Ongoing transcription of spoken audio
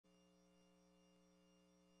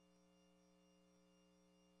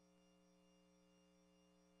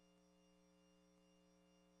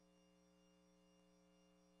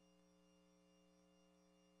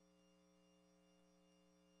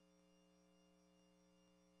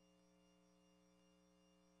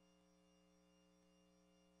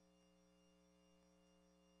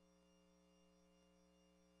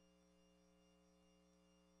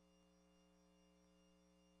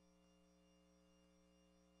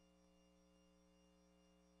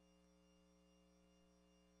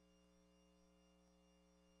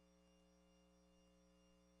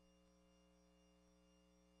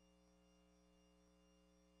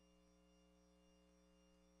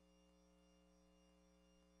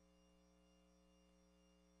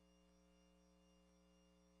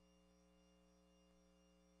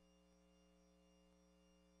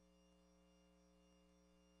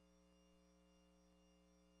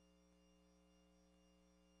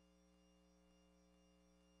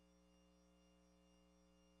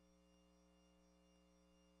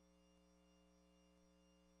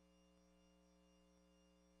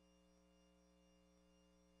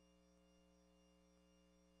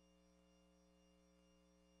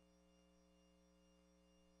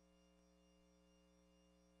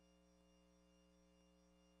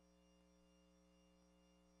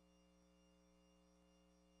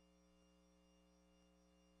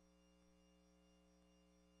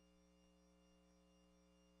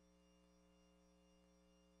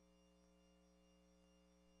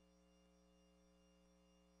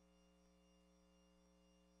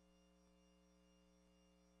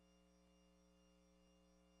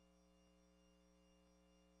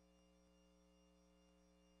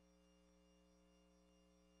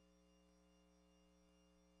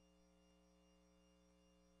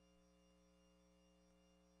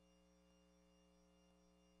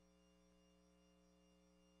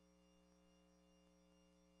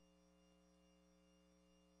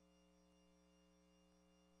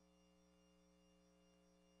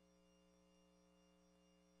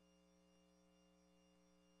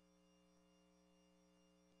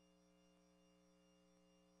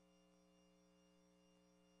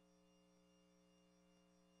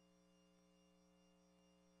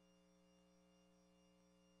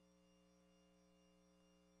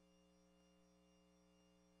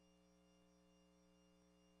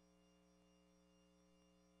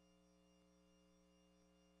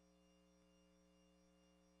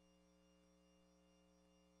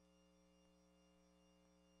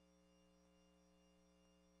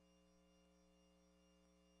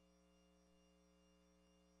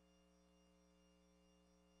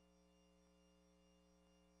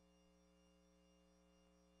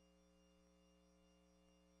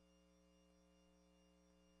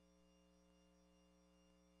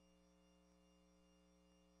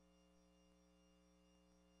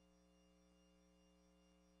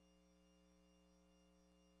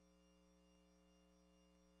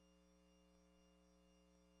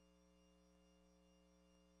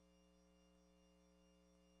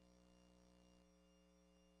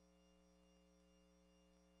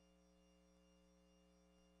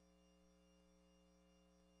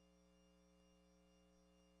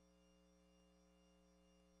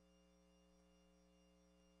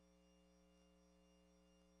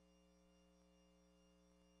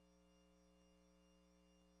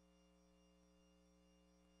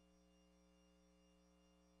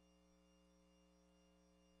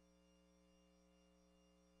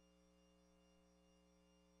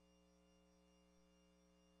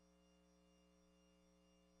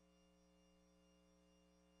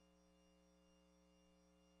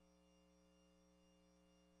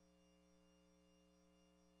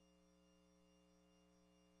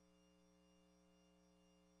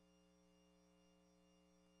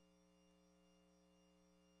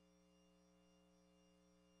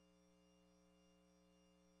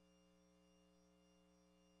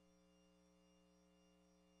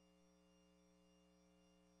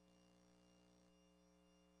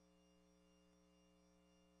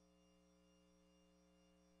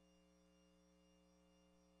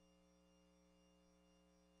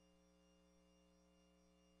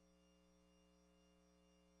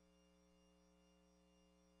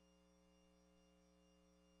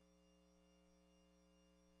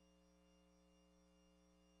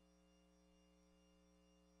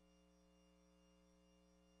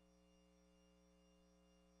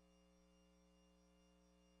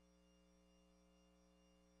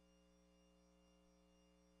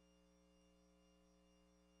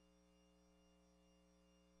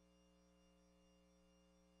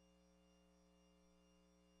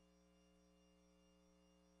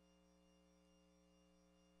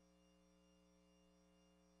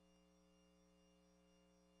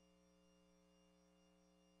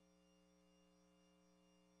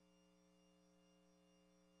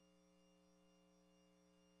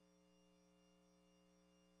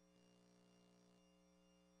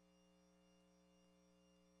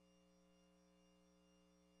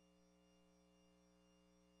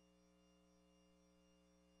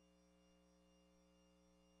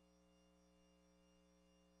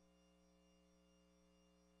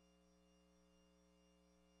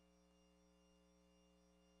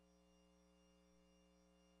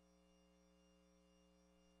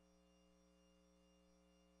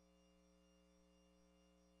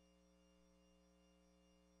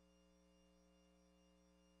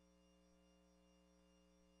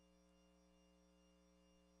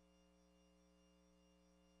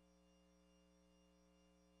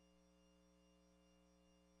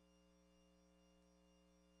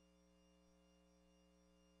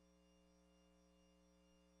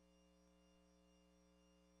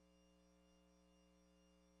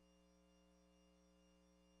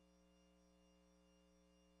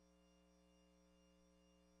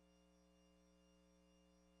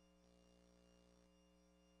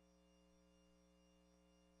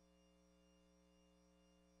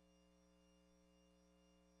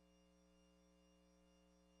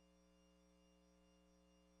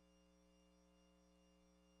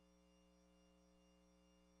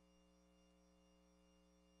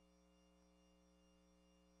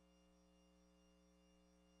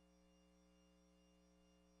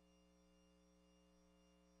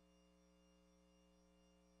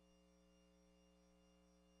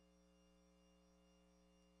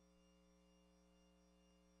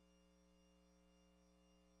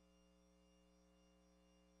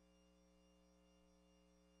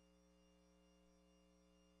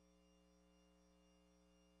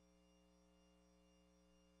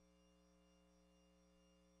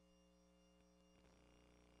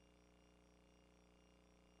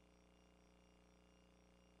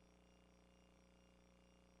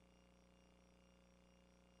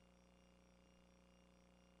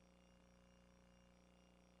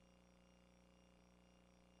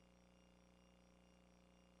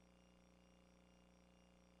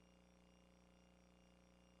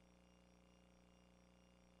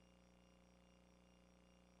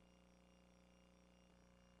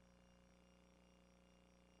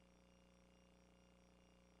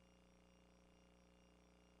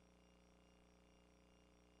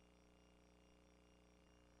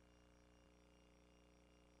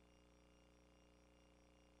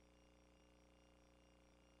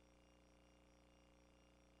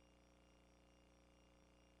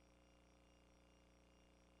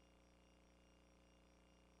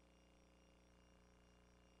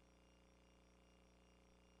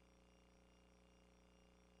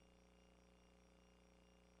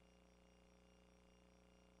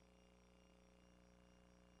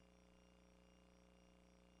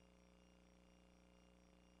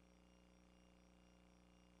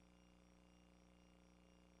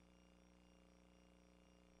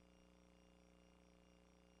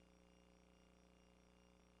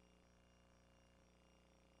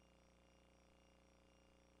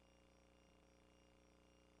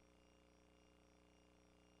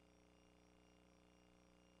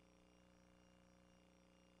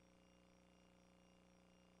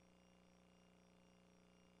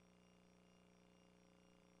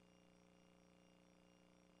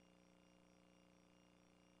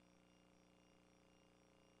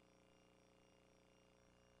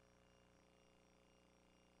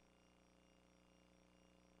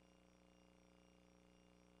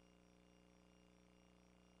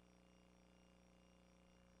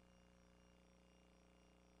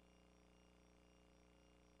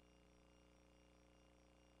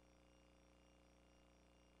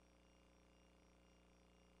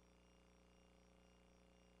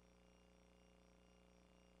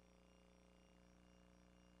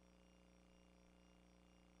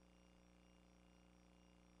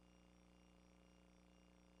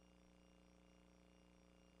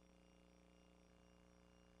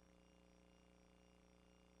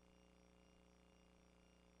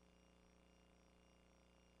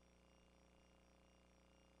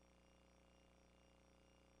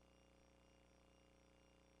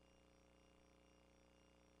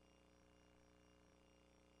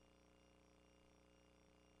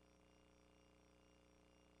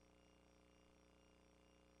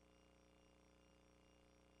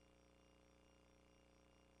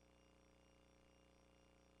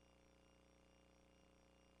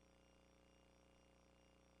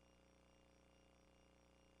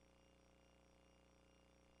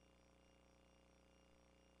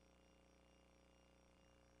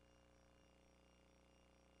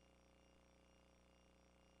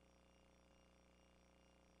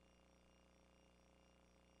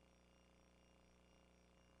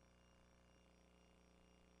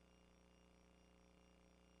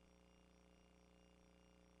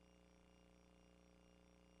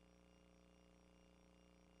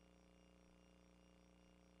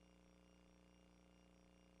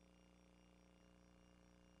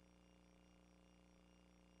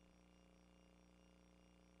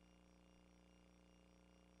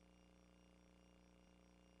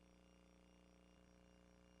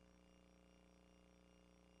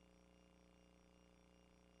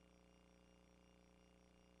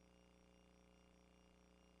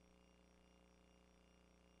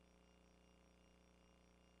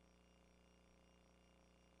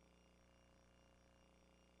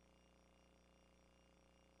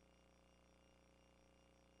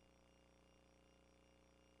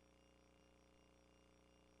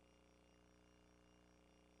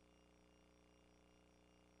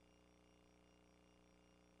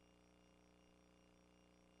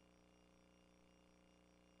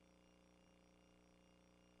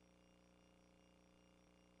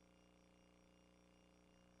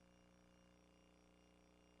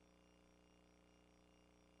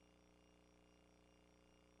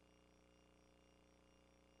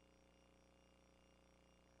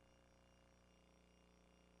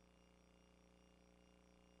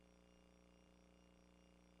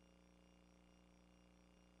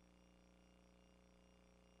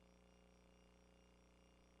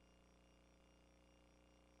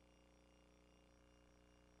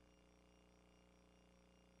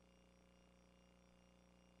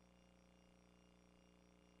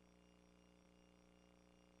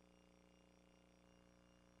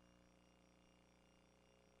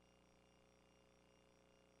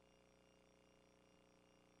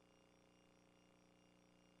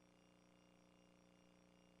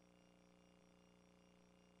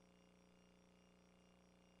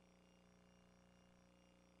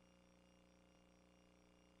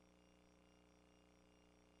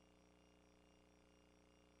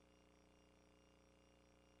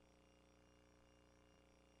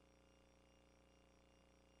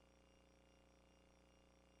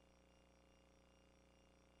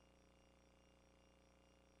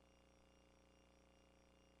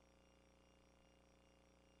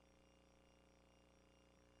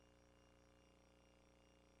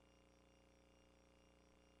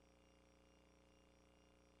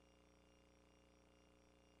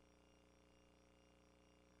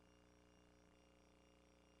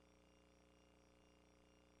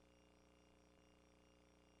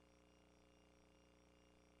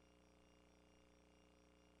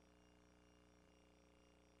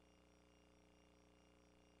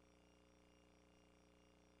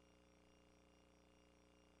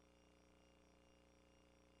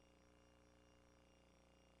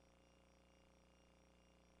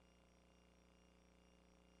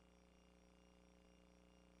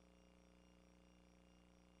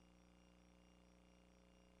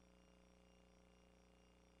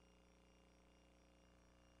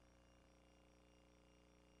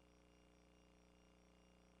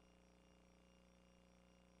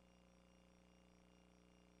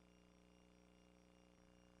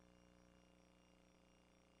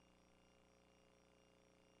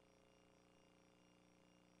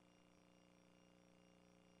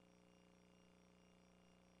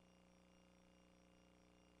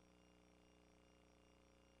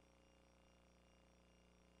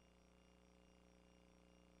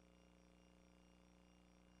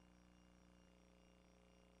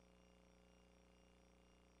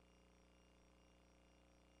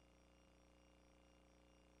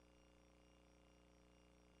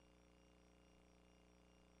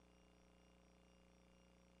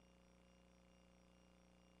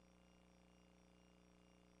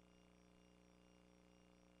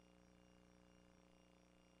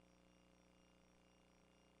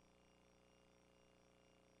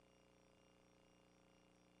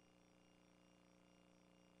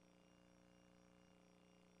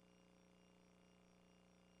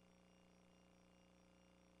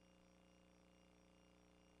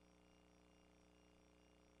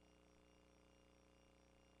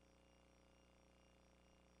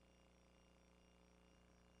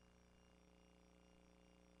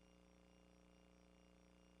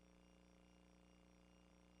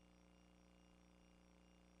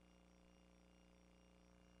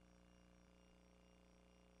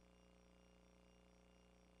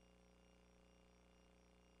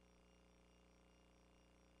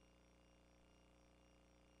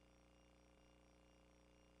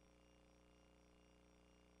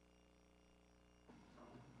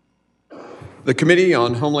The Committee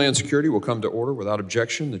on Homeland Security will come to order without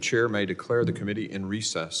objection. The chair may declare the committee in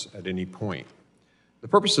recess at any point. The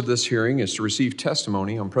purpose of this hearing is to receive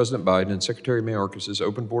testimony on President Biden and Secretary Mayorkas'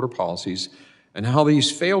 open border policies and how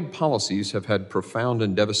these failed policies have had profound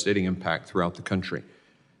and devastating impact throughout the country.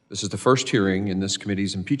 This is the first hearing in this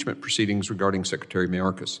committee's impeachment proceedings regarding Secretary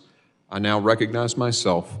Mayorkas. I now recognize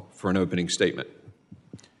myself for an opening statement.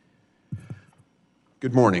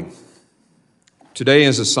 Good morning. Today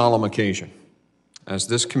is a solemn occasion as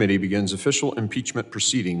this committee begins official impeachment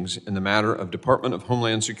proceedings in the matter of Department of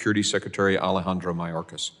Homeland Security Secretary Alejandro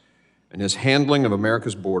Mayorkas and his handling of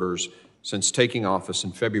America's borders since taking office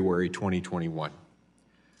in February 2021.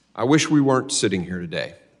 I wish we weren't sitting here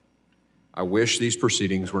today. I wish these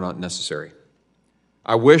proceedings were not necessary.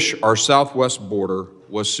 I wish our southwest border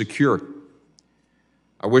was secure.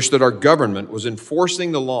 I wish that our government was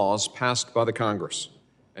enforcing the laws passed by the Congress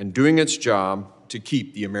and doing its job to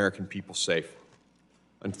keep the American people safe.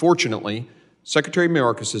 Unfortunately, Secretary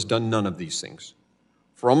Mayorkas has done none of these things.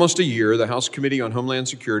 For almost a year, the House Committee on Homeland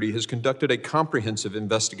Security has conducted a comprehensive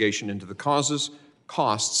investigation into the causes,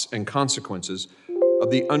 costs, and consequences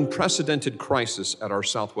of the unprecedented crisis at our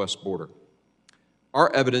southwest border.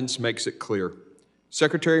 Our evidence makes it clear.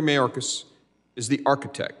 Secretary Mayorkas is the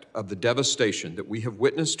architect of the devastation that we have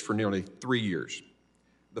witnessed for nearly 3 years.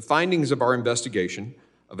 The findings of our investigation,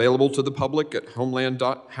 available to the public at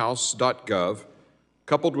homeland.house.gov,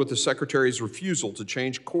 coupled with the Secretary's refusal to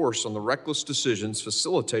change course on the reckless decisions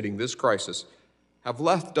facilitating this crisis, have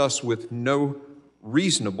left us with no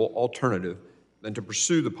reasonable alternative than to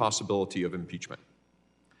pursue the possibility of impeachment.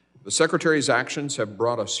 The Secretary's actions have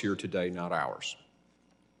brought us here today, not ours.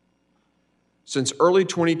 Since early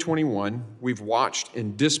 2021, we've watched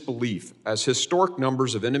in disbelief as historic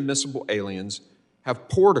numbers of inadmissible aliens have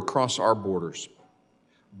poured across our borders,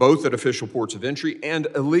 both at official ports of entry and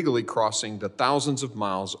illegally crossing the thousands of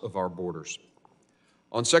miles of our borders.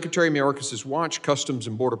 On Secretary Mayorkas' watch, Customs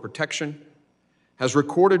and Border Protection has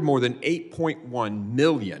recorded more than 8.1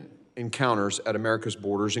 million encounters at America's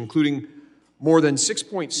borders, including more than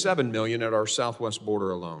 6.7 million at our southwest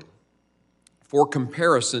border alone. For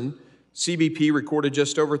comparison, CBP recorded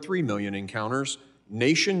just over 3 million encounters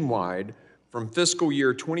nationwide from fiscal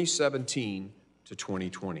year 2017 to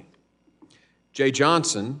 2020. Jay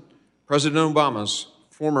Johnson, President Obama's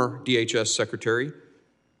former DHS secretary,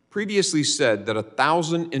 previously said that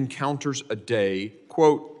 1,000 encounters a day,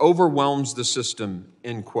 quote, overwhelms the system,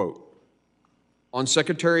 end quote. On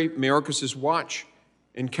Secretary Mayorkas' watch,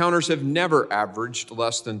 encounters have never averaged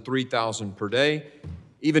less than 3,000 per day,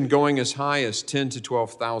 even going as high as 10,000 to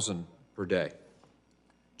 12,000 per day.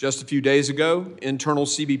 Just a few days ago, internal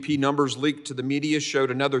CBP numbers leaked to the media showed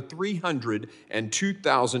another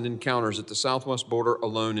 302,000 encounters at the southwest border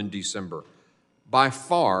alone in December. By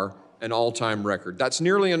far an all-time record. That's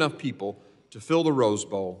nearly enough people to fill the Rose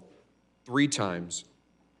Bowl 3 times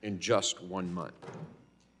in just 1 month.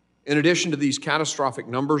 In addition to these catastrophic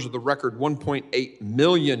numbers of the record 1.8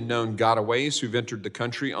 million known gotaways who've entered the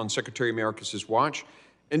country on Secretary Mayorkas' watch,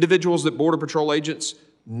 individuals that Border Patrol agents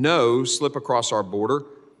know slip across our border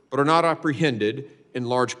but are not apprehended in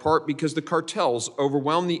large part because the cartels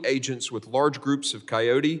overwhelm the agents with large groups of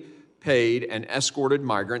coyote, paid, and escorted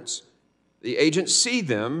migrants. The agents see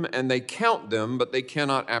them and they count them, but they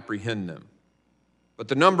cannot apprehend them. But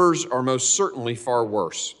the numbers are most certainly far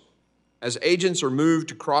worse. As agents are moved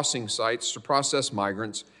to crossing sites to process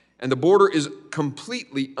migrants and the border is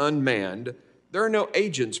completely unmanned, there are no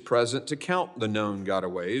agents present to count the known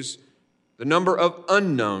gotaways. The number of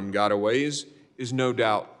unknown gotaways is no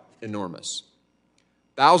doubt enormous.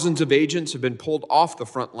 Thousands of agents have been pulled off the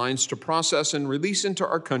front lines to process and release into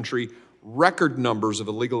our country record numbers of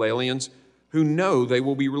illegal aliens who know they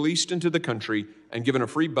will be released into the country and given a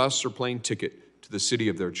free bus or plane ticket to the city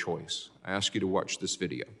of their choice. I ask you to watch this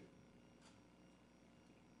video.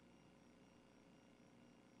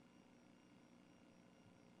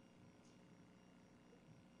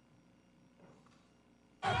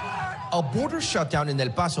 A border shutdown in El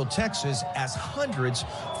Paso, Texas, as hundreds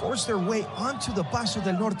force their way onto the Paso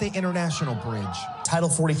del Norte International Bridge. Title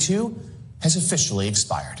 42 has officially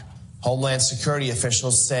expired. Homeland Security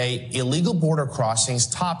officials say illegal border crossings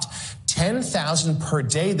topped 10,000 per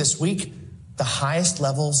day this week, the highest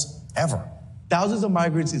levels ever. Thousands of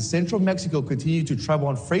migrants in central Mexico continue to travel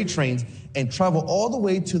on freight trains and travel all the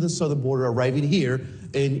way to the southern border, arriving here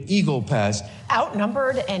in Eagle Pass.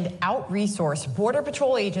 Outnumbered and out-resourced, Border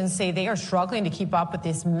Patrol agents say they are struggling to keep up with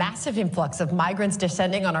this massive influx of migrants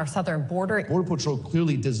descending on our southern border. Border Patrol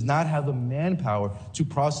clearly does not have the manpower to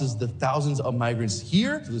process the thousands of migrants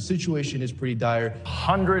here. So the situation is pretty dire.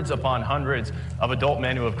 Hundreds upon hundreds of adult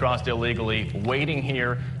men who have crossed illegally waiting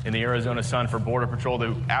here in the Arizona sun for Border Patrol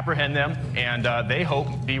to apprehend them and they hope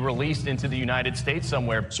be released into the United States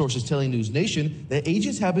somewhere. Sources telling News Nation that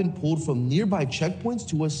agents have been pulled from nearby checkpoints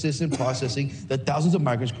to assist in processing the thousands of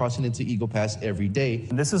migrants crossing into Eagle Pass every day.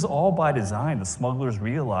 And this is all by design. The smugglers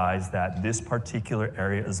realize that this particular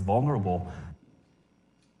area is vulnerable.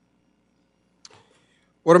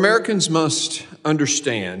 What Americans must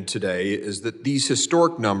understand today is that these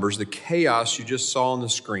historic numbers, the chaos you just saw on the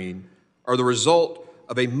screen, are the result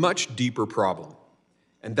of a much deeper problem.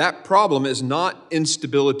 And that problem is not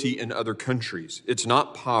instability in other countries. It's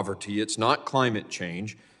not poverty. It's not climate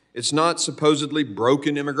change. It's not supposedly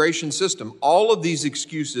broken immigration system. All of these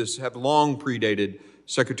excuses have long predated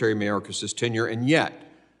Secretary Mayorkas' tenure, and yet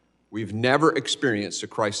we've never experienced a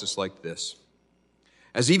crisis like this.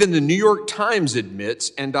 As even the New York Times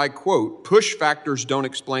admits, and I quote, push factors don't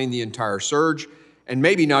explain the entire surge, and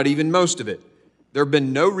maybe not even most of it. There have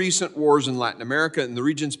been no recent wars in Latin America, and the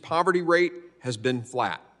region's poverty rate has been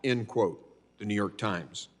flat, end quote, the New York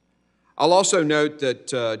Times. I'll also note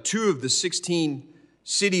that 2 of the 16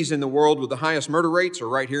 cities in the world with the highest murder rates are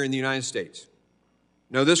right here in the United States.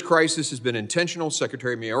 No, this crisis has been intentional.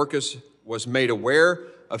 Secretary Mayorkas was made aware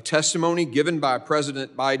of testimony given by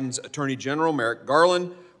President Biden's Attorney General, Merrick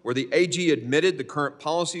Garland, where the AG admitted the current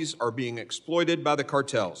policies are being exploited by the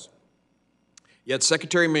cartels. Yet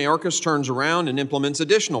Secretary Mayorkas turns around and implements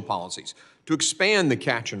additional policies to expand the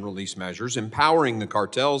catch and release measures, empowering the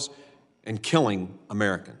cartels and killing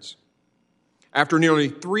Americans. After nearly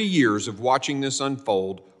 3 years of watching this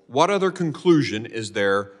unfold, what other conclusion is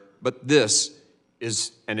there but this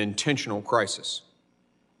is an intentional crisis?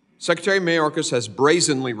 Secretary Mayorkas has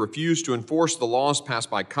brazenly refused to enforce the laws passed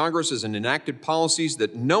by Congress and enacted policies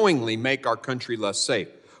that knowingly make our country less safe.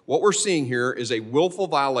 What we're seeing here is a willful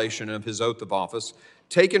violation of his oath of office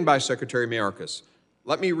taken by Secretary Mayorkas.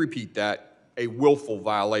 Let me repeat that, a willful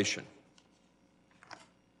violation.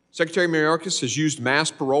 Secretary Mayorkas has used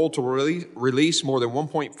mass parole to release more than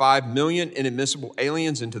 1.5 million inadmissible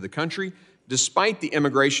aliens into the country, despite the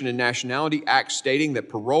Immigration and Nationality Act stating that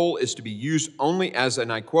parole is to be used only as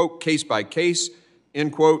an, I quote, case-by-case,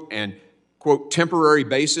 end quote, and, quote, temporary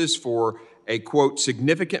basis for a, quote,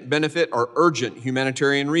 significant benefit or urgent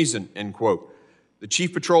humanitarian reason, end quote. The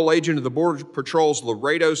Chief Patrol Agent of the Border Patrol's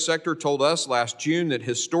Laredo sector told us last June that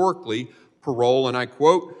historically parole, and I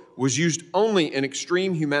quote, was used only in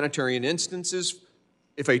extreme humanitarian instances.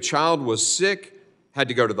 If a child was sick, had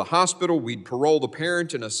to go to the hospital, we'd parole the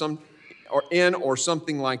parent or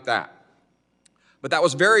something like that. But that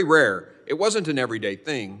was very rare. It wasn't an everyday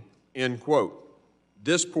thing, end quote.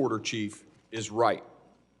 This Border Chief is right.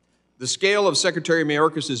 The scale of Secretary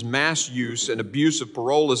Mayorkas' mass use and abuse of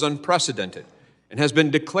parole is unprecedented and has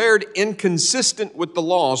been declared inconsistent with the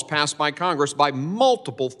laws passed by Congress by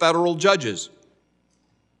multiple federal judges,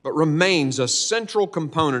 but remains a central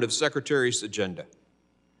component of Secretary's agenda.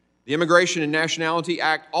 The Immigration and Nationality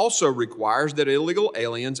Act also requires that illegal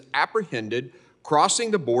aliens apprehended crossing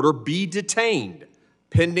the border be detained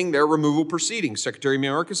pending their removal proceedings. Secretary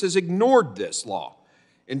Mayorkas has ignored this law.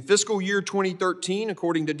 In fiscal year 2013,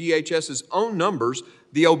 according to DHS's own numbers,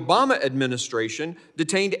 the Obama administration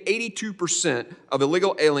detained 82% of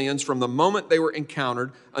illegal aliens from the moment they were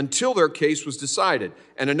encountered until their case was decided,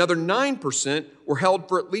 and another 9% were held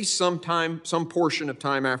for at least some portion of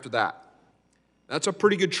time after that. That's a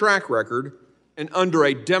pretty good track record, and under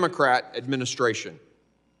a Democrat administration.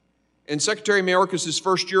 In Secretary Mayorkas'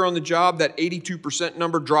 first year on the job, that 82%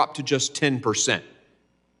 number dropped to just 10%.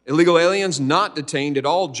 Illegal aliens not detained at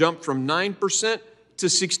all jumped from 9% to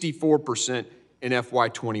 64% in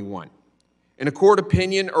FY21. In a court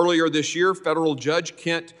opinion earlier this year, federal judge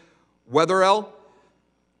Kent Wetherell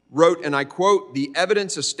wrote, and I quote, "The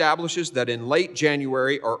evidence establishes that in late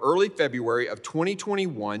January or early February of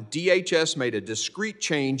 2021, DHS made a discrete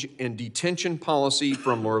change in detention policy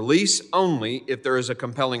from release only if there is a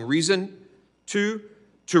compelling reason to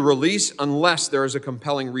release unless there is a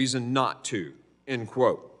compelling reason not to," end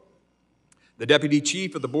quote. The deputy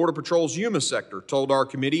chief of the Border Patrol's Yuma sector told our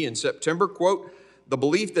committee in September, quote, "The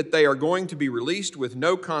belief that they are going to be released with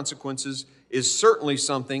no consequences is certainly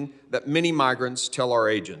something that many migrants tell our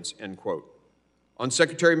agents," end quote. On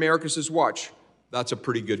Secretary Mayorkas' watch, that's a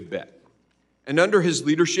pretty good bet. And under his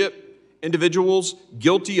leadership, individuals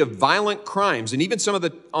guilty of violent crimes and even some of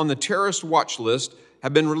on the terrorist watch list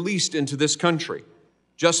have been released into this country.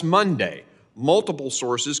 Just Monday, multiple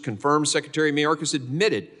sources confirmed Secretary Mayorkas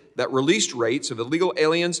admitted that released rates of illegal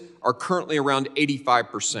aliens are currently around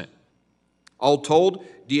 85%. All told,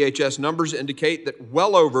 DHS numbers indicate that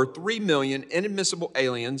well over 3 million inadmissible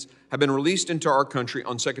aliens have been released into our country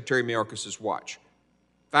on Secretary Mayorkas' watch.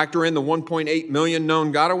 Factor in the 1.8 million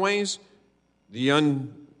known gotaways, the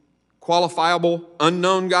unqualifiable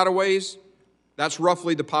unknown gotaways, that's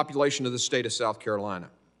roughly the population of the state of South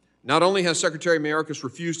Carolina. Not only has Secretary Mayorkas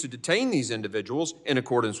refused to detain these individuals in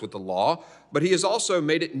accordance with the law, but he has also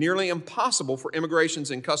made it nearly impossible for Immigration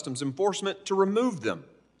and Customs Enforcement to remove them.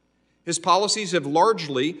 His policies have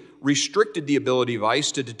largely restricted the ability of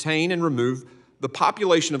ICE to detain and remove the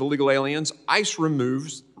population of illegal aliens. ICE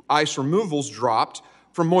removals dropped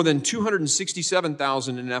from more than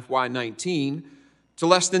 267,000 in FY19 to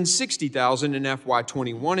less than 60,000 in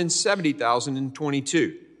FY21 and 70,000 in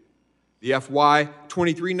 22. The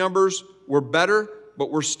FY23 numbers were better,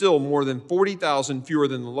 but were still more than 40,000 fewer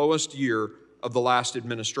than the lowest year of the last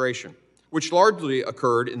administration, which largely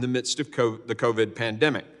occurred in the midst of the COVID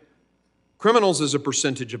pandemic. Criminals as a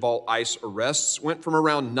percentage of all ICE arrests went from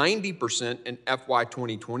around 90% in FY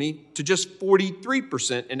 2020 to just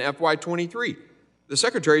 43% in FY 23. The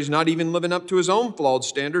Secretary is not even living up to his own flawed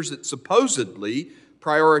standards that supposedly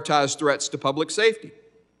prioritize threats to public safety.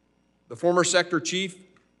 The former sector chief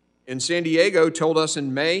in San Diego told us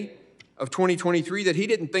in May of 2023 that he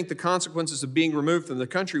didn't think the consequences of being removed from the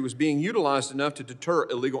country was being utilized enough to deter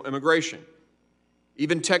illegal immigration.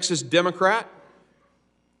 Even Texas Democrat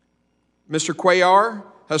Mr. Cuellar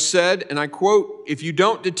has said, and I quote, "If you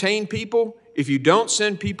don't detain people, if you don't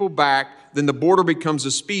send people back, then the border becomes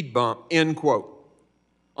a speed bump," end quote.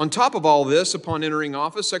 On top of all this, upon entering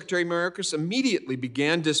office, Secretary Mayorkas immediately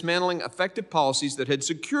began dismantling effective policies that had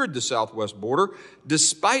secured the southwest border,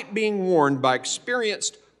 despite being warned by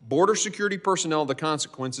experienced border security personnel of the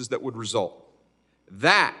consequences that would result.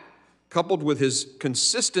 That, coupled with his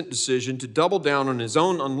consistent decision to double down on his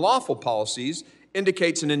own unlawful policies,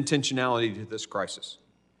 indicates an intentionality to this crisis.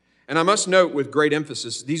 And I must note with great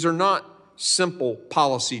emphasis, these are not simple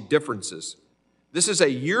policy differences. This is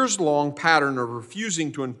a years-long pattern of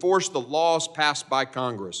refusing to enforce the laws passed by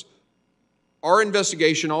Congress. Our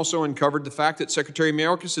investigation also uncovered the fact that Secretary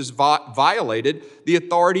Mayorkas has violated the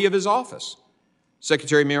authority of his office.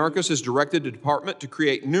 Secretary Mayorkas has directed the department to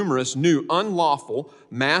create numerous new unlawful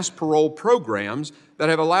mass parole programs that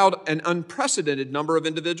have allowed an unprecedented number of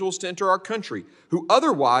individuals to enter our country who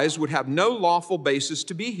otherwise would have no lawful basis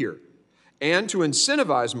to be here, and to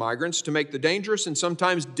incentivize migrants to make the dangerous and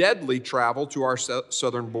sometimes deadly travel to our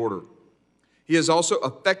southern border. He has also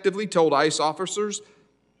effectively told ICE officers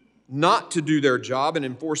not to do their job in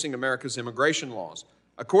enforcing America's immigration laws.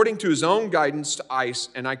 According to his own guidance to ICE,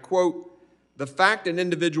 and I quote, "The fact an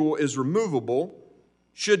individual is removable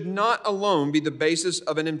should not alone be the basis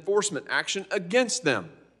of an enforcement action against them,"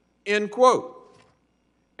 end quote.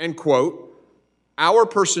 And quote, "Our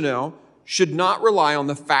personnel should not rely on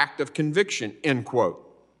the fact of conviction," end quote,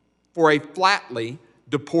 "for a flatly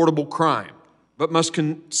deportable crime, but must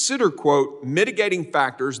consider," quote, "mitigating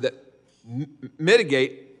factors that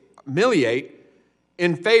ameliorate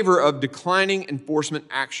in favor of declining enforcement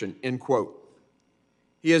action," end quote.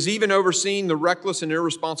 He has even overseen the reckless and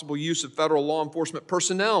irresponsible use of federal law enforcement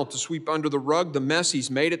personnel to sweep under the rug the mess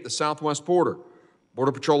he's made at the southwest border.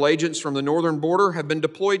 Border Patrol agents from the northern border have been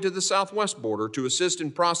deployed to the southwest border to assist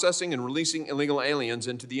in processing and releasing illegal aliens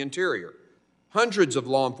into the interior. Hundreds of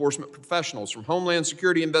law enforcement professionals from Homeland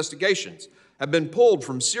Security investigations have been pulled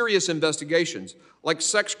from serious investigations like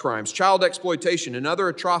sex crimes, child exploitation, and other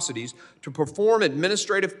atrocities to perform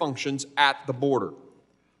administrative functions at the border.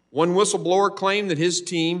 One whistleblower claimed that his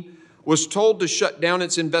team was told to shut down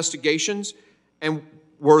its investigations and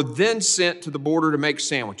were then sent to the border to make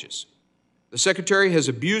sandwiches. The Secretary has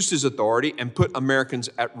abused his authority and put Americans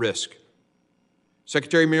at risk.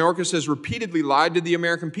 Secretary Mayorkas has repeatedly lied to the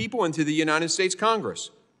American people and to the United States Congress.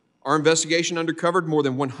 Our investigation uncovered more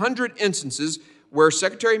than 100 instances where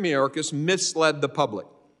Secretary Mayorkas misled the public.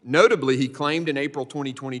 Notably, he claimed in April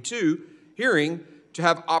 2022 hearing to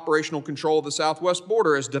have operational control of the southwest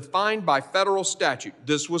border as defined by federal statute.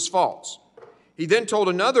 This was false. He then told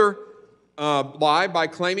another lie by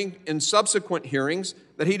claiming in subsequent hearings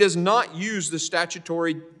that he does not use the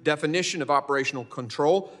statutory definition of operational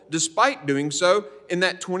control, despite doing so in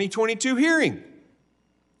that 2022 hearing.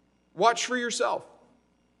 Watch for yourself.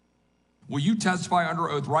 Will you testify under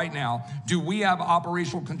oath right now? Do we have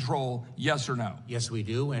operational control, yes or no? Yes, we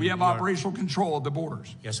do. And we have operational control of the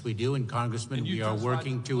borders. Yes, we do. And Congressman, we are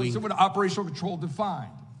working to... What's operational control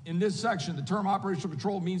defined? In this section, the term operational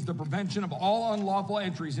control means the prevention of all unlawful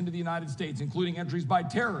entries into the United States, including entries by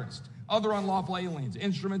terrorists, other unlawful aliens,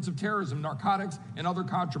 instruments of terrorism, narcotics, and other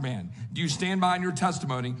contraband. Do you stand behind your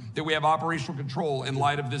testimony that we have operational control in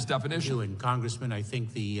light of this definition? And Congressman, I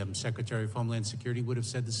think the Secretary of Homeland Security would have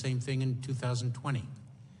said the same thing in 2020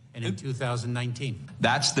 and in 2019.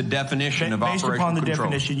 That's the definition of Based operational upon the control.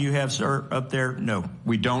 definition you have, sir, up there, no.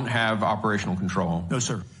 We don't have operational control. No,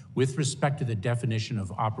 sir. With respect to the definition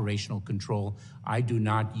of operational control, I do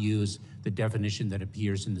not use the definition that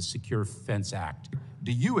appears in the Secure Fence Act.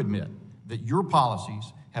 Do you admit that your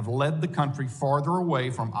policies have led the country farther away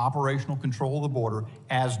from operational control of the border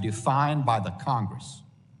as defined by the Congress?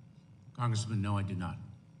 Congressman, no, I do not.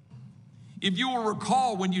 If you will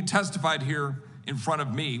recall when you testified here in front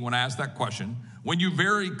of me when I asked that question, when you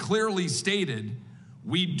very clearly stated,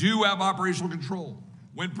 we do have operational control.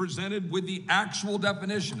 When presented with the actual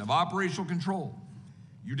definition of operational control,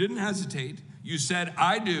 you didn't hesitate. You said,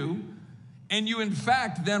 I do. And you, in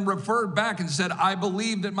fact, then referred back and said, I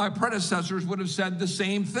believe that my predecessors would have said the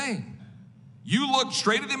same thing. You looked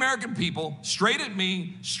straight at the American people, straight at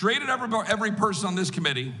me, straight at every person on this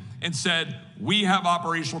committee, and said, we have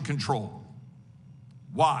operational control.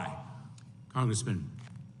 Why? Congressman,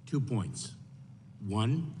 2 points.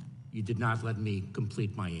 One, you did not let me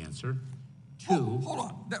complete my answer. Two. Hold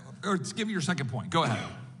on. Let's give me your second point. Go ahead.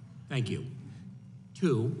 Thank you.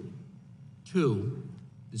 Two,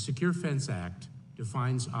 the Secure Fence Act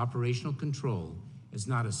defines operational control as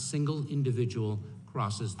not a single individual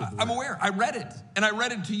crosses the border. I'm aware. I read it, and I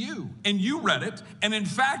read it to you, and you read it, and in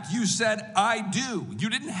fact, you said, I do.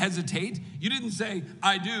 You didn't hesitate. You didn't say,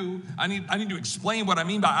 I do. I need to explain what I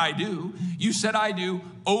mean by I do. You said, I do,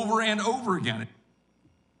 over and over again.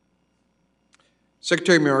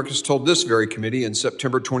 Secretary Mayorkas told this very committee in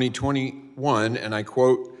September 2021, and I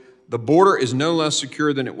quote, "The border is no less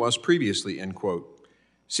secure than it was previously," end quote.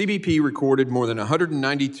 CBP recorded more than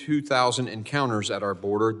 192,000 encounters at our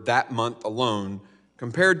border that month alone,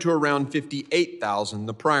 compared to around 58,000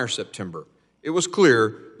 the prior September. It was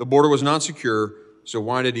clear the border was not secure, so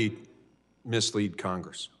why did he mislead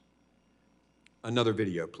Congress? Another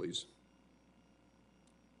video, please.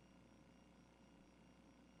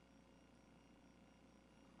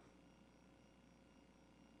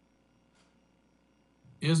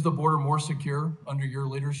 Is the border more secure under your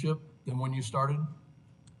leadership than when you started?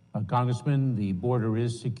 Congressman, the border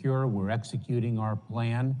is secure. We're executing our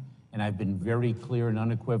plan, and I've been very clear and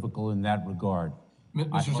unequivocal in that regard.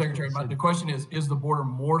 Mr. Secretary, the question is the border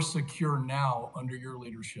more secure now under your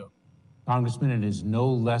leadership? Congressman, it is no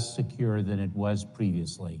less secure than it was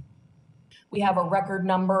previously. We have a record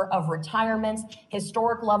number of retirements,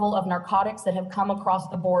 historic level of narcotics that have come across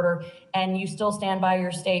the border, and you still stand by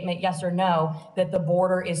your statement, yes or no, that the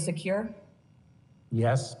border is secure?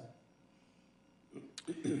 Yes.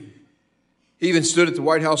 He even stood at the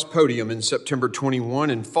White House podium in September 21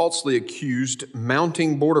 and falsely accused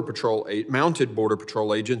mounted Border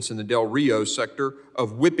Patrol agents in the Del Rio sector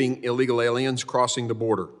of whipping illegal aliens crossing the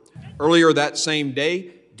border. Earlier that same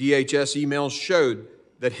day, DHS emails showed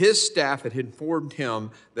that his staff had informed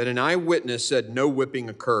him that an eyewitness said no whipping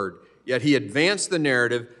occurred, yet he advanced the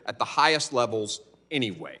narrative at the highest levels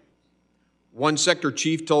anyway. One sector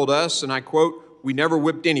chief told us, and I quote, "We never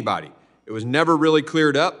whipped anybody. It was never really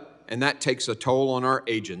cleared up, and that takes a toll on our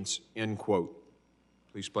agents," end quote.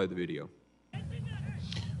 Please play the video.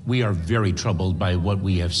 We are very troubled by what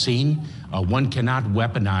we have seen. One cannot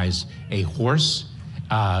weaponize a horse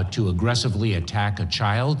to aggressively attack a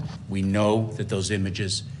child. We know that those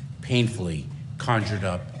images painfully conjured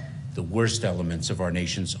up the worst elements of our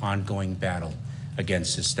nation's ongoing battle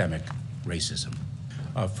against systemic racism.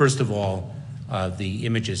 First of all, the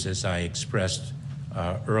images, as I expressed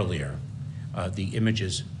earlier, the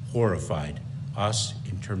images horrified us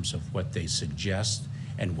in terms of what they suggest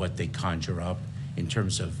and what they conjure up in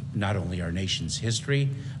terms of not only our nation's history,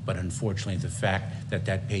 but unfortunately the fact that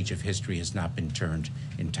that page of history has not been turned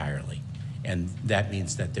entirely. And that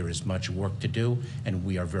means that there is much work to do, and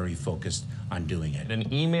we are very focused on doing it.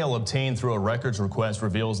 An email obtained through a records request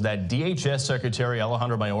reveals that DHS Secretary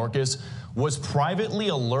Alejandro Mayorkas was privately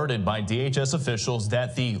alerted by DHS officials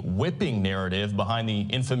that the whipping narrative behind the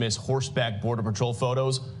infamous horseback Border Patrol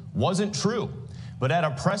photos wasn't true. But at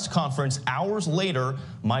a press conference hours later,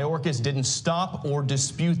 Mayorkas didn't stop or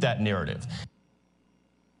dispute that narrative.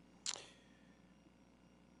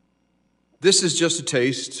 This is just a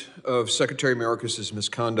taste of Secretary Mayorkas'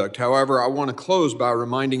 misconduct. However, I want to close by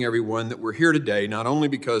reminding everyone that we're here today not only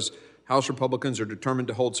because House Republicans are determined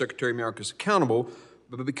to hold Secretary Mayorkas accountable,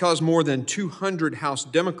 but because more than 200 House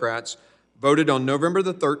Democrats voted on November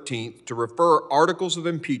the 13th to refer articles of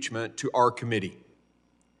impeachment to our committee.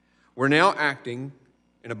 We're now acting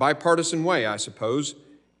in a bipartisan way, I suppose,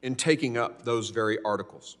 in taking up those very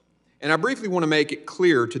articles. And I briefly want to make it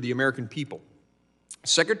clear to the American people.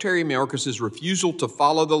 Secretary Mayorkas' refusal to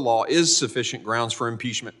follow the law is sufficient grounds for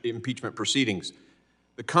impeachment proceedings.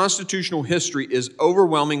 The constitutional history is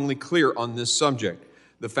overwhelmingly clear on this subject.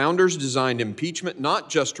 The founders designed impeachment not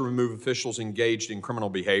just to remove officials engaged in criminal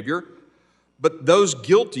behavior, but those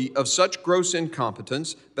guilty of such gross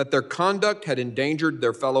incompetence that their conduct had endangered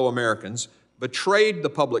their fellow Americans, betrayed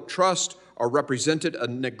the public trust, or represented a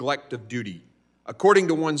neglect of duty. According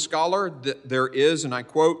to one scholar, there is, and I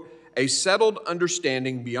quote, a settled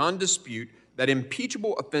understanding beyond dispute that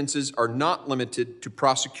impeachable offenses are not limited to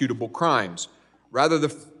prosecutable crimes. Rather, the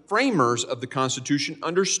framers of the Constitution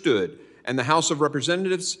understood, and the House of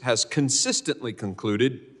Representatives has consistently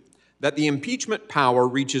concluded, that the impeachment power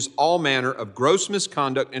reaches all manner of gross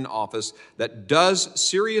misconduct in office that does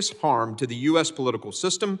serious harm to the U.S. political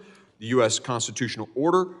system, the U.S. constitutional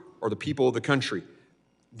order, or the people of the country.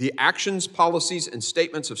 The actions, policies, and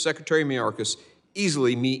statements of Secretary Mayorkas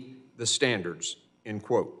easily meet the standards, end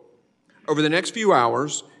quote. Over the next few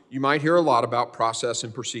hours, you might hear a lot about process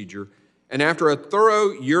and procedure, and after a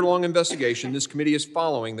thorough year-long investigation, this committee is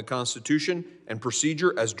following the Constitution and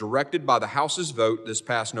procedure as directed by the House's vote this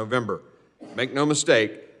past November. Make no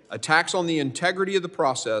mistake, attacks on the integrity of the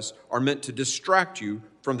process are meant to distract you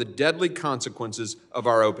from the deadly consequences of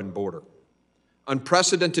our open border.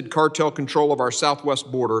 Unprecedented cartel control of our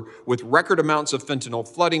southwest border with record amounts of fentanyl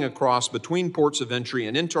flooding across between ports of entry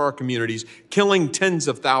and into our communities, killing tens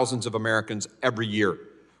of thousands of Americans every year.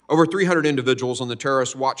 Over 300 individuals on the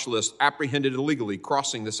terrorist watch list apprehended illegally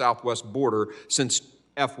crossing the southwest border since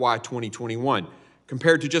FY 2021,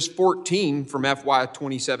 compared to just 14 from FY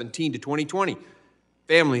 2017 to 2020.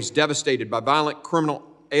 Families devastated by violent criminal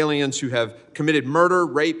aliens who have committed murder,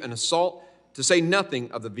 rape, and assault, to say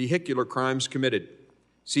nothing of the vehicular crimes committed.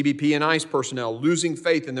 CBP and ICE personnel losing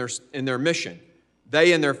faith in their mission.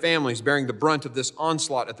 They and their families bearing the brunt of this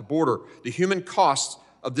onslaught at the border. The human costs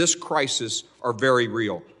of this crisis are very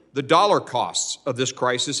real. The dollar costs of this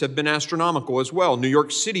crisis have been astronomical as well. New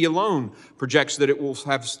York City alone projects that it will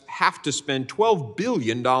have to spend $12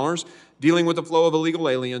 billion dealing with the flow of illegal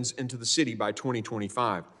aliens into the city by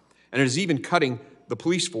 2025. And it is even cutting the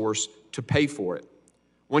police force to pay for it.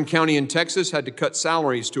 One county in Texas had to cut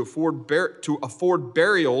salaries to afford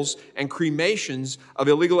burials and cremations of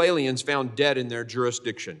illegal aliens found dead in their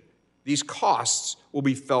jurisdiction. These costs will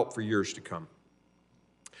be felt for years to come.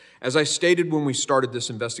 As I stated when we started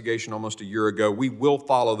this investigation almost a year ago, we will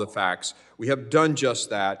follow the facts. We have done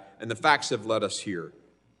just that, and the facts have led us here.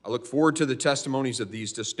 I look forward to the testimonies of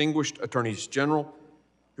these distinguished attorneys general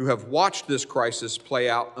who have watched this crisis play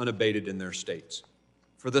out unabated in their states.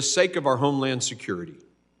 For the sake of our homeland security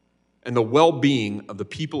and the well-being of the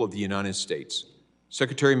people of the United States,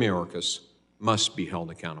 Secretary Mayorkas must be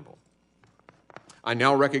held accountable. I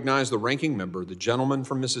now recognize the ranking member, the gentleman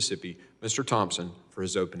from Mississippi, Mr. Thompson, for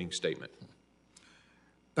his opening statement.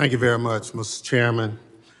 Thank you very much, Mr. Chairman.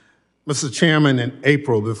 Mr. Chairman, in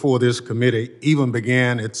April, before this committee even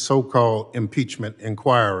began its so-called impeachment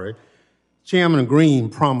inquiry, Chairman Green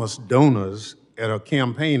promised donors at a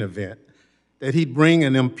campaign event that he'd bring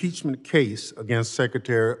an impeachment case against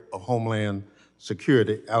Secretary of Homeland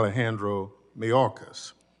Security, Alejandro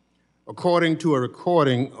Mayorkas. According to a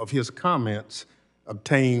recording of his comments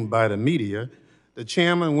obtained by the media, the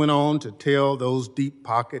chairman went on to tell those deep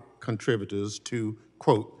pocket contributors to,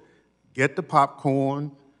 quote, get the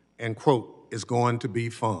popcorn and, quote, it's going to be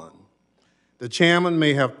fun. The chairman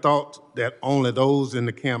may have thought that only those in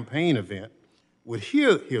the campaign event would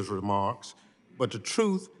hear his remarks, but the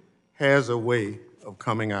truth has a way of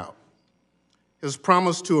coming out. His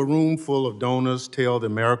promise to a room full of donors tell the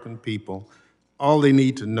American people all they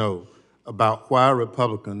need to know about why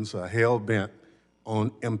Republicans are hell-bent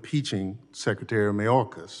on impeaching Secretary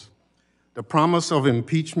Mayorkas. The promise of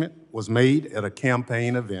impeachment was made at a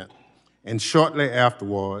campaign event, and shortly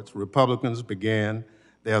afterwards, Republicans began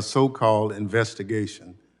their so-called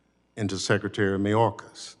investigation into Secretary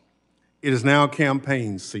Mayorkas. It is now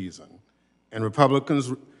campaign season, and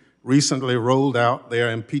Republicans recently rolled out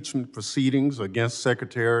their impeachment proceedings against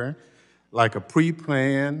Secretary like a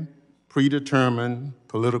pre-planned, predetermined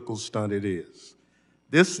political stunt it is.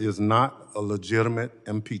 This is not a legitimate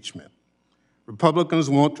impeachment. Republicans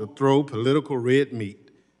want to throw political red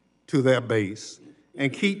meat to their base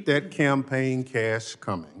and keep that campaign cash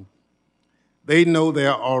coming. They know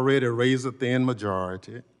their already razor-thin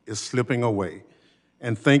majority is slipping away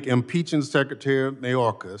and think impeaching Secretary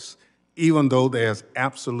Mayorkas even though there's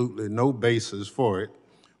absolutely no basis for it,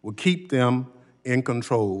 will keep them in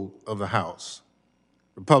control of the House.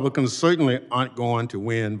 Republicans certainly aren't going to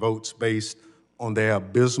win votes based on their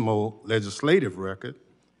abysmal legislative record.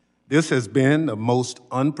 This has been the most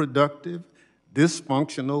unproductive,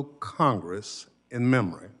 dysfunctional Congress in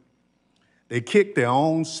memory. They kicked their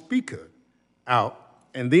own speaker out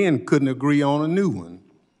and then couldn't agree on a new one.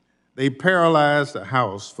 They paralyzed the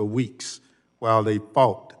House for weeks while they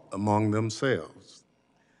fought among themselves.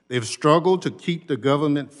 They've struggled to keep the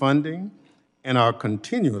government funding and are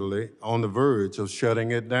continually on the verge of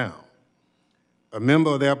shutting it down. A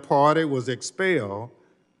member of their party was expelled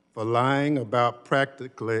for lying about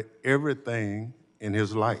practically everything in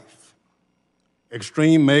his life.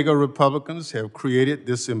 Extreme MAGA Republicans have created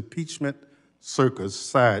this impeachment circus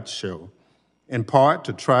sideshow, in part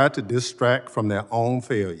to try to distract from their own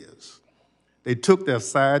failures. They took their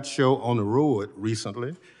sideshow on the road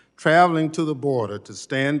recently, traveling to the border to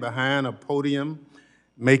stand behind a podium,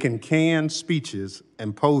 making canned speeches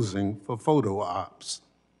and posing for photo ops.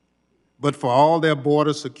 But for all their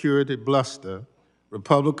border security bluster,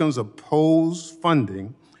 Republicans oppose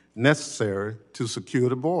funding necessary to secure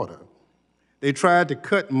the border. They tried to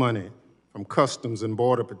cut money from Customs and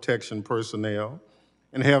Border Protection personnel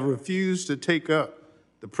and have refused to take up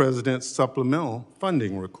the president's supplemental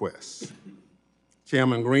funding requests.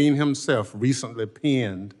 Chairman Green himself recently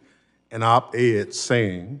penned an op-ed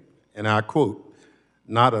saying, and I quote,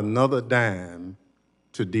 "Not another dime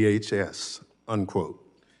to DHS," unquote,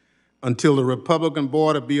 until the Republican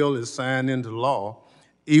border bill is signed into law,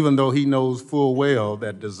 even though he knows full well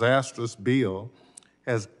that disastrous bill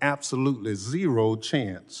has absolutely zero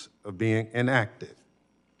chance of being enacted.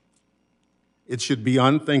 It should be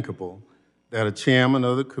unthinkable that a chairman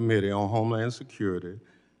of the Committee on Homeland Security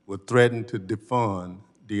would threaten to defund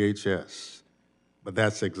DHS, but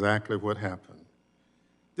that's exactly what happened.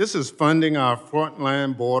 This is funding our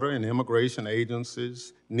frontline border and immigration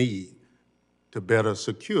agencies need to better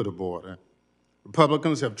secure the border.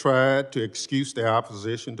 Republicans have tried to excuse their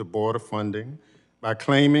opposition to border funding by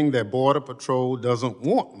claiming that Border Patrol doesn't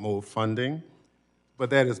want more funding, but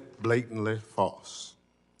that is blatantly false.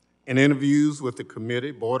 In interviews with the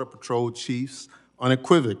committee, Border Patrol chiefs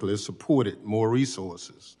unequivocally supported more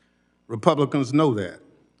resources. Republicans know that.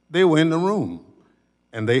 They were in the room,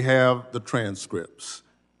 and they have the transcripts.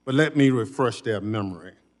 But let me refresh their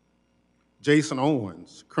memory. Jason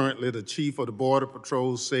Owens, currently the chief of the Border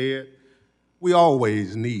Patrol, said, "We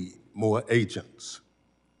always need more agents."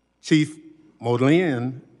 Chief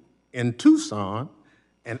Modlin in Tucson,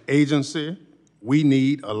 an agency, "We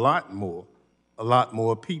need a lot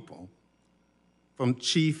more people." From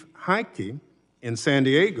Chief Heike in San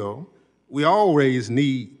Diego, "We always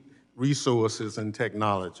need resources and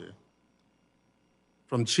technology."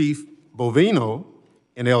 From Chief Bovino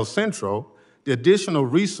in El Centro, "The additional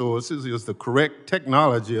resources is the correct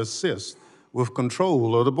technology assist with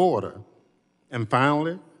control of the border." And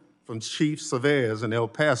finally, from Chief Savez in El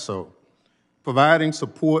Paso, "Providing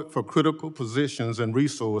support for critical positions and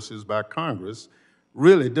resources by Congress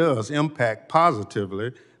really does impact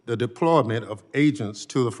positively the deployment of agents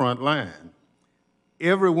to the front line."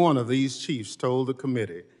 Every one of these chiefs told the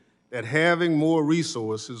committee that having more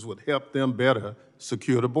resources would help them better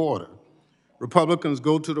secure the border. Republicans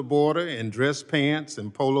go to the border in dress pants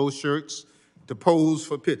and polo shirts to pose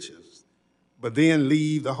for pictures, but then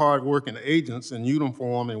leave the hard-working agents in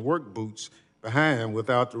uniform and work boots behind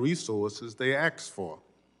without the resources they asked for.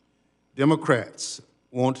 Democrats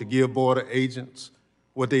want to give border agents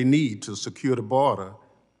what they need to secure the border,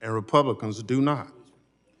 and Republicans do not.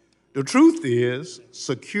 The truth is,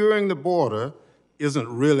 securing the border isn't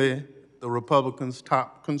really the Republicans'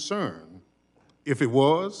 top concern. If it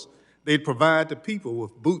was, they'd provide the people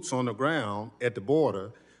with boots on the ground at the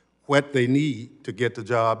border what they need to get the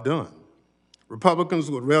job done. Republicans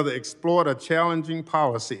would rather exploit a challenging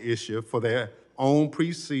policy issue for their own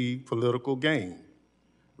perceived political gain.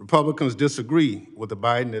 Republicans disagree with the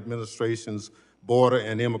Biden administration's border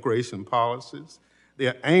and immigration policies.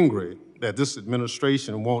 They're angry that this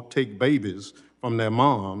administration won't take babies from their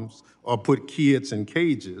moms or put kids in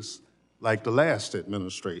cages like the last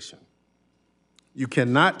administration. You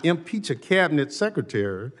cannot impeach a cabinet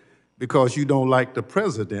secretary because you don't like the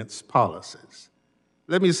president's policies.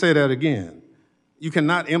 Let me say that again. You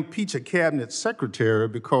cannot impeach a cabinet secretary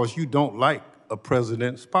because you don't like a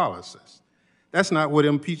president's policies. That's not what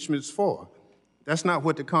impeachment's for. That's not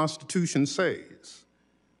what the Constitution says.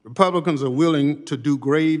 Republicans are willing to do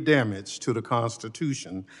grave damage to the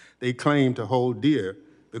Constitution they claim to hold dear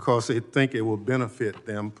because they think it will benefit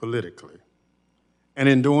them politically. And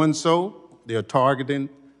in doing so, they're targeting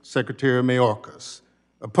Secretary Mayorkas,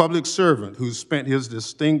 a public servant who spent his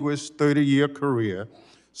distinguished 30-year career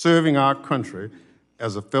serving our country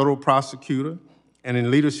as a federal prosecutor and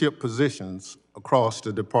in leadership positions across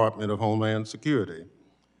the Department of Homeland Security.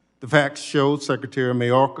 The facts show Secretary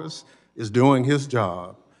Mayorkas is doing his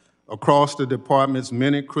job across the department's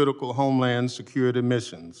many critical Homeland Security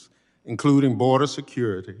missions, including border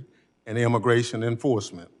security and immigration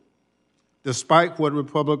enforcement. Despite what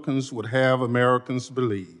Republicans would have Americans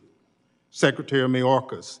believe, Secretary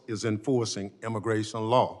Mayorkas is enforcing immigration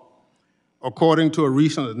law. According to a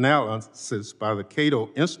recent analysis by the Cato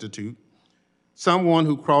Institute, someone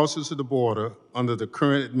who crosses the border under the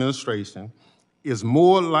current administration is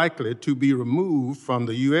more likely to be removed from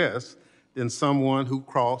the U.S. than someone who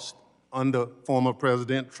crossed under former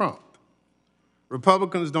President Trump.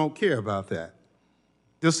 Republicans don't care about that.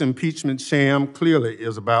 This impeachment sham clearly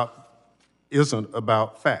isn't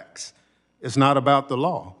about facts. It's not about the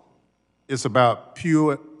law. It's about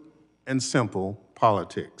pure and simple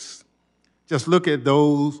politics. Just look at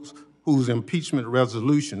those whose impeachment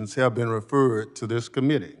resolutions have been referred to this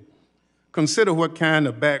committee. Consider what kind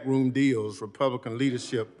of backroom deals Republican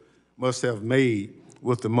leadership must have made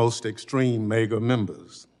with the most extreme MAGA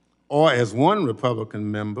members. Or as one Republican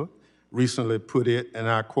member recently put it, and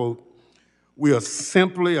I quote, "We are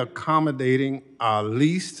simply accommodating our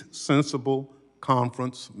least sensible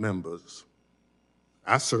conference members."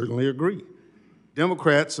 I certainly agree.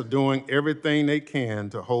 Democrats are doing everything they can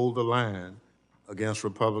to hold the line against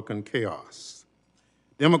Republican chaos.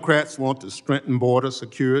 Democrats want to strengthen border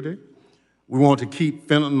security. We want to keep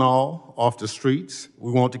fentanyl off the streets.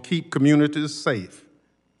 We want to keep communities safe.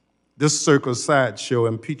 This circus sideshow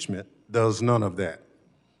impeachment does none of that.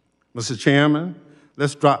 Mr. Chairman,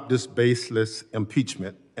 let's drop this baseless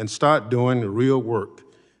impeachment and start doing the real work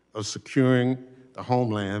of securing the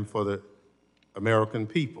homeland for the American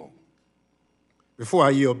people. Before I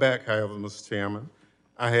yield back, however, Mr. Chairman,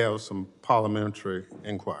 I have some parliamentary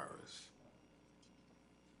inquiries.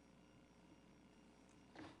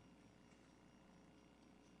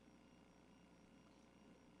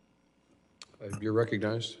 You're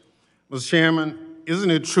recognized. Mr. Chairman,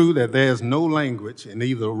 isn't it true that there is no language in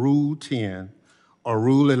either Rule 10 or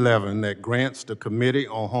Rule 11 that grants the Committee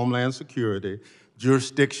on Homeland Security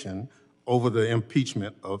jurisdiction over the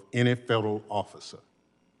impeachment of any federal officer?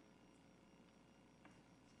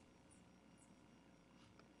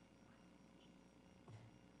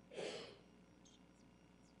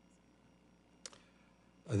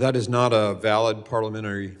 That is not a valid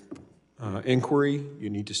parliamentary inquiry. You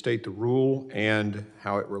need to state the rule and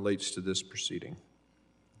how it relates to this proceeding.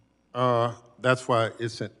 That's why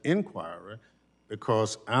it's an inquiry,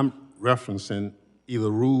 because I'm referencing either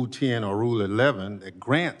Rule 10 or Rule 11 that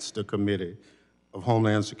grants the Committee of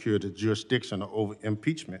Homeland Security jurisdiction over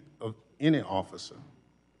impeachment of any officer.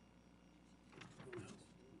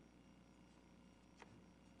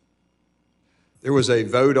 There was a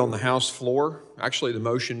vote on the House floor, actually the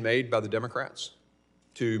motion made by the Democrats,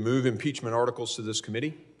 to move impeachment articles to this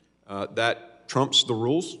committee. That trumps the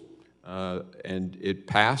rules, and it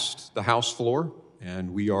passed the House floor,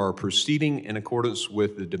 and we are proceeding in accordance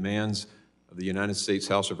with the demands of the United States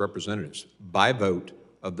House of Representatives by vote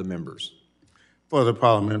of the members. For the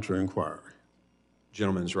parliamentary inquiry.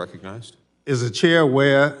 Gentleman is recognized. Is the chair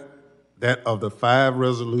aware that of the 5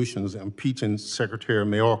 resolutions impeaching Secretary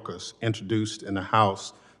Mayorkas introduced in the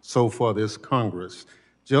House so far this Congress,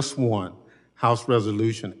 just one, House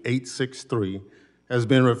Resolution 863, has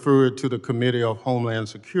been referred to the Committee of Homeland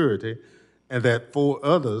Security, and that 4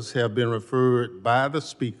 others have been referred by the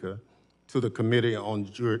Speaker to the Committee on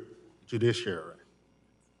Judiciary?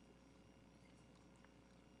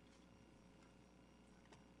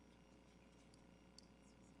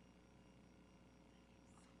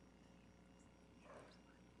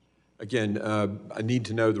 Again, I need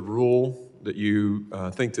to know the rule that you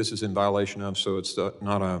think this is in violation of, so it's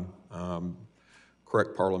not a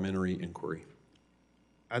correct parliamentary inquiry.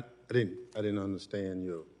 I didn't understand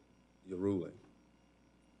your ruling.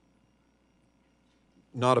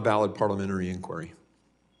 Not a valid parliamentary inquiry.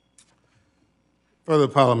 Further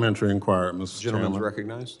parliamentary inquiry, Mr. Gentleman is Chairman.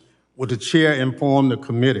 recognized. Would the chair inform the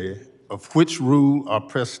committee of which rule or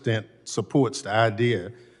precedent supports the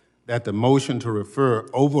idea that the motion to refer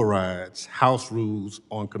overrides House rules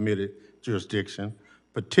on committee jurisdiction,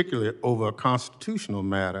 particularly over a constitutional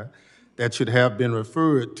matter that should have been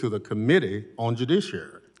referred to the Committee on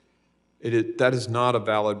Judiciary? That is not a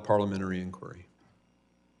valid parliamentary inquiry.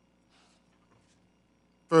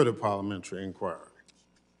 Further parliamentary inquiry.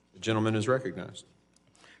 The gentleman is recognized.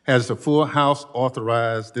 Has the full House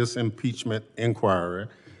authorized this impeachment inquiry,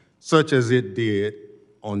 such as it did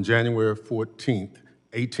on January 14,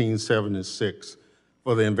 1876,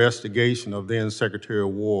 for the investigation of then Secretary of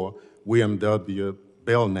War William W.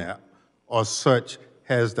 Belknap, or such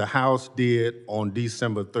as the House did on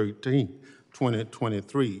December 13,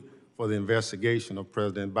 2023, for the investigation of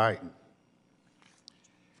President Biden?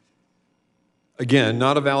 Again,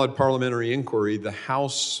 not a valid parliamentary inquiry. The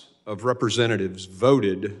House of Representatives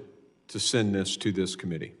voted to send this to this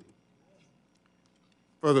committee.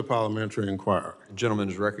 Further parliamentary inquiry. The gentleman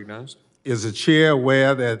is recognized. Is the chair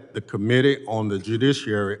aware that the Committee on the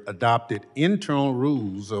Judiciary adopted internal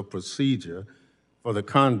rules of procedure for the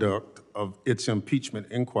conduct of its impeachment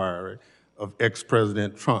inquiry of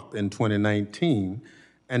ex-President Trump in 2019?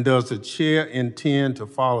 And does the chair intend to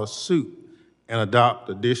follow suit and adopt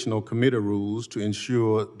additional committee rules to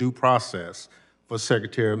ensure due process for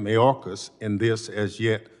Secretary Mayorkas in this as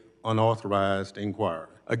yet unauthorized inquiry?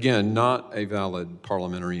 Again, not a valid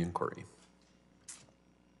parliamentary inquiry.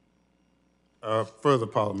 Further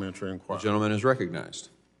parliamentary inquiry. The gentleman is recognized.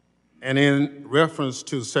 And in reference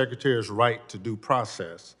to the Secretary's right to due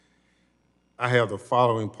process, I have the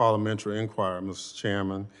following parliamentary inquiry, Mr.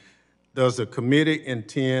 Chairman. Does the committee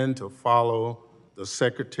intend to follow the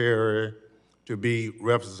Secretary to be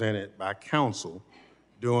represented by counsel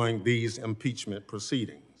during these impeachment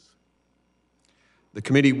proceedings? The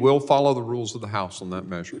committee will follow the rules of the House on that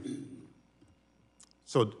measure.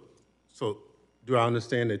 So do I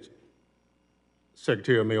understand that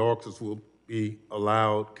Secretary Mayorkas will be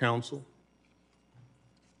allowed counsel?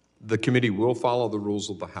 The committee will follow the rules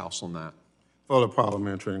of the House on that. Further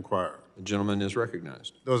parliamentary inquiry. The gentleman is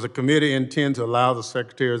recognized. Does the committee intend to allow the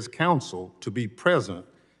Secretary's counsel to be present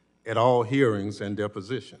at all hearings and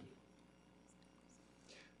deposition?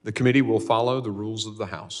 The committee will follow the rules of the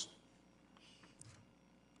House.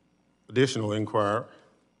 Additional inquiry.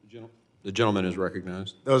 The gentleman is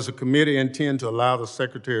recognized. Does the committee intend to allow the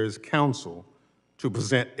Secretary's counsel to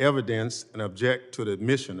present evidence and object to the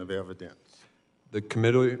admission of evidence? The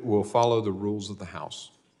committee will follow the rules of the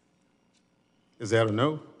House. Is that a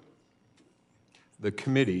no? The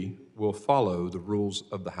committee will follow the rules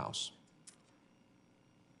of the House.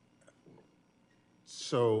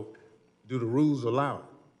 So, do the rules allow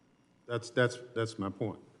it? That's my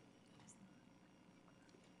point.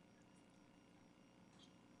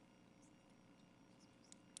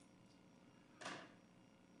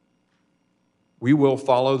 We will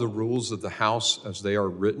follow the rules of the House as they are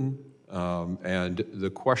written, and the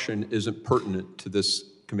question isn't pertinent to this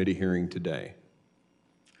committee hearing today.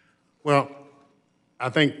 Well, I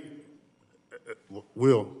think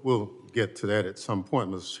we'll get to that at some point,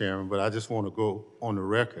 Mr. Chairman, but I just want to go on the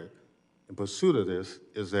record in pursuit of this,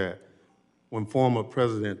 is that when former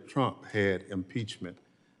President Trump had impeachment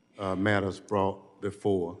matters brought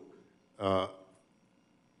before,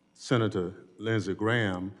 Senator Lindsey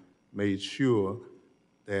Graham made sure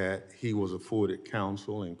that he was afforded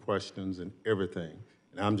counsel and questions and everything.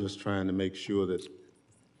 And I'm just trying to make sure that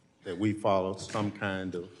we follow some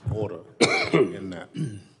kind of order in that.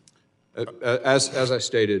 As I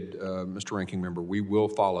stated, Mr. Ranking Member, we will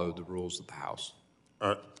follow the rules of the House.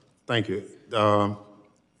 Thank you.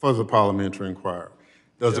 Further parliamentary inquiry.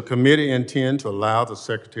 Does the committee intend to allow the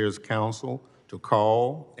Secretary's counsel to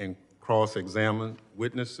call and cross-examine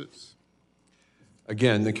witnesses?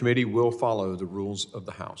 Again, the committee will follow the rules of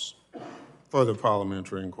the House. Further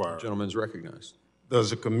parliamentary inquiry. The gentleman is recognized.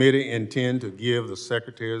 Does the committee intend to give the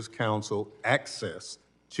Secretary's counsel access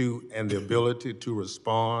to and the ability to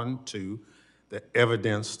respond to the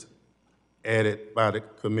evidence added by the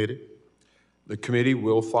committee? The committee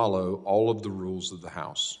will follow all of the rules of the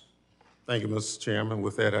House. Thank you, Mr. Chairman.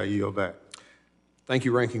 With that, I yield back. Thank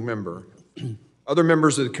you, Ranking Member. Other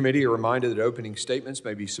members of the committee are reminded that opening statements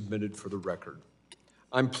may be submitted for the record.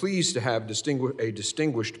 I'm pleased to have a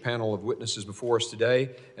distinguished panel of witnesses before us today,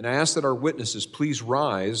 and I ask that our witnesses please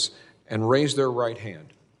rise and raise their right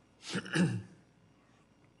hand.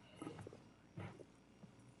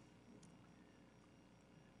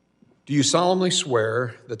 Do you solemnly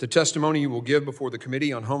swear that the testimony you will give before the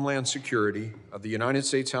Committee on Homeland Security of the United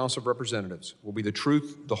States House of Representatives will be the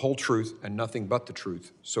truth, the whole truth, and nothing but the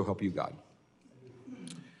truth, so help you God?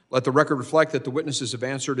 Let the record reflect that the witnesses have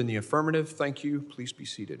answered in the affirmative. Thank you. Please be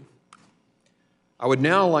seated. I would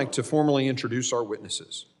now like to formally introduce our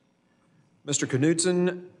witnesses. Mr.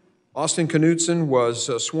 Knudsen, Austin Knudsen was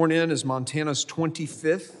sworn in as Montana's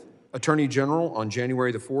 25th Attorney General on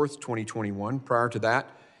January the 4th, 2021. Prior to that,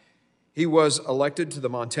 he was elected to the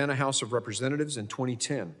Montana House of Representatives in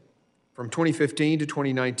 2010. From 2015 to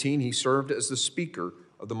 2019, he served as the Speaker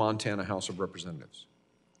of the Montana House of Representatives.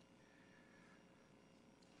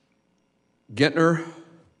 Gentner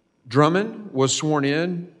Drummond was sworn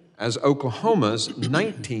in as Oklahoma's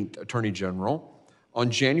 19th Attorney General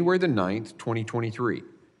on January the 9th, 2023.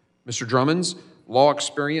 Mr. Drummond's law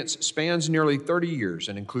experience spans nearly 30 years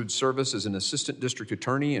and includes service as an assistant district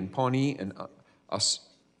attorney in Pawnee and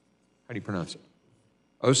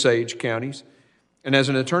Osage counties, and as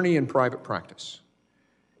an attorney in private practice.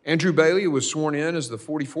 Andrew Bailey was sworn in as the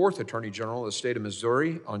 44th Attorney General of the state of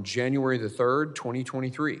Missouri on January the 3rd,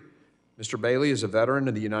 2023. Mr. Bailey is a veteran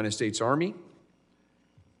of the United States Army,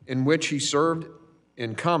 in which he served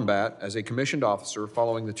in combat as a commissioned officer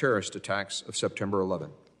following the terrorist attacks of September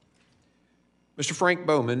 11. Mr. Frank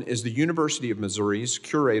Bowman is the University of Missouri's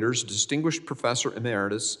Curator's Distinguished Professor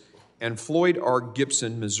Emeritus and Floyd R.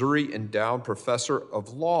 Gibson Missouri Endowed Professor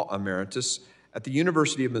of Law Emeritus at the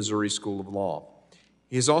University of Missouri School of Law.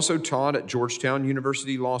 He has also taught at Georgetown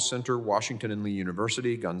University Law Center, Washington and Lee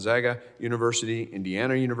University, Gonzaga University,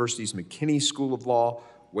 Indiana University's McKinney School of Law,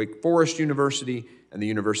 Wake Forest University, and the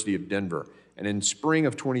University of Denver. And in spring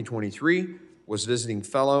of 2023, was visiting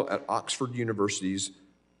fellow at Oxford University's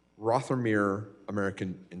Rothermere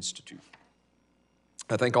American Institute.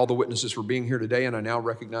 I thank all the witnesses for being here today, and I now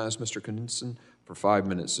recognize Mr. Knudsen for 5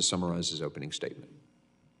 minutes to summarize his opening statement.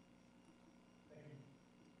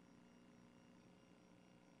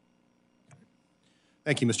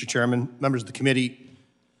 Thank you, Mr. Chairman, members of the committee,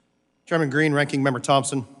 Chairman Green, Ranking Member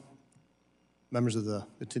Thompson, members of the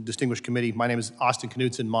distinguished committee. My name is Austin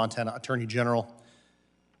Knudsen, Montana Attorney General.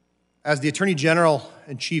 As the Attorney General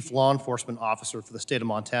and Chief Law Enforcement Officer for the state of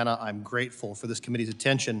Montana, I'm grateful for this committee's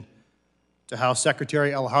attention to how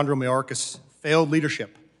Secretary Alejandro Mayorkas' failed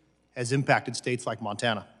leadership has impacted states like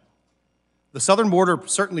Montana. The southern border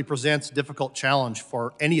certainly presents a difficult challenge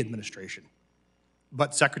for any administration.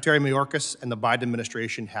 But Secretary Mayorkas and the Biden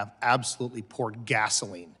administration have absolutely poured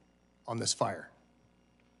gasoline on this fire.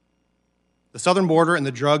 The southern border and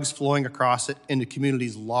the drugs flowing across it into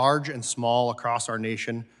communities large and small across our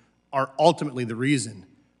nation are ultimately the reason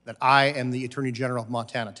that I am the Attorney General of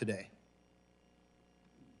Montana today.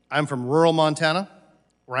 I'm from rural Montana,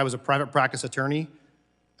 where I was a private practice attorney,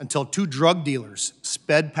 until two drug dealers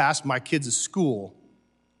sped past my kids' school,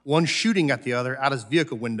 one shooting at the other out his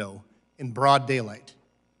vehicle window in broad daylight.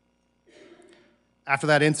 After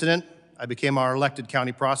that incident, I became our elected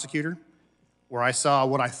county prosecutor, where I saw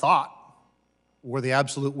what I thought were the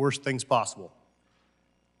absolute worst things possible.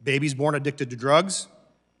 Babies born addicted to drugs,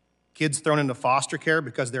 kids thrown into foster care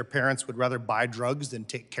because their parents would rather buy drugs than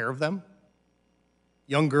take care of them,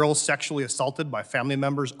 young girls sexually assaulted by family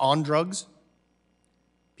members on drugs,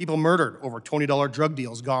 people murdered over $20 drug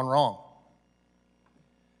deals gone wrong.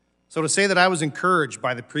 So to say that I was encouraged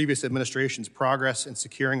by the previous administration's progress in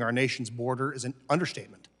securing our nation's border is an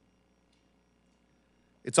understatement.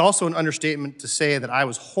 It's also an understatement to say that I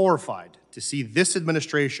was horrified to see this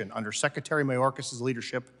administration under Secretary Mayorkas'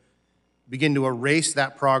 leadership begin to erase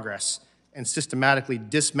that progress and systematically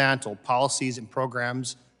dismantle policies and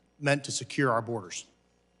programs meant to secure our borders.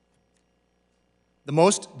 The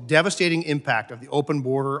most devastating impact of the open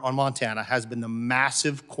border on Montana has been the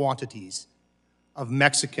massive quantities of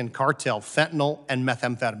Mexican cartel fentanyl and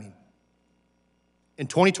methamphetamine. In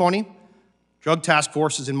 2020, drug task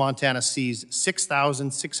forces in Montana seized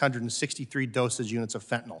 6,663 dosage units of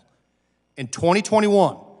fentanyl. In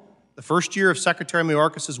 2021, the first year of Secretary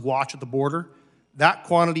Mayorkas' watch at the border, that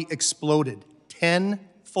quantity exploded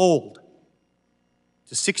tenfold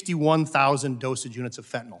to 61,000 dosage units of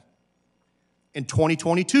fentanyl. In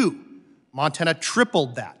 2022, Montana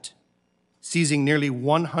tripled that, seizing nearly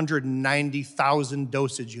 190,000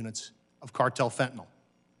 dosage units of cartel fentanyl.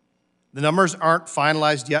 The numbers aren't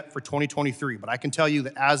finalized yet for 2023, but I can tell you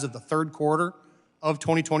that as of the third quarter of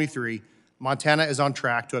 2023, Montana is on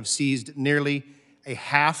track to have seized nearly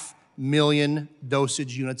 500,000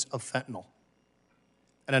 dosage units of fentanyl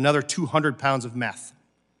and another 200 pounds of meth.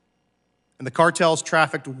 And the cartels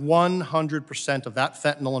trafficked 100% of that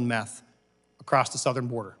fentanyl and meth across the southern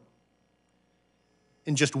border.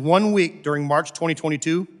 In just 1 week during March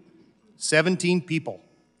 2022, 17 people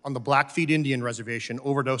on the Blackfeet Indian Reservation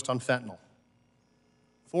overdosed on fentanyl.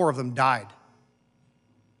 4 of them died.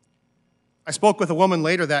 I spoke with a woman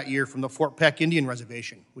later that year from the Fort Peck Indian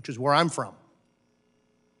Reservation, which is where I'm from.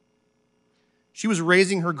 She was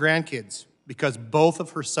raising her grandkids because both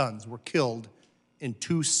of her sons were killed in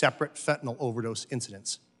 2 separate fentanyl overdose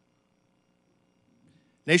incidents.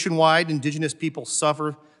 Nationwide, Indigenous people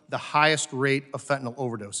suffer the highest rate of fentanyl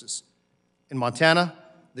overdoses. In Montana,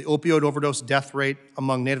 the opioid overdose death rate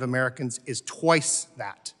among Native Americans is twice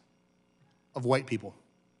that of white people.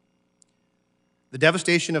 The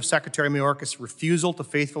devastation of Secretary Mayorkas' refusal to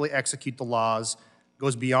faithfully execute the laws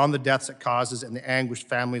goes beyond the deaths it causes and the anguished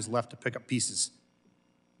families left to pick up pieces.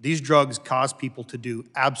 These drugs cause people to do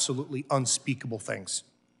absolutely unspeakable things.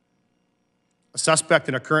 A suspect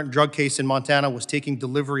in a current drug case in Montana was taking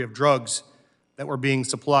delivery of drugs that were being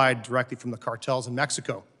supplied directly from the cartels in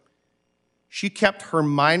Mexico. She kept her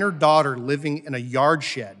minor daughter living in a yard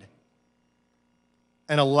shed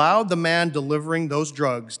and allowed the man delivering those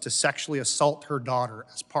drugs to sexually assault her daughter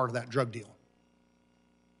as part of that drug deal.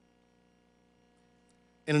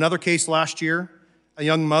 In another case last year, a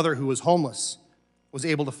young mother who was homeless was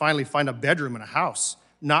able to finally find a bedroom in a house,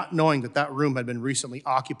 not knowing that that room had been recently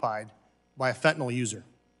occupied by a fentanyl user.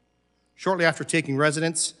 Shortly after taking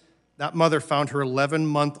residence, that mother found her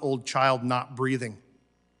 11-month-old child not breathing.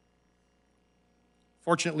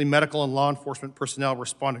 Fortunately, medical and law enforcement personnel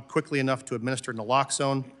responded quickly enough to administer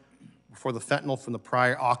naloxone before the fentanyl from the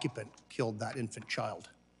prior occupant killed that infant child.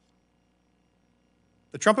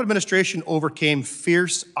 The Trump administration overcame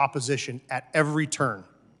fierce opposition at every turn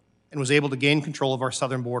and was able to gain control of our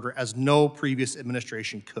southern border as no previous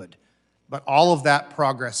administration could. But all of that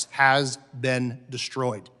progress has been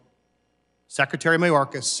destroyed. Secretary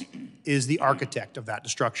Mayorkas is the architect of that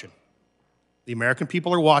destruction. The American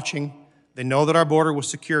people are watching. They know that our border was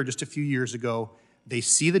secure just a few years ago. They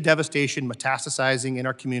see the devastation metastasizing in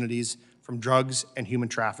our communities from drugs and human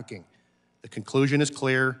trafficking. The conclusion is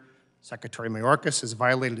clear. Secretary Mayorkas has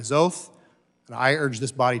violated his oath, and I urge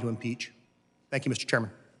this body to impeach. Thank you, Mr.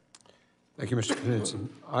 Chairman. Thank you, Mr. Knudsen.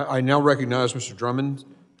 I now recognize Mr. Drummond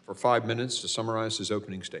for 5 minutes to summarize his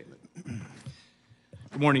opening statement.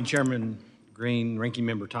 Good morning, Chairman Green, Ranking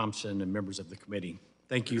Member Thompson, and members of the committee.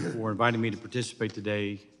 Thank you for inviting me to participate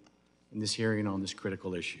today in this hearing on this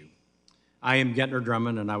critical issue. I am Gettner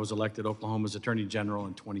Drummond, and I was elected Oklahoma's Attorney General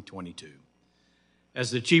in 2022. As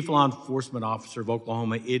the Chief Law Enforcement Officer of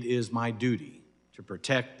Oklahoma, it is my duty to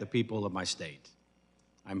protect the people of my state.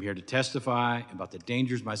 I'm here to testify about the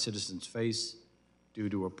dangers my citizens face due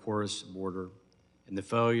to a porous border and the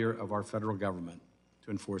failure of our federal government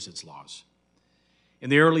to enforce its laws. In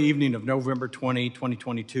the early evening of November 20,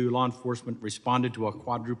 2022, law enforcement responded to a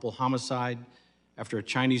quadruple homicide after a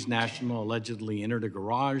Chinese national allegedly entered a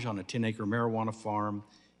garage on a 10-acre marijuana farm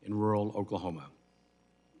in rural Oklahoma.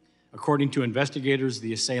 According to investigators,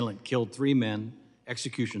 the assailant killed 3 men,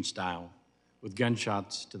 execution style, with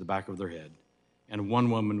gunshots to the back of their head, and 1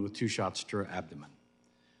 woman with 2 shots to her abdomen.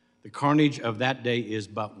 The carnage of that day is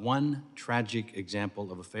but one tragic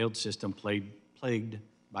example of a failed system plagued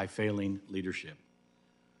by failing leadership.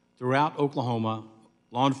 Throughout Oklahoma,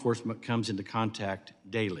 law enforcement comes into contact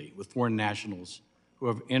daily with foreign nationals who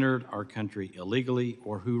have entered our country illegally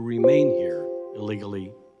or who remain here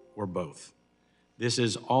illegally or both. This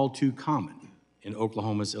is all too common in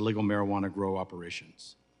Oklahoma's illegal marijuana grow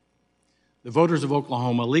operations. The voters of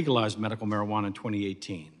Oklahoma legalized medical marijuana in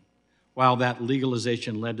 2018. While that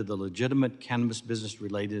legalization led to the legitimate cannabis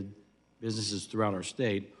business-related businesses throughout our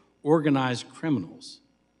state, organized criminals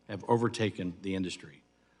have overtaken the industry.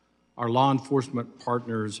 Our law enforcement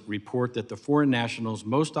partners report that the foreign nationals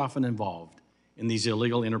most often involved in these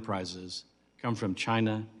illegal enterprises come from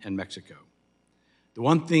China and Mexico. The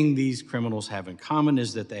one thing these criminals have in common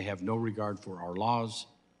is that they have no regard for our laws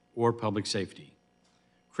or public safety.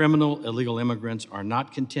 Criminal illegal immigrants are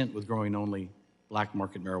not content with growing only black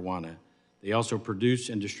market marijuana. They also produce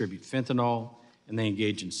and distribute fentanyl, and they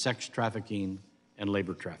engage in sex trafficking and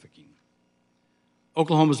labor trafficking.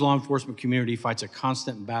 Oklahoma's law enforcement community fights a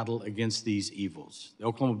constant battle against these evils. The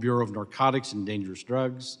Oklahoma Bureau of Narcotics and Dangerous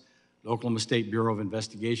Drugs, the Oklahoma State Bureau of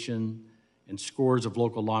Investigation, and scores of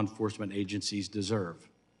local law enforcement agencies deserve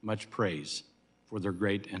much praise for their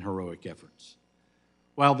great and heroic efforts.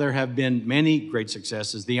 While there have been many great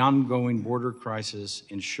successes, the ongoing border crisis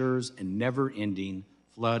ensures a never-ending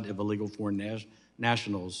flood of illegal foreign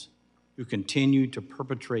nationals who continue to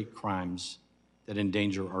perpetrate crimes that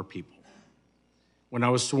endanger our people. When I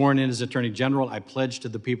was sworn in as Attorney General, I pledged to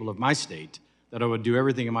the people of my state that I would do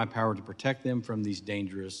everything in my power to protect them from these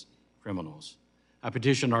dangerous criminals. I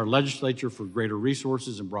petitioned our legislature for greater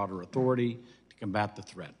resources and broader authority to combat the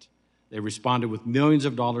threat. They responded with millions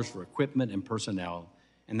of dollars for equipment and personnel,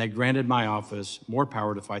 and they granted my office more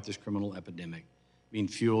power to fight this criminal epidemic being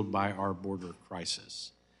fueled by our border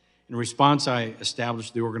crisis. In response, I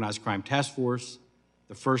established the Organized Crime Task Force,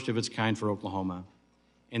 the first of its kind for Oklahoma,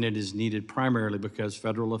 and it is needed primarily because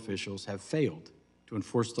federal officials have failed to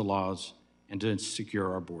enforce the laws and to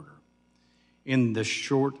secure our border. In the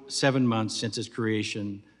short 7 months since its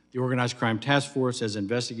creation, the Organized Crime Task Force has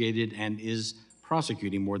investigated and is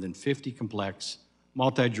prosecuting more than 50 complex,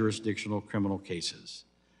 multi-jurisdictional criminal cases.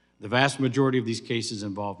 The vast majority of these cases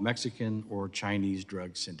involve Mexican or Chinese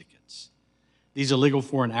drug syndicates. These illegal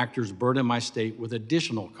foreign actors burden my state with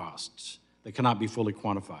additional costs that cannot be fully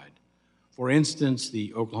quantified. For instance,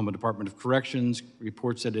 the Oklahoma Department of Corrections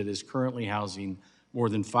reports that it is currently housing more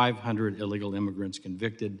than 500 illegal immigrants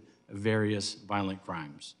convicted of various violent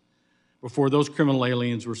crimes. Before those criminal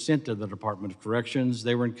aliens were sent to the Department of Corrections,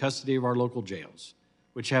 they were in custody of our local jails,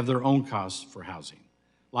 which have their own costs for housing.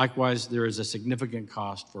 Likewise, there is a significant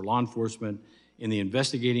cost for law enforcement in the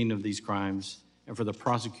investigating of these crimes and for the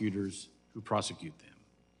prosecutors who prosecute them.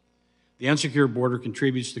 The unsecured border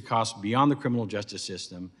contributes to costs beyond the criminal justice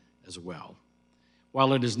system as well.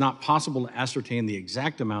 While it is not possible to ascertain the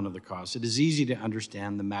exact amount of the cost, it is easy to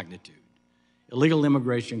understand the magnitude. Illegal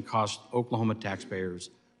immigration costs Oklahoma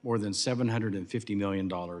taxpayers more than $750 million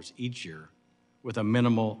each year with a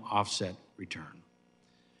minimal offset return.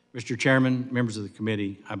 Mr. Chairman, members of the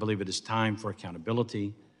committee, I believe it is time for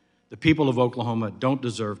accountability. The people of Oklahoma don't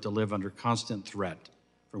deserve to live under constant threat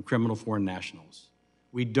from criminal foreign nationals.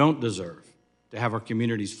 We don't deserve to have our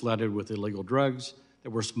communities flooded with illegal drugs that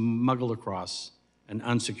were smuggled across an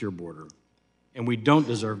unsecure border. And we don't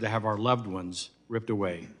deserve to have our loved ones ripped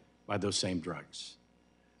away by those same drugs.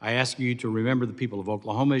 I ask you to remember the people of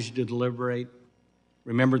Oklahoma as you deliberate.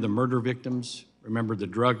 Remember the murder victims, remember the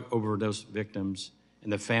drug overdose victims,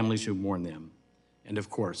 and the families who mourn them. And of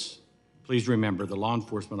course, please remember the law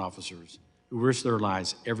enforcement officers who risk their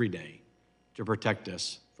lives every day to protect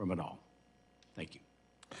us from it all. Thank you.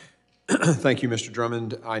 Thank you, Mr.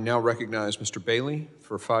 Drummond. I now recognize Mr. Bailey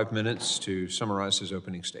for 5 minutes to summarize his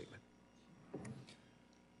opening statement.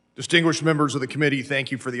 Distinguished members of the committee,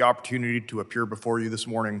 thank you for the opportunity to appear before you this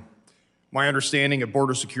morning. My understanding of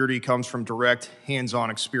border security comes from direct, hands-on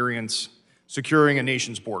experience securing a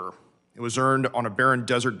nation's border. It was earned on a barren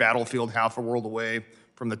desert battlefield half a world away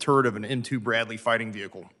from the turret of an M2 Bradley fighting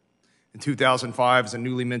vehicle. In 2005, as a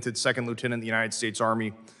newly minted second lieutenant in the United States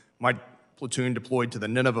Army, my platoon deployed to the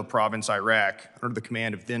Nineveh province, Iraq, under the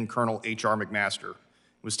command of then Colonel H.R. McMaster.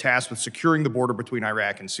 It was tasked with securing the border between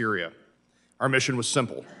Iraq and Syria. Our mission was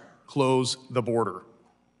simple: close the border.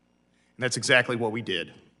 And that's exactly what we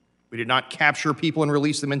did. We did not capture people and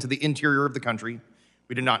release them into the interior of the country.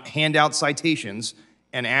 We did not hand out citations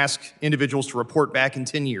and ask individuals to report back in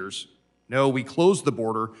 10 years. No, we closed the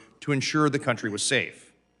border to ensure the country was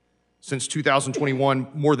safe. Since 2021,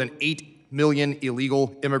 more than 8 million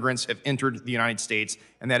illegal immigrants have entered the United States,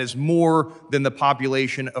 and that is more than the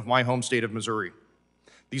population of my home state of Missouri.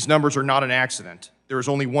 These numbers are not an accident. There is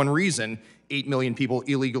only one reason 8 million people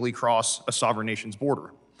illegally cross a sovereign nation's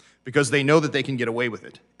border: because they know that they can get away with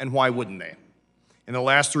it. And why wouldn't they? In the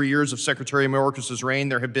last 3 years of Secretary Mayorkas' reign,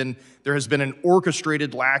 there has been an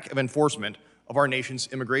orchestrated lack of enforcement of our nation's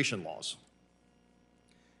immigration laws.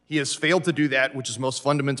 He has failed to do that which is most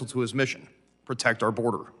fundamental to his mission: protect our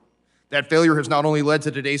border. That failure has not only led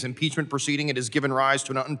to today's impeachment proceeding, it has given rise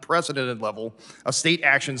to an unprecedented level of state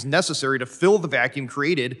actions necessary to fill the vacuum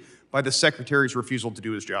created by the Secretary's refusal to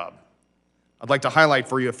do his job. I'd like to highlight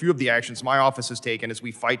for you a few of the actions my office has taken as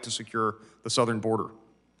we fight to secure the southern border.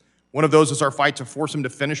 One of those is our fight to force him to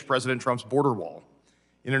finish President Trump's border wall.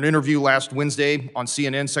 In an interview last Wednesday on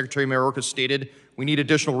CNN, Secretary Mayorkas stated, "We need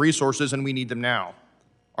additional resources and we need them now."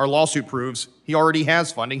 Our lawsuit proves he already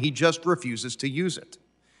has funding, he just refuses to use it.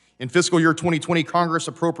 In fiscal year 2020, Congress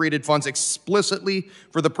appropriated funds explicitly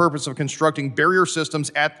for the purpose of constructing barrier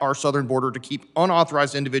systems at our southern border to keep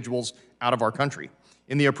unauthorized individuals out of our country.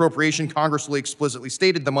 In the appropriation, Congress explicitly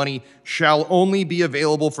stated the money shall only be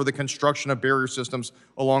available for the construction of barrier systems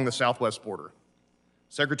along the southwest border.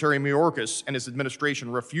 Secretary Mayorkas and his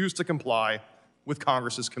administration refused to comply with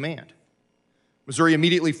Congress's command. Missouri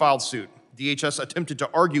immediately filed suit. DHS attempted to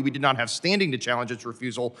argue we did not have standing to challenge its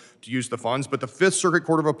refusal to use the funds, but the Fifth Circuit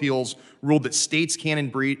Court of Appeals ruled that states can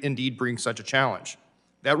indeed bring such a challenge.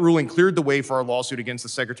 That ruling cleared the way for our lawsuit against the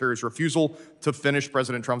Secretary's refusal to finish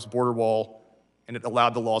President Trump's border wall, and it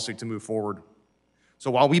allowed the lawsuit to move forward. So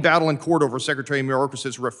while we battle in court over Secretary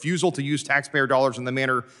Mayorkas' refusal to use taxpayer dollars in the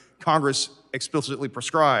manner Congress explicitly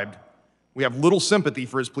prescribed, we have little sympathy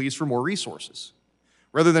for his pleas for more resources.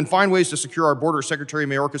 Rather than find ways to secure our border, Secretary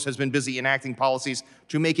Mayorkas has been busy enacting policies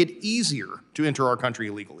to make it easier to enter our country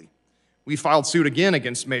illegally. We filed suit again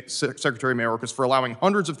against Secretary Mayorkas for allowing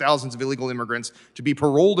hundreds of thousands of illegal immigrants to be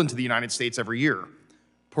paroled into the United States every year.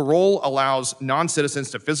 Parole allows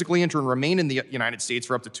non-citizens to physically enter and remain in the United States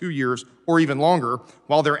for up to 2 years or even longer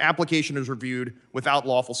while their application is reviewed without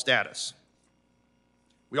lawful status.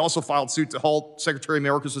 We also filed suit to halt Secretary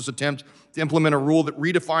Mayorkas' attempt to implement a rule that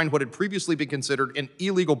redefined what had previously been considered an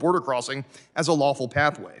illegal border crossing as a lawful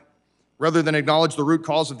pathway. Rather than acknowledge the root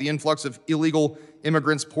cause of the influx of illegal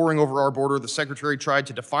immigrants pouring over our border, the Secretary tried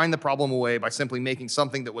to define the problem away by simply making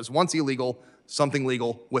something that was once illegal something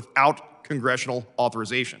legal without congressional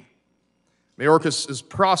authorization. Mayorkas'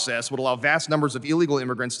 process would allow vast numbers of illegal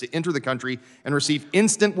immigrants to enter the country and receive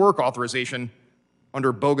instant work authorization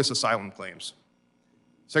under bogus asylum claims.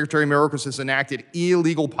 Secretary Mayorkas has enacted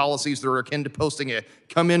illegal policies that are akin to posting a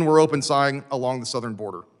 "come in, we're open" sign along the southern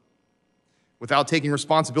border. Without taking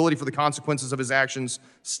responsibility for the consequences of his actions,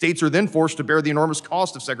 states are then forced to bear the enormous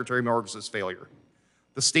cost of Secretary Mayorkas' failure.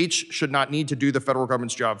 The states should not need to do the federal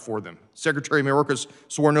government's job for them. Secretary Mayorkas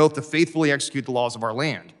swore an oath to faithfully execute the laws of our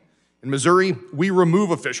land. In Missouri, we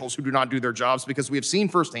remove officials who do not do their jobs because we have seen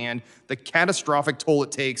firsthand the catastrophic toll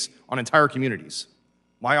it takes on entire communities.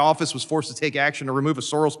 My office was forced to take action to remove a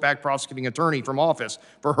Soros-backed prosecuting attorney from office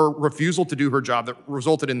for her refusal to do her job that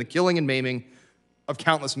resulted in the killing and maiming of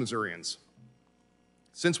countless Missourians.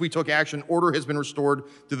 Since we took action, order has been restored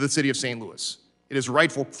to the city of St. Louis. It is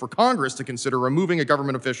rightful for Congress to consider removing a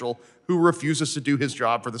government official who refuses to do his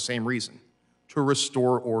job for the same reason, to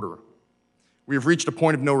restore order. We have reached a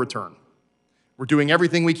point of no return. We're doing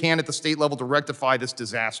everything we can at the state level to rectify this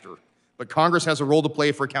disaster, but Congress has a role to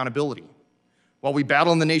play for accountability. While we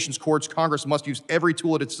battle in the nation's courts, Congress must use every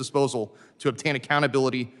tool at its disposal to obtain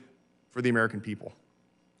accountability for the American people.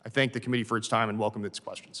 I thank the committee for its time and welcome its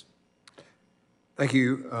questions. Thank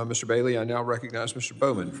you, Mr. Bailey. I now recognize Mr.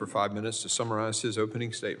 Bowman for 5 minutes to summarize his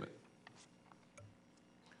opening statement.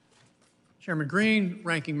 Chairman Green,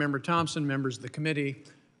 Ranking Member Thompson, members of the committee,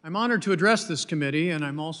 I'm honored to address this committee, and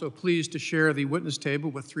I'm also pleased to share the witness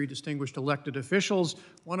table with 3 distinguished elected officials,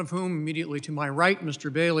 one of whom, immediately to my right,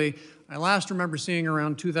 Mr. Bailey, I last remember seeing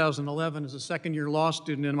around 2011 as a second-year law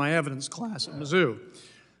student in my evidence class at Mizzou.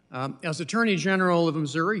 As Attorney General of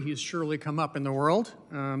Missouri, he's surely come up in the world.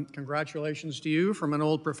 Congratulations to you from an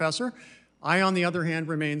old professor. I, on the other hand,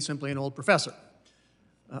 remain simply an old professor.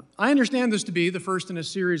 I understand this to be the first in a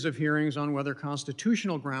series of hearings on whether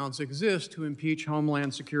constitutional grounds exist to impeach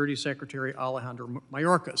Homeland Security Secretary Alejandro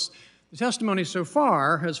Mayorkas. The testimony so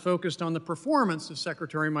far has focused on the performance of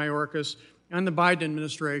Secretary Mayorkas and the Biden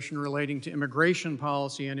administration relating to immigration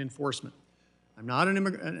policy and enforcement. I'm not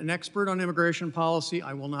an expert on immigration policy.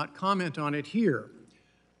 I will not comment on it here.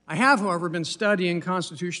 I have, however, been studying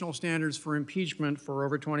constitutional standards for impeachment for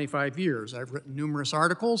over 25 years. I've written numerous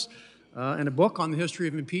articles and a book on the history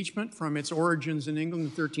of impeachment from its origins in England in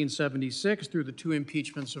 1376 through the 2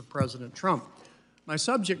 impeachments of President Trump. My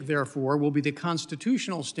subject, therefore, will be the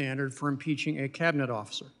constitutional standard for impeaching a cabinet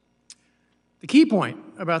officer. The key point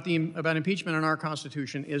about impeachment in our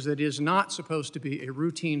Constitution is that it is not supposed to be a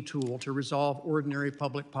routine tool to resolve ordinary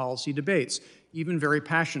public policy debates, even very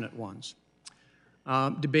passionate ones.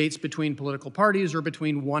 Debates between political parties or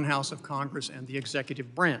between one house of Congress and the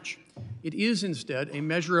executive branch. It is instead a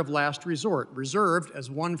measure of last resort, reserved,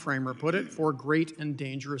 as one framer put it, for great and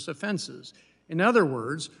dangerous offenses. In other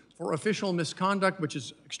words, for official misconduct which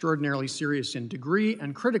is extraordinarily serious in degree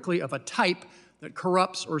and critically of a type that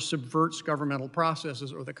corrupts or subverts governmental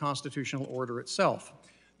processes or the constitutional order itself.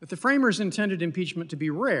 That the framers intended impeachment to be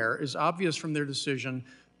rare is obvious from their decision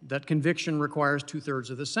that conviction requires 2/3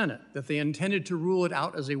 of the Senate. That they intended to rule it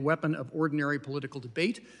out as a weapon of ordinary political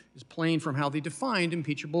debate is plain from how they defined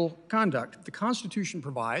impeachable conduct. The Constitution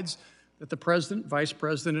provides that the President, Vice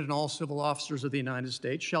President, and all civil officers of the United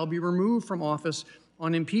States shall be removed from office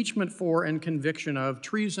on impeachment for and conviction of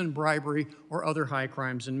treason, bribery, or other high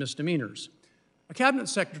crimes and misdemeanors. A cabinet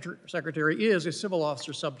secretary is a civil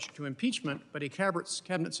officer subject to impeachment, but a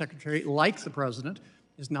cabinet secretary, like the President,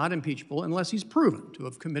 is not impeachable unless he's proven to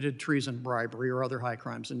have committed treason, bribery, or other high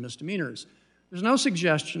crimes and misdemeanors. There's no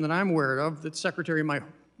suggestion that I'm aware of that Secretary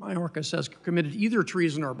Mayorkas has committed either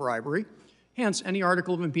treason or bribery. Hence, any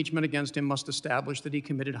article of impeachment against him must establish that he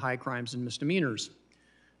committed high crimes and misdemeanors.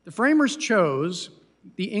 The framers chose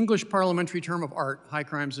the English parliamentary term of art, high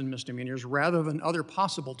crimes and misdemeanors, rather than other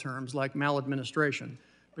possible terms like maladministration,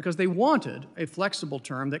 because they wanted a flexible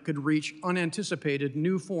term that could reach unanticipated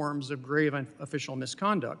new forms of grave official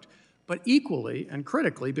misconduct, but equally and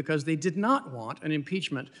critically because they did not want an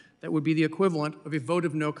impeachment that would be the equivalent of a vote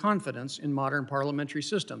of no confidence in modern parliamentary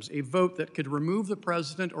systems, a vote that could remove the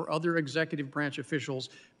president or other executive branch officials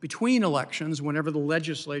between elections whenever the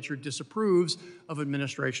legislature disapproves of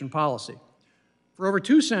administration policy. For over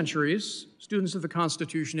 2 centuries, students of the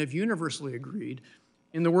Constitution have universally agreed,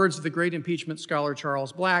 in the words of the great impeachment scholar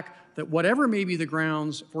Charles Black, that whatever may be the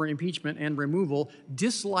grounds for impeachment and removal,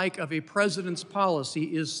 dislike of a president's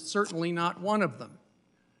policy is certainly not one of them.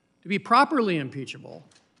 To be properly impeachable,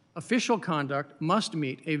 official conduct must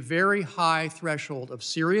meet a very high threshold of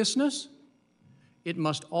seriousness, It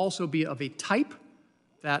must also be of a type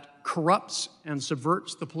that corrupts and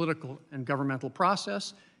subverts the political and governmental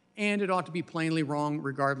process, and it ought to be plainly wrong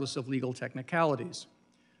regardless of legal technicalities.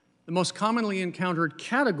 The most commonly encountered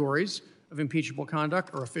categories of impeachable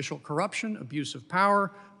conduct are official corruption, abuse of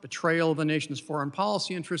power, betrayal of the nation's foreign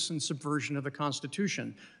policy interests, and subversion of the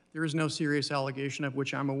Constitution. There is no serious allegation of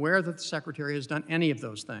which I'm aware that the Secretary has done any of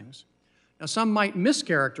those things. Now, some might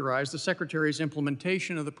mischaracterize the Secretary's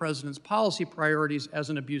implementation of the President's policy priorities as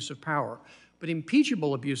an abuse of power, but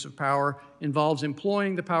impeachable abuse of power involves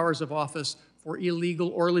employing the powers of office for illegal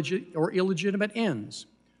or illegitimate ends,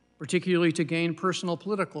 particularly to gain personal,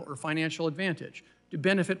 political, or financial advantage, to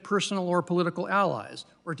benefit personal or political allies,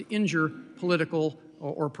 or to injure political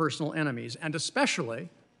or personal enemies, and especially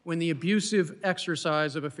when the abusive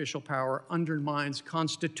exercise of official power undermines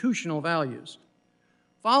constitutional values.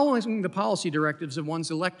 Following the policy directives of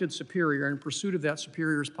one's elected superior in pursuit of that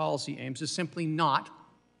superior's policy aims is simply not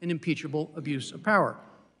an impeachable abuse of power.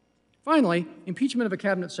 Finally, impeachment of a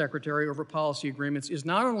cabinet secretary over policy agreements is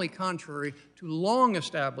not only contrary to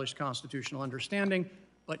long-established constitutional understanding,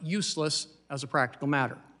 but useless as a practical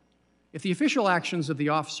matter. If the official actions of the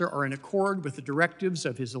officer are in accord with the directives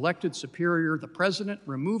of his elected superior, the president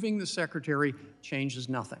removing the secretary changes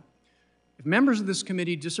nothing. If members of this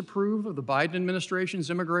committee disapprove of the Biden administration's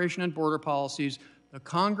immigration and border policies, the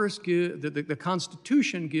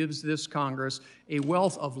Constitution gives this Congress a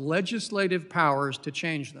wealth of legislative powers to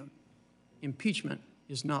change them. Impeachment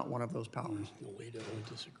is not one of those powers.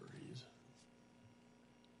 disagrees.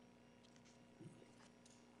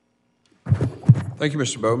 Thank you,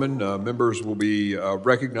 Mr. Bowman. Members will be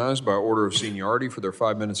recognized by order of seniority for their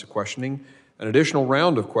 5 minutes of questioning. An additional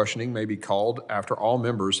round of questioning may be called after all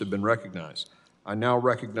members have been recognized. I now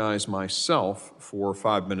recognize myself for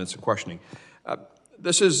 5 minutes of questioning.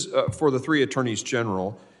 This is for the three attorneys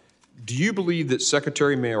general. Do you believe that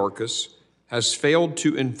Secretary Mayorkas has failed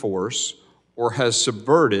to enforce or has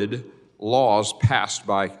subverted laws passed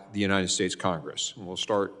by the United States Congress? And we'll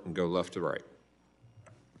start and go left to right.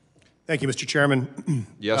 Thank you, Mr. Chairman.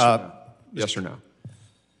 Yes or no? Yes or no?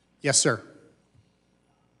 Yes, sir.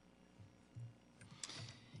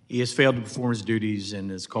 He has failed to perform his duties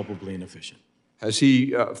and is culpably inefficient. Has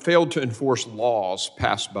he failed to enforce laws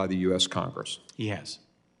passed by the U.S. Congress? He has.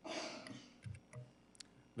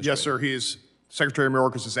 Yes, sir. Secretary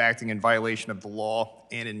Mayorkas is acting in violation of the law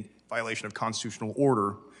and in violation of constitutional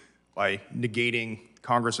order by negating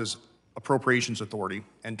Congress's appropriations authority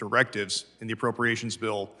and directives in the appropriations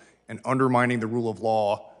bill and undermining the rule of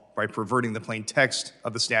law by perverting the plain text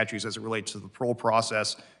of the statutes as it relates to the parole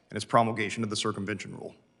process and its promulgation of the circumvention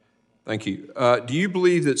rule. Thank you. Do you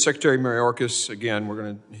believe that Secretary Mayorkas, again, we're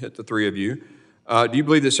going to hit the three of you, do you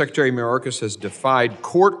believe that Secretary Mayorkas has defied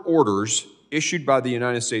court orders issued by the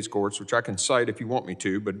United States courts, which I can cite if you want me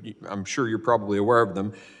to, but I'm sure you're probably aware of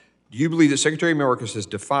them. Do you believe that Secretary Mayorkas has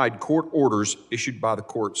defied court orders issued by the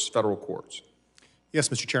courts, federal courts? Yes,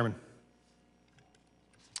 Mr. Chairman.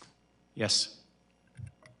 Yes.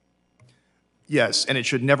 Yes, and it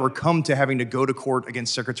should never come to having to go to court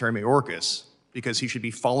against Secretary Mayorkas because he should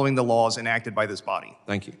be following the laws enacted by this body.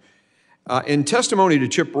 Thank you. In testimony to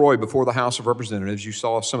Chip Roy before the House of Representatives, you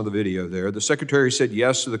saw some of the video there, the Secretary said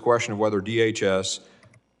yes to the question of whether DHS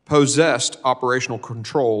possessed operational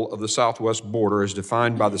control of the southwest border as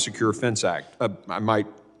defined by the Secure Fence Act. I might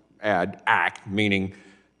add, act, meaning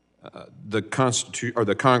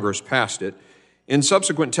the Congress passed it. In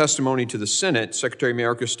subsequent testimony to the Senate, Secretary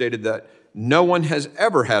Mayorkas stated that no one has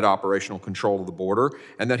ever had operational control of the border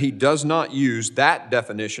and that he does not use that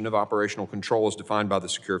definition of operational control as defined by the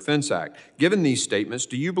Secure Fence Act. Given these statements,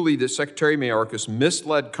 do you believe that Secretary Mayorkas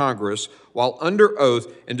misled Congress while under oath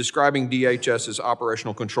in describing DHS's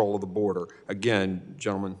operational control of the border? Again,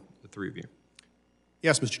 gentlemen, the three of you.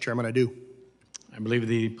 Yes, Mr. Chairman, I do. I believe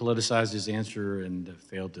that he politicized his answer and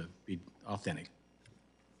failed to be authentic.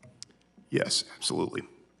 Yes, absolutely.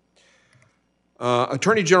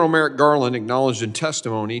 Attorney General Merrick Garland acknowledged in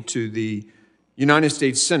testimony to the United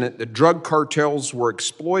States Senate that drug cartels were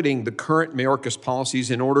exploiting the current Mayorkas policies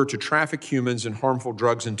in order to traffic humans and harmful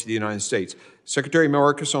drugs into the United States. Secretary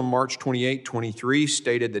Mayorkas on March 28, 23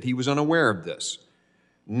 stated that he was unaware of this.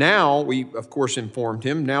 Now, we of course informed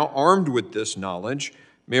him, now armed with this knowledge,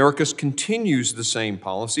 Mayorkas continues the same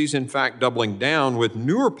policies, in fact doubling down with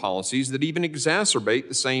newer policies that even exacerbate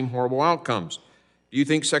the same horrible outcomes. Do you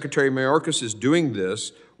think Secretary Mayorkas is doing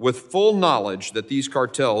this with full knowledge that these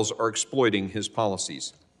cartels are exploiting his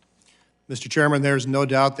policies? Mr. Chairman, there's no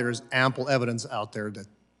doubt there is ample evidence out there that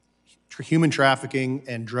human trafficking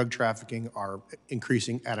and drug trafficking are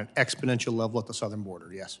increasing at an exponential level at the southern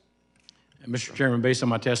border, yes. Mr. Chairman, based on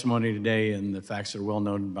my testimony today and the facts that are well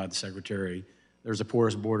known by the Secretary, there's a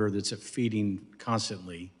porous border that's feeding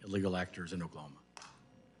constantly illegal actors in Oklahoma.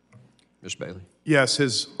 Mr. Bailey. Yes,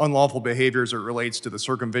 his unlawful behavior as it relates to the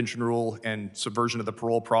circumvention rule and subversion of the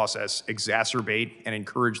parole process exacerbate and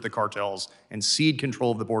encourage the cartels and cede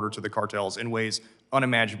control of the border to the cartels in ways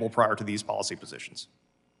unimaginable prior to these policy positions.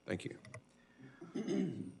 Thank you.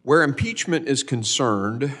 Where impeachment is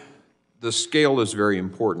concerned, the scale is very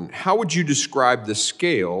important. How would you describe the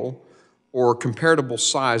scale or comparable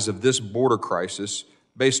size of this border crisis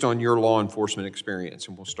based on your law enforcement experience?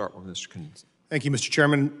 And we'll start with Mr. Knudsen. Thank you, Mr.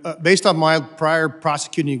 Chairman. Based on my prior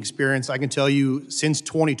prosecuting experience, I can tell you since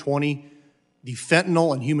 2020, the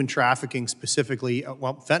fentanyl and human trafficking specifically,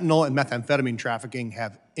 fentanyl and methamphetamine trafficking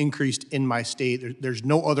have increased in my state. There's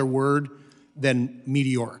no other word than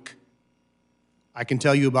meteoric. I can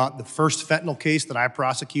tell you about the first fentanyl case that I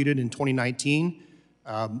prosecuted in 2019.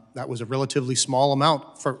 That was a relatively small amount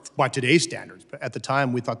by today's standards, but at the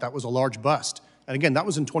time we thought that was a large bust. And again, that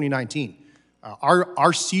was in 2019.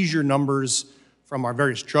 Our seizure numbers from our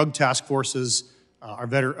various drug task forces, our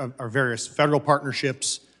various federal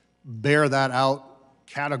partnerships bear that out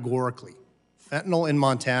categorically. Fentanyl in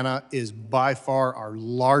Montana is by far our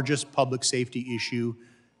largest public safety issue,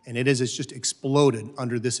 and it's just exploded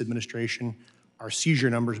under this administration. Our seizure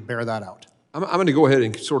numbers bear that out. I'm going to go ahead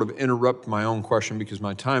and sort of interrupt my own question because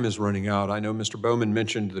my time is running out. I know Mr. Bowman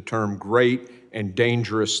mentioned the term great and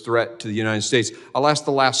dangerous threat to the United States. I'll ask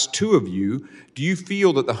the last two of you, do you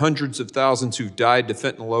feel that the hundreds of thousands who've died to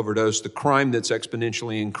fentanyl overdose, the crime that's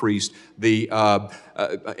exponentially increased, the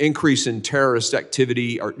increase in terrorist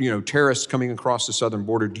activity, or terrorists coming across the southern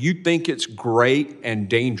border, do you think it's great and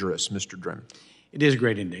dangerous, Mr. Drennan? It is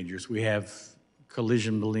great and dangerous. We have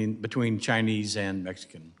collision between Chinese and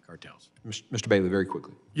Mexican cartels. Mr. Bailey, very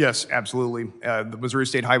quickly. Yes, absolutely. The Missouri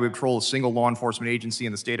State Highway Patrol, a single law enforcement agency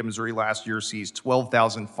in the state of Missouri last year, seized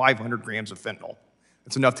 12,500 grams of fentanyl.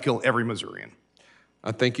 That's enough to kill every Missourian.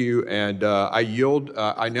 Thank you, and I yield.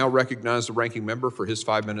 I now recognize the ranking member for his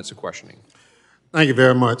 5 minutes of questioning. Thank you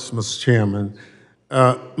very much, Mr. Chairman.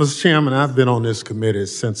 Mr. Chairman, I've been on this committee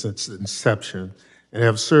since its inception and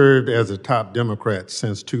have served as a top Democrat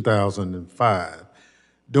since 2005.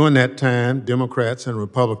 During that time, Democrats and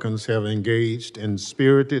Republicans have engaged in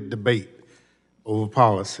spirited debate over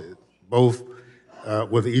policy, both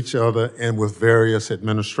with each other and with various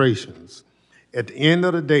administrations. At the end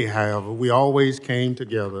of the day, however, we always came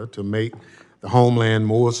together to make the homeland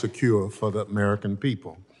more secure for the American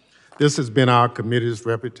people. This has been our committee's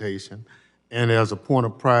reputation, and as a point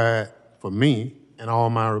of pride for me and all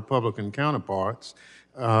my Republican counterparts,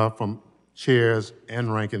 from chairs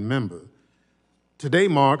and ranking members. Today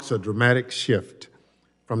marks a dramatic shift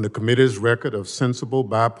from the committee's record of sensible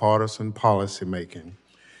bipartisan policymaking.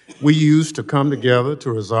 We used to come together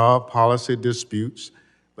to resolve policy disputes,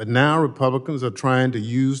 but now Republicans are trying to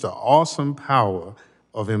use the awesome power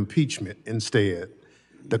of impeachment instead.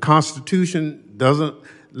 The Constitution doesn't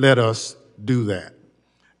let us do that.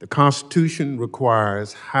 The Constitution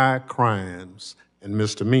requires high crimes and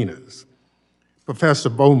misdemeanors. Professor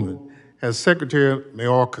Bowman, has Secretary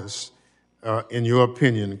Mayorkas, in your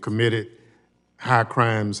opinion, committed high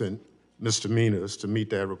crimes and misdemeanors to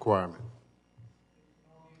meet that requirement?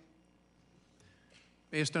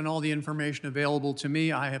 Based on all the information available to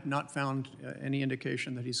me, I have not found any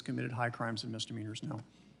indication that he's committed high crimes and misdemeanors,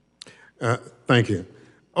 no. Thank you.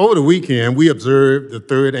 Over the weekend, we observed the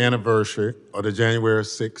third anniversary of the January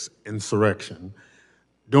 6th insurrection,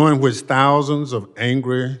 during which thousands of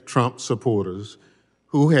angry Trump supporters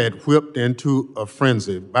who had whipped into a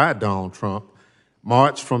frenzy by Donald Trump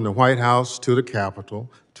marched from the White House to the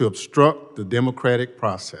Capitol to obstruct the democratic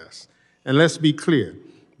process. And let's be clear,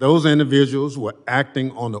 those individuals were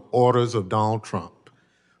acting on the orders of Donald Trump,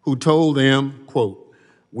 who told them, quote,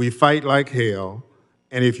 "We fight like hell,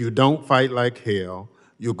 and if you don't fight like hell,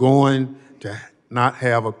 you're going to not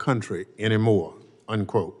have a country anymore,"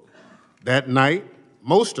 unquote. That night,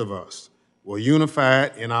 most of us were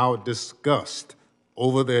unified in our disgust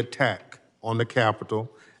over the attack on the Capitol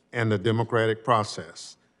and the democratic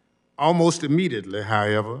process. Almost immediately,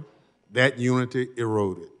 however, that unity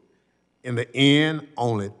eroded. In the end,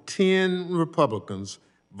 only 10 Republicans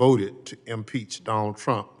voted to impeach Donald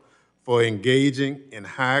Trump for engaging in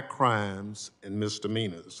high crimes and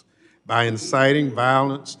misdemeanors by inciting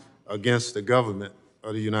violence against the government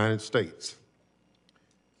of the United States.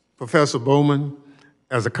 Professor Bowman,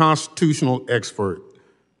 as a constitutional expert,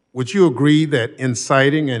 would you agree that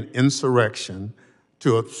inciting an insurrection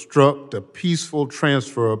to obstruct a peaceful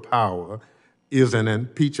transfer of power is an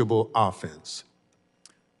impeachable offense?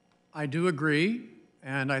 I do agree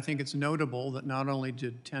And I think it's notable that not only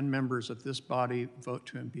did 10 members of this body vote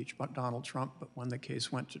to impeach Donald Trump, but when the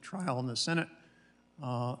case went to trial in the Senate,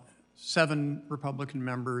 7 Republican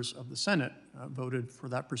members of the Senate voted for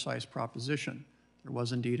that precise proposition. There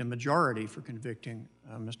was indeed a majority for convicting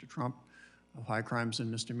Mr. Trump of high crimes and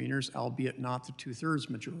misdemeanors, albeit not the 2/3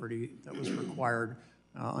 majority that was required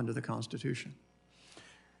under the Constitution.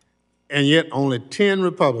 And yet only 10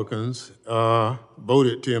 Republicans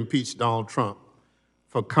voted to impeach Donald Trump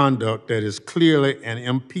for conduct that is clearly an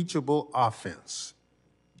impeachable offense.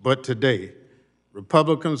 But today,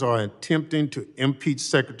 Republicans are attempting to impeach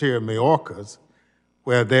Secretary Mayorkas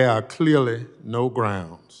where there are clearly no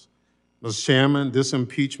grounds. Mr. Chairman, this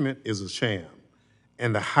impeachment is a sham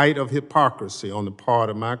and the height of hypocrisy on the part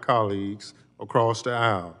of my colleagues across the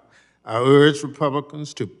aisle. I urge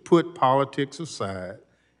Republicans to put politics aside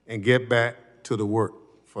and get back to the work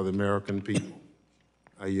for the American people.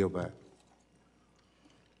 I yield back.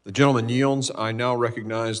 The gentleman yields. I now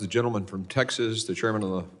recognize the gentleman from Texas, the chairman of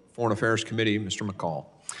the Foreign Affairs Committee, Mr. McCall.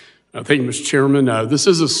 Thank you, Mr. Chairman. This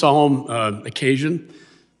is a solemn occasion,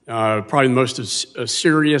 probably the most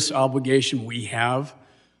serious obligation we have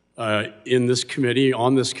in this committee,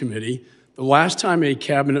 on this committee. The last time a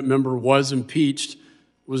cabinet member was impeached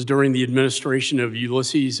was during the administration of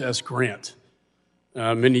Ulysses S. Grant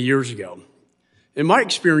many years ago. In my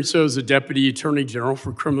experience, though, as a Deputy Attorney General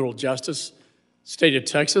for Criminal Justice, state of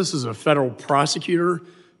Texas, as a federal prosecutor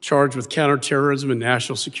charged with counterterrorism and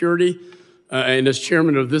national security, and as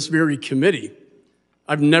chairman of this very committee,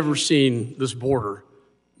 I've never seen this border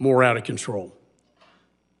more out of control.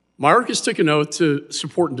 Mayorkas took an oath to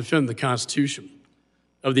support and defend the Constitution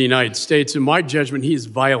of the United States. In my judgment, he has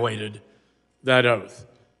violated that oath.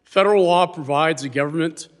 Federal law provides the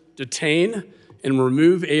government detain and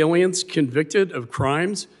remove aliens convicted of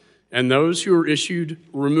crimes and those who are issued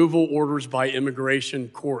removal orders by immigration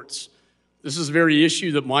courts. This is the very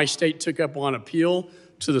issue that my state took up on appeal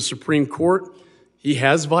to the Supreme Court. He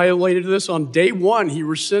has violated this. On day one, he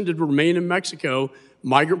rescinded Remain in Mexico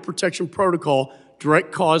Migrant Protection Protocol,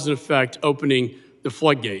 direct cause and effect, opening the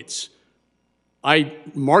floodgates. I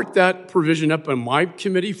marked that provision up on my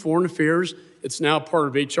committee, Foreign Affairs. It's now part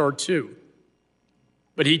of H.R. 2.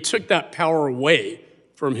 But he took that power away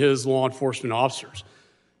from his law enforcement officers.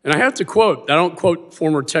 And I have to quote, I don't quote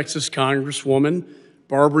former Texas Congresswoman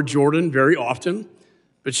Barbara Jordan very often,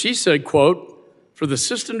 but she said, quote, "For the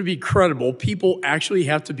system to be credible, people actually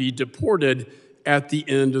have to be deported at the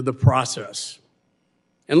end of the process."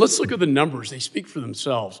 And let's look at the numbers. They speak for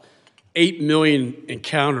themselves. 8 million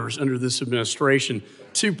encounters under this administration,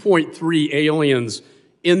 2.3 aliens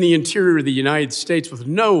in the interior of the United States with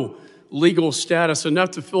no legal status,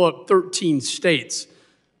 enough to fill up 13 states.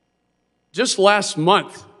 Just last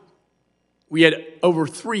month, we had over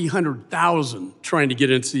 300,000 trying to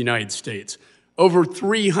get into the United States. Over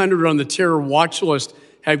 300 on the terror watch list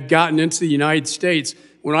have gotten into the United States.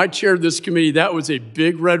 When I chaired this committee, that was a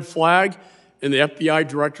big red flag, and the FBI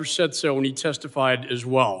director said so when he testified as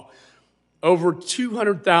well. Over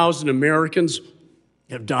 200,000 Americans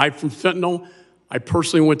have died from fentanyl. I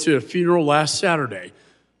personally went to a funeral last Saturday.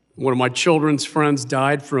 One of my children's friends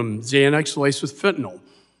died from Xanax laced with fentanyl.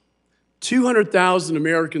 200,000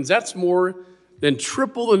 Americans, that's more than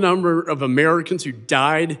triple the number of Americans who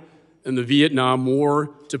died in the Vietnam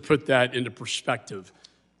War, to put that into perspective.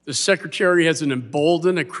 The Secretary has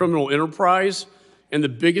emboldened a criminal enterprise and the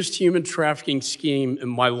biggest human trafficking scheme in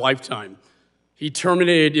my lifetime. He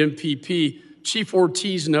terminated MPP. Chief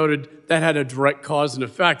Ortiz noted that had a direct cause and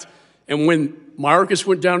effect. And when Mayorkas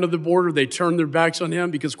went down to the border, they turned their backs on him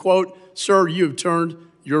because, quote, "Sir, you have turned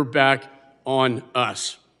your back on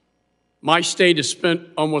us." My state has spent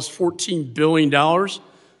almost $14 billion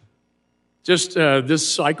just this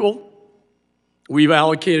cycle. We've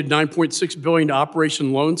allocated $9.6 billion to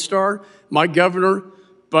Operation Lone Star. My governor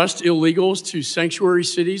bussed illegals to sanctuary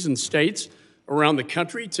cities and states around the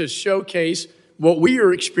country to showcase what we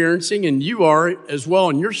are experiencing, and you are as well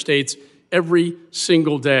in your states, every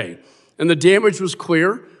single day. And the damage was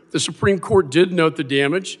clear. The Supreme Court did note the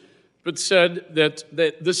damage, but said that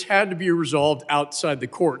this had to be resolved outside the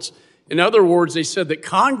courts. In other words, they said that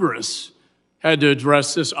Congress had to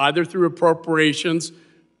address this either through appropriations,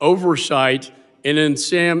 oversight, and in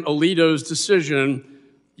Sam Alito's decision,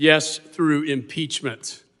 yes, through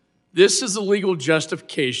impeachment. This is a legal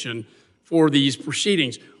justification for these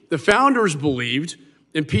proceedings. The founders believed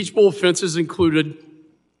impeachable offenses included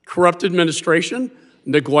corrupt administration,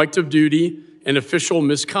 neglect of duty, and official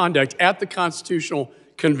misconduct. At the Constitutional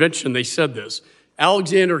Convention, they said this.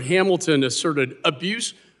 Alexander Hamilton asserted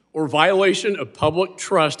abuse or violation of public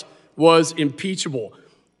trust was impeachable.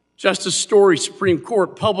 Justice Story, Supreme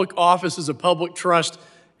Court, public office is a public trust,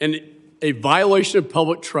 and a violation of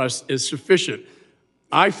public trust is sufficient.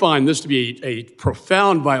 I find this to be a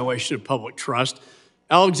profound violation of public trust.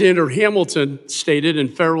 Alexander Hamilton stated in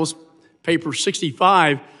Federalist Paper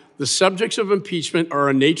 65, the subjects of impeachment are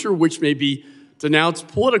a nature which may be denounced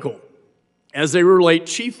political, as they relate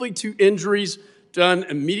chiefly to injuries done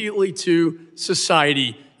immediately to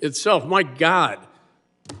society itself. My God,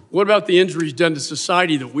 what about the injuries done to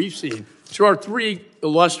society that we've seen? To our three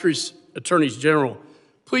illustrious attorneys general,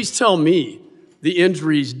 please tell me the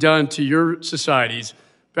injuries done to your societies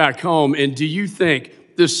back home, and do you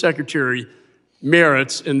think this secretary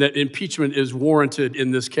merits and that impeachment is warranted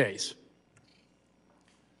in this case?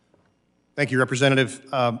 Thank you, Representative.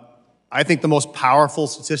 I think the most powerful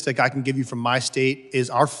statistic I can give you from my state is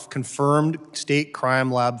our confirmed state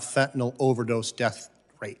crime lab fentanyl overdose death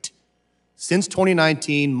rate. Since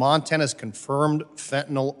 2019, Montana's confirmed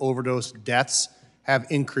fentanyl overdose deaths have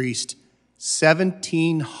increased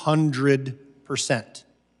 1,700%.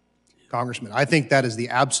 Congressman, I think that is the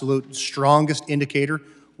absolute strongest indicator.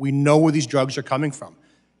 We know where these drugs are coming from.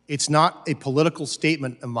 It's not a political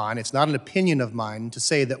statement of mine, it's not an opinion of mine to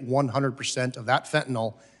say that 100% of that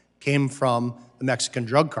fentanyl came from the Mexican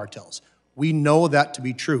drug cartels. We know that to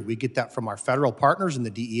be true. We get that from our federal partners in the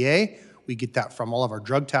DEA, we get that from all of our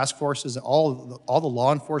drug task forces, and all the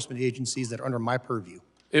law enforcement agencies that are under my purview.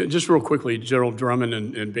 Just real quickly, General Drummond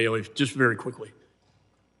and Bailey, just very quickly.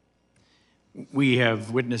 We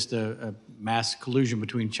have witnessed a mass collusion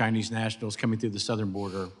between Chinese nationals coming through the southern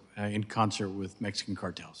border in concert with Mexican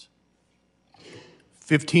cartels.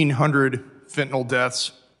 1,500 fentanyl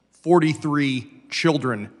deaths, 43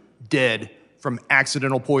 children dead from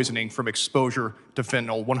accidental poisoning from exposure to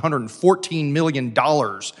fentanyl, $114 million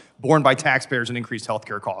borne by taxpayers in increased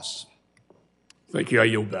healthcare costs. Thank you. I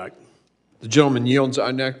yield back. The gentleman yields.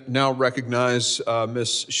 I now recognize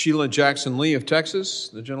Ms. Sheila Jackson Lee of Texas,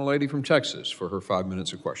 the gentlelady from Texas, for her 5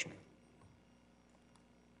 minutes of questioning.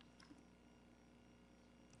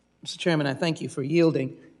 Mr. Chairman, I thank you for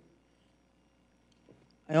yielding.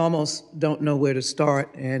 I almost don't know where to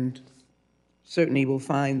start, and certainly will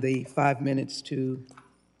find the 5 minutes to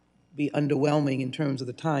be underwhelming in terms of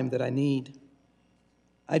the time that I need.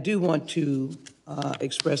 I do want to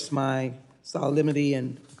express my solemnity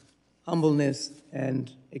and humbleness and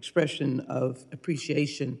expression of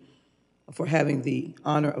appreciation for having the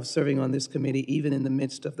honor of serving on this committee, even in the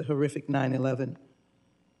midst of the horrific 9/11.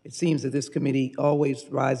 It seems that this committee always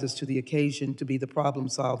rises to the occasion to be the problem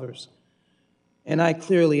solvers. And I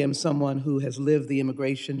clearly am someone who has lived the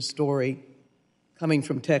immigration story coming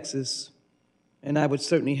from Texas, and I would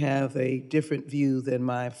certainly have a different view than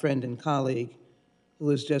my friend and colleague who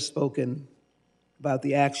has just spoken about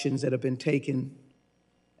the actions that have been taken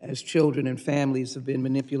as children and families have been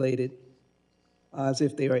manipulated as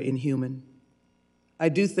if they are inhuman. I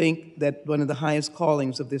do think that one of the highest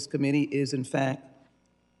callings of this committee is, in fact,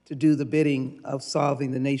 to do the bidding of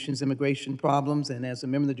solving the nation's immigration problems. And as a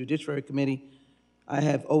member of the Judiciary Committee, I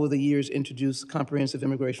have over the years introduced comprehensive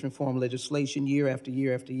immigration reform legislation year after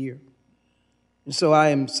year after year. And so I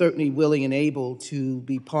am certainly willing and able to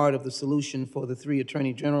be part of the solution for the three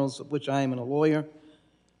attorney generals, of which I am a lawyer,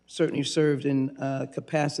 certainly served in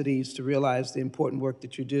capacities to realize the important work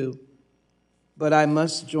that you do. But I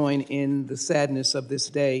must join in the sadness of this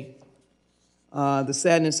day. The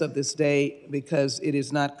sadness of this day because it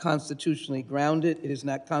is not constitutionally grounded, it is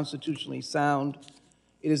not constitutionally sound,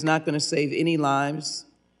 it is not going to save any lives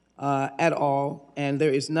at all, and there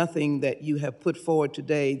is nothing that you have put forward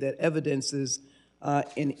today that evidences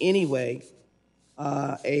in any way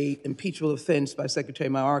a impeachable offense by Secretary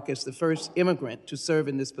Mayorkas, the first immigrant to serve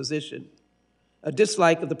in this position. A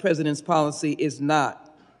dislike of the president's policy is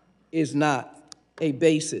not a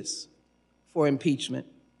basis for impeachment.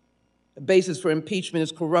 A basis for impeachment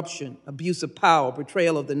is corruption, abuse of power,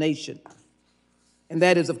 betrayal of the nation. And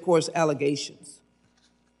that is, of course, allegations.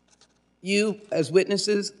 You, as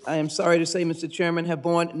witnesses, I am sorry to say, Mr. Chairman, have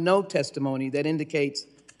borne no testimony that indicates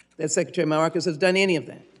that Secretary Mayorkas has done any of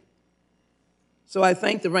that. So I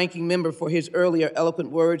thank the ranking member for his earlier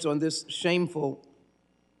eloquent words on this shameful,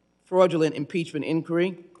 fraudulent impeachment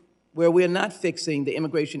inquiry, where we're not fixing the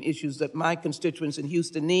immigration issues that my constituents in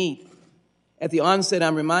Houston need. At the onset,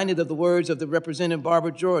 I'm reminded of the words of the Representative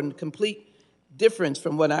Barbara Jordan, complete difference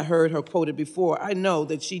from what I heard her quoted before. I know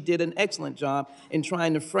that she did an excellent job in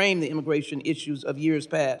trying to frame the immigration issues of years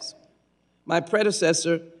past. My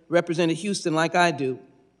predecessor represented Houston like I do.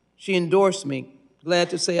 She endorsed me,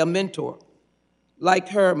 glad to say a mentor. Like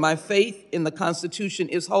her, my faith in the Constitution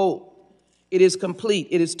is whole. It is complete.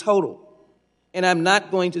 It is total. And I'm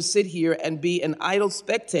not going to sit here and be an idle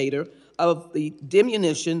spectator of the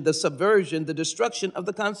diminution, the subversion, the destruction of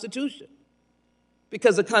the Constitution.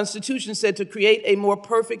 Because the Constitution said to create a more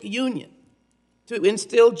perfect union, to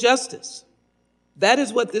instill justice. That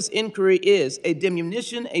is what this inquiry is, a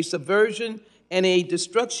diminution, a subversion, and a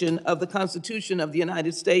destruction of the Constitution of the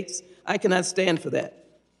United States. I cannot stand for that.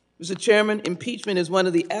 Mr. Chairman, impeachment is one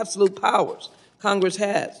of the absolute powers Congress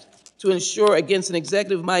has to ensure against an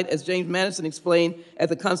executive might, as James Madison explained at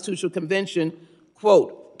the Constitutional Convention,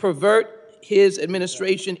 quote, pervert his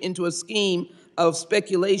administration into a scheme of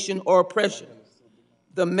speculation or oppression.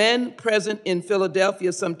 The men present in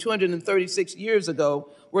Philadelphia some 236 years ago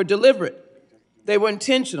were deliberate. They were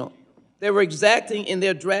intentional. They were exacting in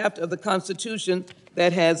their draft of the Constitution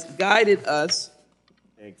that has guided us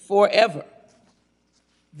forever.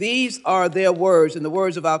 These are their words and the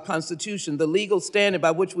words of our Constitution, the legal standard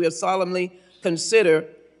by which we are solemnly consider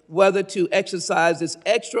whether to exercise this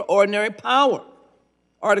extraordinary power.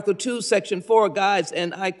 Article 2, Section 4 guides,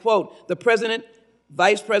 and I quote, the President,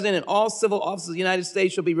 Vice President, and all civil officers of the United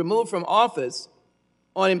States shall be removed from office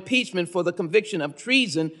on impeachment for the conviction of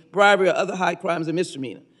treason, bribery, or other high crimes and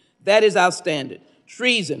misdemeanors. That is our standard.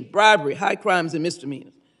 Treason, bribery, high crimes, and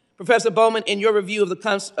misdemeanors. Professor Bowman, in your review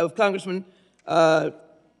of Congressman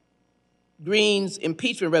Green's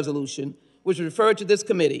impeachment resolution, which was referred to this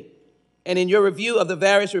committee, and in your review of the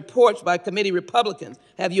various reports by committee Republicans,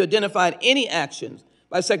 have you identified any actions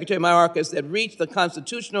by Secretary Mayorkas that reached the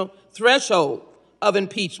constitutional threshold of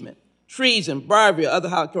impeachment, treason, bribery, or other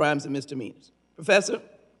high crimes and misdemeanors? Professor?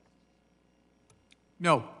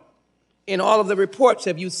 No. In all of the reports,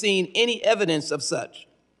 have you seen any evidence of such?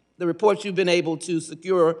 The reports you've been able to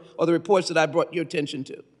secure or the reports that I brought your attention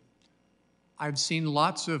to? I've seen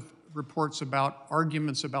lots of reports about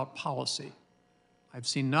arguments about policy. I've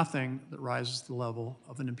seen nothing that rises to the level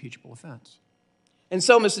of an impeachable offense. And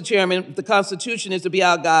so, Mr. Chairman, if the Constitution is to be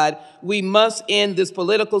our guide, we must end this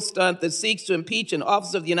political stunt that seeks to impeach an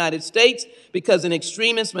officer of the United States because an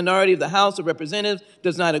extremist minority of the House of Representatives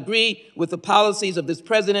does not agree with the policies of this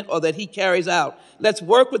president or that he carries out. Let's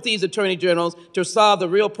work with these attorney generals to solve the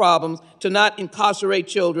real problems, to not incarcerate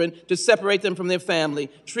children, to separate them from their family.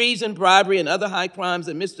 Treason, bribery, and other high crimes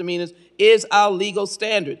and misdemeanors is our legal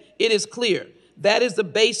standard. It is clear. That is the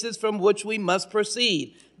basis from which we must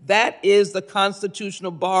proceed. That is the constitutional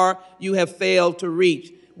bar you have failed to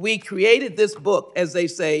reach. We created this book, as they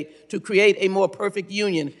say, to create a more perfect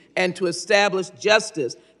union and to establish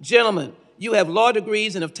justice. Gentlemen, you have law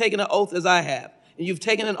degrees and have taken an oath as I have, and you've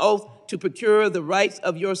taken an oath to procure the rights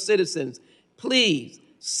of your citizens. Please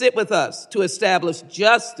sit with us to establish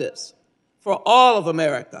justice for all of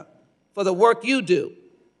America, for the work you do,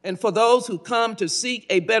 and for those who come to seek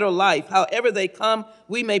a better life. However they come,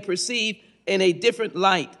 we may perceive in a different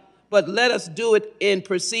light, but let us do it in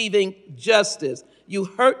perceiving justice. You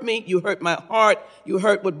hurt me, you hurt my heart, you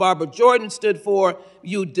hurt what Barbara Jordan stood for.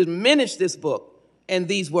 You diminish this book and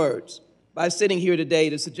these words by sitting here today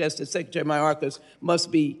to suggest that Secretary Mayorkas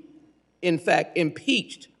must be, in fact,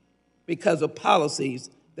 impeached because of policies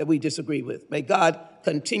that we disagree with. May God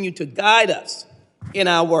continue to guide us in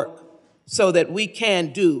our work so that we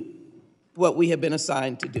can do what we have been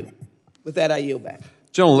assigned to do. With that, I yield back.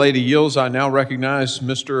 Gentlelady yields. I now recognize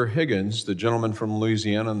Mr. Higgins, the gentleman from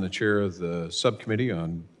Louisiana and the chair of the subcommittee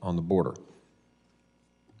on the border.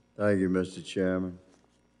 Thank you, Mr. Chairman.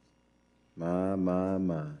 My.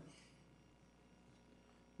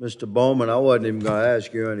 Mr. Bowman, I wasn't even going to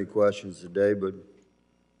ask you any questions today, but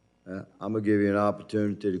I'm going to give you an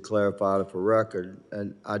opportunity to clarify it for record.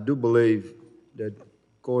 And I do believe that,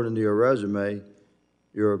 according to your resume,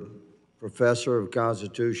 you're a professor of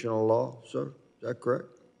constitutional law, sir. Is that correct?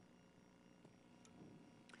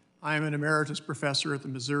 I am an emeritus professor at the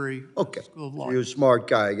Missouri School of Law. You're a smart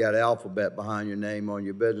guy. You got an alphabet behind your name on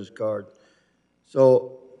your business card.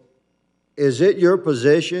 So is it your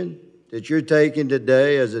position that you're taking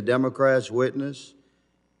today as a Democrat's witness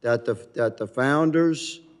that the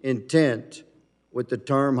founders' intent with the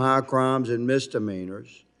term high crimes and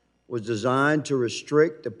misdemeanors was designed to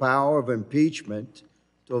restrict the power of impeachment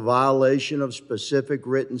to a violation of specific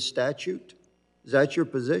written statute? Is that your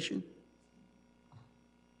position?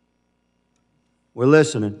 We're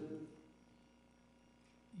listening.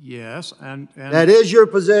 Yes, and that is your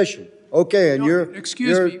position. Okay, and no,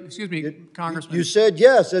 excuse me, Congressman. You said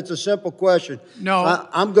yes. It's a simple question. No,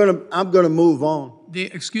 I'm gonna move on.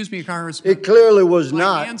 Excuse me, Congressman. It clearly was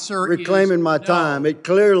not reclaiming my time. It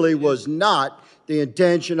clearly was not the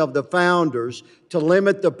intention of the founders to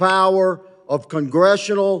limit the power of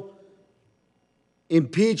congressional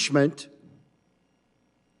impeachment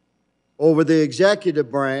over the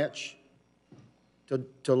executive branch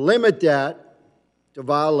to limit that to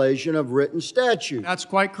violation of written statute. That's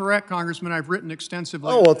quite correct, Congressman. I've written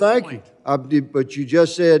extensively. Oh, well, thank you. But you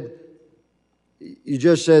just said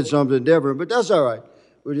something different, but that's all right.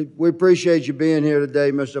 We appreciate you being here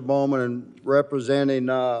today, Mr. Bowman, and representing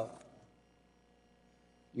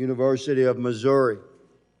University of Missouri.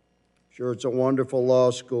 Sure, it's a wonderful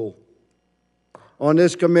law school. On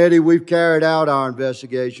this committee, we've carried out our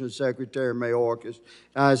investigation of Secretary Mayorkas.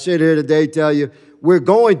 I sit here today to tell you, we're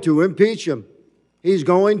going to impeach him. He's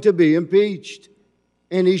going to be impeached,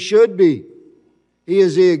 and he should be. He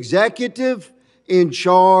is the executive in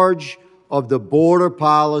charge of the border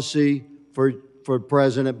policy for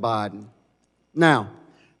President Biden. Now,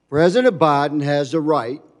 President Biden has the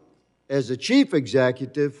right, as the chief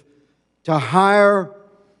executive, to hire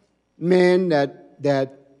men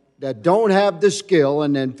that don't have the skill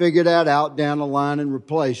and then figure that out down the line and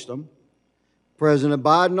replace them. President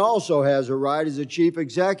Biden also has a right as a chief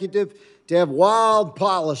executive to have wild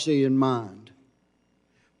policy in mind.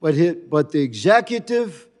 But the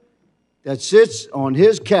executive that sits on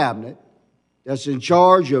his cabinet, that's in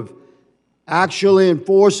charge of actually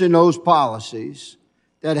enforcing those policies,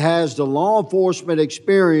 that has the law enforcement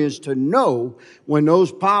experience to know when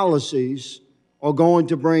those policies are going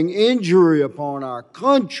to bring injury upon our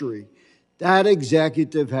country, that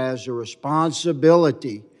executive has a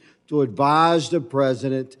responsibility to advise the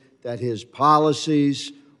president that his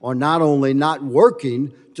policies are not only not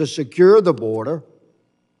working to secure the border,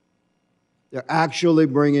 they're actually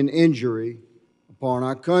bringing injury upon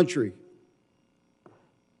our country.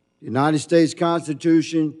 The United States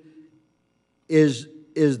Constitution is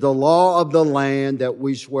the law of the land that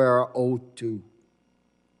we swear our oath to.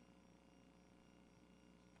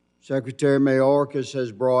 Secretary Mayorkas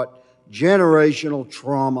has brought generational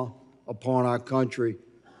trauma upon our country.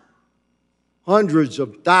 Hundreds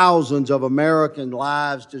of thousands of American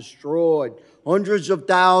lives destroyed, hundreds of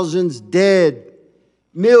thousands dead,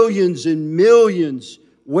 millions and millions,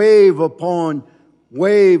 wave upon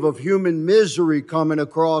wave of human misery coming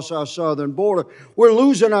across our southern border. We're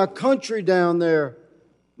losing our country down there.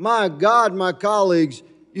 My God, my colleagues,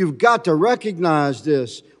 you've got to recognize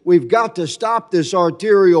this. We've got to stop this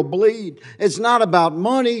arterial bleed. It's not about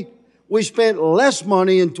money. We spent less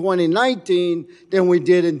money in 2019 than we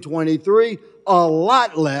did in 23, a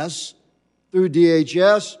lot less through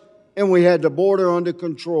DHS, and we had the border under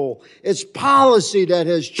control. It's policy that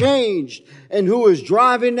has changed. And who is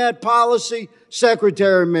driving that policy?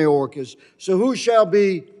 Secretary Mayorkas. So who shall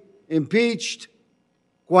be impeached?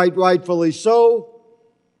 Quite rightfully so,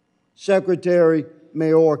 Secretary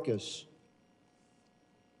Mayorkas.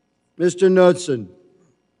 Mr. Knudsen,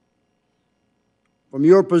 from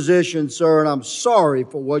your position, sir, and I'm sorry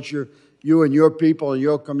for what you and your people and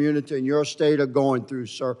your community and your state are going through,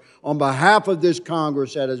 sir. On behalf of this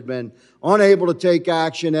Congress that has been unable to take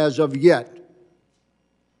action as of yet,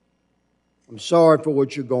 I'm sorry for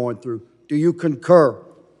what you're going through. Do you concur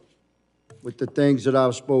with the things that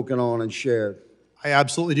I've spoken on and shared? I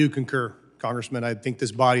absolutely do concur, Congressman. I think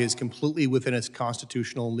this body is completely within its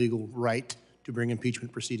constitutional and legal right to bring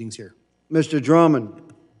impeachment proceedings here. Mr.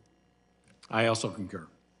 Drummond. I also concur.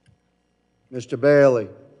 Mr. Bailey.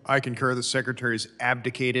 I concur the Secretary has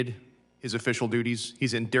abdicated his official duties.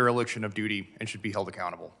 He's in dereliction of duty and should be held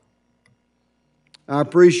accountable. I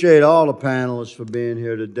appreciate all the panelists for being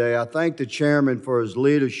here today. I thank the chairman for his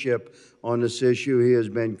leadership on this issue. He has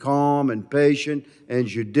been calm and patient and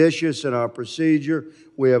judicious in our procedure.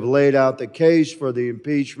 We have laid out the case for the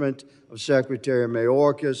impeachment of Secretary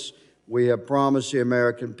Mayorkas. We have promised the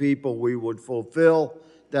American people we would fulfill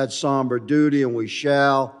that somber duty, and we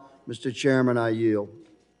shall. Mr. Chairman, I yield.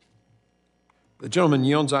 The gentleman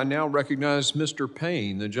yields. I now recognize Mr.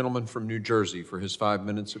 Payne, the gentleman from New Jersey, for his 5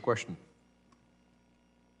 minutes of question.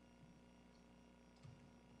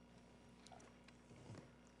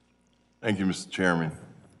 Thank you, Mr. Chairman.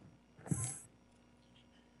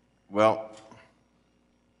 Well,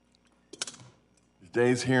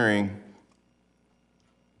 today's hearing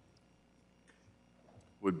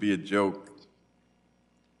would be a joke.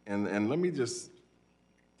 And let me just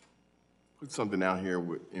put something out here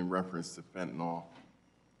in reference to fentanyl.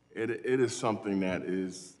 It is something that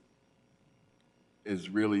is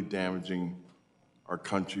really damaging our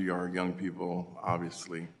country, our young people,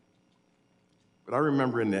 obviously. But I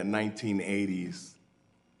remember in the 1980s,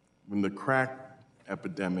 when the crack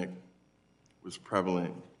epidemic was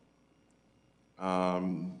prevalent,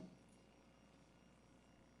 the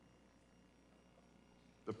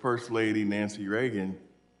First Lady, Nancy Reagan,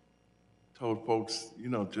 told folks,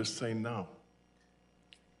 just say no.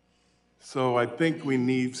 So I think we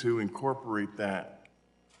need to incorporate that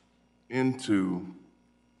into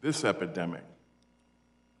this epidemic.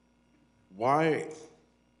 Why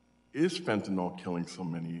is fentanyl killing so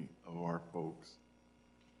many of our folks?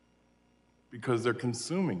 Because they're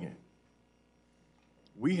consuming it.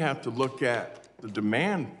 We have to look at the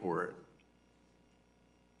demand for it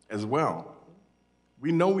as well.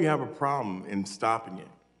 We know we have a problem in stopping it,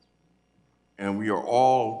 and we are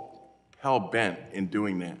all hell-bent in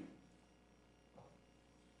doing that.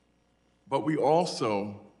 But we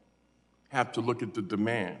also have to look at the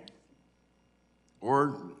demand.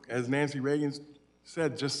 Or, as Nancy Reagan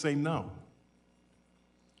said, just say no.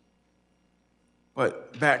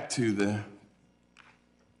 But back to the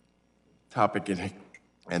topic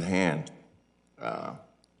at hand.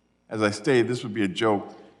 As I stated, this would be a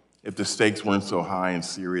joke if the stakes weren't so high and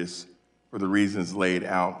serious for the reasons laid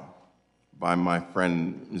out by my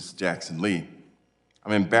friend, Ms. Jackson Lee.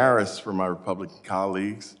 I'm embarrassed for my Republican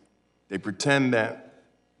colleagues. They pretend that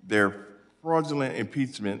their fraudulent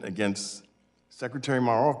impeachment against Secretary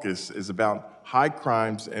Mayorkas is about high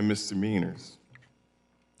crimes and misdemeanors.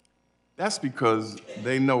 That's because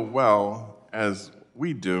they know well, as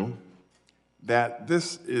we do, that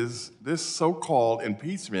this so-called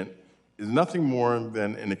impeachment is nothing more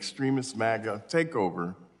than an extremist MAGA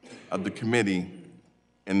takeover of the committee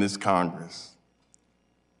in this Congress.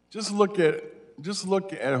 Just look at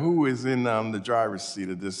who is in the driver's seat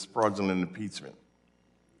of this fraudulent impeachment.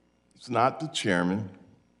 It's not the chairman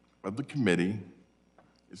of the committee.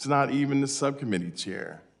 It's not even the subcommittee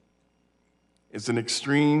chair. It's an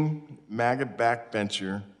extreme MAGA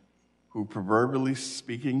backbencher who, proverbially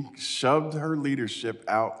speaking, shoved her leadership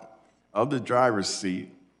out of the driver's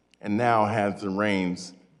seat and now has the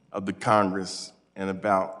reins of the Congress and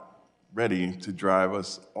about ready to drive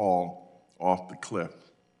us all off the cliff.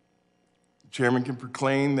 The chairman can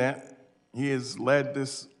proclaim that he has led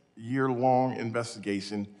this year-long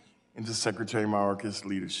investigation into Secretary Mayorkas'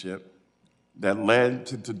 leadership that led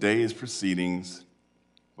to today's proceedings,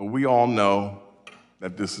 but we all know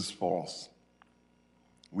that this is false.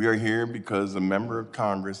 We are here because a member of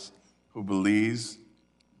Congress who believes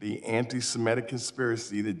the anti-Semitic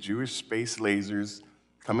conspiracy that Jewish space lasers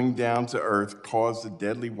coming down to Earth caused the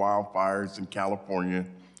deadly wildfires in California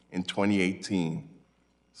in 2018.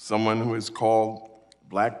 Someone who has called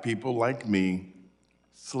black people like me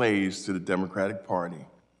slaves to the Democratic Party.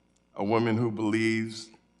 A woman who believes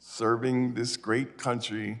serving this great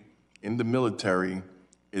country in the military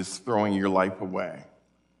is throwing your life away.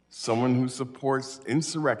 Someone who supports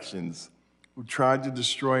insurrections, who tried to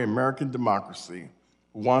destroy American democracy,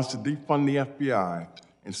 who wants to defund the FBI,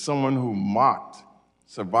 and someone who mocked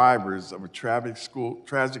survivors of a tragic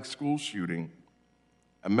school shooting.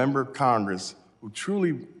 A member of Congress who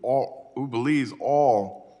who believes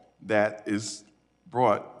all that is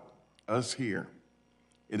brought us here.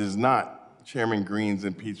 It is not Chairman Green's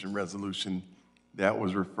impeachment resolution that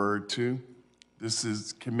was referred to. This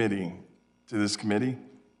is this committee.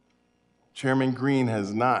 Chairman Green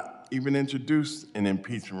has not even introduced an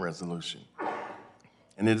impeachment resolution.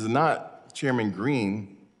 And it is not Chairman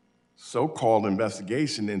Green's so-called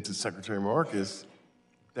investigation into Secretary Mayorkas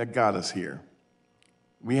that got us here.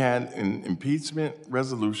 We had an impeachment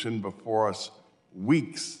resolution before us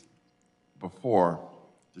weeks before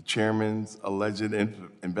the chairman's alleged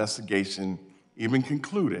investigation even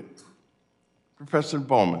concluded. Professor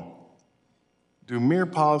Bowman, do mere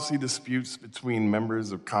policy disputes between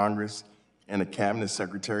members of Congress and a cabinet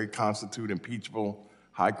secretary constitute impeachable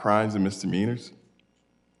high crimes and misdemeanors?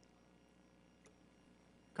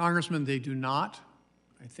 Congressman, they do not.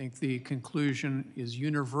 I think the conclusion is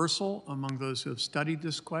universal among those who have studied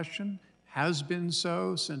this question, has been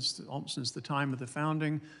so since the time of the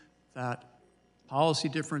founding, that policy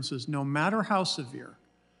differences, no matter how severe,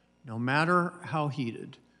 no matter how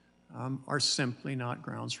heated, are simply not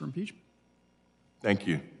grounds for impeachment. Thank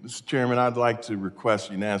you. Mr. Chairman, I'd like to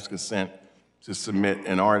request unanimous consent to submit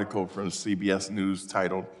an article from CBS News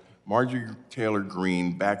titled, "Marjorie Taylor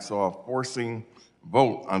Greene Backs Off Forcing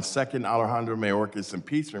Vote on Second Alejandro Mayorkas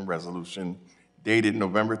Impeachment Resolution," dated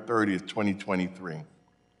November 30th, 2023.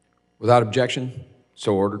 Without objection,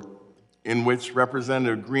 so ordered. In which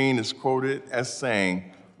Representative Greene is quoted as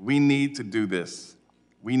saying, "We need to do this.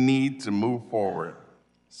 We need to move forward."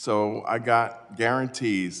 So I got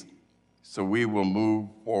guarantees, so we will move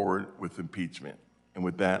forward with impeachment. And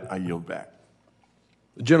with that, I yield back.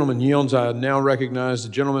 The gentleman yields. I now recognize the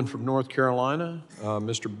gentleman from North Carolina,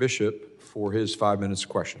 Mr. Bishop, for his 5 minutes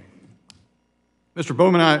questioning. Mr.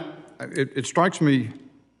 Bowman, it strikes me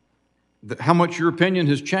how much your opinion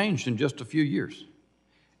has changed in just a few years.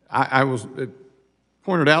 It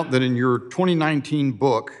pointed out that in your 2019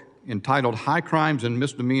 book, entitled High Crimes and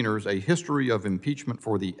Misdemeanors, A History of Impeachment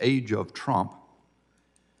for the Age of Trump,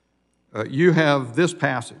 you have this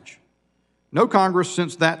passage. No Congress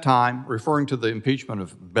since that time, referring to the impeachment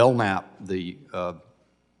of Belknap, the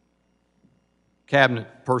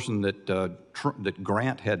cabinet person that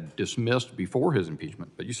Grant had dismissed before his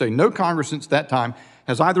impeachment. But you say, no Congress since that time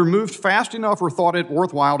has either moved fast enough or thought it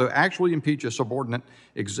worthwhile to actually impeach a subordinate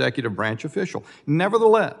executive branch official.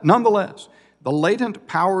 Nonetheless, the latent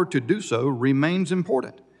power to do so remains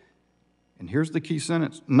important. And here's the key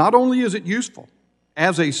sentence. Not only is it useful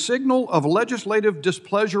as a signal of legislative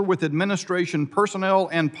displeasure with administration personnel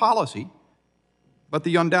and policy, but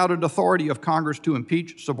the undoubted authority of Congress to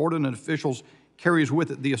impeach subordinate officials carries with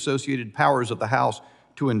it the associated powers of the House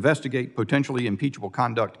to investigate potentially impeachable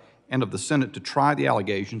conduct and of the Senate to try the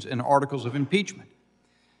allegations in articles of impeachment.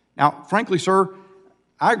 Now, frankly, sir,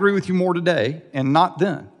 I agree with you more today and not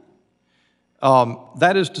then.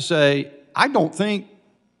 That is to say, I don't think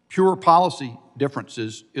pure policy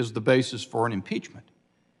differences is the basis for an impeachment.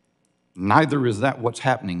 Neither is that what's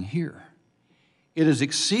happening here. It is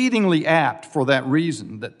exceedingly apt for that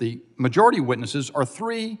reason that the majority witnesses are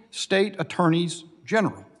 3 state attorneys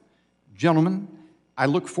general. Gentlemen, I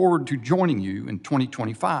look forward to joining you in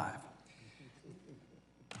 2025.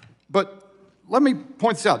 But let me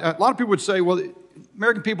point this out. A lot of people would say, well,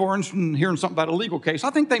 American people are interested in hearing something about a legal case. I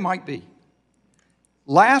think they might be.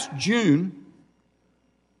 Last June,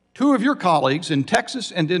 2 of your colleagues in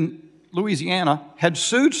Texas and in Louisiana had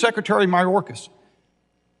sued Secretary Mayorkas,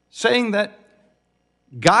 saying that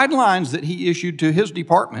guidelines that he issued to his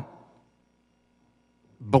department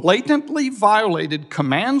blatantly violated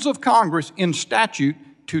commands of Congress in statute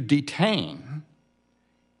to detain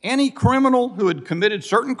any criminal who had committed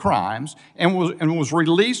certain crimes and was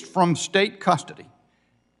released from state custody.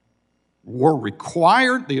 Were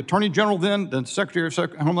required, the Attorney General then, the Secretary of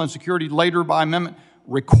Homeland Security later by amendment,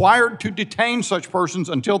 required to detain such persons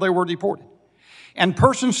until they were deported. And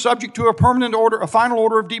persons subject to a permanent order, a final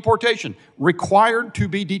order of deportation, required to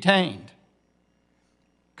be detained.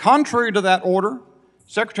 Contrary to that order,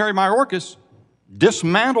 Secretary Mayorkas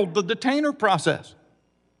dismantled the detainer process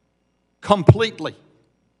completely.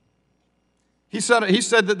 He said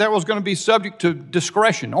that was going to be subject to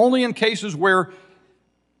discretion, only in cases where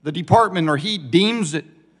the department or he deems it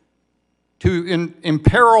to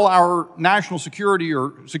imperil our national security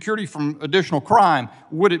or security from additional crime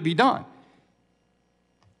would it be done.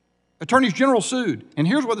 Attorneys General sued, and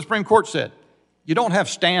here's what the Supreme Court said. You don't have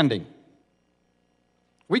standing.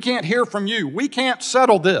 We can't hear from you. We can't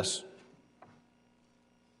settle this.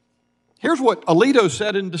 Here's what Alito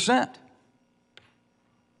said in dissent.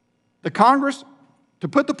 The Congress, to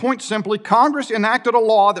put the point simply, Congress enacted a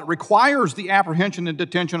law that requires the apprehension and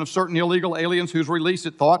detention of certain illegal aliens whose release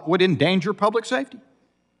it thought would endanger public safety.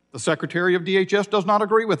 The Secretary of DHS does not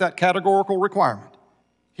agree with that categorical requirement.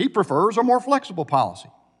 He prefers a more flexible policy.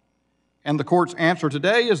 And the court's answer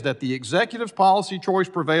today is that the executive's policy choice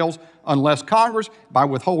prevails unless Congress, by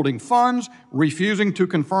withholding funds, refusing to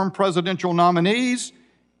confirm presidential nominees,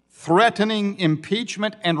 threatening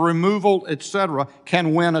impeachment and removal, etc.,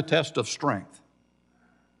 can win a test of strength.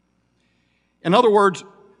 In other words,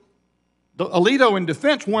 Alito in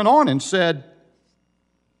defense went on and said,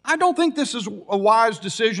 I don't think this is a wise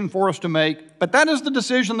decision for us to make, but that is the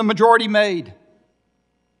decision the majority made.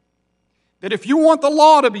 That if you want the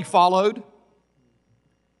law to be followed,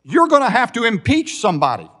 you're going to have to impeach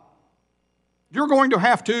somebody. You're going to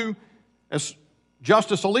have to, as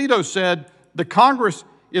Justice Alito said, the Congress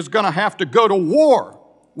is going to have to go to war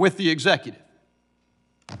with the executive.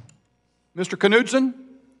 Mr. Knudsen,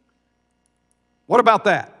 what about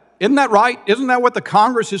that? Isn't that right? Isn't that what the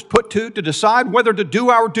Congress is put to decide whether to do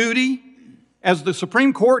our duty? As the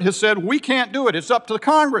Supreme Court has said, we can't do it. It's up to the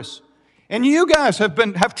Congress. And you guys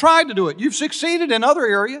have tried to do it. You've succeeded in other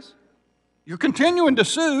areas. You're continuing to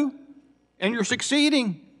sue, and you're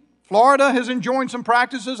succeeding. Florida has enjoined some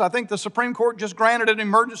practices. I think the Supreme Court just granted an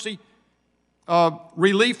emergency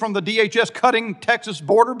relief from the DHS cutting Texas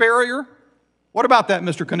border barrier. What about that,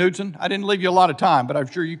 Mr. Knudsen? I didn't leave you a lot of time, but I'm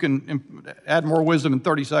sure you can add more wisdom in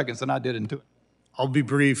 30 seconds than I did into it. I'll be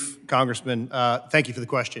brief, Congressman. Thank you for the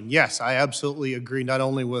question. Yes, I absolutely agree not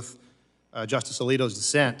only with Justice Alito's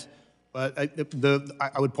dissent, but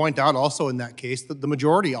I would point out also in that case that the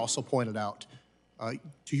majority also pointed out,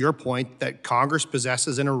 to your point, that Congress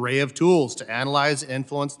possesses an array of tools to analyze and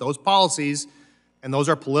influence those policies, and those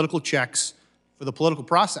are political checks for the political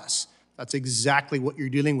process. That's exactly what you're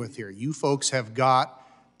dealing with here. You folks have got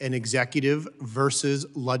an executive versus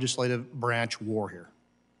legislative branch war here.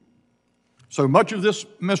 So much of this,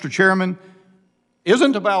 Mr. Chairman,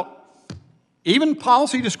 isn't about even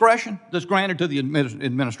policy discretion that's granted to the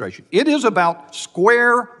administration. It is about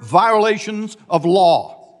square violations of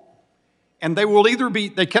law. And they will either be,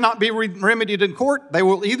 they cannot be remedied in court, they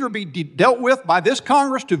will either be dealt with by this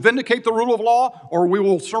Congress to vindicate the rule of law, or we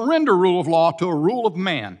will surrender rule of law to a rule of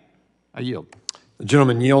man. I yield. The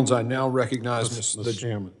gentleman yields. I now recognize Mr.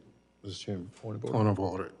 Chairman. Mr. Chairman, point of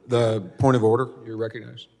order. The point of order, you're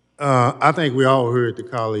recognized. I think we all heard the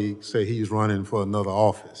colleague say he's running for another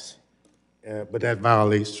office, but that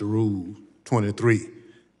violates the Rule 23.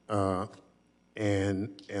 And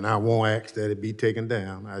I won't ask that it be taken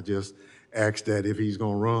down. I just ask that if he's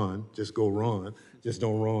going to run, just go run. Just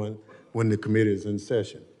don't run when the committee is in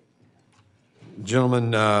session. The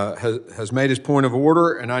gentleman has made his point of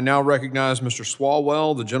order, and I now recognize Mr.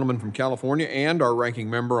 Swalwell, the gentleman from California, and our ranking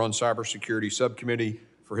member on Cybersecurity Subcommittee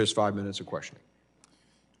for his 5 minutes of questioning.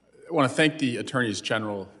 I want to thank the Attorneys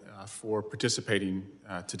General for participating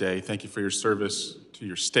today. Thank you for your service to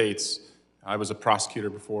your states. I was a prosecutor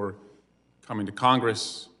before coming to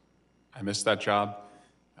Congress. I missed that job.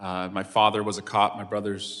 My father was a cop, my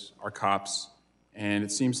brothers are cops, and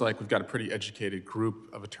it seems like we've got a pretty educated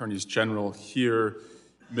group of Attorneys General here.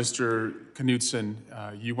 Mr. Knudsen,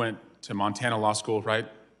 you went to Montana Law School, right?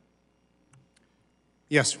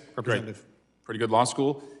 Yes, Representative. Great. Pretty good law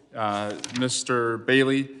school. Mr.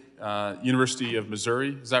 Bailey, University of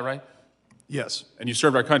Missouri, is that right? Yes. And you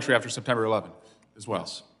served our country after September 11 as well.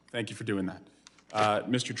 Yes. Thank you for doing that.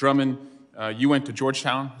 Mr. Drummond, you went to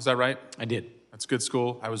Georgetown, is that right? I did. That's a good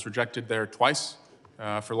school. I was rejected there twice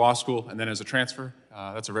for law school and then as a transfer.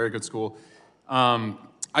 That's a very good school.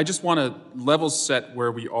 I just want to level set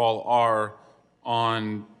where we all are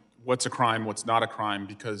on what's a crime, what's not a crime,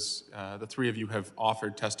 because the three of you have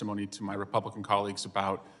offered testimony to my Republican colleagues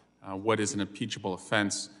about what is an impeachable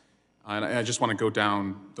offense. And I just want to go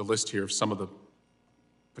down the list here of some of the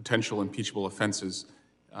potential impeachable offenses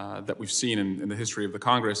that we've seen in the history of the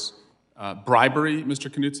Congress. Bribery,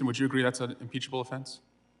 Mr. Knudsen, would you agree that's an impeachable offense?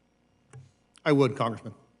 I would,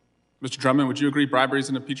 Congressman. Mr. Drummond, would you agree bribery is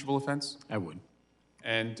an impeachable offense? I would.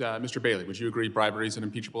 And Mr. Bailey, would you agree bribery is an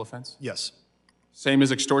impeachable offense? Yes. Same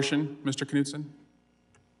as extortion, Mr. Knudsen?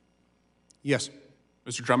 Yes.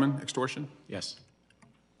 Mr. Drummond, extortion? Yes.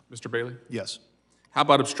 Mr. Bailey? Yes. How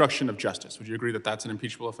about obstruction of justice? Would you agree that that's an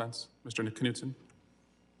impeachable offense, Mr. Knudsen?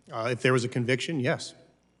 If there was a conviction, yes.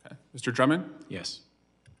 Okay. Mr. Drummond? Yes.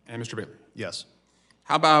 And Mr. Bailey? Yes.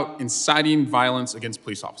 How about inciting violence against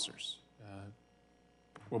police officers?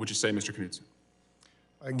 What would you say, Mr. Knudsen?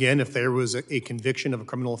 Again, if there was a conviction of a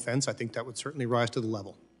criminal offense, I think that would certainly rise to the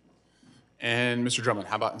level. And Mr. Drummond,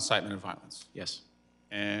 how about incitement of violence? Yes.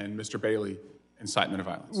 And Mr. Bailey, incitement of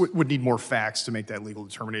violence? Would need more facts to make that legal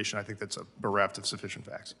determination. I think that's bereft of sufficient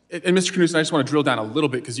facts. And Mr. Knudsen, I just want to drill down a little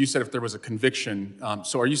bit because you said if there was a conviction.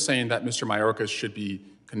 So are you saying that Mr. Mayorkas should be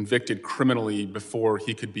convicted criminally before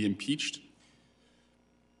he could be impeached?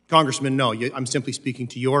 Congressman, no. I'm simply speaking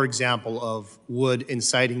to your example of would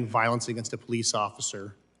inciting violence against a police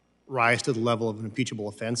officer rise to the level of an impeachable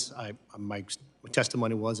offense. My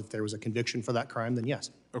testimony was if there was a conviction for that crime, then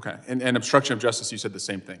yes. Okay. And obstruction of justice, you said the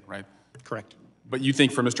same thing, right? Correct. But you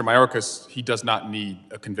think for Mr. Mayorkas, he does not need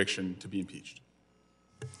a conviction to be impeached?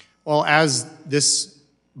 Well, as this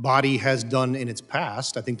body has done in its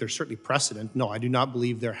past, I think there's certainly precedent. No, I do not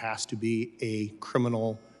believe there has to be a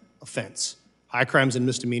criminal offense. High crimes and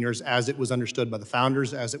misdemeanors, as it was understood by the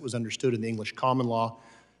founders, as it was understood in the English common law,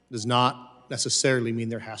 does not necessarily mean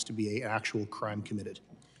there has to be an actual crime committed.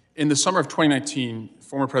 In the summer of 2019,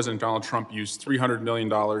 former President Donald Trump used $300 million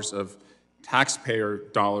of taxpayer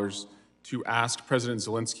dollars to ask President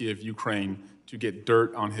Zelensky of Ukraine to get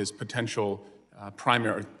dirt on his potential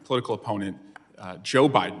primary political opponent, Joe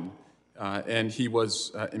Biden, and he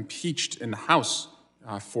was impeached in the House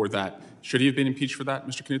for that. Should he have been impeached for that,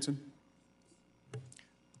 Mr. Knudsen?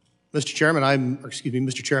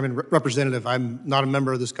 Mr. Chairman, Representative, I'm not a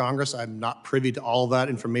member of this Congress. I'm not privy to all that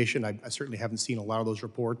information. I certainly haven't seen a lot of those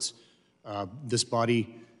reports. This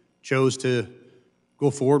body chose to go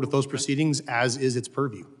forward with those proceedings, as is its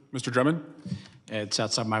purview. Mr. Drummond? It's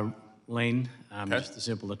outside my lane. I'm just a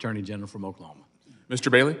simple Attorney General from Oklahoma. Mr.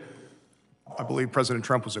 Bailey? I believe President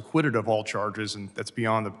Trump was acquitted of all charges, and that's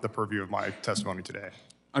beyond the purview of my testimony today.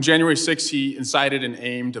 On January 6th, he incited and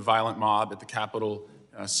aimed a violent mob at the Capitol.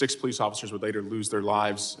 6 police officers would later lose their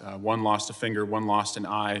lives. 1 lost a finger, 1 lost an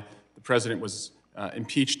eye. The president was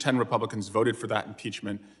impeached. 10 Republicans voted for that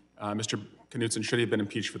impeachment. Mr. Knudsen, should he have been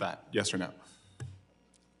impeached for that? Yes or no?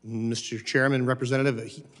 Mr. Chairman,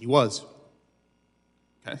 Representative, he was.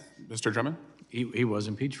 Okay. Mr. Drummond? He was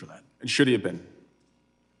impeached for that. And should he have been?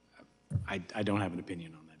 I don't have an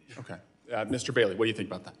opinion on that issue. Okay. Mr. Bailey, what do you think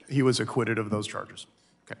about that? He was acquitted of those charges.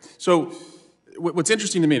 Okay. So what's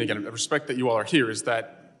interesting to me, and again, I respect that you all are here, is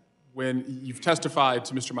that when you've testified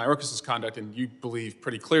to Mr. Mayorkas' conduct, and you believe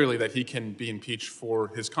pretty clearly that he can be impeached for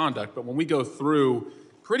his conduct, but when we go through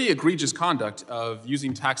pretty egregious conduct of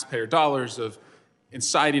using taxpayer dollars, of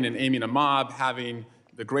inciting and aiming a mob, having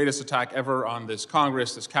the greatest attack ever on this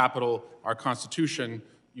Congress, this Capitol, our Constitution,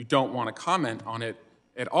 you don't want to comment on it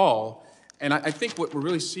at all. And I think what we're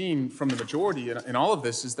really seeing from the majority in all of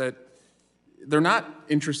this is that they're not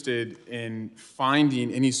interested in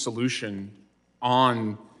finding any solution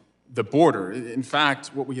on the border. In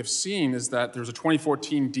fact, what we have seen is that there's a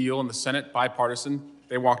 2014 deal in the Senate, bipartisan.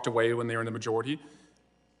 They walked away when they were in the majority.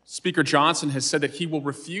 Speaker Johnson has said that he will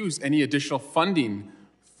refuse any additional funding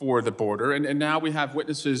for the border. And now we have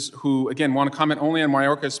witnesses who, again, want to comment only on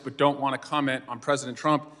Mayorkas, but don't want to comment on President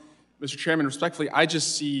Trump. Mr. Chairman, respectfully, I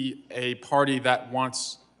just see a party that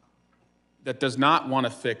does not want to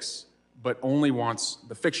fix, but only wants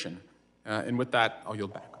the fiction. And with that, I'll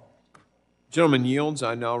yield back. Gentleman yields.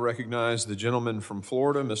 I now recognize the gentleman from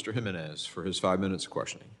Florida, Mr. Jimenez, for his 5 minutes of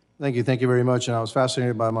questioning. Thank you very much. And I was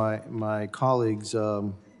fascinated by my colleagues'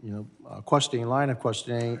 questioning, line of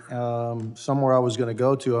questioning. Somewhere I was going to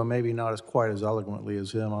go to, maybe not as quite as eloquently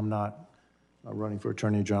as him. I'm not running for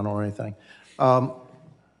Attorney General or anything.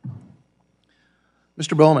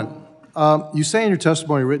 Mr. Bowman, you say in your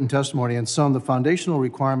testimony, written testimony, and some of the foundational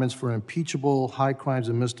requirements for impeachable high crimes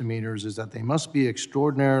and misdemeanors is that they must be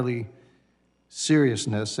extraordinarily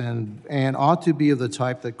seriousness and ought to be of the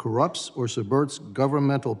type that corrupts or subverts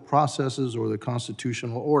governmental processes or the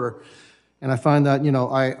constitutional order. And I find that,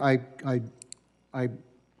 I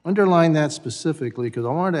underline that specifically because I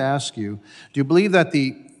wanted to ask you, do you believe that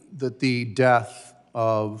the death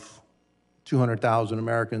of 200,000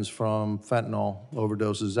 Americans from fentanyl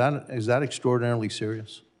overdoses, is that extraordinarily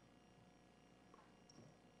serious?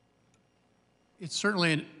 It's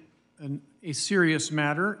certainly a serious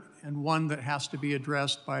matter, and one that has to be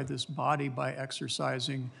addressed by this body by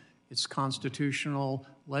exercising its constitutional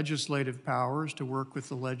legislative powers to work with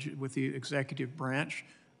the executive branch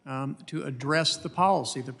to address the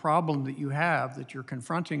policy. The problem that you have, that you're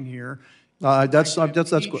confronting here. That's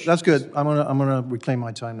good. I'm gonna reclaim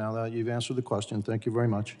my time now that you've answered the question. Thank you very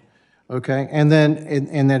much. Okay, and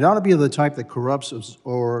it ought to be of the type that corrupts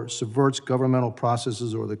or subverts governmental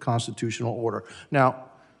processes or the constitutional order. Now,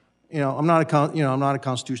 I'm not a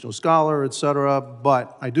constitutional scholar, et cetera,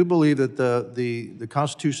 but I do believe that the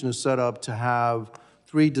Constitution is set up to have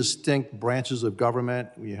three distinct branches of government.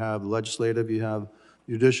 You have legislative, you have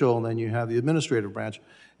judicial, and then you have the administrative branch.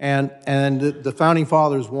 And the founding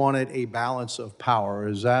fathers wanted a balance of power.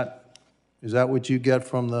 Is that what you get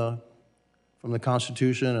from the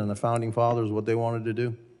Constitution and the founding fathers, what they wanted to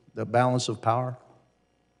do? The balance of power?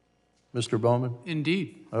 Mr. Bowman?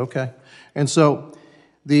 Indeed. Okay. And so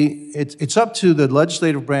it's up to the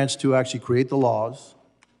legislative branch to actually create the laws,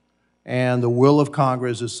 and the will of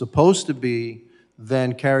Congress is supposed to be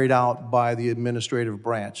then carried out by the administrative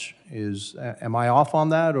branch. Am I off on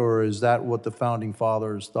that, or is that what the founding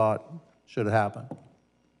fathers thought should have happened?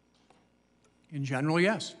 In general,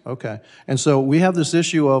 yes. Okay. And so we have this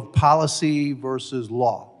issue of policy versus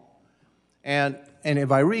law. And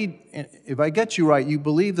if I get you right, you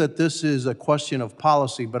believe that this is a question of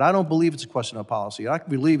policy, but I don't believe it's a question of policy. I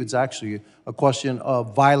believe it's actually a question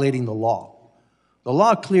of violating the law. The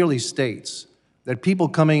law clearly states that people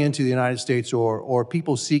coming into the United States or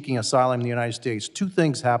people seeking asylum in the United States, two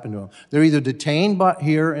things happen to them. They're either detained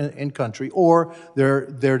here in country, or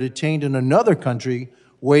they're detained in another country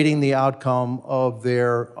waiting the outcome of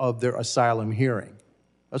their asylum hearing.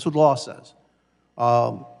 That's what the law says.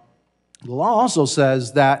 The law also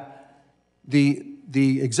says that the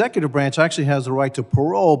executive branch actually has the right to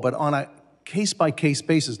parole, but on a case-by-case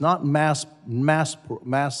basis, not mass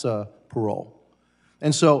parole.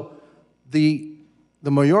 And so the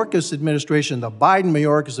Mayorkas administration, the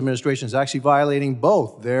Biden-Mayorkas administration, is actually violating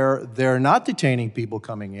both. They're not detaining people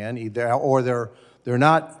coming in, or they're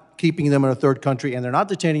not keeping them in a third country, and they're not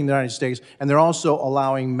detaining the United States, and they're also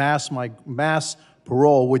allowing mass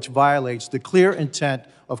parole, which violates the clear intent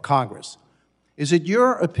of Congress. Is it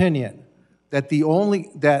your opinion that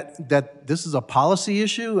that this is a policy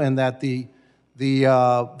issue, and that the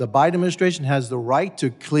Biden administration has the right to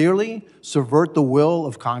clearly subvert the will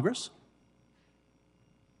of Congress?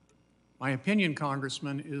 My opinion,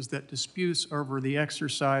 Congressman, is that disputes over the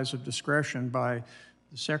exercise of discretion by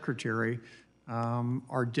the Secretary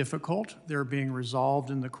are difficult. They're being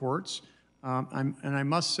resolved in the courts. And I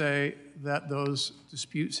must say that those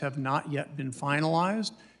disputes have not yet been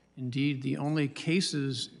finalized. Indeed, the only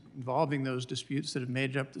cases involving those disputes that have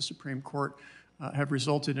made it up to the Supreme Court have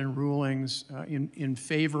resulted in rulings in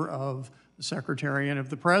favor of the Secretary and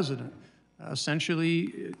of the President.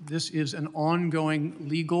 Essentially, this is an ongoing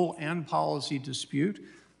legal and policy dispute.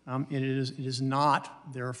 It is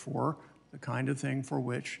not, therefore, the kind of thing for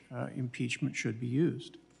which impeachment should be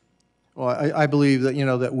used. Well, I believe that,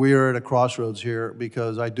 that we're at a crossroads here,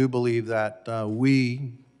 because I do believe that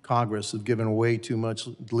we, Congress, have given way too much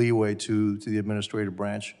leeway to the administrative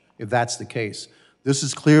branch, if that's the case. This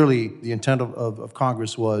is clearly the intent of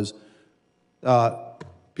Congress was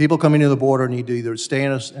people coming to the border need to either stay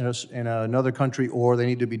in another country or they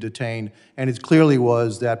need to be detained, and it clearly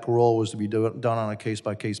was that parole was to be done on a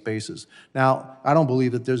case-by-case basis. Now, I don't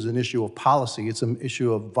believe that there's an issue of policy, it's an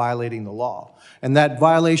issue of violating the law. And that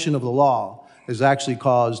violation of the law has actually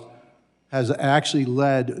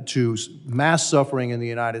led to mass suffering in the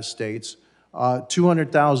United States,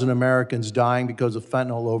 200,000 Americans dying because of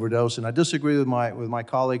fentanyl overdose. And I disagree with my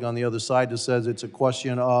colleague on the other side that says it's a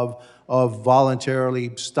question of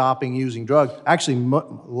voluntarily stopping using drugs. Actually, a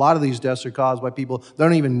lot of these deaths are caused by people that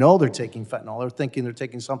don't even know they're taking fentanyl. They're thinking they're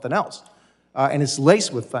taking something else. And it's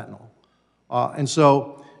laced with fentanyl. And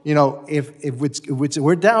so, if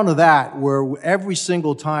we're down to that, where every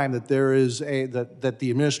single time that there is that the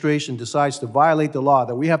administration decides to violate the law,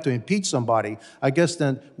 that we have to impeach somebody, I guess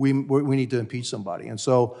then we need to impeach somebody. And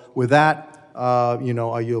so with that, I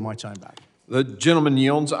yield my time back. The gentleman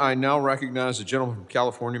yields. I now recognize the gentleman from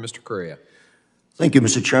California, Mr. Correa. Thank you,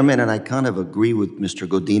 Mr. Chairman, and I kind of agree with Mr.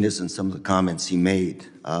 Godinez and some of the comments he made.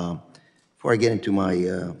 Before I get into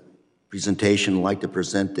my presentation, I'd like to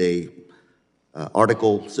present a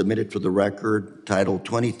article submitted for the record titled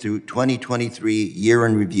 2023 Year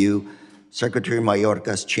in Review, Secretary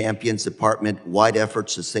Mayorkas champions department-wide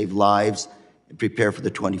efforts to save lives and prepare for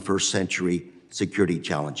the 21st century security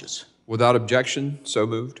challenges. Without objection, so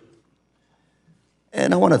moved.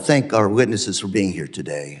 And I want to thank our witnesses for being here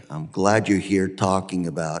today. I'm glad you're here talking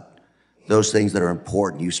about those things that are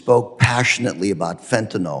important. You spoke passionately about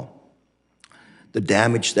fentanyl, the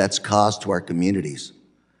damage that's caused to our communities.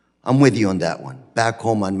 I'm with you on that one. Back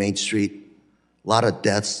home on Main Street, a lot of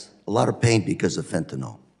deaths, a lot of pain because of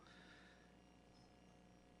fentanyl.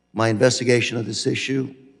 My investigation of this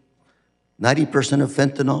issue, 90% of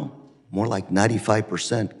fentanyl, more like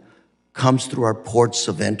 95%, comes through our ports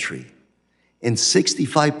of entry. And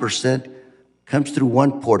 65% comes through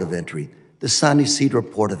one port of entry, the San Isidro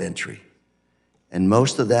port of entry. And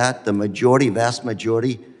most of that, the majority, vast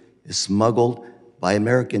majority, is smuggled by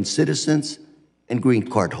American citizens and green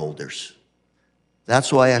card holders.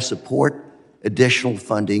 That's why I support additional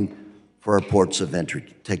funding for our ports of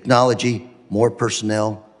entry. Technology, more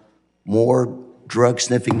personnel, more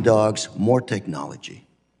drug-sniffing dogs, more technology.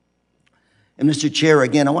 And Mr. Chair,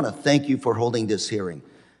 again, I want to thank you for holding this hearing,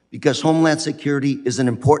 because Homeland Security is an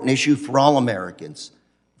important issue for all Americans,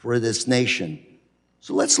 for this nation.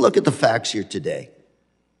 So let's look at the facts here today.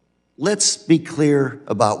 Let's be clear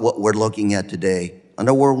about what we're looking at today on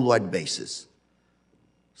a worldwide basis.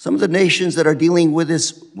 Some of the nations that are dealing with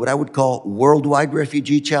this, what I would call worldwide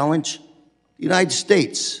refugee challenge, the United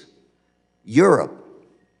States, Europe,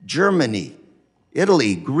 Germany,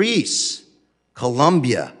 Italy, Greece,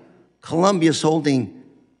 Colombia. Colombia's holding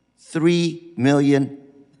 3 million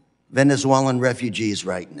Venezuelan refugees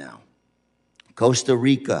right now. Costa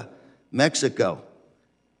Rica, Mexico.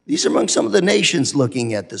 These are among some of the nations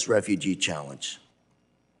looking at this refugee challenge.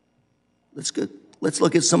 Let's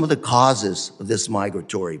look at some of the causes of this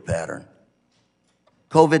migratory pattern.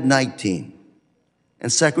 COVID-19.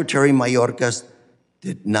 And Secretary Mayorkas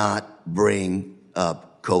did not bring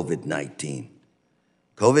up COVID-19.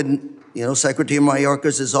 Secretary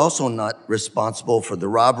Mayorkas is also not responsible for the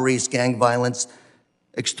robberies, gang violence,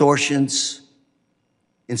 extortions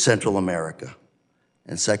in Central America.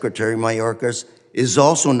 And Secretary Mayorkas is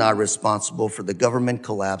also not responsible for the government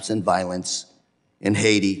collapse and violence in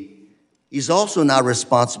Haiti. He's also not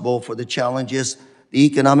responsible for the challenges, the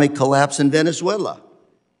economic collapse in Venezuela.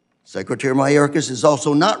 Secretary Mayorkas is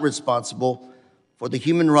also not responsible for the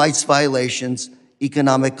human rights violations,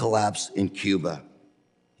 economic collapse in Cuba.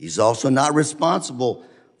 He's also not responsible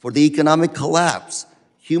for the economic collapse,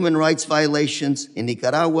 human rights violations in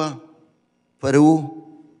Nicaragua,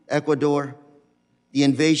 Peru, Ecuador, the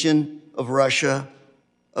invasion of Russia,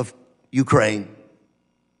 of Ukraine,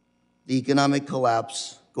 the economic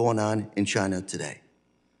collapse going on in China today.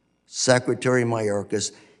 Secretary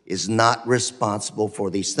Mayorkas is not responsible for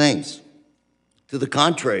these things. To the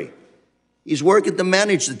contrary, he's working to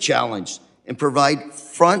manage the challenge and provide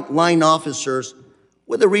frontline officers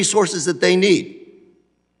with the resources that they need.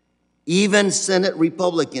 Even Senate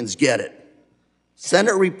Republicans get it.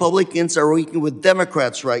 Senate Republicans are working with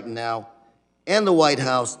Democrats right now and the White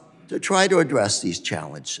House to try to address these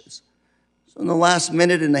challenges. So in the last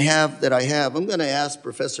minute and a half that I have, I'm going to ask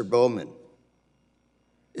Professor Bowman,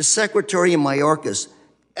 is Secretary Mayorkas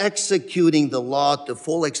executing the law to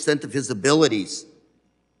full extent of his abilities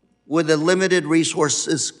with the limited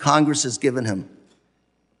resources Congress has given him?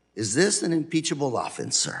 Is this an impeachable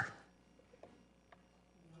offense, sir?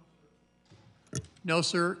 No,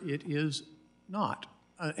 sir, it is not.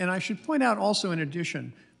 And I should point out also in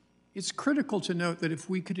addition, it's critical to note that if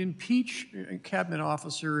we could impeach cabinet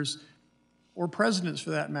officers or presidents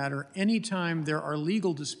for that matter, anytime there are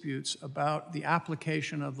legal disputes about the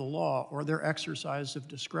application of the law or their exercise of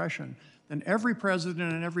discretion, then every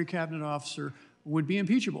president and every cabinet officer would be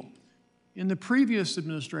impeachable. In the previous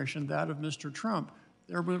administration, that of Mr. Trump,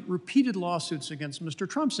 there were repeated lawsuits against Mr.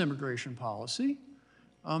 Trump's immigration policy,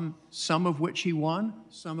 some of which he won,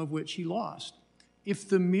 some of which he lost. If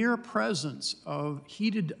the mere presence of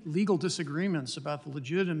heated legal disagreements about the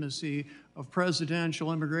legitimacy of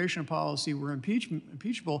presidential immigration policy were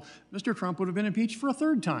impeachable, Mr. Trump would have been impeached for a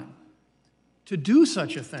third time. To do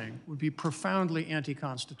such a thing would be profoundly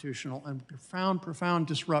anti-constitutional and profound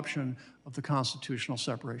disruption of the constitutional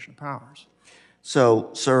separation of powers.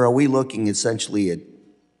 So, sir, are we looking essentially at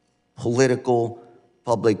political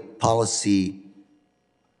public policy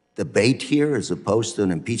debate here as opposed to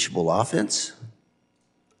an impeachable offense?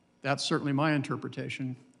 That's certainly my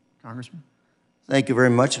interpretation, Congressman. Thank you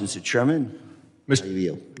very much, Mr. Chairman.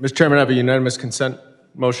 Mr. Chairman, I have a unanimous consent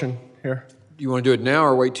motion here. Do you want to do it now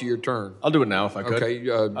or wait till your turn? I'll do it now if I could. Okay.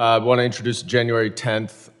 I want to introduce a January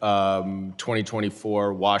 10th,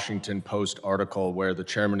 2024 Washington Post article where the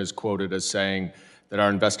chairman is quoted as saying that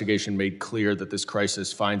our investigation made clear that this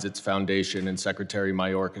crisis finds its foundation in Secretary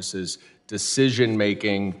Mayorkas'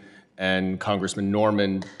 decision-making, and Congressman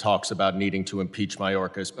Norman talks about needing to impeach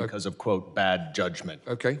Mayorkas because of, quote, bad judgment.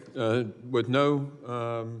 Okay. With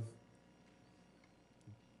no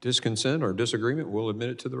disconsent or disagreement, we'll admit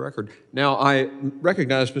it to the record. Now, I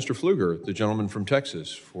recognize Mr. Pfluger, the gentleman from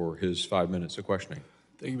Texas, for his 5 minutes of questioning.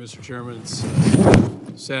 Thank you, Mr. Chairman.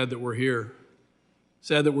 It's sad that we're here.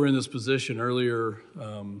 Sad that we're in this position. Earlier,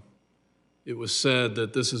 it was said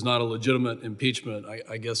that this is not a legitimate impeachment.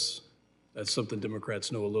 I guess that's something Democrats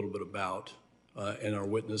know a little bit about, and our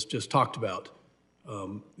witness just talked about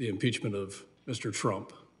the impeachment of Mr.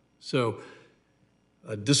 Trump. So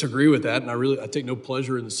I disagree with that, and I take no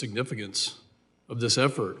pleasure in the significance of this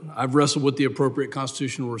effort. I've wrestled with the appropriate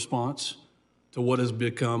constitutional response to what has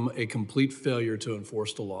become a complete failure to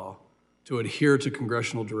enforce the law, to adhere to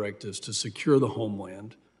congressional directives, to secure the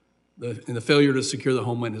homeland. And the failure to secure the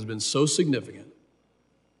homeland has been so significant,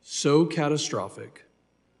 so catastrophic,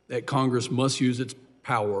 that Congress must use its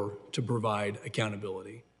power to provide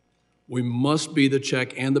accountability. We must be the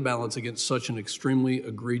check and the balance against such an extremely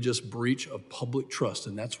egregious breach of public trust,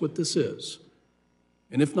 and that's what this is.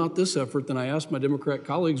 And if not this effort, then I ask my Democrat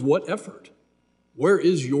colleagues, what effort? Where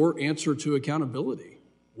is your answer to accountability?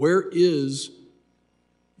 Where is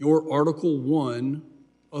your Article 1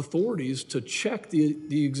 authorities to check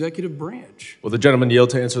the executive branch? Will the gentleman yield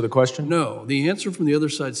to answer the question? No, the answer from the other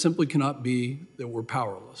side simply cannot be that we're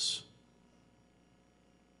powerless.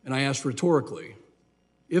 And I ask rhetorically,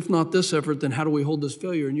 if not this effort, then how do we hold this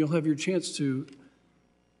failure? And you'll have your chance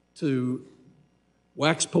to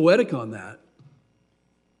wax poetic on that.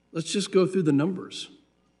 Let's just go through the numbers.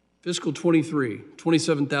 Fiscal 23,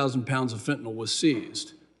 27,000 pounds of fentanyl was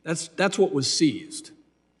seized. That's what was seized.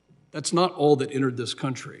 That's not all that entered this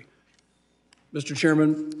country. Mr.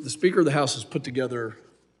 Chairman, the Speaker of the House has put together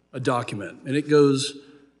a document, and it goes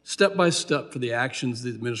step by step for the actions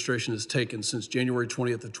the administration has taken since January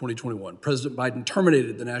 20th of 2021. President Biden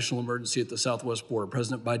terminated the national emergency at the southwest border.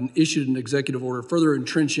 President Biden issued an executive order further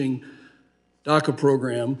entrenching DACA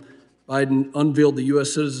program. Biden unveiled the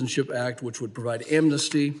U.S. Citizenship Act, which would provide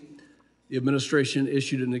amnesty. The administration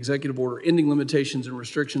issued an executive order ending limitations and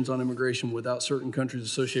restrictions on immigration without certain countries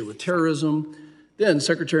associated with terrorism. Then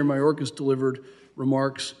Secretary Mayorkas delivered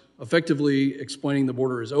remarks effectively explaining the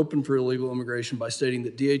border is open for illegal immigration by stating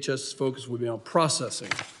that DHS's focus would be on processing.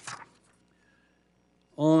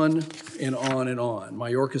 On and on and on.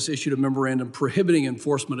 Mayorkas issued a memorandum prohibiting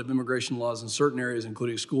enforcement of immigration laws in certain areas,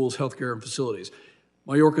 including schools, healthcare, and facilities.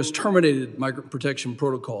 Mayorkas terminated migrant protection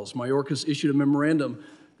protocols. Mayorkas issued a memorandum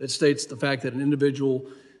that states the fact that an individual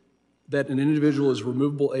is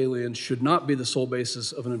removable alien should not be the sole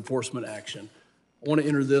basis of an enforcement action. I want to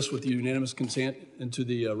enter this with unanimous consent into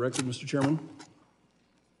the record, Mr. Chairman.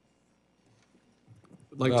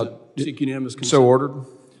 I'd like to seek unanimous consent. So ordered.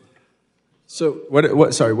 So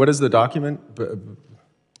what is the document?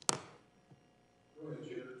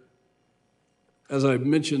 As I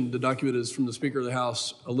mentioned, the document is from the Speaker of the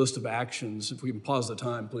House, a list of actions. If we can pause the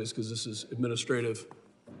time, please, because this is administrative.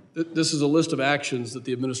 This is a list of actions that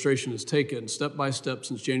the administration has taken step by step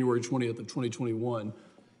since January 20th of 2021.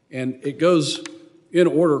 And it goes in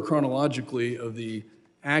order chronologically of the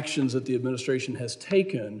actions that the administration has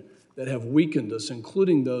taken that have weakened us,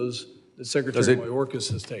 including those that Secretary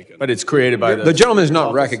Mayorkas has taken. But it's created by The gentleman is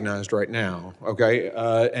not recognized right now, okay? And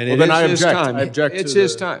Well, it then is I his object. time. I object It's to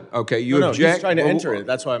his the- time. Okay, you No, object. he's trying to Well, enter it.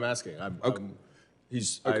 That's why I'm asking. I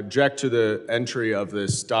object to the entry of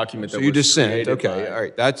this document So that you was dissent. created Okay, by- all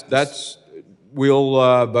right. That's we'll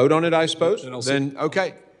vote on it, I suppose. Then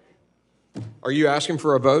okay. Are you asking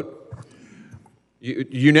for a vote?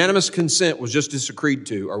 Unanimous consent was just disagreed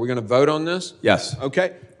to. Are we going to vote on this? Yes.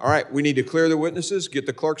 Okay. All right. We need to clear the witnesses, get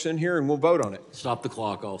the clerks in here, and we'll vote on it. Stop the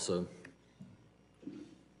clock also.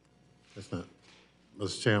 That's not,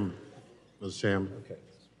 Mr. Chairman, Mr. Chairman. Okay.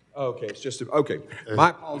 Okay, it's just, okay. My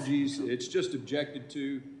apologies. It's just objected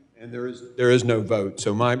to, and there is no vote.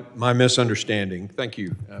 So my misunderstanding. Thank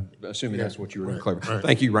you. Assuming that's what you were clear. Right.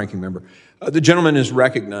 Thank you, Ranking Member. The gentleman is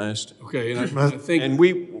recognized. Okay, and I think...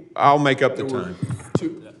 And I'll make up the there were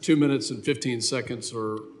time. 2 minutes and 15 seconds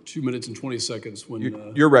or 2 minutes and 20 seconds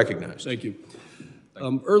when... You're recognized. Thank you.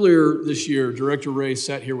 Earlier this year, Director Ray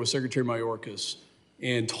sat here with Secretary Mayorkas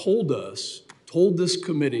and told this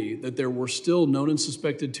committee that there were still known and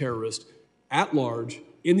suspected terrorists at large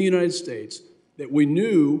in the United States that we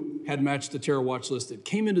knew had matched the terror watch list that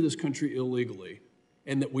came into this country illegally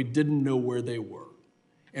and that we didn't know where they were.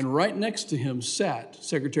 And right next to him sat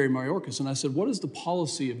Secretary Mayorkas, and I said, what is the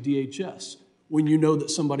policy of DHS when you know that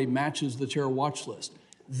somebody matches the terror watch list?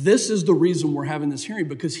 This is the reason we're having this hearing,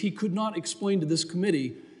 because he could not explain to this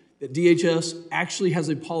committee that DHS actually has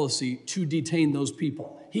a policy to detain those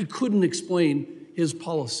people. He couldn't explain his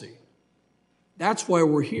policy. That's why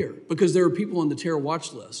we're here, because there are people on the terror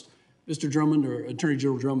watch list. Mr. Drummond, or Attorney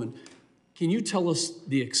General Drummond, can you tell us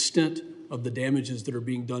the extent of the damages that are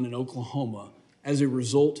being done in Oklahoma as a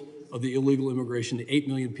result of the illegal immigration, the 8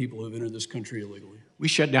 million people who have entered this country illegally? We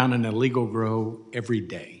shut down an illegal grow every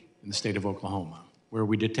day in the state of Oklahoma, where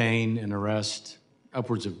we detain and arrest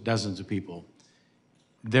upwards of dozens of people.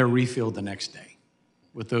 They're refilled the next day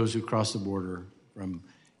with those who cross the border from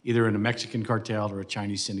either in a Mexican cartel or a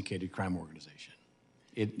Chinese syndicated crime organization.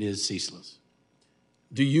 It is ceaseless.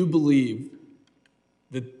 Do you believe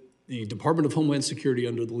that the Department of Homeland Security,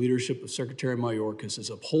 under the leadership of Secretary Mayorkas, is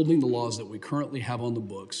upholding the laws that we currently have on the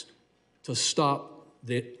books to stop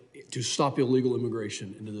illegal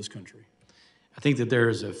immigration into this country? I think that there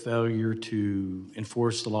is a failure to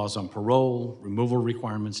enforce the laws on parole, removal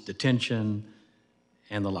requirements, detention,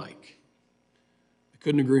 and the like. I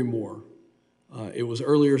couldn't agree more. It was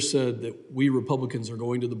earlier said that we Republicans are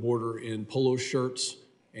going to the border in polo shirts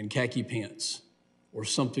and khaki pants, or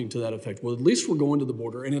something to that effect. Well, at least we're going to the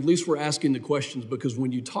border, and at least we're asking the questions, because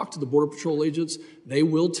when you talk to the Border Patrol agents, they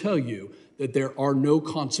will tell you that there are no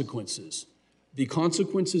consequences. The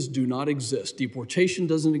consequences do not exist. Deportation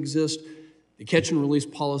doesn't exist. The catch and release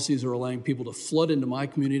policies are allowing people to flood into my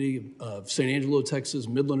community of San Angelo, Texas,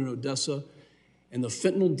 Midland, and Odessa. And the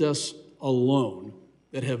fentanyl deaths alone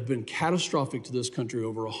that have been catastrophic to this country,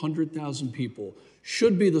 over 100,000 people,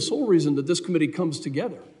 should be the sole reason that this committee comes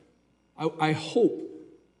together. I hope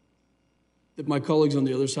that my colleagues on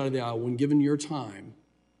the other side of the aisle, when given your time,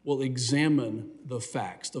 will examine the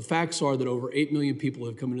facts. The facts are that over 8 million people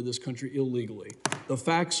have come into this country illegally. The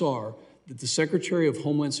facts are that the Secretary of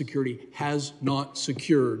Homeland Security has not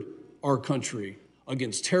secured our country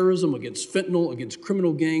against terrorism, against fentanyl, against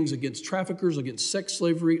criminal gangs, against traffickers, against sex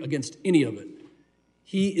slavery, against any of it.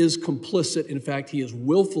 He is complicit. In fact, he is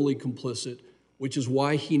willfully complicit, which is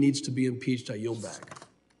why he needs to be impeached. I yield back.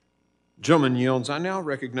 Gentleman yields. I now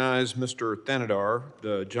recognize Mr. Thanadar,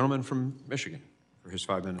 the gentleman from Michigan, for his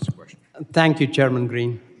 5 minutes of question. Thank you, Chairman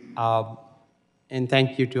Green. And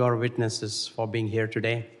thank you to our witnesses for being here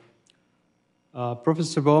today.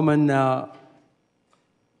 Professor Bowman,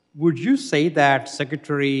 would you say that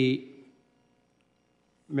Secretary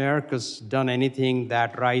Mayorkas done anything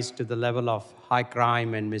that rise to the level of high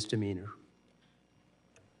crime and misdemeanor?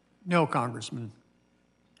 No, Congressman.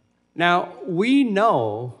 Now, we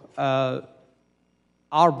know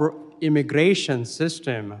our immigration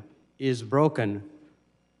system is broken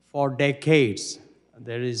for decades.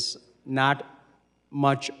 There is not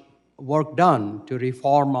much work done to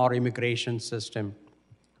reform our immigration system.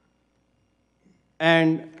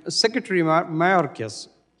 And Secretary Mayorkas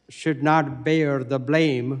should not bear the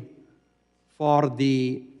blame for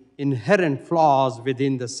the inherent flaws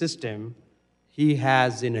within the system he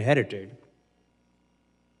has inherited.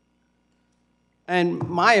 And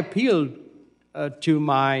my appeal to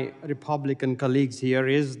my Republican colleagues here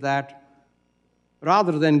is that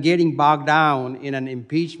rather than getting bogged down in an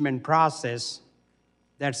impeachment process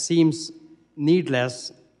that seems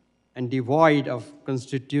needless and devoid of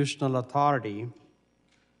constitutional authority,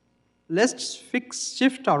 let's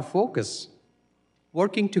shift our focus,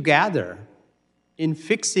 working together in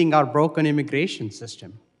fixing our broken immigration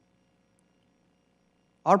system.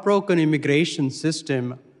 Our broken immigration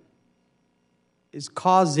system is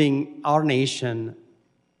causing our nation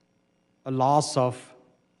a loss of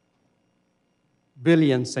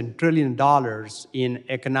billions and trillions of dollars in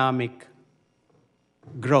economic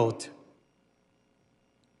growth.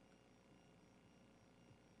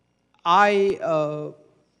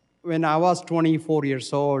 When I was 24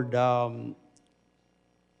 years old,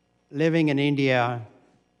 living in India,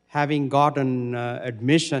 having gotten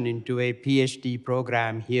admission into a PhD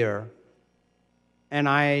program here, and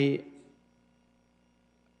I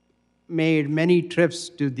made many trips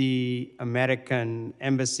to the American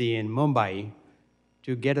embassy in Mumbai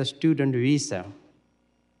to get a student visa.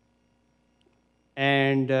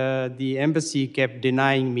 And the embassy kept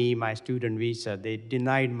denying me my student visa. They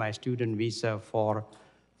denied my student visa for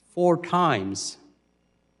 4 times.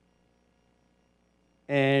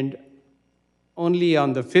 And only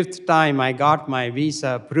on the 5th time I got my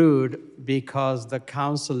visa approved because the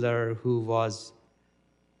counselor who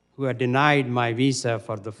had denied my visa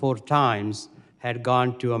for the 4 times had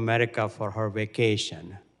gone to America for her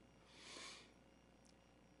vacation.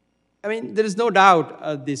 I mean, there is no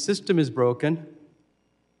doubt the system is broken.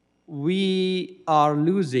 We are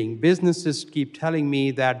losing. Businesses keep telling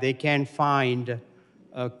me that they can't find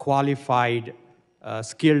a qualified,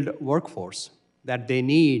 skilled workforce that they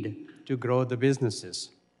need to grow the businesses.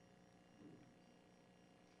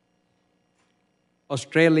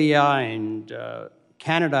 Australia and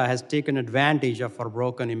Canada has taken advantage of our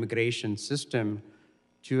broken immigration system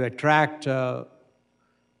to attract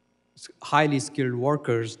highly skilled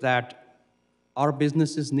workers that our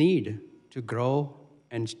businesses need to grow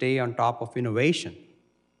and stay on top of innovation.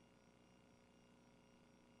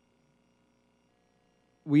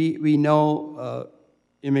 We know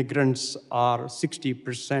immigrants are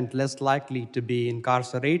 60% less likely to be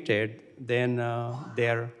incarcerated than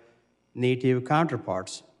their native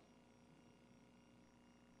counterparts.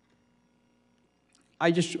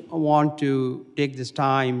 I just want to take this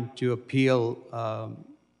time to appeal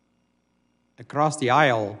across the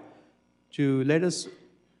aisle to let us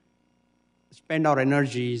spend our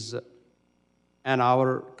energies and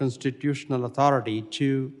our constitutional authority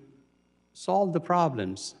to solve the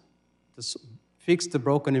problems, to fix the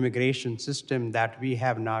broken immigration system that we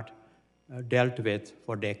have not dealt with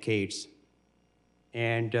for decades.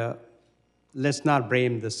 And let's not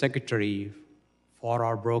blame the Secretary for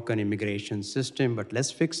our broken immigration system, but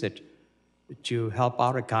let's fix it to help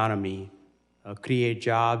our economy, create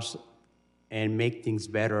jobs, and make things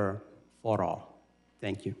better for all.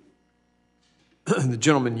 Thank you. The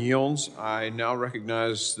gentleman yields. I now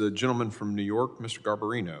recognize the gentleman from New York, Mr.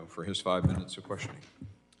 Garbarino, for his 5 minutes of questioning.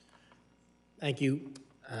 Thank you,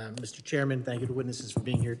 Mr. Chairman. Thank you to witnesses for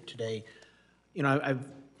being here today. You know, I've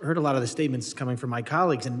heard a lot of the statements coming from my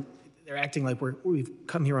colleagues, and they're acting like we've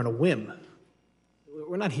come here on a whim.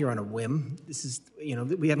 We're not here on a whim. This is, you know,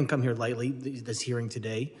 we haven't come here lightly, this hearing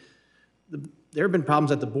today. There have been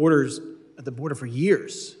problems at the border for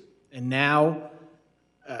years, and now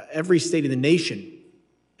every state in the nation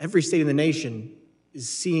is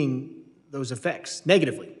seeing those effects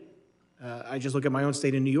negatively. I just look at my own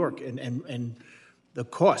state in New York and the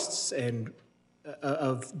costs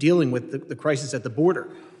of dealing with the crisis at the border.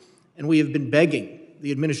 And we have been begging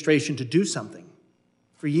the administration to do something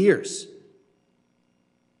for years.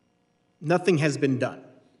 Nothing has been done.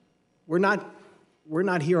 We're not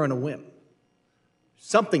here on a whim.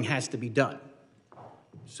 Something has to be done.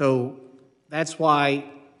 So that's why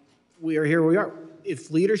we are here where we are.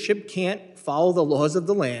 If leadership can't follow the laws of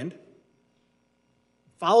the land,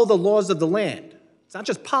 follow the laws of the land. It's not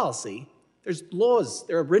just policy. There's laws.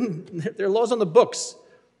 There are laws on the books,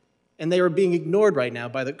 and they are being ignored right now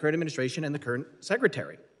by the current administration and the current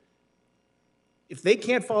secretary. If they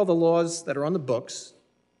can't follow the laws that are on the books,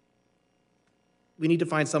 we need to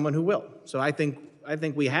find someone who will. So I think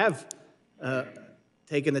we have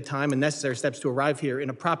taken the time and necessary steps to arrive here in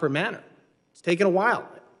a proper manner. It's taken a while,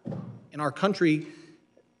 and our country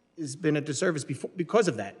has been a disservice because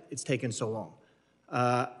of that. It's taken so long.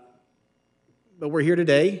 But we're here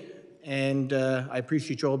today, and I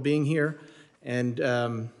appreciate you all being here. And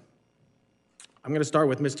I'm going to start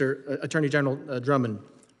with Mr. Attorney General Drummond.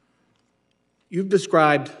 You've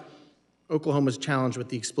described Oklahoma's challenge with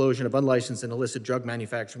the explosion of unlicensed and illicit drug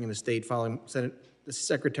manufacturing in the state following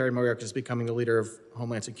Secretary Mayorkas becoming the leader of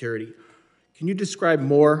Homeland Security. Can you describe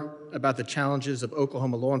more about the challenges of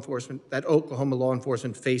Oklahoma law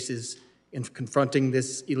enforcement faces in confronting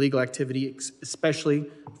this illegal activity, especially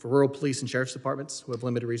for rural police and sheriff's departments who have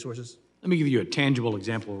limited resources? Let me give you a tangible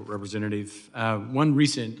example, Representative. One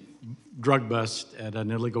recent drug bust at an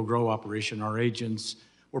illegal grow operation, our agents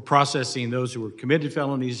were processing those who were committed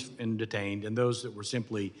felonies and detained, and those that were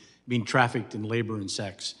simply being trafficked in labor and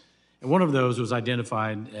sex. And one of those was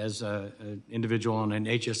identified as an individual on an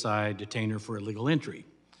HSI detainer for illegal entry.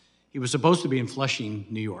 He was supposed to be in Flushing,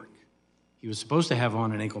 New York. He was supposed to have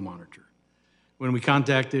on an ankle monitor. When we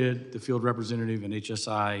contacted the field representative in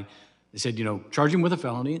HSI, they said, you know, charge him with a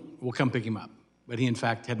felony, we'll come pick him up. But he, in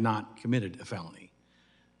fact, had not committed a felony.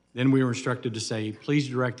 Then we were instructed to say, please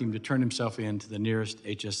direct him to turn himself in to the nearest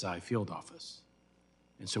HSI field office.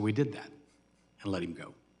 And so we did that and let him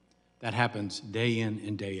go. That happens day in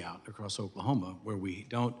and day out across Oklahoma, where we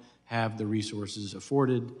don't have the resources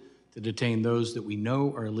afforded to detain those that we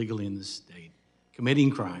know are illegally in the state, committing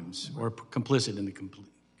crimes or complicit in the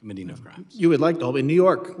committing of crimes. You would like to hope. In New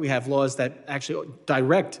York, we have laws that actually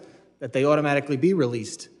direct that they automatically be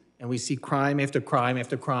released, and we see crime after crime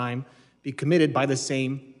after crime be committed by the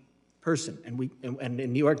same person. And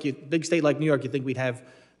in New York, big state like New York, you think we'd have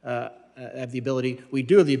the ability, we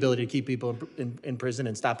do have the ability to keep people in prison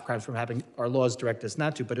and stop crimes from happening. Our laws direct us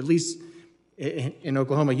not to, but at least in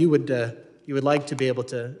Oklahoma, you would like to be able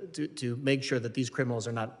to make sure that these criminals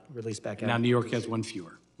are not released back out. Now New York has one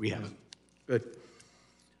fewer. We haven't. Good.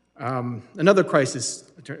 Another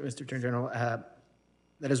crisis, Mr. Attorney General,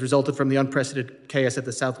 that has resulted from the unprecedented chaos at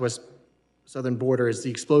the southwest southern border is the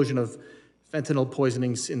explosion of fentanyl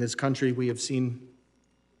poisonings in this country. We have seen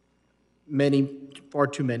many, far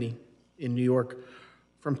too many, in New York.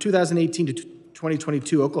 From 2018 to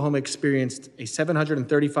 2022, Oklahoma experienced a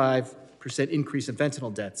 735% increase in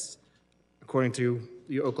fentanyl deaths, according to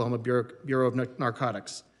the Oklahoma Bureau of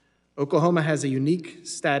Narcotics. Oklahoma has a unique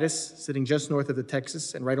status, sitting just north of the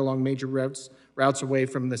Texas and right along major routes away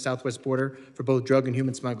from the southwest border for both drug and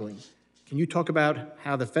human smuggling. Can you talk about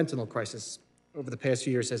how the fentanyl crisis over the past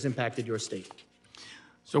few years has impacted your state?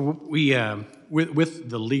 So we, with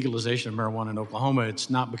the legalization of marijuana in Oklahoma, it's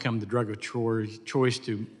not become the drug of choice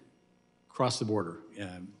to cross the border.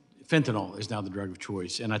 Fentanyl is now the drug of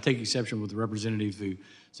choice. And I take exception with the representative who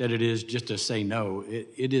said it is just to say no.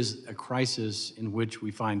 It is a crisis in which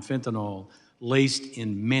we find fentanyl laced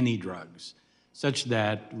in many drugs, such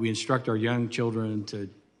that we instruct our young children to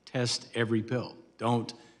test every pill.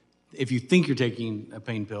 If you think you're taking a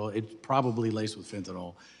pain pill, it's probably laced with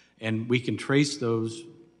fentanyl. And we can trace those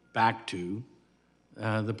back to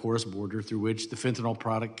the porous border through which the fentanyl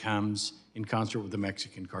product comes in concert with the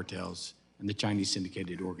Mexican cartels and the Chinese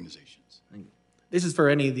syndicated organizations. This is for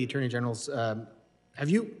any of the attorney generals.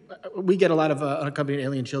 We get a lot of unaccompanied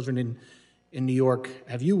alien children in New York.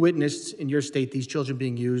 Have you witnessed in your state these children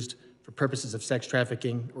being used for purposes of sex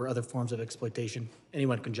trafficking or other forms of exploitation?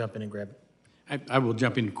 Anyone can jump in and grab it. I will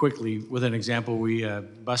jump in quickly with an example. We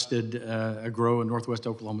busted a grow in northwest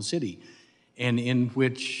Oklahoma City, and in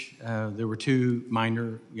which there were two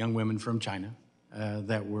minor young women from China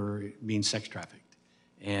that were being sex trafficked.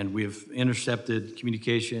 And we have intercepted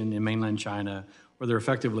communication in mainland China where they're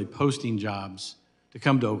effectively posting jobs to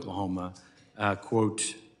come to Oklahoma,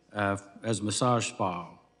 quote, as massage spa,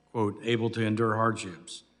 quote, able to endure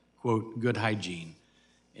hardships, quote, good hygiene.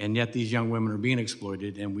 And yet these young women are being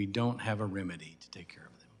exploited, and we don't have a remedy to take care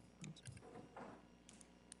of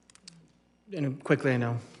them. And quickly, I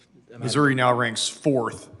know. Missouri now ranks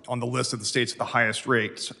 4th on the list of the states with the highest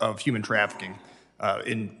rates of human trafficking.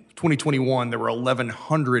 In 2021, there were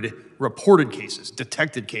 1,100 reported cases,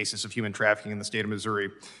 detected cases of human trafficking in the state of Missouri,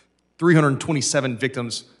 327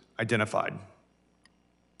 victims identified.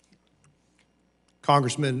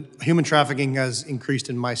 Congressman, human trafficking has increased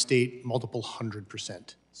in my state multiple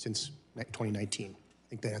 100% since 2019. I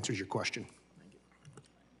think that answers your question.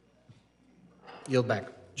 Yield back.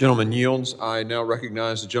 Gentleman yields. I now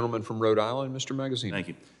recognize the gentleman from Rhode Island, Mr. Magazine. Thank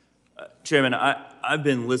you. Chairman, I've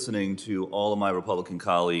been listening to all of my Republican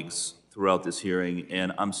colleagues throughout this hearing,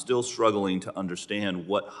 and I'm still struggling to understand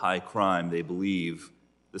what high crime they believe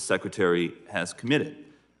the Secretary has committed.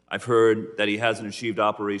 I've heard that he hasn't achieved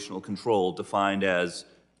operational control, defined as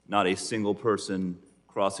not a single person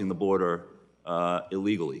crossing the border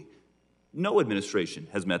illegally. No administration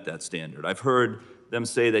has met that standard. I've heard them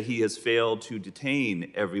say that he has failed to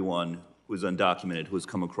detain everyone who is undocumented who has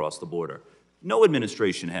come across the border. No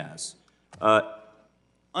administration has.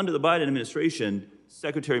 Under the Biden administration,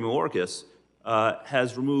 Secretary Mayorkas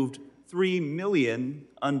has removed 3 million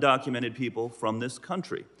undocumented people from this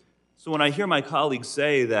country. So when I hear my colleagues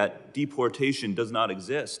say that deportation does not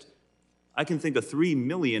exist, I can think of 3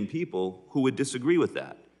 million people who would disagree with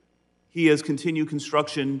that. He has continued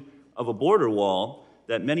construction of a border wall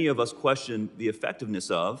that many of us question the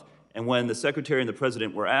effectiveness of, and when the Secretary and the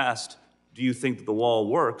President were asked, do you think that the wall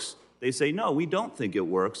works? They say, no, we don't think it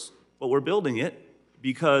works, but we're building it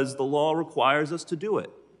because the law requires us to do it.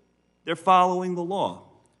 They're following the law.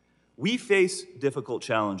 We face difficult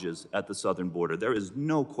challenges at the southern border. There is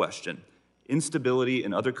no question. Instability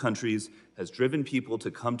in other countries has driven people to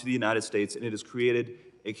come to the United States, and it has created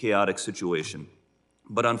a chaotic situation.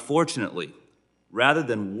 But unfortunately, rather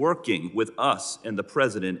than working with us and the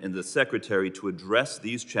President and the Secretary to address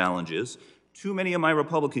these challenges, too many of my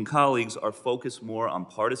Republican colleagues are focused more on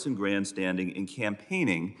partisan grandstanding and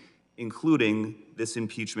campaigning, including this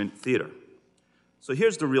impeachment theater. So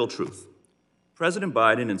here's the real truth. President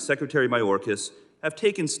Biden and Secretary Mayorkas have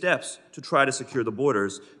taken steps to try to secure the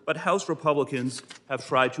borders, but House Republicans have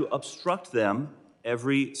tried to obstruct them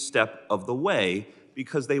every step of the way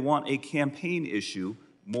because they want a campaign issue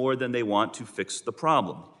more than they want to fix the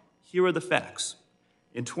problem. Here are the facts.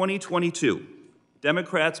 In 2022,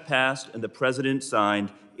 Democrats passed and the President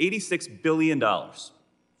signed $86 billion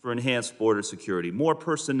for enhanced border security, more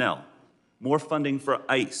personnel, more funding for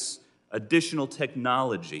ICE, additional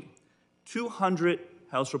technology. 200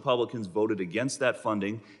 House Republicans voted against that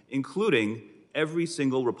funding, including every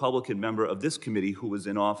single Republican member of this committee who was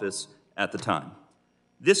in office at the time.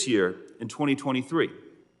 This year, in 2023,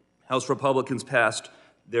 House Republicans passed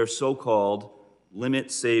their so-called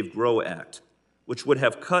Limit, Save, Grow Act, which would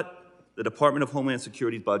have cut the Department of Homeland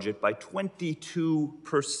Security's budget by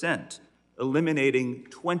 22%, eliminating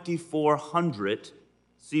 2,400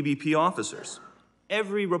 CBP officers.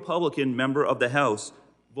 Every Republican member of the House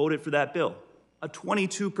voted for that bill, a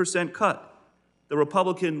 22% cut. The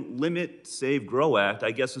Republican Limit, Save, Grow Act,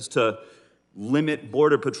 I guess, is to limit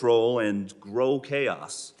Border Patrol and grow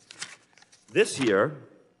chaos. This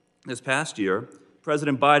past year,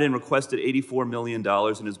 President Biden requested $84 million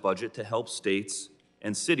in his budget to help states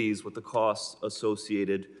and cities with the costs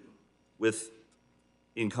associated with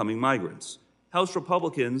incoming migrants. House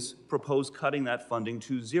Republicans proposed cutting that funding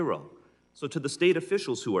to zero. So to the state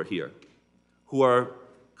officials who are here, who are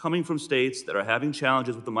coming from states that are having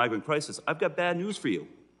challenges with the migrant crisis, I've got bad news for you.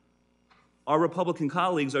 Our Republican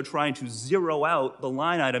colleagues are trying to zero out the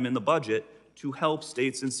line item in the budget to help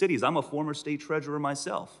states and cities. I'm a former state treasurer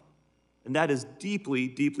myself, and that is deeply,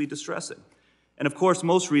 deeply distressing. And of course,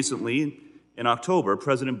 most recently, in October,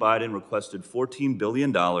 President Biden requested $14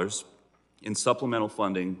 billion in supplemental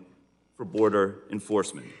funding for border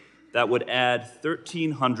enforcement. That would add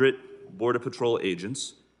 1,300 Border Patrol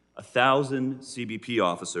agents, 1,000 CBP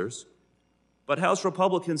officers, but House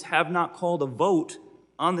Republicans have not called a vote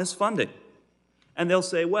on this funding. And they'll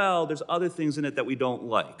say, well, there's other things in it that we don't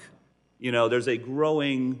like. You know, there's a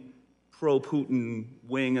growing pro-Putin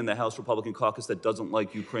wing in the House Republican caucus that doesn't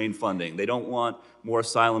like Ukraine funding. They don't want more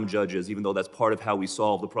asylum judges, even though that's part of how we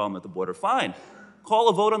solve the problem at the border. Fine, call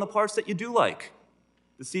a vote on the parts that you do like.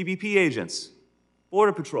 The CBP agents,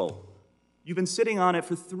 Border Patrol. You've been sitting on it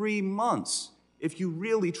for 3 months. If you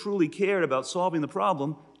really, truly cared about solving the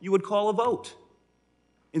problem, you would call a vote.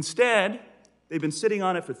 Instead, they've been sitting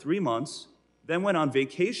on it for 3 months, then went on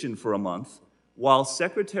vacation for a month, while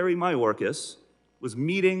Secretary Mayorkas was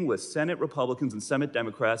meeting with Senate Republicans and Senate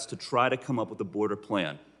Democrats to try to come up with a border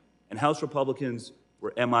plan. And House Republicans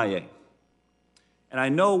were MIA. And I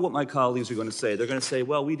know what my colleagues are going to say. They're going to say,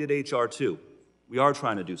 well, we did H.R. 2. We are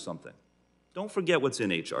trying to do something. Don't forget what's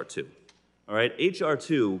in H.R. 2. All right? H.R.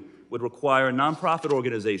 2 would require nonprofit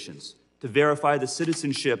organizations to verify the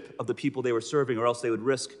citizenship of the people they were serving, or else they would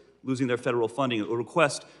risk losing their federal funding. It would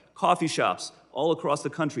request coffee shops all across the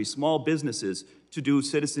country, small businesses, to do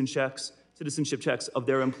citizenship checks of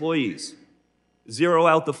their employees. Zero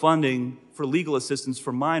out the funding for legal assistance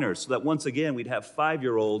for minors, so that once again we'd have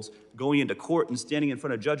 5-year-olds going into court and standing in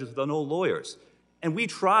front of judges with no lawyers. And we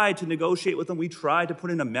tried to negotiate with them. We tried to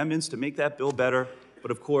put in amendments to make that bill better, but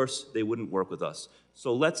of course they wouldn't work with us.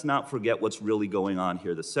 So let's not forget what's really going on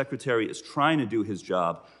here. The Secretary is trying to do his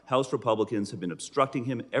job. House Republicans have been obstructing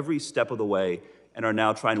him every step of the way and are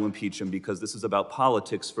now trying to impeach him because this is about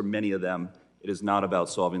politics for many of them. It is not about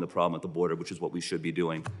solving the problem at the border, which is what we should be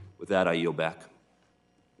doing. With that, I yield back.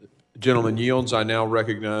 The gentleman yields. I now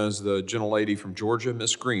recognize the gentlelady from Georgia,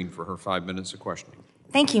 Ms. Green, for her 5 minutes of questioning.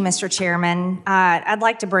 Thank you, Mr. Chairman. I'd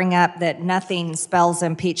like to bring up that nothing spells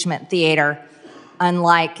impeachment theater,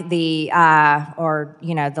 unlike the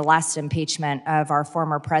last impeachment of our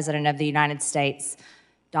former President of the United States.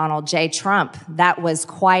 Donald J. Trump. That was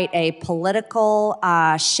quite a political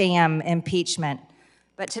sham impeachment.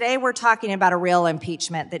 But today we're talking about a real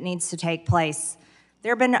impeachment that needs to take place.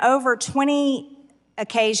 There have been over 20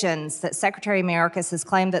 occasions that Secretary Mayorkas has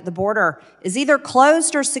claimed that the border is either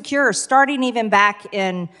closed or secure, starting even back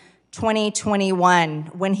in 2021,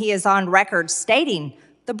 when he is on record stating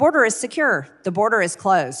the border is secure, the border is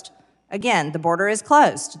closed. Again, the border is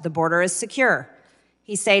closed, the border is secure.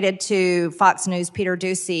 He stated to Fox News' Peter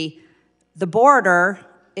Doocy, the border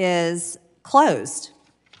is closed.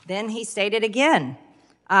 Then he stated again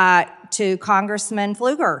to Congressman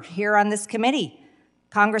Pfluger here on this committee.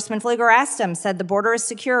 Congressman Pfluger asked him, said the border is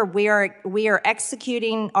secure. We are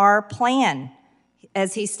executing our plan,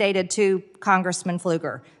 as he stated to Congressman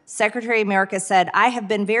Pfluger. Secretary Mayorkas said, I have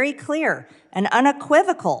been very clear and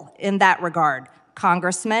unequivocal in that regard.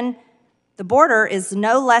 Congressman, the border is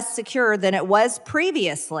no less secure than it was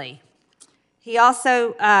previously. He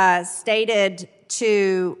also stated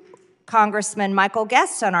to Congressman Michael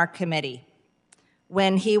Guest on our committee,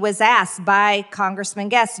 when he was asked by Congressman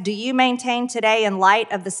Guest, do you maintain today, in light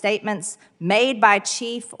of the statements made by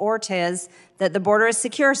Chief Ortiz, that the border is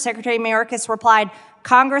secure? Secretary Mayorkas replied,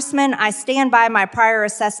 Congressman, I stand by my prior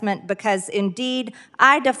assessment because indeed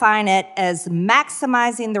I define it as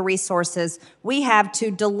maximizing the resources we have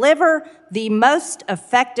to deliver the most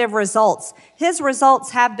effective results. His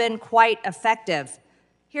results have been quite effective.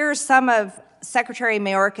 Here are some of Secretary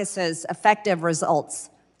Mayorkas's effective results.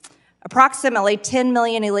 Approximately 10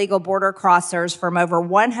 million illegal border crossers from over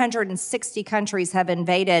 160 countries have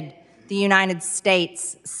invaded the United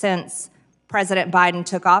States since President Biden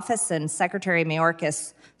took office and Secretary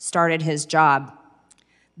Mayorkas started his job.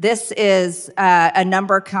 This is a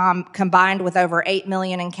number combined with over 8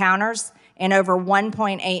 million encounters and over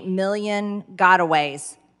 1.8 million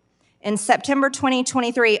gotaways. In September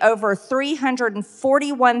 2023, over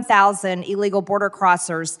 341,000 illegal border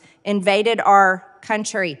crossers invaded our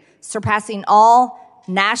country, surpassing all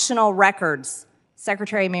national records.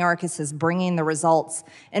 Secretary Mayorkas is bringing the results.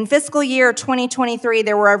 In fiscal year 2023,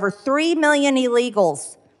 there were over 3 million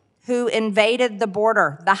illegals who invaded the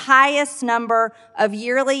border, the highest number of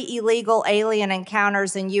yearly illegal alien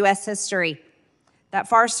encounters in U.S. history. That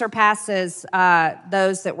far surpasses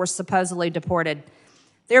those that were supposedly deported.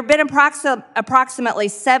 There have been approximately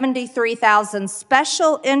 73,000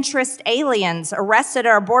 special interest aliens arrested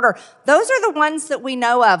at our border. Those are the ones that we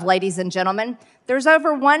know of, ladies and gentlemen. There's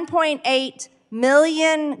over 1.8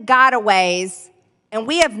 million gotaways, and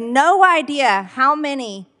we have no idea how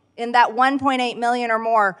many in that 1.8 million or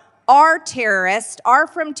more are terrorists, are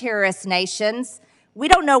from terrorist nations. We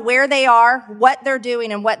don't know where they are, what they're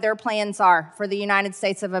doing, and what their plans are for the United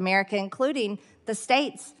States of America, including the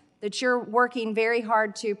states that you're working very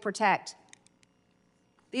hard to protect.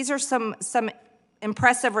 These are some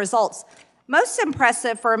impressive results. Most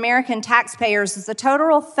impressive for American taxpayers is the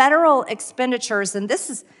total federal expenditures, and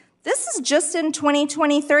this is just in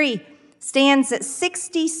 2023, stands at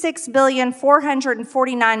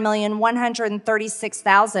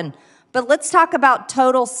 $66,449,136,000. But let's talk about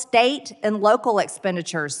total state and local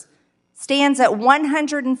expenditures. Stands at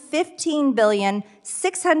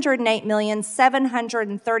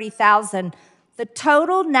 $115,608,730,000. The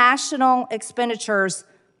total national expenditures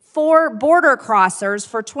for border crossers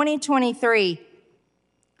for 2023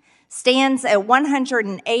 stands at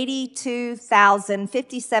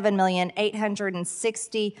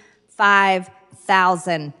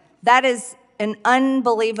 $182,057,865,000. That is an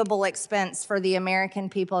unbelievable expense for the American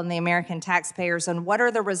people and the American taxpayers. And what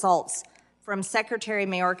are the results from Secretary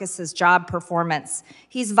Mayorkas' job performance?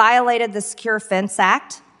 He's violated the Secure Fence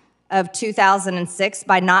Act of 2006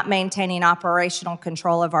 by not maintaining operational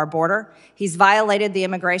control of our border. He's violated the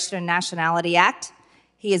Immigration and Nationality Act.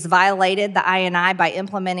 He has violated the INI by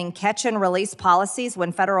implementing catch and release policies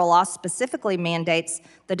when federal law specifically mandates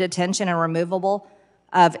the detention and removal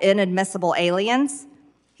of inadmissible aliens.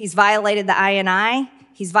 He's violated the INI.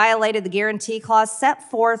 He's violated the guarantee clause set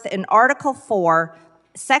forth in Article 4,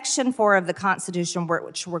 Section 4 of the Constitution,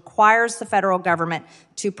 which requires the federal government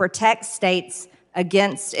to protect states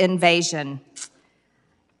against invasion.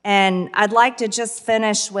 And I'd like to just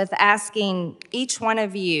finish with asking each one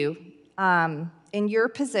of you, in your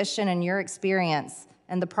position and your experience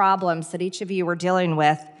and the problems that each of you are dealing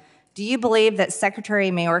with, do you believe that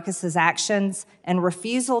Secretary Mayorkas' actions and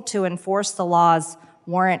refusal to enforce the laws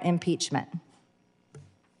warrant impeachment?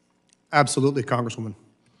 Absolutely, Congresswoman.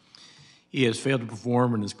 He has failed to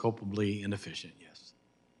perform and is culpably inefficient, yes.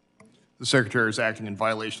 The Secretary is acting in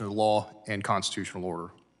violation of the law and constitutional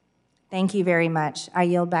order. Thank you very much. I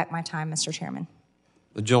yield back my time, Mr. Chairman.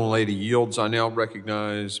 The gentlelady yields. I now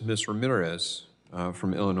recognize Ms. Ramirez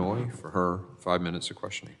from Illinois for her 5 minutes of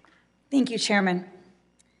questioning. Thank you, Chairman.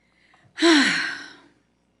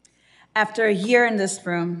 After a year in this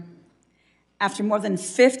room, after more than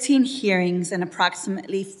 15 hearings and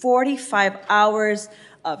approximately 45 hours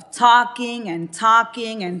of talking and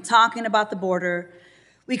talking and talking about the border,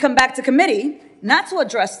 we come back to committee not to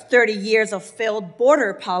address 30 years of failed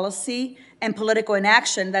border policy and political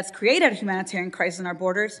inaction that's created a humanitarian crisis in our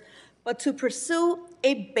borders, but to pursue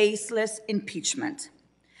a baseless impeachment.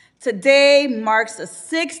 Today marks the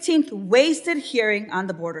 16th wasted hearing on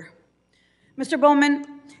the border. Mr. Bowman,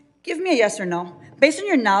 give me a yes or no. Based on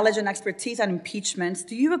your knowledge and expertise on impeachments,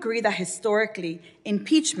 do you agree that historically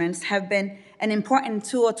impeachments have been an important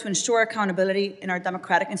tool to ensure accountability in our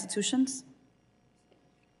democratic institutions?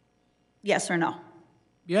 Yes or no?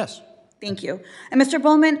 Yes. Thank you. And Mr.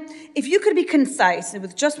 Bowman, if you could be concise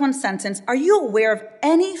with just one sentence, are you aware of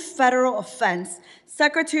any federal offense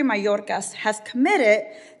Secretary Mayorkas has committed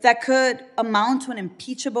that could amount to an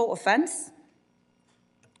impeachable offense?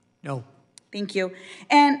 No. Thank you.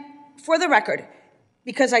 And for the record,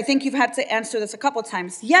 because I think you've had to answer this a couple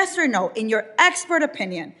times, yes or no, in your expert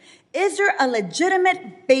opinion, is there a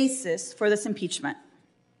legitimate basis for this impeachment?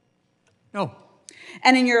 No.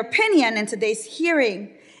 And in your opinion, in today's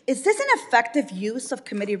hearing, is this an effective use of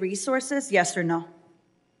committee resources, yes or no?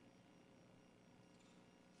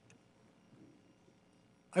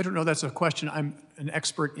 I don't know that's a question I'm an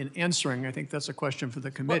expert in answering. I think that's a question for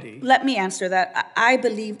the committee. Well, let me answer that. I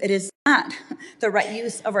believe it is not the right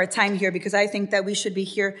use of our time here because I think that we should be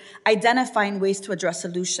here identifying ways to address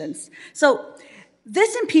solutions. So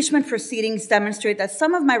this impeachment proceedings demonstrate that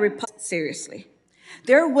some of my Republicans seriously.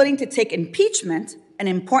 They're willing to take impeachment, an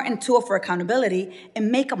important tool for accountability, and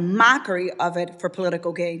make a mockery of it for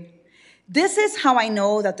political gain. This is how I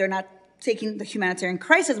know that they're not taking the humanitarian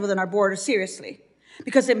crisis within our borders seriously.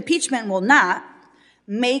 Because impeachment will not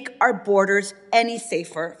make our borders any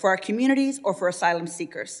safer for our communities or for asylum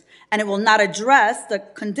seekers. And it will not address the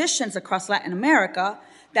conditions across Latin America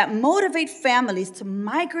that motivate families to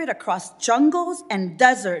migrate across jungles and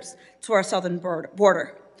deserts to our southern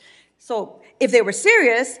border. So if they were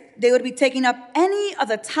serious, they would be taking up any of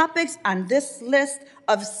the topics on this list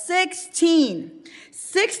of 16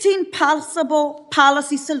 possible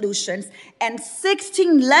policy solutions and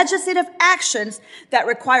 16 legislative actions that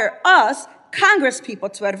require us, Congress people,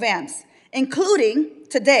 to advance, including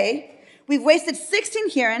today, we've wasted 16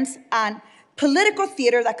 hearings on political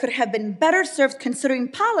theater that could have been better served considering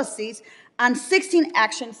policies on 16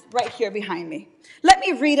 actions right here behind me. Let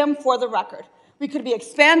me read them for the record. We could be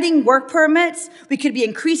expanding work permits. We could be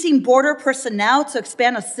increasing border personnel to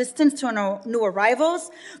expand assistance to new arrivals.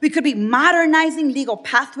 We could be modernizing legal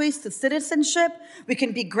pathways to citizenship. We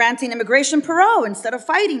can be granting immigration parole instead of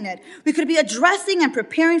fighting it. We could be addressing and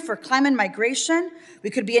preparing for climate migration. We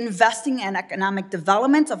could be investing in economic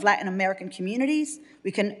development of Latin American communities. We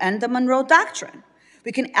can end the Monroe Doctrine.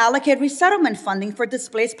 We can allocate resettlement funding for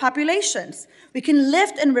displaced populations. We can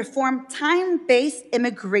lift and reform time-based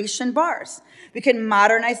immigration bars. We can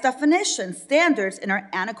modernize definitions, standards in our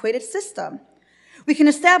antiquated system. We can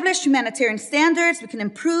establish humanitarian standards. We can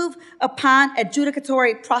improve upon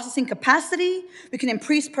adjudicatory processing capacity. We can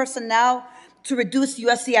increase personnel to reduce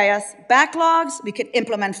USCIS backlogs. We can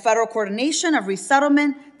implement federal coordination of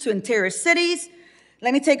resettlement to interior cities.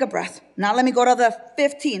 Let me take a breath. Now let me go to the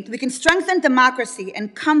 15th. We can strengthen democracy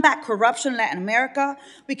and combat corruption in Latin America.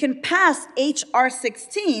 We can pass H.R.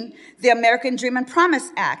 16, the American Dream and Promise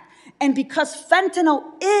Act. And because fentanyl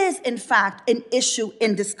is, in fact, an issue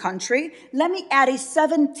in this country, let me add a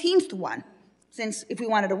 17th one. Since if we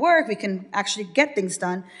wanted to work, we can actually get things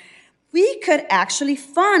done. We could actually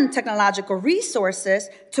fund technological resources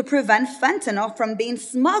to prevent fentanyl from being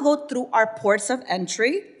smuggled through our ports of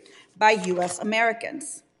entry by U.S.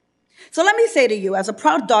 Americans. So let me say to you, as a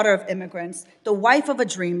proud daughter of immigrants, the wife of a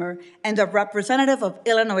dreamer, and the representative of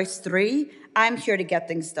Illinois 3, I'm here to get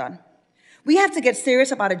things done. We have to get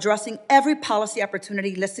serious about addressing every policy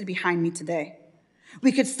opportunity listed behind me today.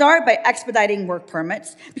 We could start by expediting work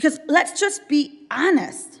permits, because let's just be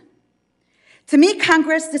honest. To me,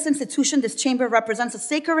 Congress, this institution, this chamber represents a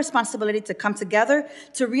sacred responsibility to come together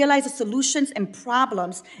to realize the solutions and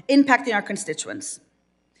problems impacting our constituents.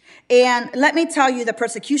 And let me tell you, the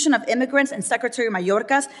persecution of immigrants and Secretary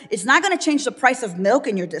Mayorkas is not going to change the price of milk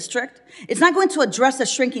in your district. It's not going to address the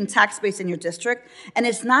shrinking tax base in your district. And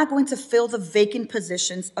it's not going to fill the vacant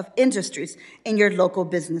positions of industries in your local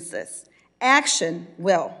businesses. Action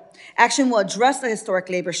will. Action will address the historic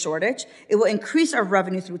labor shortage. It will increase our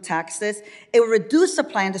revenue through taxes. It will reduce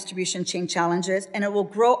supply and distribution chain challenges, and it will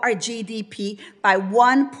grow our GDP by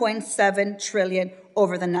 1.7 trillion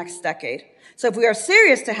over the next decade. So if we are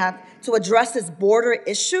serious to address this border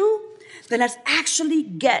issue, then let's actually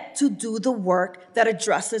get to do the work that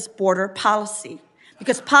addresses border policy.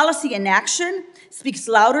 Because policy in action speaks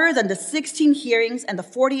louder than the 16 hearings and the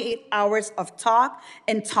 48 hours of talk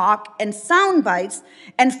and sound bites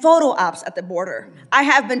and photo ops at the border. I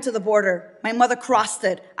have been to the border. My mother crossed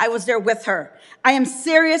it. I was there with her. I am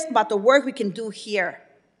serious about the work we can do here.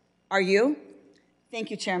 Are you? Thank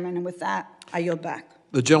you, Chairman. And with that, I yield back.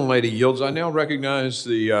 The gentlelady yields. I now recognize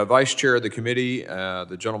the Vice Chair of the committee,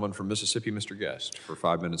 the gentleman from Mississippi, Mr. Guest, for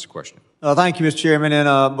 5 minutes of questioning. Thank you, Mr. Chairman.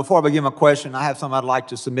 And before I begin my question, I have something I'd like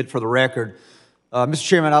to submit for the record. Mr.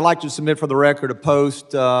 Chairman, I'd like to submit for the record a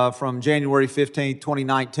post from January 15,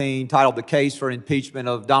 2019, titled "The Case for Impeachment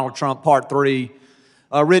of Donald Trump, Part 3,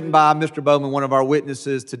 written by Mr. Bowman, one of our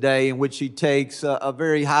witnesses today, in which he takes a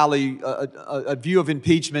very a view of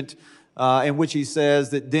impeachment in which he says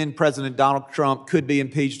that then President Donald Trump could be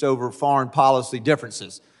impeached over foreign policy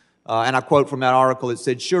differences. And I quote from that article, it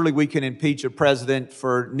said, "Surely we can impeach a president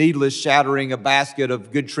for needless shattering a basket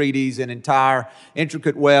of good treaties and entire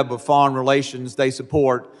intricate web of foreign relations they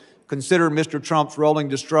support. Consider Mr. Trump's rolling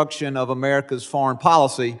destruction of America's foreign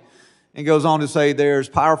policy." And goes on to say there's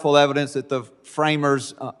powerful evidence that the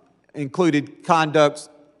framers included conducts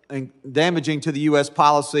damaging to the U.S.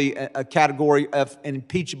 policy, a category of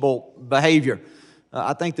impeachable behavior.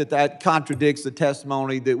 I think that contradicts the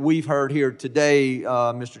testimony that we've heard here today,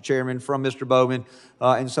 Mr. Chairman, from Mr. Bowman,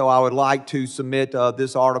 and so I would like to submit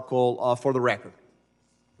this article for the record.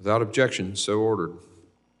 Without objection, so ordered.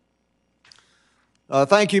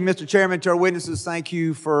 Thank you, Mr. Chairman. To our witnesses, thank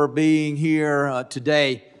you for being here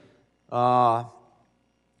today.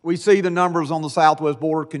 We see the numbers on the southwest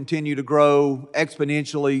border continue to grow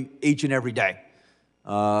exponentially each and every day.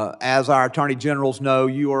 As our attorney generals know,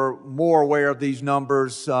 you are more aware of these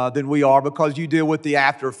numbers than we are because you deal with the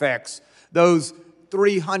after effects. Those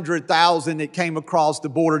 300,000 that came across the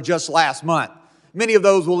border just last month, many of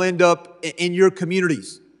those will end up in your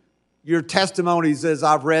communities. Your testimonies, as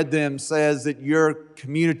I've read them, says that your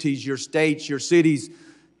communities, your states, your cities,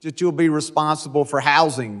 that you'll be responsible for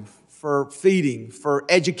housing, for feeding, for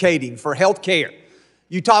educating, for health care.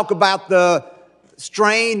 You talk about the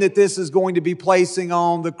strain that this is going to be placing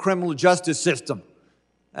on the criminal justice system.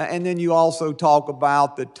 And then you also talk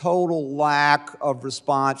about the total lack of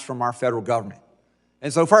response from our federal government.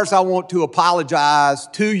 And so first I want to apologize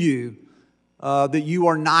to you that you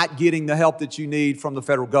are not getting the help that you need from the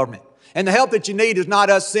federal government. And the help that you need is not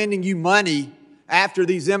us sending you money after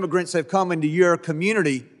these immigrants have come into your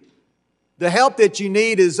community. The help that you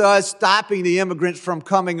need is us stopping the immigrants from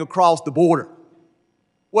coming across the border.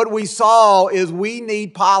 What we saw is we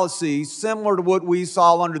need policies similar to what we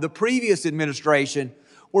saw under the previous administration,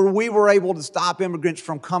 where we were able to stop immigrants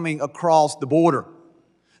from coming across the border.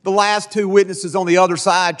 The last two witnesses on the other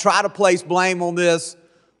side try to place blame on this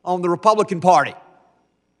on the Republican Party,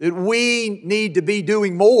 that we need to be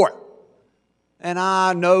doing more. And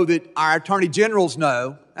I know that our attorney generals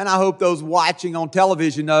know, and I hope those watching on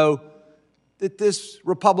television know, that this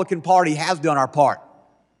Republican Party has done our part.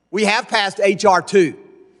 We have passed H.R. 2,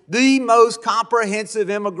 the most comprehensive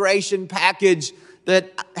immigration package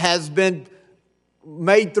that has been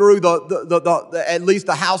made through at least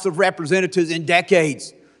the House of Representatives in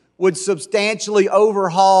decades, would substantially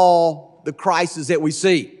overhaul the crisis that we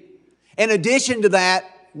see. In addition to that,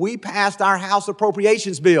 we passed our House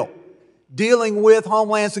Appropriations Bill dealing with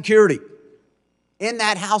Homeland Security. In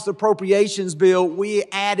that House Appropriations Bill, we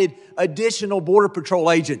added additional Border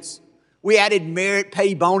Patrol agents. We added merit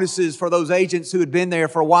pay bonuses for those agents who had been there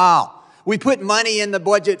for a while. We put money in the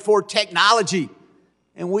budget for technology.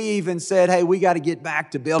 And we even said, hey, we got to get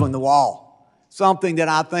back to building the wall. Something that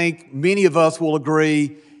I think many of us will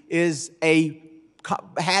agree has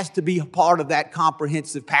to be a part of that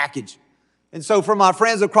comprehensive package. And so for my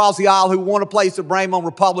friends across the aisle who want to place the blame on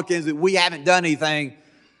Republicans that we haven't done anything,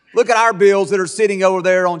 look at our bills that are sitting over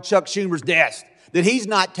there on Chuck Schumer's desk that he's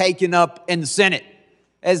not taking up in the Senate.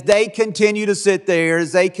 As they continue to sit there,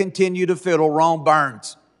 as they continue to fiddle, Rome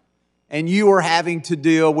burns. And you are having to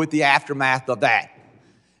deal with the aftermath of that.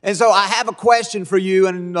 And so I have a question for you,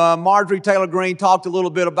 and Marjorie Taylor Greene talked a little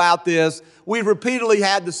bit about this. We've repeatedly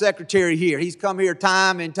had the Secretary here. He's come here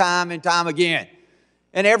time and time and time again.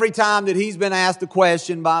 And every time that he's been asked a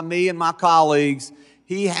question by me and my colleagues,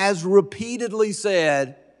 he has repeatedly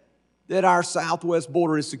said that our southwest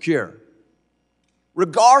border is secure.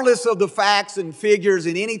 regardless of the facts and figures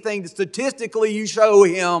and anything that statistically you show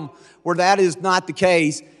him where that is not the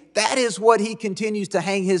case, that is what he continues to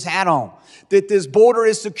hang his hat on, that this border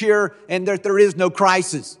is secure and that there is no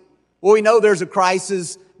crisis. Well, we know there's a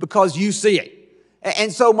crisis because you see it.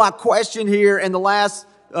 And so my question here in the last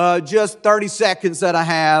just 30 seconds that I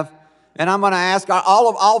have, and I'm going to ask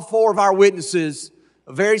all four of our witnesses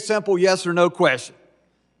a very simple yes or no question.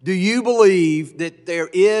 Do you believe that there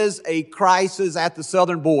is a crisis at the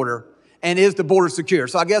southern border, and is the border secure?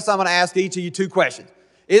 So I guess I'm going to ask each of you two questions.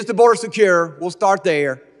 Is the border secure? We'll start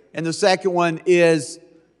there. And the second one is,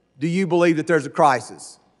 do you believe that there's a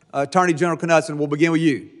crisis? Attorney General Knudsen, we'll begin with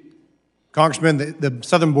you. Congressman, the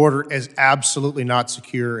southern border is absolutely not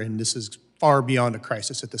secure, and this is far beyond a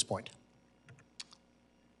crisis at this point.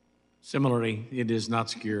 Similarly, it is not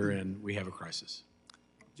secure, and we have a crisis.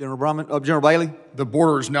 General Bailey? The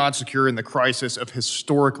border is not secure in the crisis of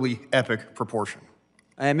historically epic proportion.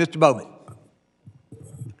 And Mr. Bowman?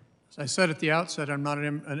 As I said at the outset, I'm not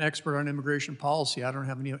an expert on immigration policy. I don't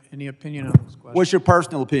have any opinion on this question. What's your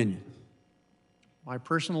personal opinion? My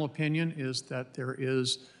personal opinion is that there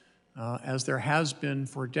is, as there has been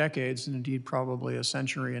for decades, and indeed probably a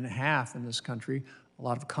century and a half in this country, a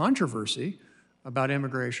lot of controversy about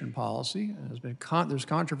immigration policy. There's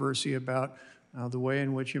controversy about the way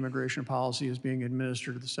in which immigration policy is being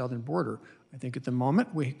administered at the southern border. I think at the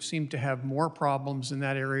moment we seem to have more problems in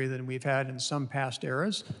that area than we've had in some past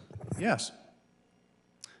eras. Yes.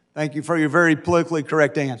 Thank you for your very politically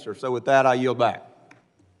correct answer. So with that, I yield back.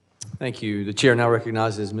 Thank you. The chair now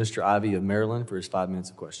recognizes Mr. Ivey of Maryland for his 5 minutes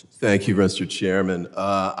of questions. Thank you, Mr. Chairman.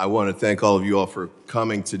 I want to thank all of you all for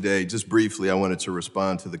coming today. Just briefly, I wanted to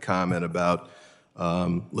respond to the comment about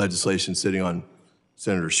legislation sitting on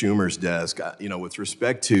Senator Schumer's desk. You know, with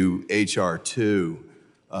respect to H.R. 2,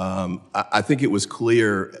 I think it was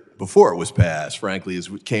clear before it was passed, frankly, as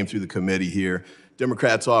it came through the committee here.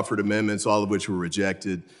 Democrats offered amendments, all of which were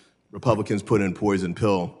rejected. Republicans put in poison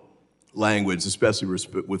pill language, especially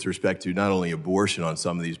with respect to not only abortion on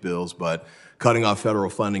some of these bills, but cutting off federal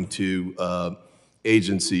funding to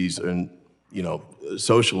agencies and, you know,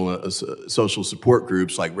 social support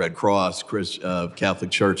groups like Red Cross,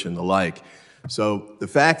 Catholic Church, and the like. So the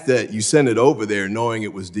fact that you sent it over there knowing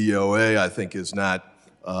it was DOA, I think is not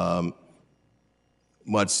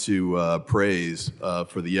much to praise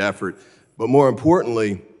for the effort. But more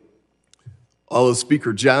importantly, although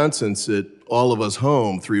Speaker Johnson sent all of us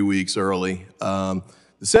home 3 weeks early, the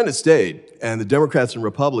Senate stayed, and the Democrats and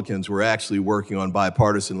Republicans were actually working on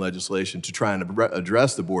bipartisan legislation to try and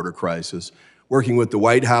address the border crisis, working with the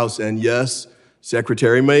White House and, yes,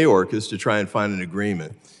 Secretary Mayorkas to try and find an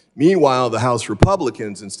agreement. Meanwhile, the House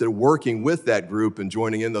Republicans, instead of working with that group and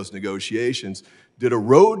joining in those negotiations, did a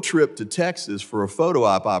road trip to Texas for a photo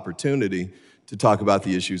op opportunity to talk about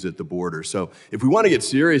the issues at the border. So if we want to get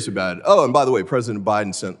serious about it, oh, and by the way, President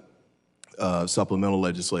Biden sent supplemental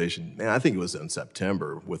legislation, man, I think it was in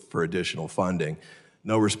September for additional funding.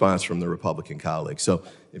 No response from the Republican colleagues. So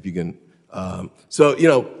if you can, you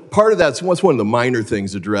know, part of that's what's one of the minor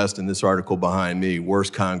things addressed in this article behind me,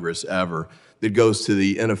 worst Congress ever, that goes to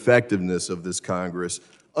the ineffectiveness of this Congress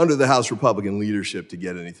under the House Republican leadership to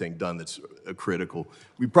get anything done that's critical.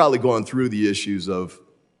 We've probably gone through the issues of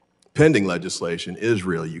pending legislation,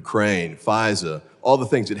 Israel, Ukraine, FISA, all the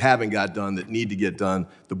things that haven't got done that need to get done.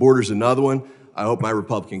 The border's another one. I hope my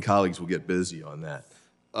Republican colleagues will get busy on that.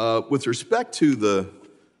 With respect to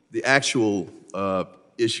the actual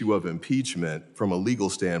issue of impeachment from a legal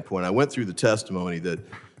standpoint, I went through the testimony that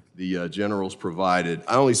the generals provided.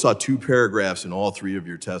 I only saw 2 paragraphs in all 3 of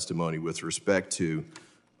your testimony with respect to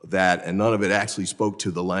that, and none of it actually spoke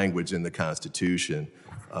to the language in the Constitution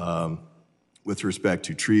with respect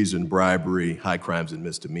to treason, bribery, high crimes, and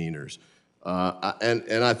misdemeanors.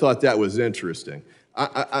 And I thought that was interesting.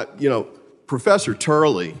 You know, Professor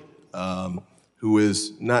Turley, who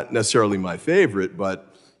is not necessarily my favorite,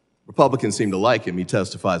 but Republicans seem to like him. He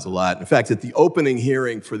testifies a lot. In fact, at the opening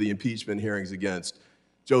hearing for the impeachment hearings against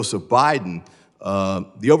Joseph Biden,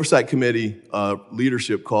 the Oversight Committee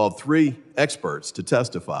leadership called 3 experts to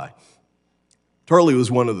testify. Turley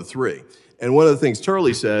was one of the 3. And one of the things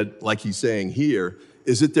Turley said, like he's saying here,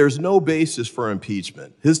 is that there's no basis for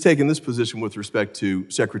impeachment. His take in this position with respect to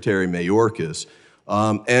Secretary Mayorkas,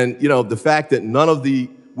 and you know, the fact that none of the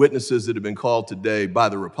witnesses that have been called today by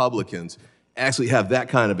the Republicans actually have that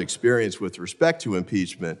kind of experience with respect to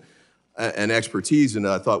impeachment and expertise, and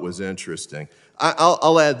I thought was interesting.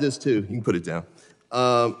 I'll add this too. You can put it down.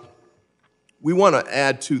 We want to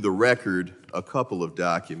add to the record a couple of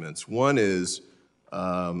documents. One is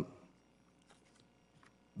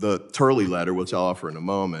the Turley letter, which I'll offer in a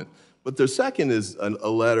moment, But the second is a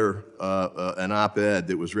letter, an op-ed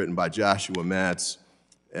that was written by Joshua Matz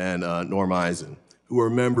and Norm Eisen, who are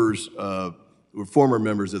former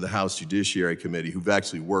members of the House Judiciary Committee who've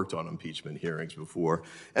actually worked on impeachment hearings before.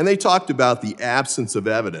 And they talked about the absence of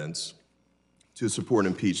evidence to support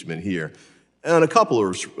impeachment here. And a couple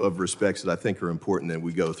of respects that I think are important that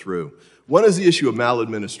we go through. One is the issue of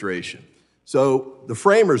maladministration. So the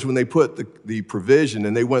framers, when they put the provision,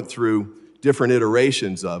 and they went through different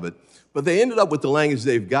iterations of it, but they ended up with the language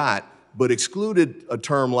they've got, but excluded a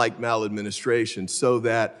term like maladministration so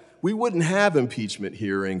that we wouldn't have impeachment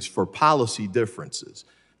hearings for policy differences.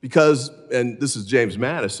 Because, and this is James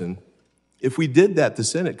Madison, if we did that, the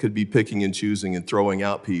Senate could be picking and choosing and throwing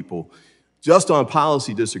out people just on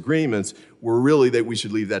policy disagreements, were really that we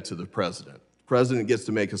should leave that to the president. The president gets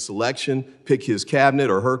to make a selection, pick his cabinet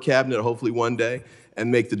or her cabinet, hopefully one day,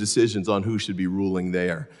 and make the decisions on who should be ruling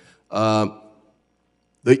there.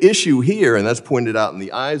 The issue here, and that's pointed out in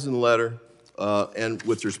the Eisen letter, and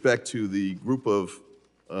with respect to the group of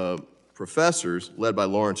professors led by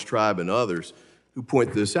Lawrence Tribe and others who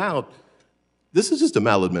point this out, this is just a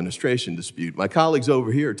maladministration dispute. My colleagues over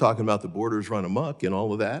here are talking about the borders run amok and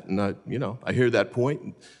all of that, and I hear that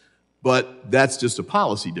point, but that's just a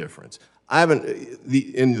policy difference.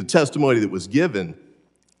 In the testimony that was given,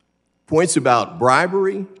 points about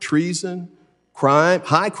bribery, treason, crime,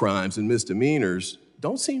 high crimes and misdemeanors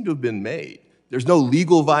don't seem to have been made. There's no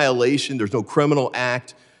legal violation, there's no criminal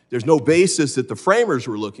act, there's no basis that the framers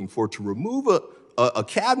were looking for to remove a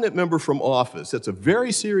cabinet member from office. That's a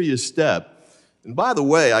very serious step. And by the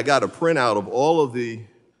way, I got a printout of all of the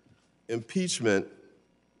impeachment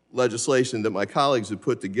legislation that my colleagues have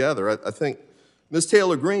put together. I think Ms.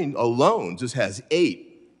 Taylor Greene alone just has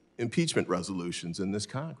 8 impeachment resolutions in this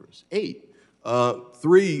Congress, 8.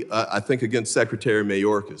 3, I think, against Secretary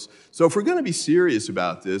Mayorkas. So if we're going to be serious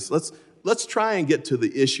about this, let's try and get to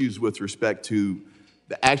the issues with respect to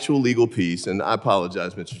the actual legal piece. And I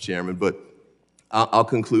apologize, Mr. Chairman, but I'll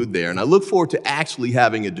conclude there. And I look forward to actually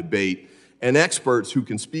having a debate and experts who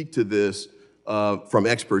can speak to this from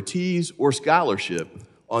expertise or scholarship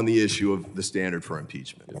on the issue of the standard for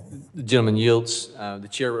impeachment. The gentleman yields. The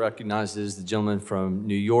chair recognizes the gentleman from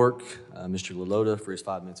New York, Mr. Lalota, for his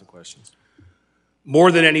 5 minutes of questions.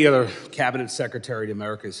 More than any other cabinet secretary in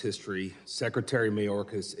America's history, Secretary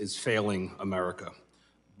Mayorkas is failing America.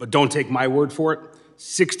 But don't take my word for it.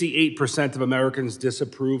 68% of Americans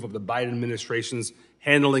disapprove of the Biden administration's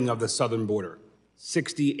handling of the southern border.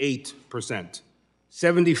 68%.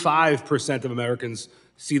 75% of Americans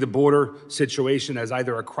see the border situation as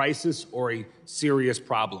either a crisis or a serious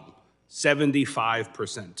problem.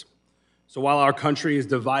 75%. So while our country is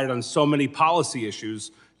divided on so many policy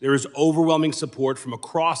issues, there is overwhelming support from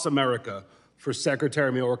across America for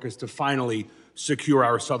Secretary Mayorkas to finally secure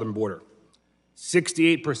our southern border.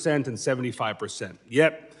 68% and 75%.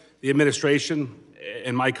 Yet, the administration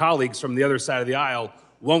and my colleagues from the other side of the aisle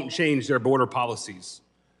won't change their border policies.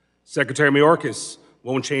 Secretary Mayorkas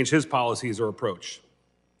won't change his policies or approach.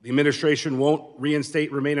 The administration won't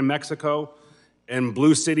reinstate Remain in Mexico, and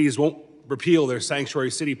blue cities won't repeal their sanctuary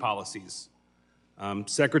city policies.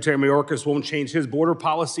 Secretary Mayorkas won't change his border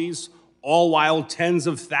policies, all while tens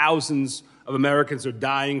of thousands of Americans are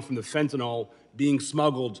dying from the fentanyl being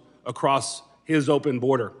smuggled across his open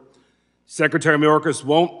border. Secretary Mayorkas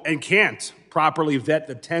won't and can't properly vet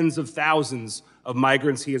the tens of thousands of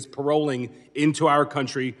migrants he is paroling into our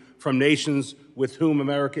country from nations with whom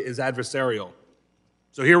America is adversarial.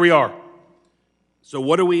 So here we are. So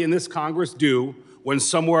what do we in this Congress do when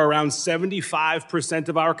somewhere around 75%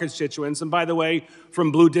 of our constituents, and by the way,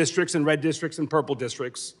 from blue districts and red districts and purple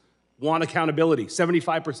districts, want accountability?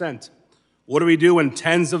 75%. What do we do when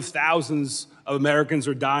tens of thousands of Americans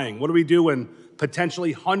are dying? What do we do when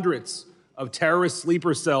potentially hundreds of terrorist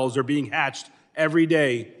sleeper cells are being hatched every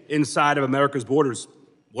day inside of America's borders?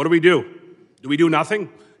 What do? Do we do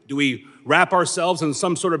nothing? Do we wrap ourselves in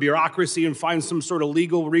some sort of bureaucracy and find some sort of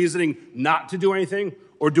legal reasoning not to do anything?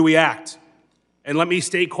 Or do we act? And let me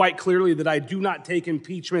state quite clearly that I do not take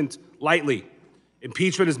impeachment lightly.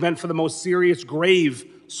 Impeachment is meant for the most serious, grave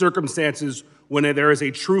circumstances when there is a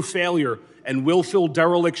true failure and willful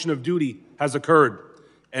dereliction of duty has occurred.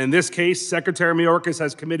 And in this case, Secretary Mayorkas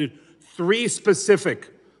has committed 3 specific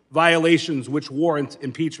violations which warrant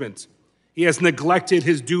impeachment. He has neglected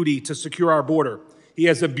his duty to secure our border. He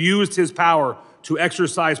has abused his power to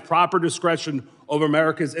exercise proper discretion over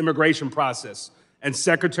America's immigration process. And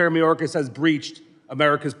Secretary Mayorkas has breached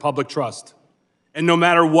America's public trust. And no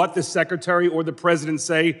matter what the Secretary or the President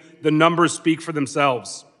say, the numbers speak for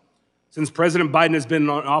themselves. Since President Biden has been in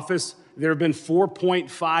office, there have been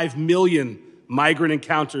 4.5 million migrant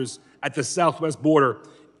encounters at the southwest border,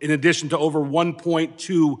 in addition to over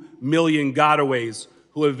 1.2 million gotaways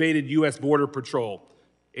who evaded U.S. Border Patrol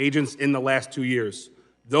agents in the last 2 years.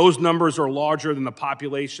 Those numbers are larger than the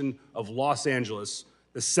population of Los Angeles,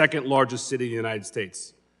 the second largest city in the United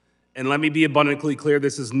States. And let me be abundantly clear,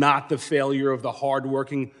 this is not the failure of the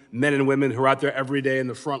hardworking men and women who are out there every day in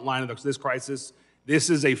the front line of this crisis. This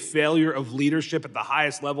is a failure of leadership at the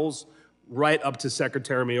highest levels, right up to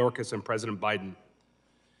Secretary Mayorkas and President Biden.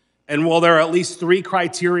 And while there are at least 3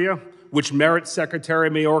 criteria which merit Secretary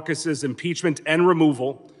Mayorkas' impeachment and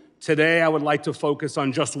removal, today I would like to focus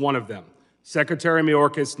on just one of them: Secretary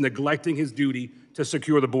Mayorkas neglecting his duty to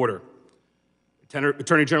secure the border.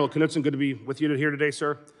 Attorney General Knudsen, good to be with you here today,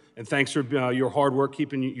 sir. And thanks for your hard work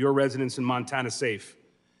keeping your residents in Montana safe.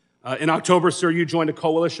 In October, sir, you joined a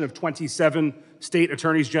coalition of 27 state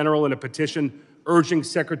attorneys general in a petition urging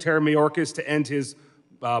Secretary Mayorkas to end his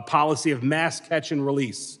policy of mass catch and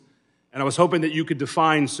release. And I was hoping that you could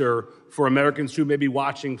define, sir, for Americans who may be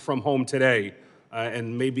watching from home today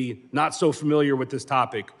and maybe not so familiar with this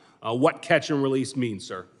topic, what catch and release means,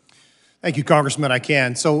 sir. Thank you, Congressman. I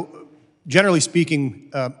can. So, generally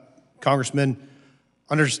speaking, Congressman,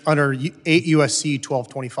 under 8 U.S.C.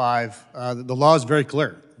 1225, the law is very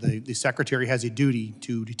clear. The Secretary has a duty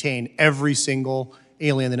to detain every single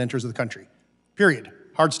alien that enters the country. Period.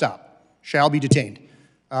 Hard stop. Shall be detained.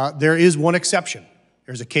 There is one exception.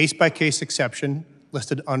 There's a case-by-case exception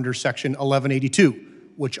listed under Section 1182,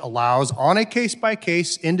 which allows, on a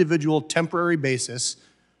case-by-case, individual, temporary basis,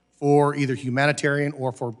 for either humanitarian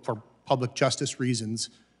or for public justice reasons,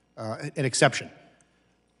 an exception.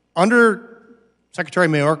 Under Secretary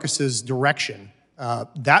Mayorkas' direction,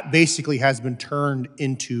 that basically has been turned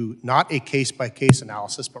into not a case-by-case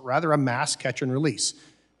analysis, but rather a mass catch and release,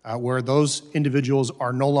 where those individuals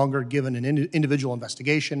are no longer given an individual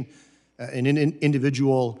investigation, an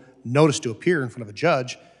individual notice to appear in front of a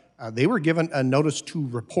judge. They were given a notice to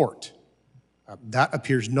report. That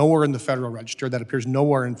appears nowhere in the Federal Register, that appears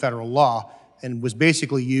nowhere in federal law, and was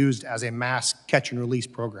basically used as a mass catch and release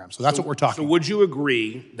program. So that's what we're talking about. So would you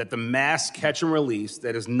agree that the mass catch and release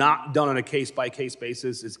that is not done on a case-by-case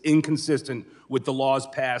basis is inconsistent with the laws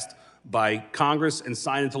passed by Congress and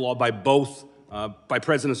signed into law by both, by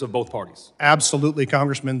presidents of both parties? Absolutely,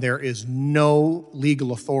 Congressman. There is no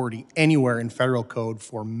legal authority anywhere in federal code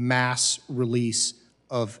for mass release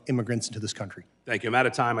of immigrants into this country. Thank you. I'm out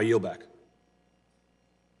of time. I yield back.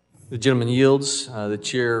 The gentleman yields. The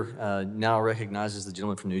chair now recognizes the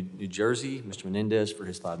gentleman from New Jersey, Mr. Menendez, for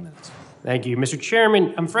his 5 minutes. Thank you. Mr.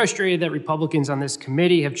 Chairman, I'm frustrated that Republicans on this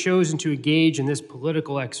committee have chosen to engage in this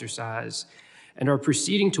political exercise and are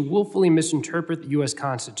proceeding to willfully misinterpret the U.S.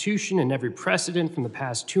 Constitution and every precedent from the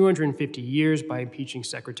past 250 years by impeaching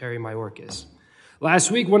Secretary Mayorkas.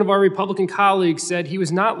 Last week, one of our Republican colleagues said he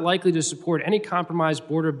was not likely to support any compromised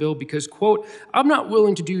border bill because, quote, "I'm not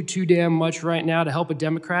willing to do too damn much right now to help a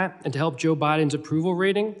Democrat and to help Joe Biden's approval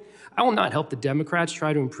rating. I will not help the Democrats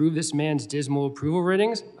try to improve this man's dismal approval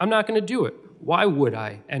ratings. I'm not going to do it. Why would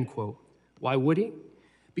I?" End quote. Why would he?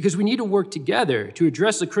 Because we need to work together to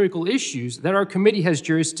address the critical issues that our committee has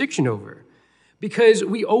jurisdiction over. Because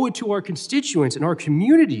we owe it to our constituents and our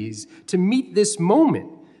communities to meet this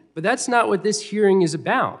moment. But that's not what this hearing is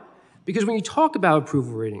about. Because when you talk about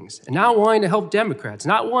approval ratings and not wanting to help Democrats,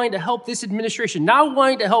 not wanting to help this administration, not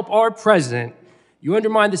wanting to help our president, you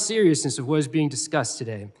undermine the seriousness of what is being discussed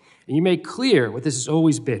today. And you make clear what this has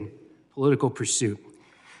always been, political pursuit.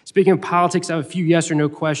 Speaking of politics, I have a few yes or no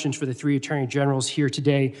questions for the 3 attorney generals here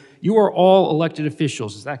today. You are all elected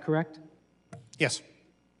officials, is that correct? Yes.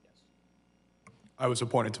 I was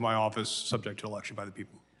appointed to my office subject to election by the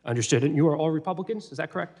people. Understood. And you are all Republicans, is that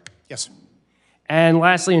correct? Yes. And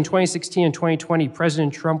lastly, in 2016 and 2020,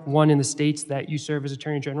 President Trump won in the states that you serve as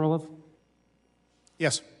Attorney General of?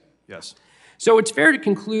 Yes. Yes. So it's fair to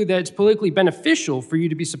conclude that it's politically beneficial for you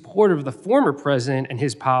to be supportive of the former president and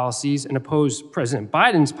his policies and oppose President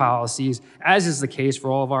Biden's policies, as is the case for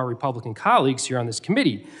all of our Republican colleagues here on this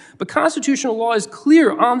committee. But constitutional law is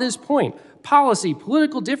clear on this point. Policy,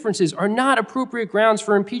 political differences are not appropriate grounds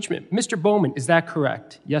for impeachment. Mr. Bowman, is that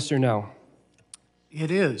correct? Yes or no? It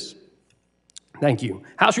is. Thank you.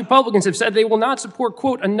 House Republicans have said they will not support,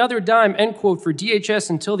 quote, "another dime," end quote, for DHS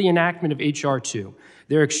until the enactment of H.R. 2,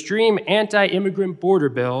 their extreme anti-immigrant border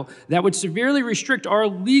bill that would severely restrict our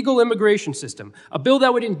legal immigration system, a bill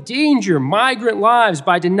that would endanger migrant lives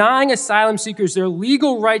by denying asylum seekers their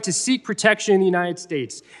legal right to seek protection in the United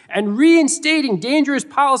States, and reinstating dangerous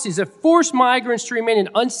policies that force migrants to remain in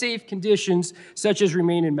unsafe conditions, such as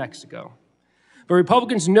remain in Mexico. But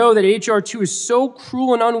Republicans know that H.R. 2 is so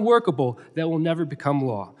cruel and unworkable that it will never become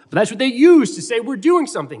law. But that's what they use to say we're doing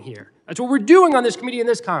something here. That's what we're doing on this committee in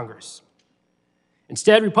this Congress.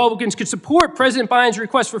 Instead, Republicans could support President Biden's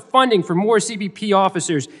request for funding for more CBP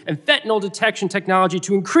officers and fentanyl detection technology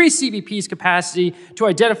to increase CBP's capacity to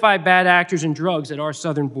identify bad actors and drugs at our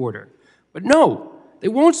southern border. But no, they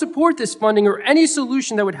won't support this funding or any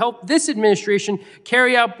solution that would help this administration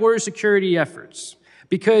carry out border security efforts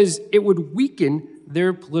because it would weaken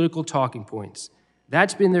their political talking points.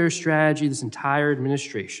 That's been their strategy this entire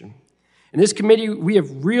administration. In this committee, we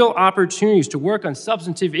have real opportunities to work on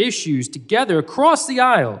substantive issues together across the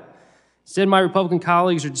aisle. Instead, my Republican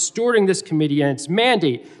colleagues are distorting this committee and its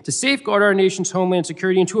mandate to safeguard our nation's homeland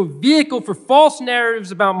security into a vehicle for false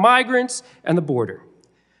narratives about migrants and the border.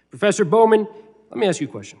 Professor Bowman, let me ask you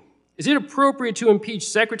a question. Is it appropriate to impeach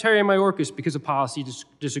Secretary Mayorkas because of policy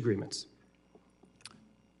disagreements?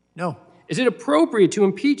 No. Is it appropriate to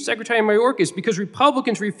impeach Secretary Mayorkas because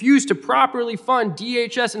Republicans refuse to properly fund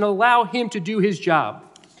DHS and allow him to do his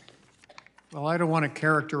job? Well, I don't want to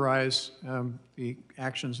characterize the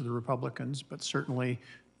actions of the Republicans, but certainly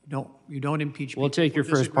you don't impeach people. We'll take your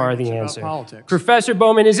first part of the answer. Politics. Professor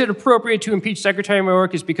Bowman, is it appropriate to impeach Secretary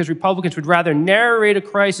Mayorkas because Republicans would rather narrate a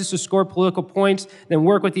crisis to score political points than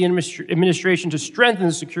work with the administration to strengthen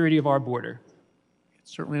the security of our border?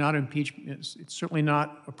 Certainly not impeachment. It's certainly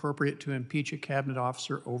not appropriate to impeach a cabinet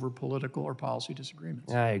officer over political or policy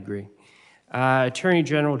disagreements. I agree. Attorney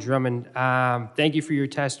General Drummond, thank you for your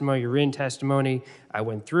testimony, your written testimony. I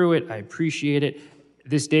went through it. I appreciate it.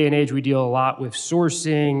 This day and age, we deal a lot with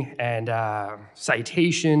sourcing and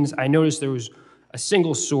citations. I noticed there was a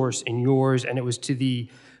single source in yours, and it was to the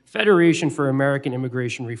Federation for American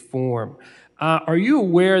Immigration Reform. Are you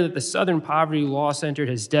aware that the Southern Poverty Law Center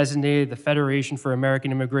has designated the Federation for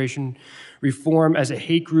American Immigration Reform as a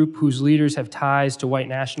hate group whose leaders have ties to white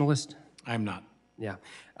nationalists? I'm not. Yeah,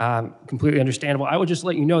 completely understandable. I would just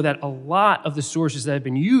let you know that a lot of the sources that have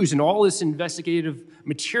been used in all this investigative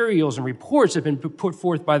materials and reports that have been put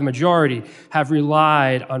forth by the majority have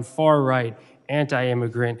relied on far-right,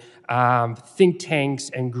 anti-immigrant think tanks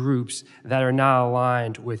and groups that are not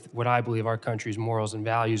aligned with what I believe our country's morals and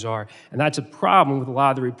values are. And that's a problem with a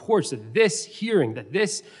lot of the reports that this hearing, that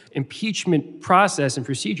this impeachment process and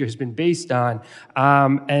procedure has been based on.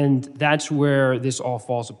 And that's where this all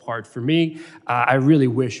falls apart for me. I really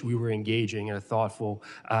wish we were engaging in a thoughtful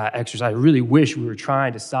exercise. I really wish we were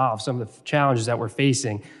trying to solve some of the challenges that we're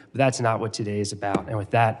facing, but that's not what today is about. And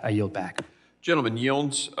with that, I yield back. Gentleman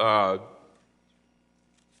yields.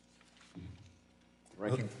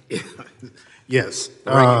 Ranking. Yes.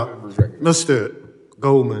 Mr.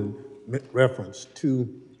 Goldman referenced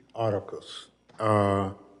two articles,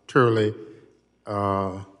 Turley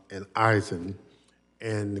and Eisen,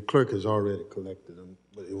 and the clerk has already collected them,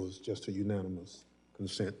 but it was just a unanimous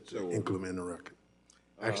consent to include in the record.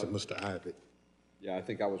 Actually, Mr. Ivey. Yeah, I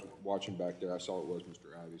think I was watching back there. I saw it was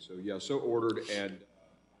Mr. Ivey. So, yeah, so ordered. And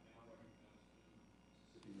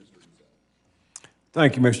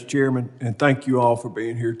Thank you, Mr. Chairman, and thank you all for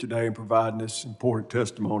being here today and providing this important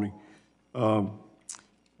testimony.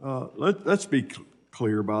 Let's be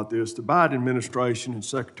clear about this. The Biden administration and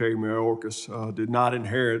Secretary Mayorkas did not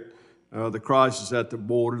inherit the crisis at the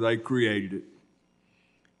border. They created it.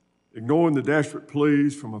 Ignoring the desperate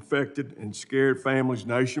pleas from affected and scared families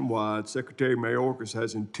nationwide, Secretary Mayorkas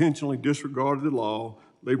has intentionally disregarded the law,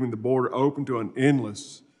 leaving the border open to an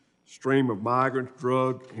endless stream of migrant,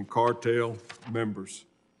 drug, and cartel members.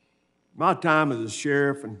 My time as a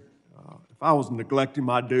sheriff, and if I was neglecting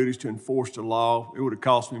my duties to enforce the law, it would have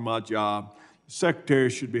cost me my job. The secretary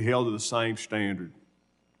should be held to the same standard.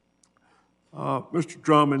 Mr.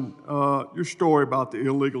 Drummond, your story about the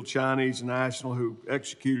illegal Chinese national who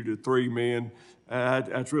executed the 3 men,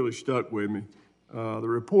 that's really stuck with me. The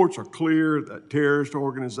reports are clear that terrorist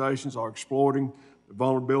organizations are exploiting the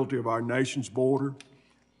vulnerability of our nation's border.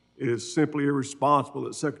 It is simply irresponsible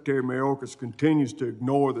that Secretary Mayorkas continues to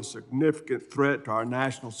ignore the significant threat to our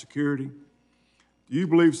national security. Do you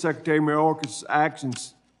believe Secretary Mayorkas'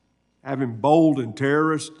 actions have emboldened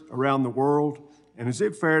terrorists around the world? And is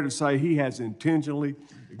it fair to say he has intentionally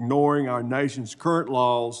ignoring our nation's current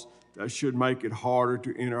laws that should make it harder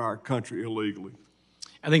to enter our country illegally?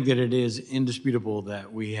 I think that it is indisputable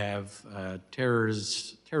that we have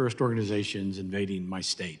terrorist organizations invading my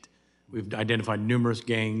state. We've identified numerous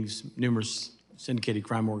gangs, numerous syndicated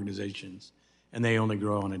crime organizations, and they only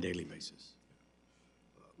grow on a daily basis.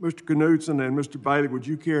 Mr. Knudsen and Mr. Bailey, would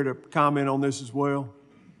you care to comment on this as well?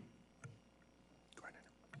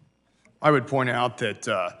 I would point out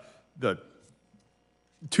that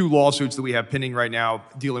two lawsuits that we have pending right now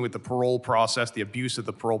dealing with the parole process, the abuse of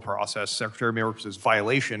the parole process, Secretary Mayorkas'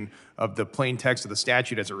 violation of the plain text of the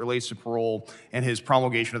statute as it relates to parole and his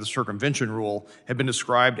promulgation of the circumvention rule have been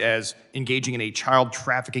described as engaging in a child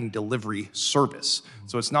trafficking delivery service.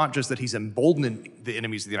 So it's not just that he's emboldening the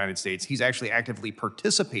enemies of the United States, he's actually actively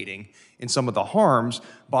participating in some of the harms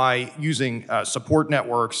by using support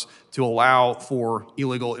networks to allow for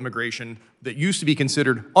illegal immigration that used to be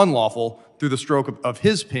considered unlawful through the stroke of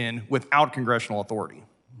his pen without congressional authority.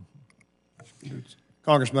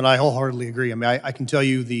 Congressman, I wholeheartedly agree. I mean, I can tell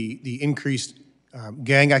you the increased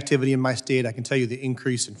gang activity in my state. I can tell you the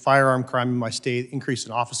increase in firearm crime in my state, increase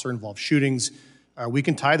in officer-involved shootings. We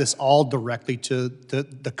can tie this all directly to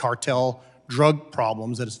the cartel drug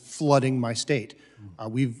problems that is flooding my state.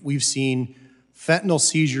 We've seen fentanyl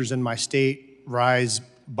seizures in my state rise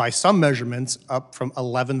by some measurements up from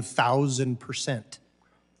 11,000%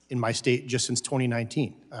 in my state just since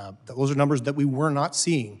 2019. Those are numbers that we were not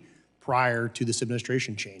seeing prior to this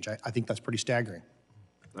administration change. I think that's pretty staggering.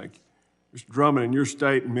 Thank you. Mr. Drummond, in your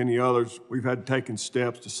state and many others, we've had taken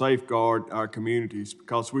steps to safeguard our communities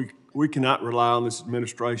because we cannot rely on this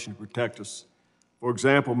administration to protect us. For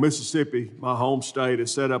example, Mississippi, my home state,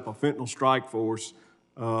 has set up a fentanyl strike force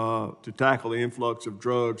to tackle the influx of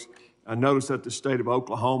drugs. I noticed that the state of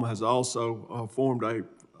Oklahoma has also formed a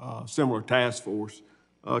similar task force.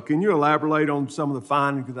 Can you elaborate on some of the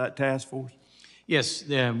findings of that task force? Yes,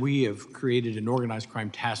 we have created an organized crime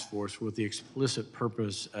task force with the explicit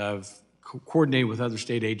purpose of coordinating with other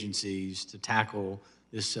state agencies to tackle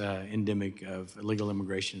this endemic of illegal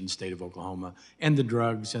immigration in the state of Oklahoma and the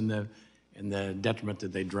drugs and the detriment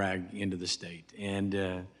that they drag into the state.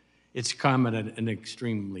 And it's come at an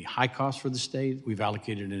extremely high cost for the state. We've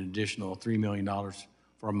allocated an additional $3 million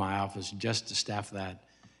for my office just to staff that.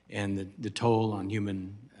 And the toll on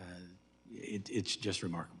human, it's just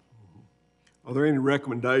remarkable. Are there any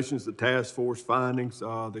recommendations, the task force findings,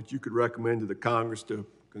 that you could recommend to the Congress to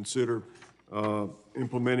consider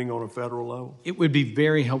implementing on a federal level? It would be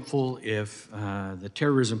very helpful if the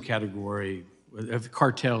terrorism category, if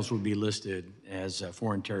cartels would be listed as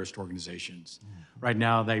foreign terrorist organizations. Right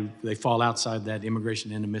now, they fall outside that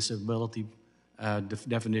immigration inadmissibility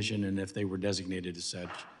definition, and if they were designated as such,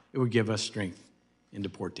 it would give us strength in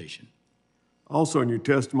deportation. Also, in your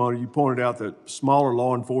testimony, you pointed out that smaller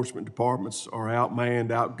law enforcement departments are outmanned,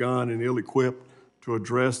 outgunned, and ill-equipped to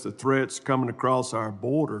address the threats coming across our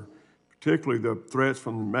border, particularly the threats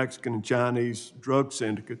from the Mexican and Chinese drug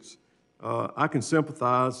syndicates. I can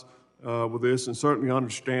sympathize with this and certainly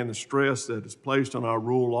understand the stress that is placed on our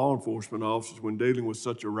rural law enforcement officers when dealing with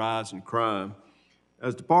such a rise in crime.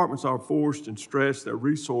 As departments are forced and stretch their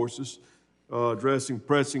resources addressing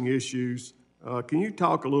pressing issues, can you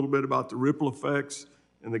talk a little bit about the ripple effects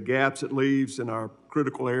and the gaps it leaves in our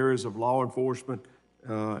critical areas of law enforcement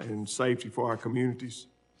and safety for our communities?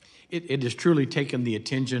 It has truly taken the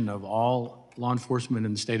attention of all law enforcement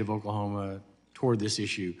in the state of Oklahoma toward this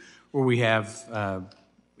issue, where we have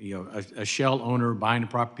a shell owner buying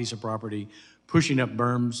a piece of property, pushing up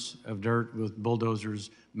berms of dirt with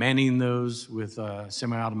bulldozers, manning those with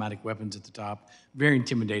semi-automatic weapons at the top. Very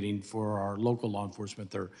intimidating for our local law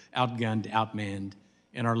enforcement. They're outgunned, outmanned,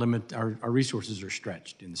 and our resources are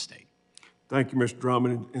stretched in the state. Thank you, Mr.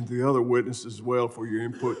 Drummond, and the other witnesses as well for your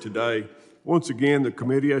input today. Once again, the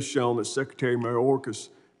committee has shown that Secretary Mayorkas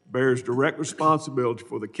bears direct responsibility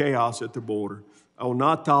for the chaos at the border. I will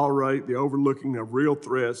not tolerate the overlooking of real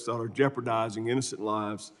threats that are jeopardizing innocent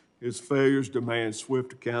lives. His failures demand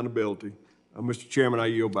swift accountability. Mr. Chairman, I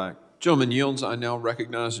yield back. Gentleman yields. I now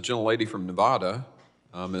recognize the gentlelady from Nevada,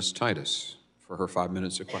 Ms. Titus, for her 5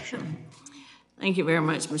 minutes of question. Thank you very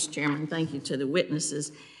much, Mr. Chairman. Thank you to the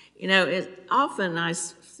witnesses. You know, often I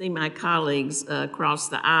see my colleagues across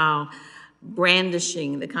the aisle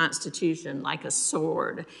brandishing the Constitution like a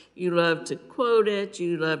sword. You love to quote it,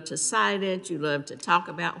 you love to cite it, you love to talk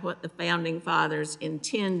about what the Founding Fathers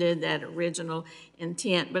intended, that original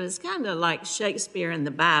intent, but it's kind of like Shakespeare and the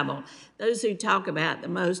Bible. Those who talk about it the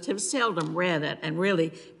most have seldom read it and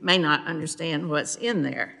really may not understand what's in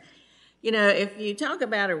there. You know, if you talk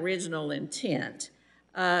about original intent,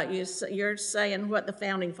 you're saying what the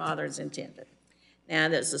Founding Fathers intended. Now,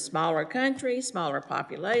 that's a smaller country, smaller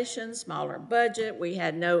population, smaller budget. We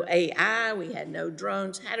had no AI, we had no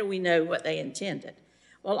drones. How do we know what they intended?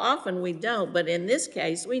 Well, often we don't, but in this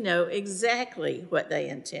case, we know exactly what they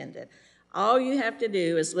intended. All you have to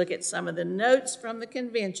do is look at some of the notes from the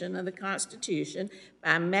Convention of the Constitution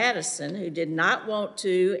by Madison, who did not want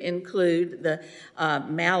to include the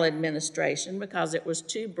maladministration because it was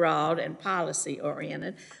too broad and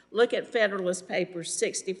policy-oriented. Look at Federalist Papers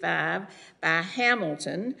 65 by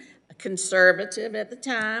Hamilton, a conservative at the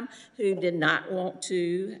time, who did not want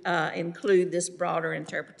to include this broader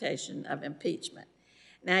interpretation of impeachment.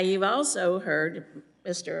 Now, you've also heard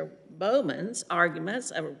Mr. Bowman's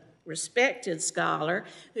arguments, a respected scholar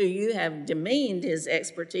who you have demeaned his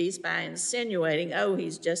expertise by insinuating, oh,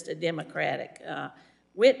 he's just a Democratic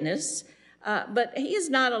witness. But he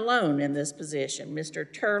is not alone in this position. Mr.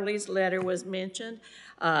 Turley's letter was mentioned.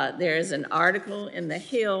 There is an article in The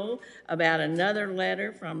Hill about another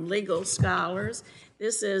letter from legal scholars.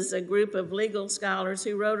 This is a group of legal scholars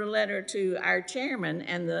who wrote a letter to our chairman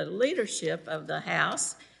and the leadership of the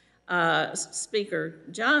House, Speaker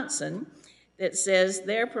Johnson, that says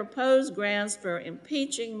their proposed grounds for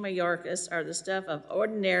impeaching Mayorkas are the stuff of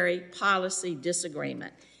ordinary policy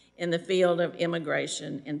disagreement in the field of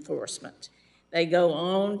immigration enforcement. They go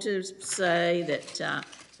on to say that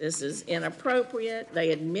this is inappropriate.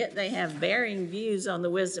 They admit they have varying views on the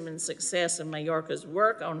wisdom and success of Mayorkas'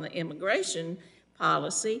 work on the immigration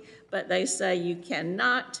policy, but they say you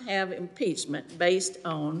cannot have impeachment based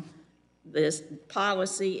on this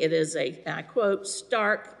policy. It is a, I quote,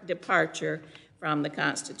 stark departure from the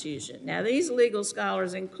Constitution. Now, these legal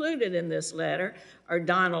scholars included in this letter are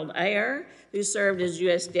Donald Ayer, who served as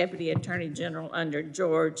U.S. Deputy Attorney General under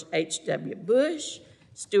George H.W. Bush,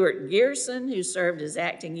 Stuart Gerson, who served as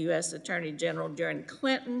acting U.S. Attorney General during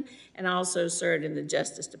Clinton and also served in the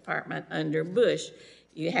Justice Department under Bush.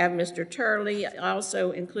 You have Mr. Turley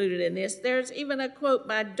also included in this. There's even a quote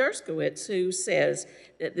by Dershowitz who says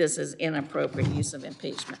that this is inappropriate use of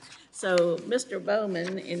impeachment. So Mr.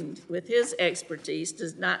 Bowman, with his expertise,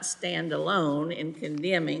 does not stand alone in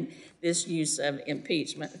condemning this use of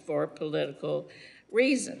impeachment for political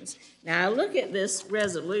reasons. Now, I look at this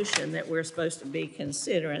resolution that we're supposed to be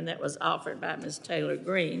considering that was offered by Ms. Taylor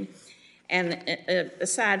Greene, and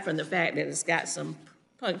aside from the fact that it's got some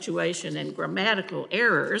punctuation and grammatical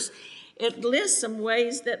errors, it lists some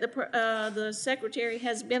ways that the Secretary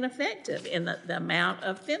has been effective in the amount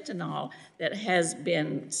of fentanyl that has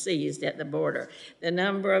been seized at the border, the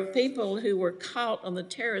number of people who were caught on the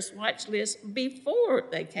terrorist watch list before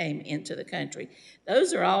they came into the country.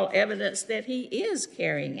 Those are all evidence that he is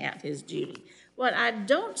carrying out his duty. What I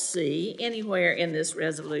don't see anywhere in this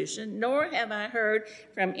resolution, nor have I heard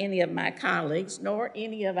from any of my colleagues, nor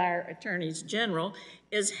any of our attorneys general,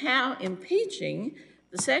 is how impeaching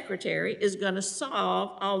the Secretary is going to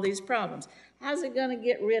solve all these problems. How's it going to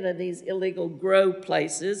get rid of these illegal grow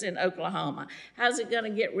places in Oklahoma? How's it going to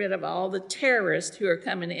get rid of all the terrorists who are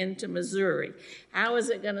coming into Missouri? How is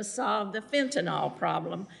it going to solve the fentanyl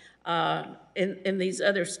problem in these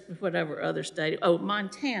other, whatever other state,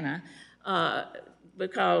 Montana,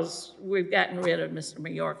 because we've gotten rid of Mr.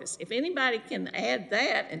 Mayorkas. If anybody can add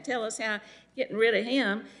that and tell us how getting rid of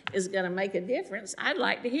him is going to make a difference, I'd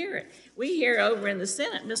like to hear it. We hear over in the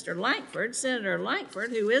Senate, Mr. Lankford, Senator Lankford,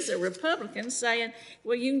 who is a Republican, saying,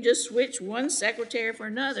 well, you can just switch one secretary for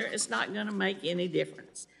another. It's not going to make any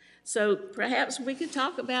difference. So perhaps we could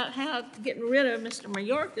talk about how getting rid of Mr.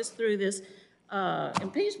 Mayorkas through this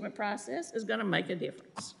impeachment process is going to make a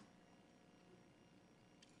difference.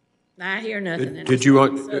 I hear nothing. Did you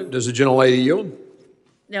want, does the gentlelady yield?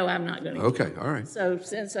 No, I'm not going to. Okay, all right. So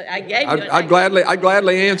since I gave you, I'd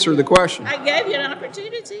gladly answer the question. I gave you an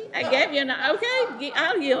opportunity. I gave you an, okay,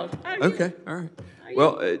 I'll yield. Okay, all right.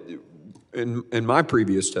 Well, in my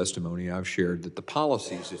previous testimony, I've shared that the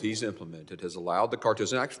policies that he's implemented has allowed the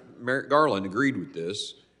cartels, and actually Merrick Garland agreed with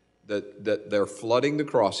this, that they're flooding the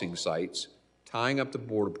crossing sites, tying up the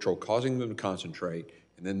Border Patrol, causing them to concentrate,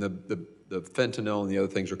 and then the fentanyl and the other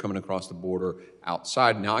things are coming across the border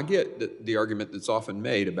outside. Now, I get the argument that's often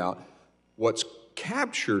made about what's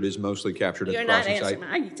captured is mostly captured at the crossing site.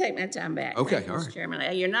 I can take my time back. Okay, all right. Mr.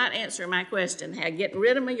 Chairman. You're not answering my question, how getting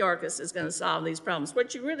rid of Mayorkas is going to solve these problems.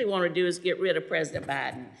 What you really want to do is get rid of President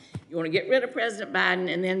Biden. You want to get rid of President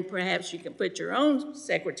Biden, and then perhaps you can put your own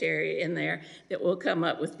secretary in there that will come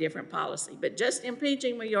up with different policy. But just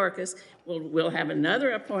impeaching Mayorkas, we'll have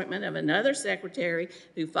another appointment of another secretary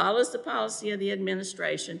who follows the policy of the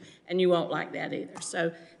administration, and you won't like that either.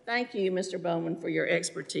 So thank you, Mr. Bowman, for your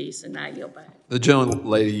expertise, and I yield back. The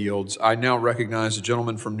gentlelady yields. I now recognize the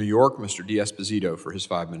gentleman from New York, Mr. D'Esposito, for his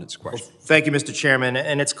 5 minutes question. Well, thank you, Mr. Chairman.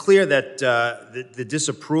 And it's clear that the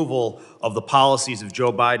disapproval of the policies of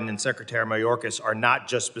Joe Biden and and Secretary Mayorkas are not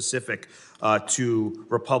just specific to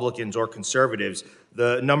Republicans or conservatives.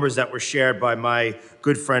 The numbers that were shared by my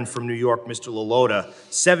good friend from New York, Mr. Lalotta,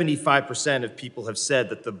 75% of people have said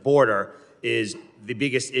that the border is the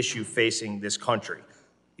biggest issue facing this country.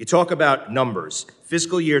 You talk about numbers.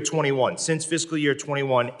 Fiscal year 21, since fiscal year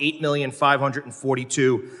 21,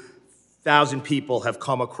 8,542,000 people have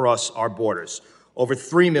come across our borders. Over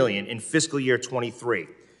 3 million in fiscal year 23.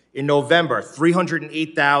 In November,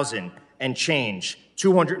 308,000 and change,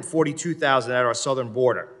 242,000 at our southern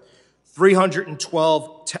border.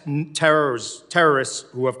 312 terrorists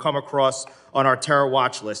who have come across on our terror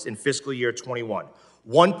watch list in fiscal year 21.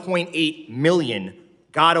 1.8 million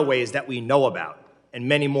gotaways that we know about, and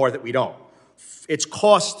many more that we don't. It's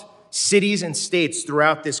cost cities and states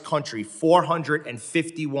throughout this country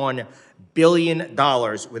 $451 billion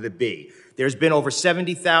with a B. There's been over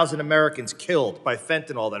 70,000 Americans killed by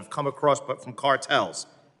fentanyl that have come across from cartels.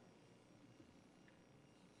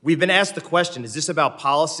 We've been asked the question, is this about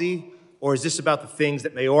policy or is this about the things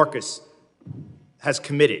that Mayorkas has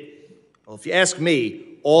committed? Well, if you ask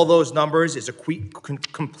me, all those numbers is a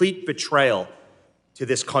complete betrayal to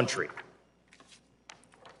this country.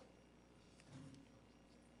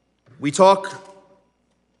 We talk,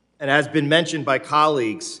 and has been mentioned by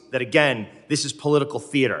colleagues, that again, this is political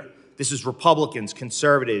theater. This is Republicans,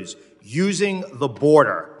 conservatives, using the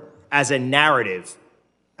border as a narrative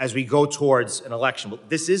as we go towards an election. But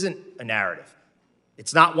this isn't a narrative.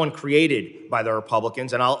 It's not one created by the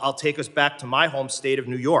Republicans, and I'll take us back to my home state of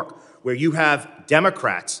New York, where you have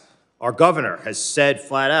Democrats. Our governor has said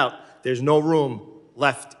flat out, there's no room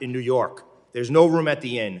left in New York. There's no room at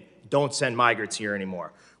the inn. Don't send migrants here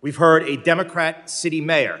anymore. We've heard a Democrat city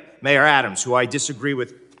mayor, Mayor Adams, who I disagree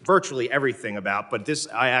with virtually everything about, but this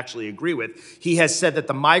I actually agree with. He has said that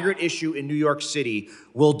the migrant issue in New York City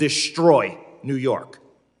will destroy New York.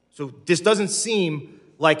 So this doesn't seem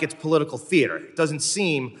like it's political theater. It doesn't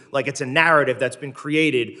seem like it's a narrative that's been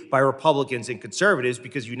created by Republicans and conservatives,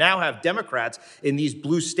 because you now have Democrats in these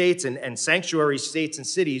blue states and sanctuary states and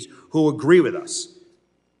cities who agree with us.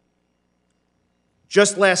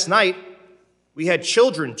 Just last night, we had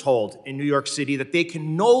children told in New York City that they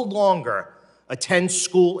can no longer attend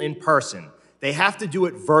school in person. They have to do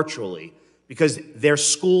it virtually because their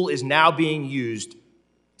school is now being used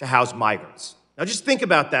to house migrants. Now just think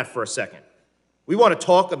about that for a second. We want to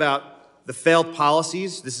talk about the failed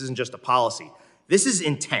policies. This isn't just a policy. This is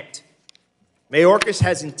intent. Mayorkas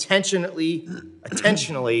has intentionally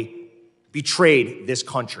betrayed this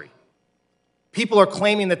country. People are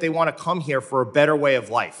claiming that they want to come here for a better way of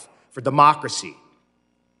life, for democracy,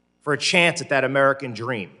 for a chance at that American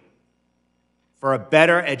dream, for a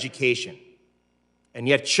better education. And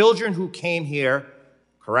yet children who came here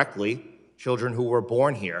correctly, children who were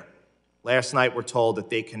born here, last night were told that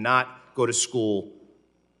they cannot go to school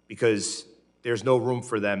because there's no room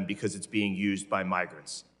for them because it's being used by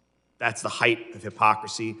migrants. That's the height of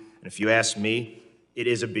hypocrisy. And if you ask me, it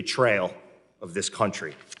is a betrayal of this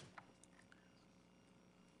country.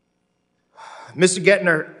 Mr.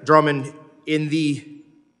 Gettner-Drummond, in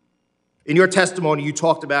your testimony, you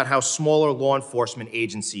talked about how smaller law enforcement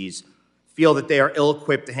agencies feel that they are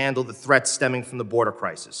ill-equipped to handle the threats stemming from the border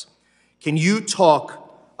crisis. Can you talk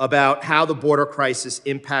about how the border crisis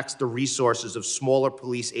impacts the resources of smaller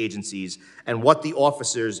police agencies and what the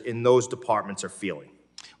officers in those departments are feeling?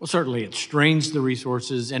 Well, certainly it strains the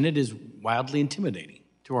resources, and it is wildly intimidating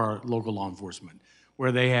to our local law enforcement,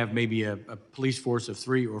 where they have maybe a police force of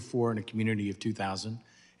 3 or 4 in a community of 2,000,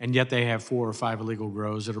 and yet they have 4 or 5 illegal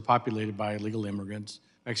grows that are populated by illegal immigrants,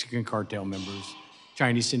 Mexican cartel members,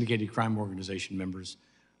 Chinese syndicated crime organization members,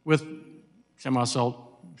 with semi-assault,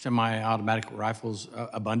 semi-automatic rifles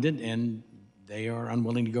abundant, and they are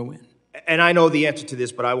unwilling to go in. And I know the answer to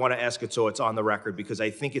this, but I want to ask it so it's on the record, because I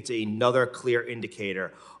think it's another clear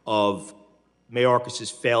indicator of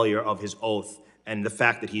Mayorkas' failure of his oath and the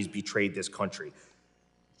fact that he's betrayed this country.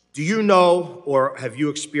 Do you know, or have you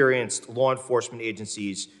experienced law enforcement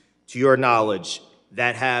agencies, to your knowledge,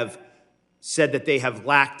 that have said that they have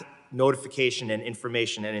lacked notification and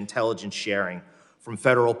information and intelligence sharing from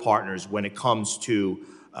federal partners when it comes to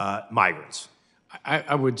migrants?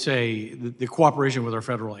 I would say the cooperation with our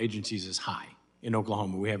federal agencies is high in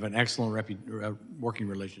Oklahoma. We have an excellent working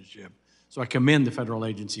relationship. So I commend the federal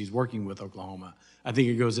agencies working with Oklahoma. I think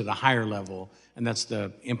it goes at a higher level, and that's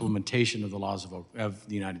the implementation of the laws of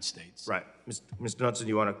the United States. Right. Mr. Knudsen, do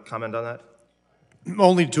you want to comment on that?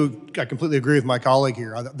 I completely agree with my colleague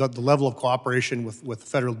here. The level of cooperation with the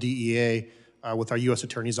federal DEA, with our U.S.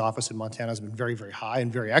 Attorney's Office in Montana has been very, very high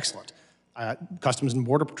and very excellent. Customs and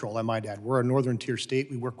Border Patrol, I might add. We're a northern tier state.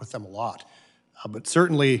 We work with them a lot. But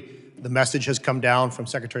certainly, the message has come down from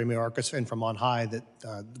Secretary Mayorkas and from on high that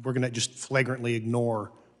we're going to just flagrantly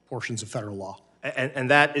ignore portions of federal law. And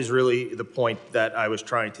that is really the point that I was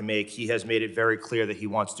trying to make. He has made it very clear that he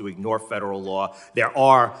wants to ignore federal law. There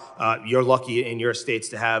are, you're lucky in your states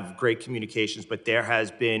to have great communications, but there has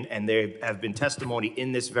been, and there have been testimony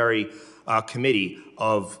in this very committee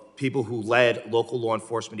of people who led local law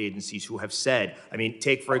enforcement agencies who have said, I mean,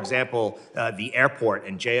 take, for example, the airport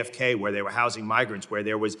and JFK where they were housing migrants, where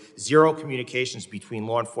there was zero communications between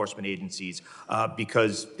law enforcement agencies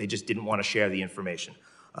because they just didn't want to share the information.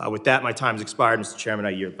 With that, my time has expired, Mr. Chairman.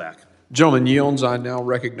 I yield back. Gentleman yields. I now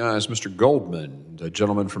recognize Mr. Goldman, the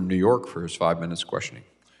gentleman from New York, for his 5 minutes questioning.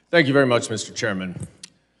 Thank you very much, Mr. Chairman.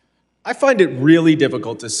 I find it really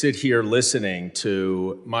difficult to sit here listening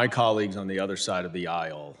to my colleagues on the other side of the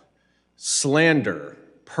aisle slander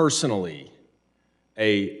personally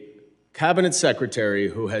a cabinet secretary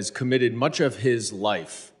who has committed much of his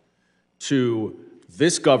life to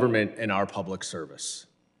this government and our public service.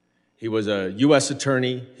 He was a U.S.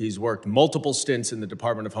 attorney. He's worked multiple stints in the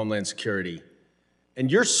Department of Homeland Security.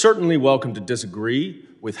 And you're certainly welcome to disagree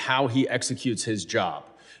with how he executes his job.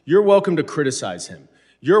 You're welcome to criticize him.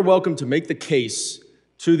 You're welcome to make the case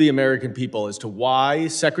to the American people as to why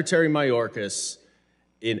Secretary Mayorkas,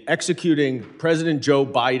 in executing President Joe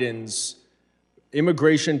Biden's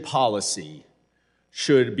immigration policy,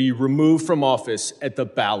 should be removed from office at the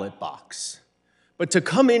ballot box. But to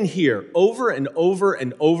come in here over and over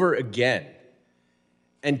and over again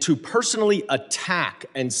and to personally attack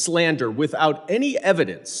and slander without any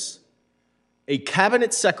evidence a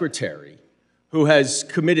cabinet secretary who has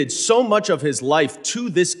committed so much of his life to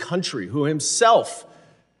this country, who himself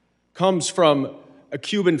comes from a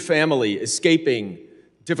Cuban family escaping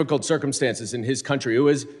difficult circumstances in his country, who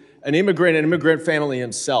is an immigrant family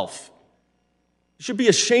himself. You should be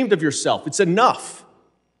ashamed of yourself. It's enough.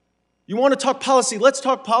 You want to talk policy? Let's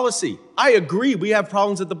talk policy. I agree we have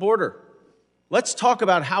problems at the border. Let's talk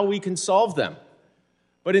about how we can solve them.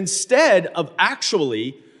 But instead of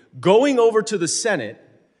actually going over to the Senate,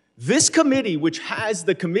 this committee, which has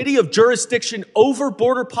the committee of jurisdiction over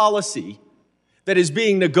border policy that is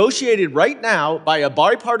being negotiated right now by a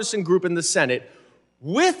bipartisan group in the Senate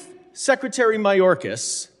with Secretary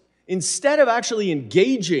Mayorkas, instead of actually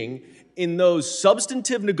engaging in those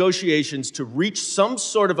substantive negotiations to reach some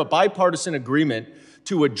sort of a bipartisan agreement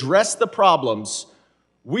to address the problems,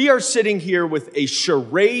 we are sitting here with a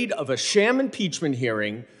charade of a sham impeachment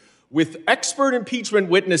hearing with expert impeachment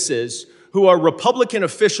witnesses who are Republican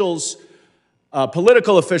officials,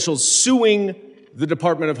 political officials suing the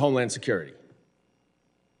Department of Homeland Security.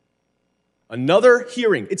 Another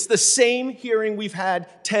hearing. It's the same hearing we've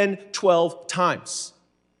had 10, 12 times.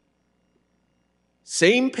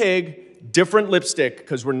 Same pig, different lipstick,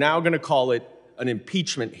 because we're now going to call it an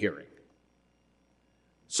impeachment hearing.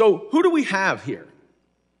 So who do we have here?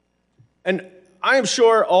 And I am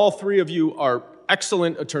sure all three of you are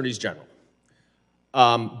excellent attorneys general.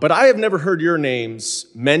 But I have never heard your names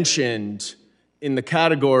mentioned in the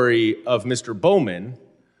category of Mr. Bowman,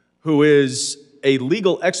 who is a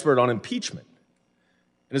legal expert on impeachment.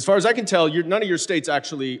 And as far as I can tell, none of your states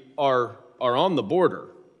actually are on the border.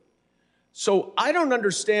 So I don't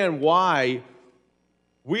understand why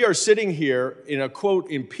we are sitting here in a, quote,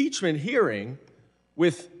 impeachment hearing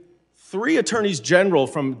with three attorneys general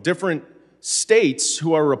from different states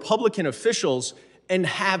who are Republican officials and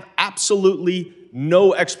have absolutely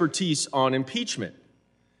no expertise on impeachment.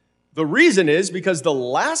 The reason is because the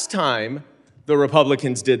last time the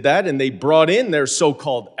Republicans did that and they brought in their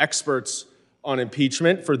so-called experts on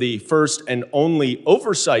impeachment for the first and only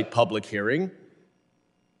oversight public hearing,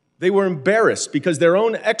 they were embarrassed because their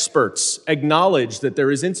own experts acknowledged that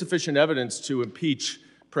there is insufficient evidence to impeach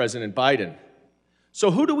President Biden.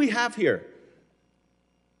 So who do we have here?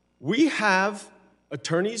 We have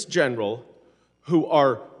attorneys general who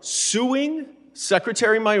are suing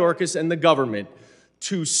Secretary Mayorkas and the government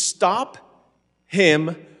to stop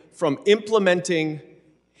him from implementing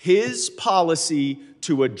his policy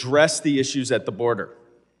to address the issues at the border.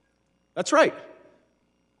 That's right.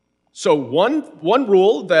 So one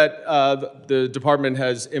rule that the department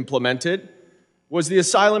has implemented was the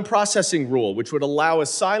asylum processing rule, which would allow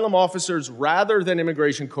asylum officers, rather than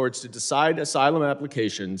immigration courts, to decide asylum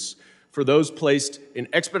applications for those placed in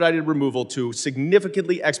expedited removal to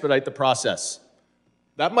significantly expedite the process.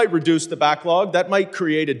 That might reduce the backlog. That might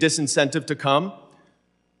create a disincentive to come.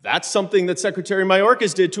 That's something that Secretary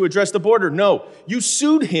Mayorkas did to address the border. No, you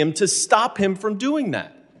sued him to stop him from doing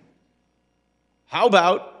that. How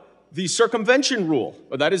about the circumvention rule?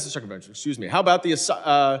 Or that is the circumvention, excuse me. How about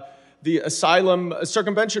the the asylum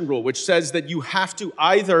circumvention rule, which says that you have to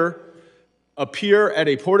either appear at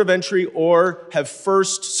a port of entry or have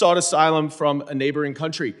first sought asylum from a neighboring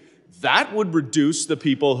country. That would reduce the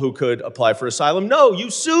people who could apply for asylum. No, you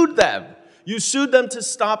sued them. You sued them to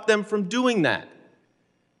stop them from doing that.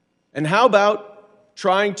 And how about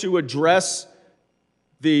trying to address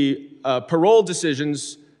the parole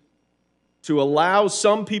decisions to allow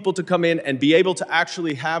some people to come in and be able to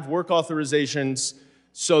actually have work authorizations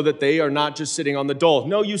so that they are not just sitting on the dole?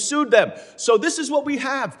 No, you sued them. So this is what we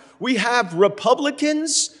have. We have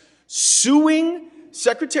Republicans suing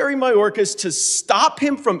Secretary Mayorkas to stop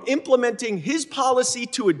him from implementing his policy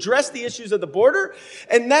to address the issues of the border.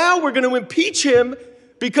 And now we're going to impeach him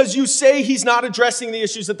because you say he's not addressing the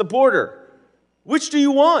issues at the border. Which do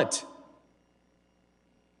you want?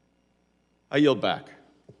 I yield back.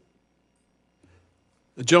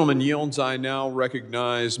 The gentleman yields. I now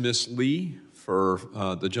recognize Ms. Lee for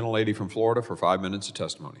the gentlelady from Florida for 5 minutes of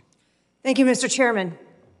testimony. Thank you, Mr. Chairman.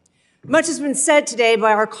 Much has been said today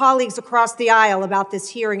by our colleagues across the aisle about this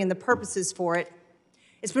hearing and the purposes for it.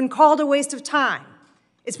 It's been called a waste of time.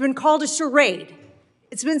 It's been called a charade.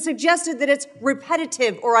 It's been suggested that it's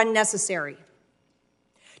repetitive or unnecessary.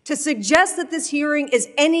 To suggest that this hearing is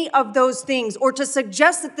any of those things, or to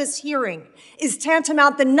suggest that this hearing is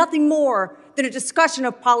tantamount to nothing more than a discussion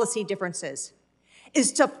of policy differences,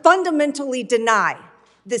 is to fundamentally deny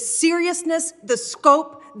the seriousness, the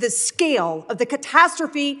scope, the scale of the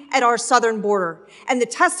catastrophe at our southern border, and the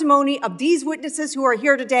testimony of these witnesses who are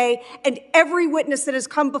here today and every witness that has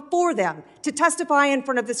come before them to testify in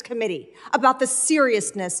front of this committee about the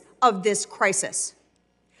seriousness of this crisis.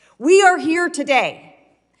 We are here today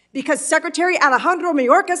because Secretary Alejandro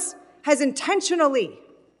Mayorkas has intentionally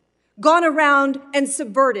gone around and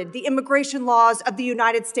subverted the immigration laws of the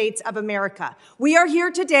United States of America. We are here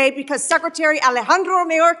today because Secretary Alejandro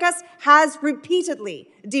Mayorkas has repeatedly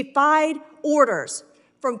defied orders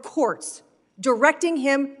from courts directing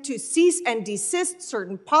him to cease and desist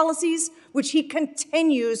certain policies, which he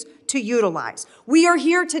continues to utilize. We are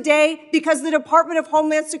here today because the Department of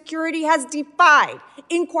Homeland Security has defied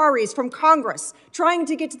inquiries from Congress trying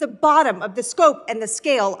to get to the bottom of the scope and the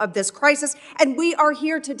scale of this crisis. And we are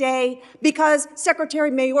here today because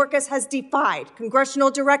Secretary Mayorkas has defied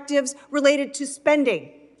congressional directives related to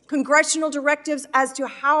spending, congressional directives as to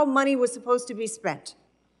how money was supposed to be spent.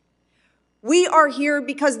 We are here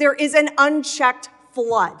because there is an unchecked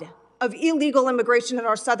flood of illegal immigration at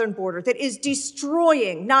our southern border that is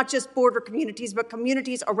destroying not just border communities, but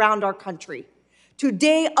communities around our country.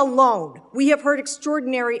 Today alone, we have heard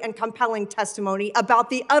extraordinary and compelling testimony about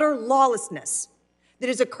the utter lawlessness that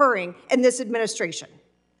is occurring in this administration.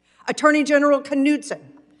 Attorney General Knudsen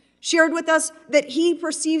shared with us that he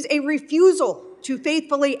perceives a refusal to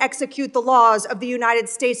faithfully execute the laws of the United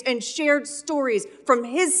States and shared stories from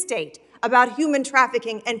his state about human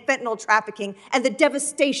trafficking and fentanyl trafficking and the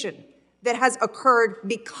devastation that has occurred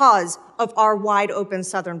because of our wide open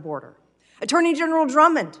southern border. Attorney General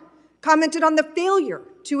Drummond commented on the failure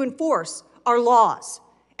to enforce our laws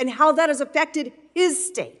and how that has affected his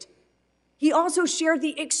state. He also shared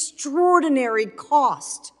the extraordinary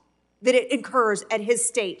cost that it incurs at his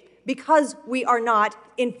state because we are not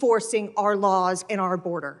enforcing our laws in our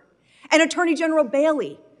border. And Attorney General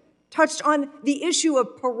Bailey touched on the issue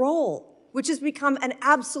of parole, which has become an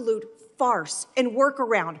absolute farce and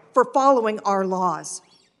workaround for following our laws.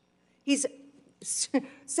 He's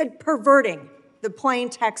said perverting the plain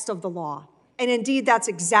text of the law. And indeed, that's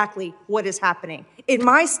exactly what is happening. In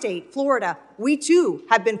my state, Florida, we too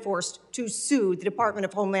have been forced to sue the Department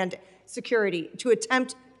of Homeland Security to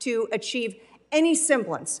attempt to achieve any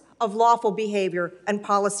semblance of lawful behavior and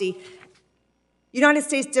policy. United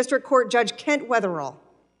States District Court Judge Kent Wetherell,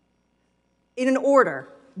 in an order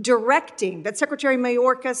directing that Secretary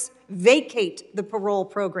Mayorkas vacate the parole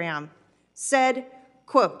program, said,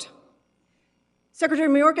 quote, Secretary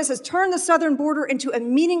Mayorkas has turned the southern border into a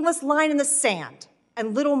meaningless line in the sand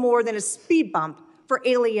and little more than a speed bump for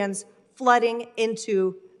aliens flooding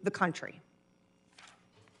into the country.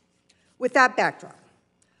 With that backdrop,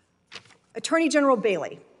 Attorney General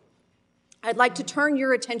Bailey, I'd like to turn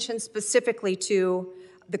your attention specifically to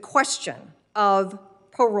the question of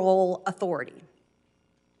parole authority.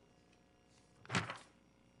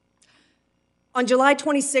 On July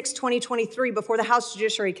 26, 2023, before the House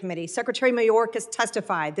Judiciary Committee, Secretary Mayorkas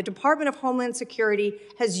testified the Department of Homeland Security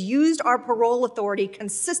has used our parole authority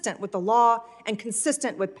consistent with the law and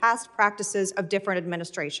consistent with past practices of different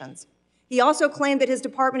administrations. He also claimed that his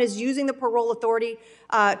department is using the parole authority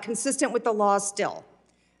consistent with the law still.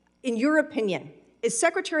 In your opinion, is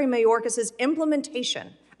Secretary Mayorkas'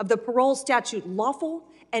 implementation of the parole statute lawful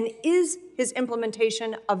And is his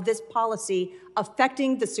implementation of this policy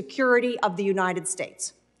affecting the security of the United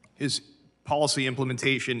States? His policy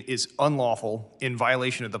implementation is unlawful in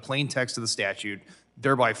violation of the plain text of the statute,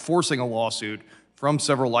 thereby forcing a lawsuit from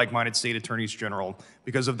several like-minded state attorneys general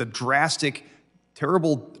because of the drastic,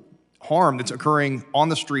 terrible harm that's occurring on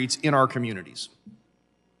the streets in our communities.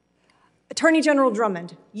 Attorney General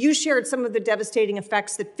Drummond, you shared some of the devastating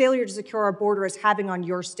effects that failure to secure our border is having on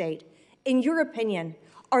your state. In your opinion,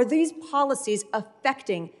 are these policies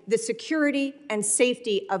affecting the security and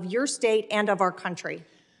safety of your state and of our country?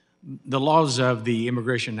 The laws of the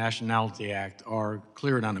Immigration and Nationality Act are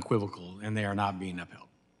clear and unequivocal, and they are not being upheld.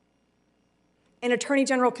 And Attorney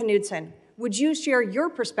General Knudsen, would you share your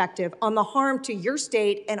perspective on the harm to your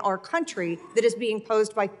state and our country that is being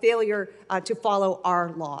posed by failure to follow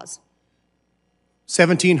our laws?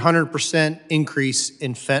 1,700% increase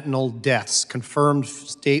in fentanyl deaths, confirmed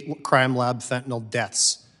state crime lab fentanyl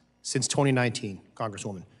deaths since 2019,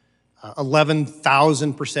 Congresswoman.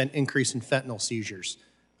 11,000% increase in fentanyl seizures.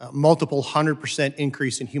 Multiple 100%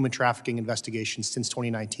 increase in human trafficking investigations since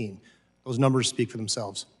 2019. Those numbers speak for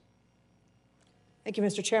themselves. Thank you,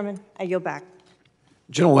 Mr. Chairman. I yield back.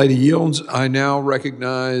 Gentlelady yields. I now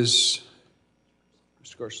recognize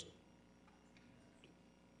Mr. Garcia.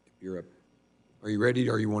 You're up. Are you ready,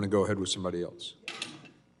 or you want to go ahead with somebody else?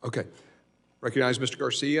 Okay. Recognize Mr.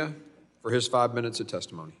 Garcia for his 5 minutes of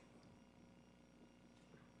testimony.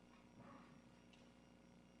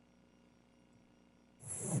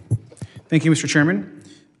 Thank you, Mr. Chairman.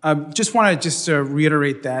 Just want to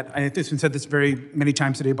reiterate that, I think it's been said this very many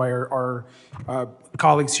times today by our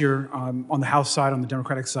colleagues here on the House side, on the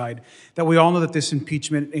Democratic side, that we all know that this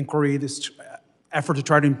impeachment inquiry, this effort to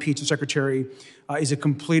try to impeach the Secretary is a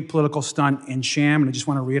complete political stunt and sham, and I just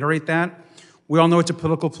want to reiterate that. We all know it's a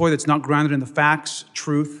political ploy that's not grounded in the facts,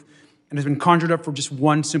 truth, and has been conjured up for just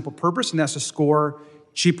one simple purpose, and that's to score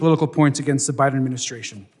cheap political points against the Biden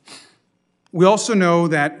administration. We also know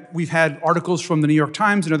that we've had articles from the New York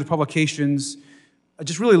Times and other publications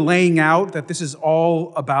just really laying out that this is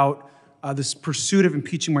all about this pursuit of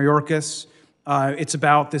impeaching Mayorkas. It's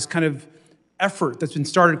about this kind of effort that's been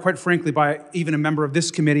started, quite frankly, by even a member of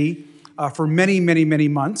this committee for many, many, many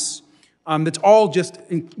months. That's all just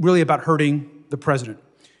really about hurting the president.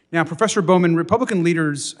 Now, Professor Bowman, Republican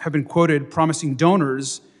leaders have been quoted promising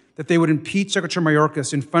donors that they would impeach Secretary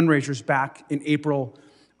Mayorkas in fundraisers back in April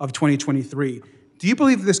of 2023. Do you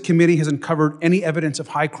believe that this committee has uncovered any evidence of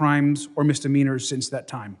high crimes or misdemeanors since that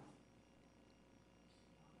time?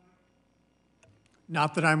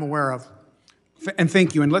 Not that I'm aware of. And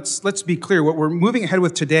thank you. And let's be clear. What we're moving ahead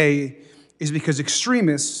with today is because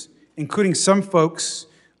extremists, including some folks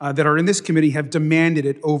that are in this committee, have demanded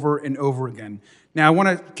it over and over again. Now, I want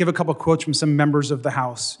to give a couple of quotes from some members of the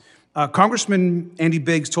House. Congressman Andy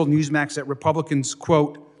Biggs told Newsmax that Republicans,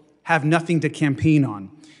 quote, have nothing to campaign on.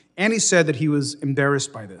 And he said that he was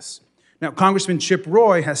embarrassed by this. Now, Congressman Chip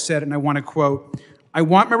Roy has said, and I want to quote, I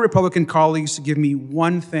want my Republican colleagues to give me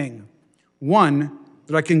one thing, one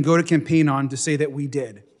that I can go to campaign on to say that we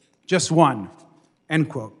did. Just one, end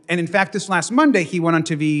quote. And in fact, this last Monday, he went on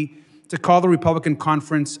TV to call the Republican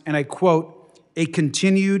conference, and I quote, a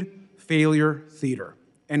continued failure theater,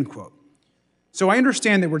 end quote. So I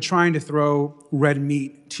understand that we're trying to throw red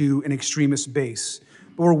meat to an extremist base,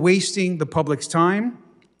 but we're wasting the public's time,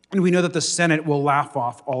 and we know that the Senate will laugh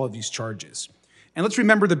off all of these charges. And let's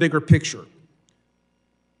remember the bigger picture.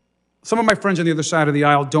 Some of my friends on the other side of the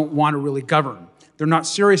aisle don't want to really govern. They're not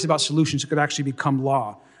serious about solutions that could actually become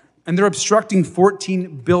law. And they're obstructing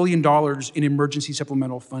 $14 billion in emergency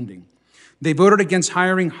supplemental funding. They voted against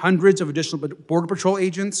hiring hundreds of additional Border Patrol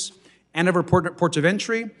agents and of ports of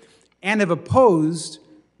entry, and have opposed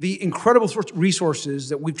the incredible resources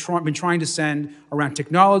that we've been trying to send around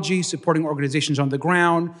technology, supporting organizations on the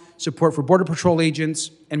ground, support for Border Patrol agents,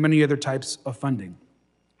 and many other types of funding.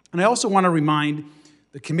 And I also want to remind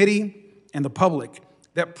the committee and the public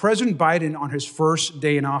that President Biden, on his first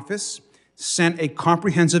day in office, sent a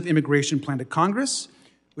comprehensive immigration plan to Congress,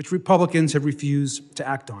 which Republicans have refused to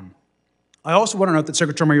act on. I also want to note that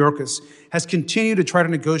Secretary Mayorkas has continued to try to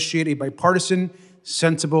negotiate a bipartisan,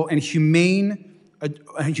 sensible, and humane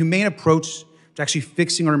approach to actually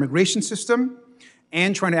fixing our immigration system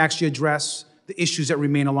and trying to actually address the issues that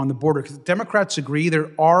remain along the border. Because Democrats agree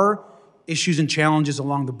there are issues and challenges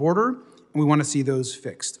along the border, and we want to see those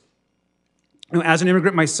fixed. Now, as an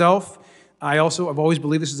immigrant myself, I've always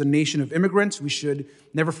believed this is a nation of immigrants. We should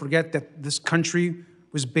never forget that this country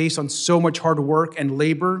was based on so much hard work and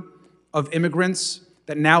labor of immigrants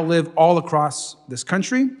that now live all across this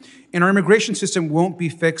country. And our immigration system won't be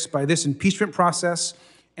fixed by this impeachment process,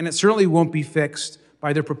 and it certainly won't be fixed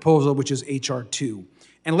by their proposal, which is H.R. 2.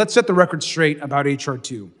 And let's set the record straight about H.R.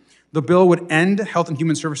 2. The bill would end Health and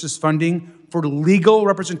Human Services funding for legal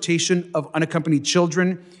representation of unaccompanied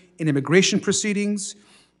children in immigration proceedings.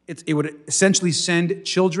 It would essentially send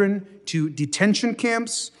children to detention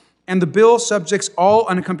camps, and the bill subjects all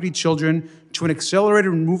unaccompanied children to an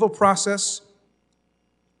accelerated removal process,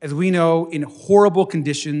 as we know, in horrible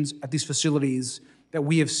conditions at these facilities that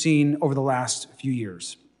we have seen over the last few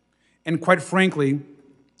years. And quite frankly,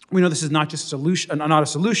 we know this is not just not a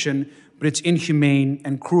solution, but it's inhumane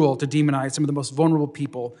and cruel to demonize some of the most vulnerable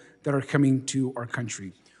people that are coming to our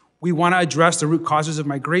country. We want to address the root causes of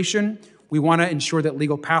migration. We want to ensure that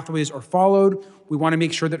legal pathways are followed. We want to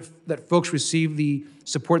make sure that folks receive the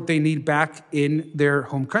support they need back in their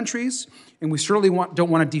home countries. And we certainly don't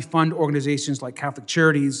want to defund organizations like Catholic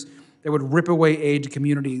Charities that would rip away aid to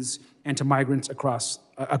communities and to migrants across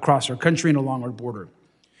our country and along our border.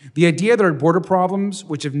 The idea that our border problems,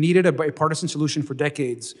 which have needed a bipartisan solution for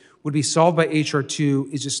decades, would be solved by H.R. 2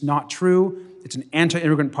 is just not true. It's an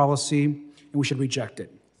anti-immigrant policy, and we should reject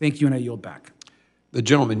it. Thank you, and I yield back. The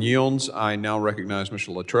gentleman yields. I now recognize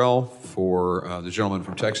Mr. Luttrell for the gentleman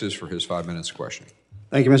from Texas for his 5 minutes questioning.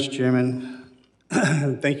 Thank you, Mr. Chairman.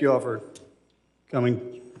 Thank you all for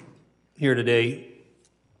coming here today.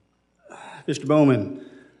 Mr. Bowman,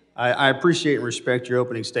 I appreciate and respect your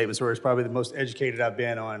opening statements, where it's probably the most educated I've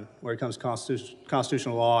been on where it comes to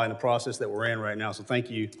constitutional law and the process that we're in right now. So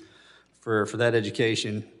thank you for that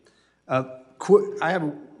education.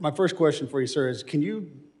 My first question for you, sir, is can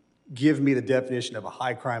you give me the definition of a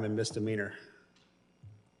high crime and misdemeanor?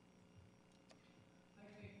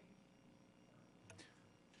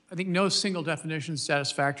 I think no single definition is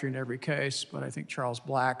satisfactory in every case, but I think Charles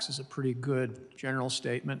Black's is a pretty good general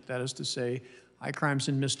statement. That is to say, high crimes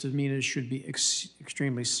and misdemeanors should be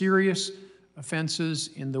extremely serious offenses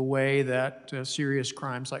in the way that serious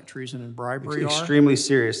crimes like treason and bribery are. Extremely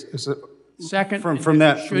serious. Second, let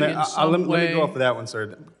me go off of that one,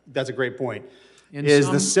 sir. That's a great point. Is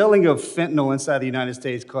the selling of fentanyl inside the United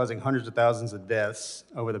States causing hundreds of thousands of deaths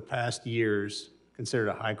over the past years considered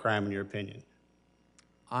a high crime in your opinion?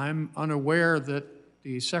 I'm unaware that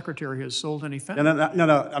the Secretary has sold any fentanyl.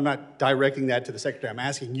 No, I'm not directing that to the Secretary. I'm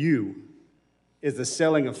asking you, is the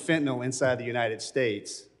selling of fentanyl inside the United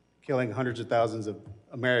States, killing hundreds of thousands of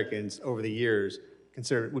Americans over the years,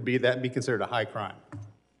 would that be considered a high crime?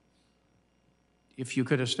 If you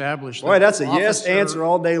could establish that. Boy, that's a yes answer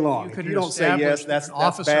all day long. If you don't say yes, that's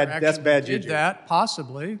bad juju. Did that,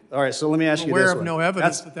 possibly. All right, so let me ask you this one. I'm aware of no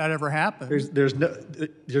evidence that ever happened.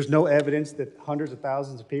 There's no evidence that hundreds of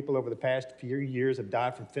thousands of people over the past few years have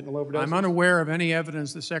died from fentanyl overdoses? I'm unaware of any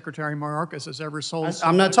evidence that Secretary Mayorkas has ever sold.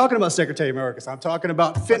 I'm not talking about Secretary Mayorkas. I'm talking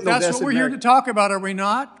about fentanyl deaths. That's what we're here to talk about, are we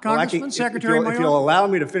not, Congressman? Secretary Mayorkas? If you'll allow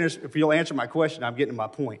me to finish, if you'll answer my question, I'm getting to my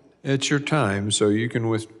point. It's your time, so you can,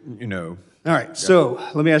 All right, so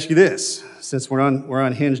let me ask you this, since we're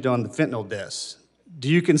unhinged on the fentanyl deaths. Do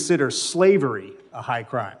you consider slavery a high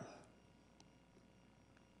crime?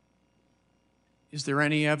 Is there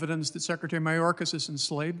any evidence that Secretary Mayorkas has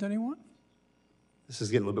enslaved anyone? This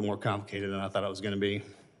is getting a little bit more complicated than I thought it was going to be.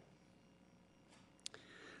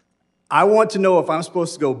 I want to know if I'm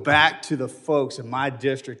supposed to go back to the folks in my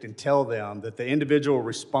district and tell them that the individual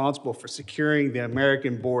responsible for securing the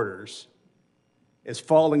American borders is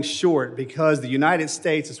falling short because the United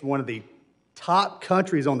States is one of the top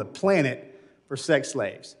countries on the planet for sex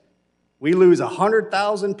slaves. We lose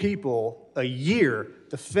 100,000 people a year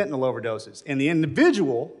to fentanyl overdoses, and the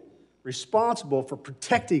individual responsible for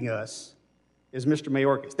protecting us is Mr.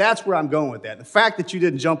 Mayorkas. That's where I'm going with that. The fact that you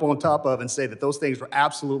didn't jump on top of and say that those things were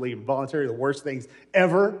absolutely involuntary, the worst things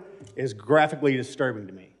ever, is graphically disturbing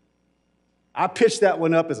to me. I pitched that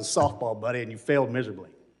one up as a softball, buddy, and you failed miserably.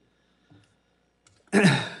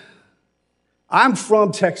 I'm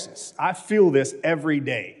from Texas. I feel this every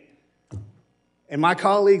day. And my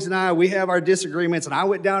colleagues and I, we have our disagreements, and I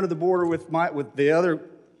went down to the border with the other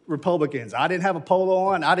Republicans. I didn't have a polo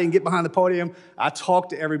on. I didn't get behind the podium. I talked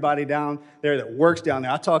to everybody down there that works down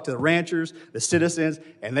there. I talked to the ranchers, the citizens,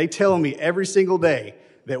 and they tell me every single day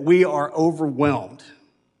that we are overwhelmed.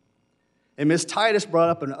 And Ms. Titus brought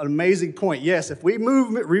up an amazing point. Yes, if we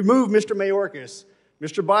remove Mr. Mayorkas,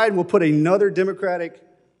 Mr. Biden will put another Democratic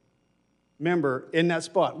member in that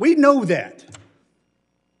spot. We know that.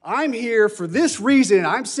 I'm here for this reason.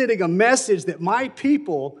 I'm sending a message that my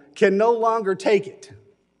people can no longer take it.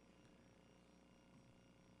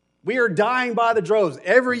 We are dying by the droves.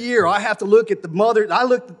 Every year I have to look at the mothers. I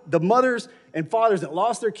look at the mothers and fathers that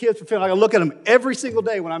lost their kids for fentanyl. I look at them every single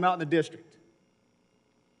day when I'm out in the district.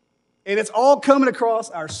 And it's all coming across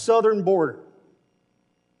our southern border.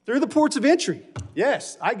 Through the ports of entry.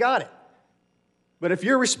 Yes, I got it. But if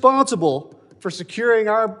you're responsible for securing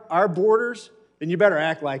our borders, then you better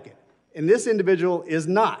act like it. And this individual is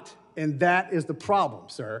not. And that is the problem,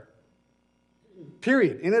 sir.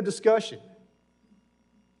 Period. In a discussion.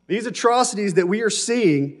 These atrocities that we are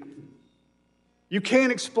seeing, you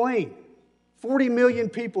can't explain. 40 million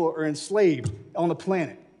people are enslaved on the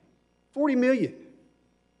planet. 40 million.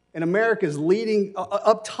 And America is leading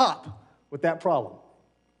up top with that problem.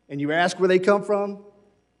 And you ask where they come from,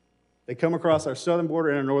 they come across our southern border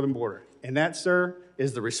and our northern border. And that, sir,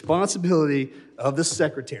 is the responsibility of the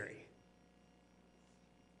secretary.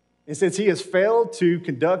 And since he has failed to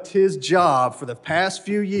conduct his job for the past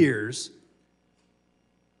few years,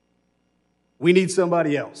 we need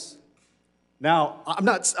somebody else. Now, I'm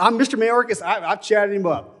Mr. Mayorkas, I've chatted him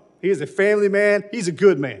up. He is a family man, he's a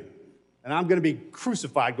good man. And I'm gonna be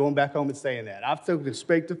crucified going back home and saying that. I've spoken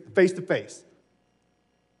to face to face.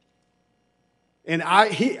 And I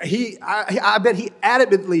bet he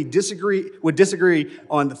adamantly would disagree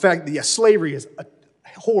on the fact that slavery is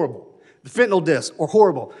horrible. The fentanyl deaths are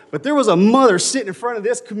horrible. But there was a mother sitting in front of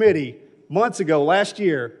this committee months ago, last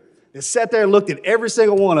year, that sat there and looked at every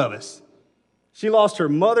single one of us. She lost her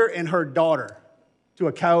mother and her daughter to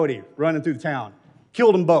a coyote running through the town.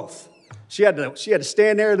 Killed them both. She had to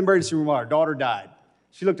stand there in the emergency room while her daughter died.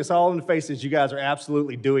 She looked us all in the face and said, you guys are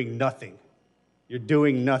absolutely doing nothing. You're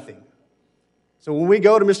doing nothing. So when we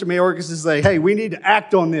go to Mr. Mayorkas and say, hey, we need to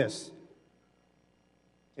act on this,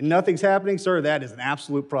 and nothing's happening, sir, that is an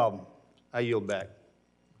absolute problem. I yield back.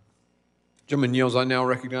 Gentleman yields. I now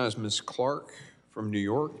recognize Ms. Clark from New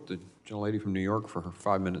York, the gentlelady from New York, for her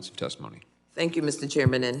 5 minutes of testimony. Thank you, Mr.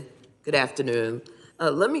 Chairman, and good afternoon.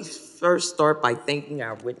 Let me first start by thanking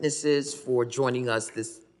our witnesses for joining us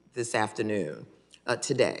this afternoon,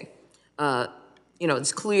 today.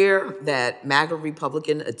 It's clear that MAGA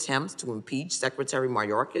Republican attempts to impeach Secretary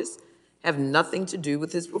Mayorkas have nothing to do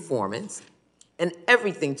with his performance and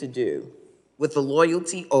everything to do with the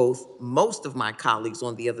loyalty oath most of my colleagues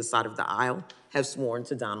on the other side of the aisle have sworn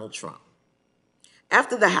to Donald Trump.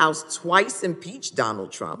 After the House twice impeached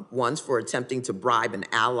Donald Trump, once for attempting to bribe an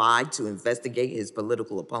ally to investigate his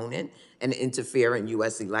political opponent and interfere in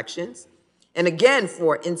U.S. elections, and again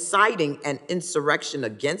for inciting an insurrection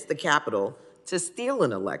against the Capitol to steal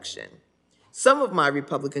an election, some of my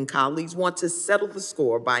Republican colleagues want to settle the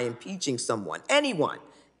score by impeaching someone, anyone,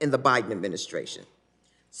 in the Biden administration.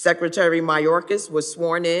 Secretary Mayorkas was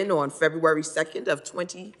sworn in on February 2nd of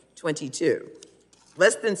 2022.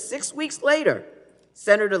 Less than 6 weeks later,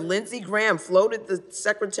 Senator Lindsey Graham floated the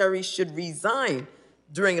secretary should resign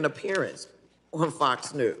during an appearance on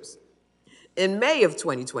Fox News. In May of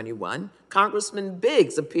 2021, Congressman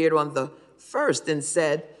Biggs appeared on The First and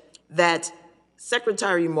said that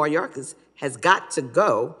Secretary Mayorkas has got to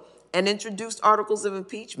go and introduced articles of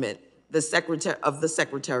impeachment of the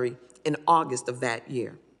secretary in August of that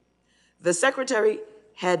year. The secretary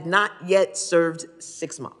had not yet served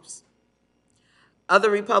 6 months. Other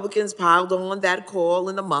Republicans piled on that call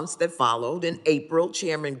in the months that followed. In April,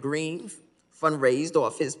 Chairman Green fundraised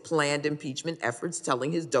off his planned impeachment efforts,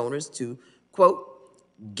 telling his donors to, quote,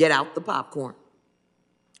 get out the popcorn,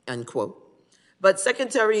 unquote. But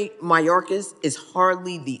Secretary Mayorkas is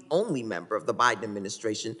hardly the only member of the Biden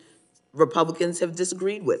administration Republicans have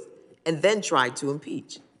disagreed with and then tried to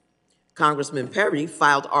impeach. Congressman Perry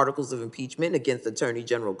filed articles of impeachment against Attorney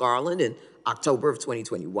General Garland in October of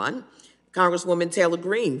 2021. Congresswoman Taylor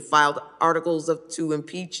Greene filed articles to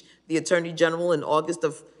impeach the Attorney General in August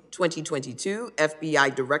of 2022,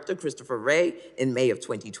 FBI Director Christopher Wray in May of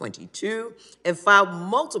 2022, and filed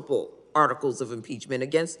multiple articles of impeachment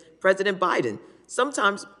against President Biden,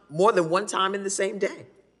 sometimes more than one time in the same day.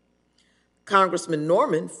 Congressman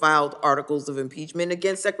Norman filed articles of impeachment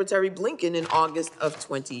against Secretary Blinken in August of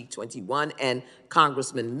 2021, and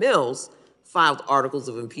Congressman Mills filed articles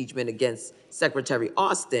of impeachment against Secretary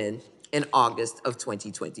Austin in August of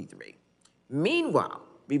 2023. Meanwhile,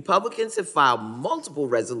 Republicans have filed multiple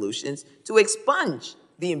resolutions to expunge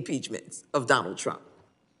the impeachments of Donald Trump.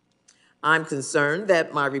 I'm concerned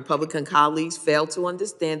that my Republican colleagues fail to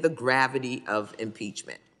understand the gravity of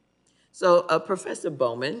impeachment. So, Professor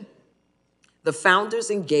Bowman, the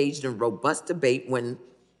founders engaged in robust debate when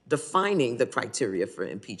defining the criteria for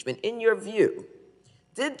impeachment. In your view,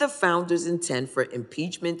 did the founders intend for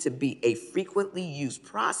impeachment to be a frequently used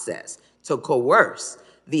process to coerce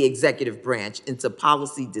the executive branch into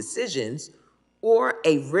policy decisions, or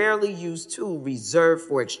a rarely used tool reserved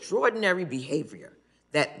for extraordinary behavior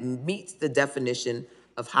that meets the definition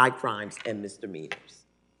of high crimes and misdemeanors?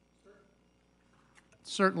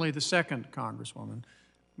 Certainly the second, Congresswoman.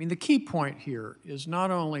 mean, the key point here is not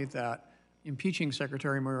only that impeaching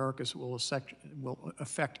Secretary Mayorkas will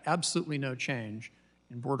affect absolutely no change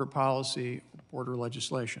in border policy, border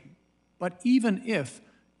legislation, but even if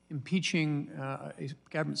impeaching a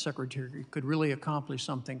cabinet secretary could really accomplish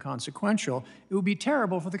something consequential, it would be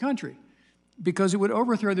terrible for the country because it would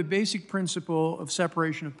overthrow the basic principle of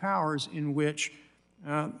separation of powers on which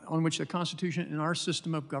the Constitution and our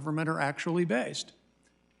system of government are actually based.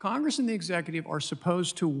 Congress and the executive are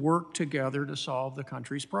supposed to work together to solve the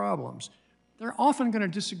country's problems. They're often going to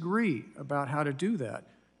disagree about how to do that.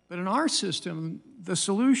 But in our system, the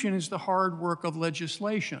solution is the hard work of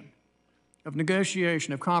legislation, of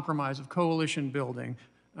negotiation, of compromise, of coalition building.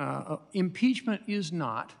 Impeachment is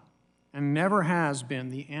not and never has been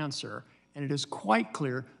the answer. And it is quite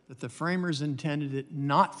clear that the framers intended it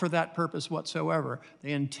not for that purpose whatsoever.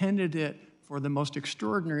 They intended it for the most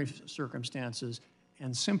extraordinary circumstances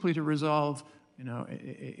and simply to resolve,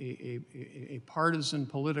 a partisan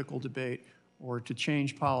political debate or to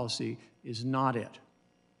change policy is not it.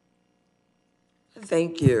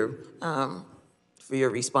 Thank you for your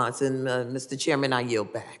response. And Mr. Chairman, I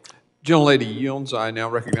yield back. Gentlelady yields. I now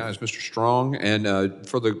recognize Mr. Strong. And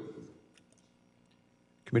for the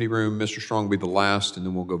committee room, Mr. Strong will be the last, and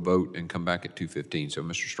then we'll go vote and come back at 2:15. So,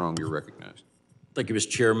 Mr. Strong, you're recognized. Thank you, Mr.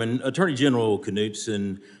 Chairman. Attorney General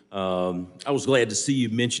Knudsen, I was glad to see you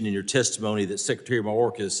mention in your testimony that Secretary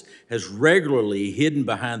Mayorkas has regularly hidden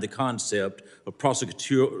behind the concept of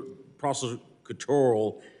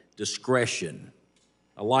prosecutorial discretion.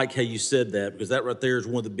 I like how you said that because that right there is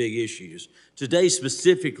one of the big issues. Today,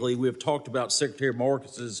 specifically, we have talked about Secretary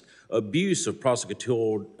Mayorkas' abuse of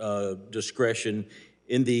prosecutorial discretion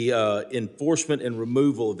in the enforcement and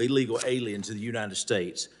removal of illegal aliens in the United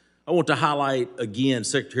States. I want to highlight again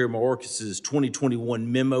Secretary Mayorkas'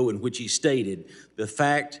 2021 memo in which he stated the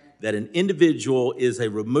fact that an individual is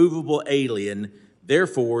a removable alien,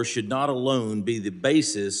 therefore should not alone be the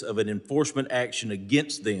basis of an enforcement action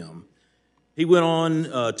against them. He went on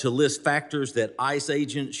to list factors that ICE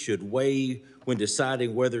agents should weigh when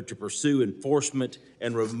deciding whether to pursue enforcement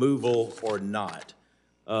and removal or not.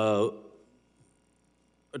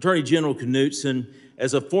 Attorney General Knudsen,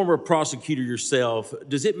 as a former prosecutor yourself,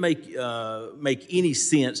 does it make any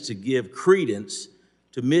sense to give credence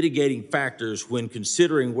to mitigating factors when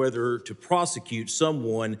considering whether to prosecute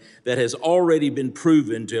someone that has already been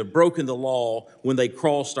proven to have broken the law when they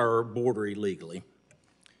crossed our border illegally?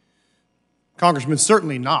 Congressman,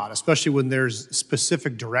 certainly not, especially when there's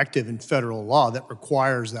specific directive in federal law that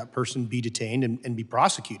requires that person be detained and be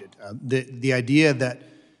prosecuted. The idea that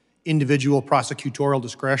individual prosecutorial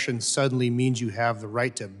discretion suddenly means you have the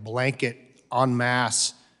right to blanket en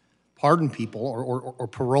masse pardon people or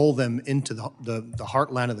parole them into the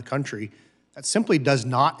heartland of the country, that simply does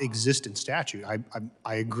not exist in statute.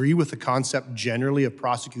 I agree with the concept generally of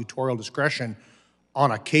prosecutorial discretion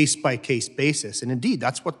on a case-by-case basis, and indeed,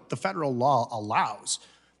 that's what the federal law allows.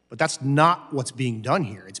 But that's not what's being done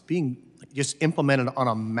here. It's being just implemented on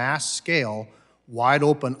a mass scale, wide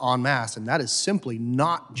open en masse, and that is simply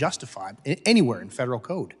not justified anywhere in federal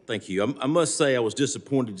code. Thank you. I must say I was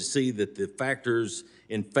disappointed to see that the factors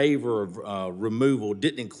in favor of removal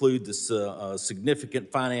didn't include the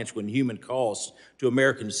significant financial and human costs to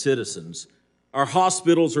American citizens. Our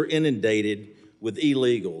hospitals are inundated with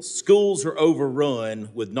illegals. Schools are overrun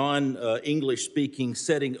with non-English speaking,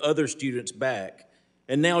 setting other students back.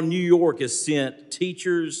 And now New York has sent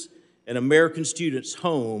teachers and American students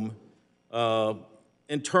home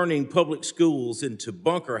and turning public schools into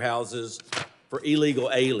bunker houses for illegal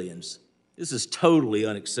aliens. This is totally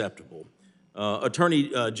unacceptable.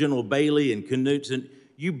 Attorney General Bailey and Knudsen,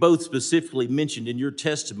 you both specifically mentioned in your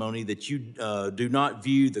testimony that you do not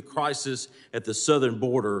view the crisis at the southern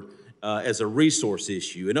border as a resource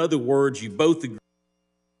issue. In other words, you both agree.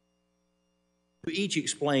 You each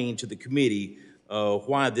explain to the committee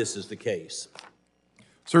why this is the case.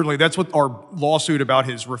 Certainly, that's what our lawsuit about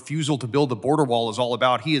his refusal to build the border wall is all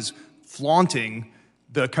about. He is flaunting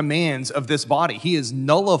the commands of this body. He is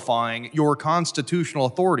nullifying your constitutional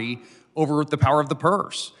authority over the power of the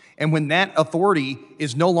purse. And when that authority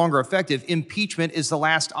is no longer effective, impeachment is the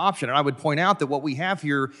last option. And I would point out that what we have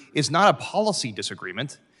here is not a policy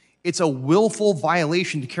disagreement. It's a willful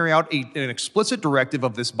violation to carry out an explicit directive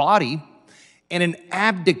of this body and an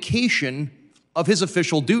abdication of his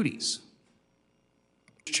official duties.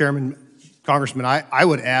 Chairman, Congressman, I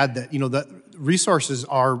would add that, the resources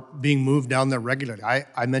are being moved down there regularly.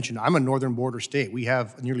 I mentioned I'm a northern border state. We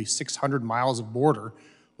have nearly 600 miles of border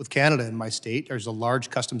with Canada in my state. There's a large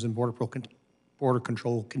Customs and Border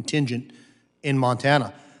Control contingent in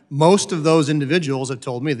Montana. most of those individuals have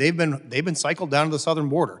told me they've been cycled down to the southern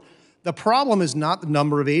border. The problem is not the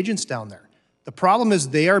number of agents down there. The problem is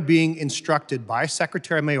they are being instructed by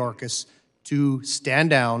Secretary Mayorkas to stand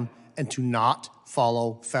down and to not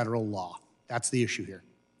follow federal law. That's the issue here.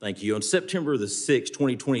 Thank you. On September the 6th,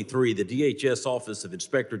 2023, the DHS Office of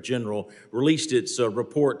Inspector General released its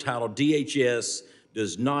report titled DHS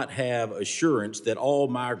Does Not Have Assurance That All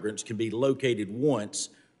Migrants Can Be Located Once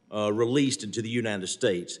Released into the United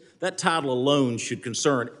States. That title alone should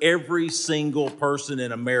concern every single person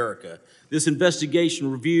in America. This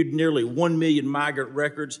investigation reviewed nearly 1 million migrant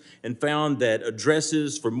records and found that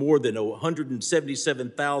addresses for more than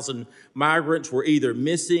 177,000 migrants were either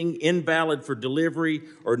missing, invalid for delivery,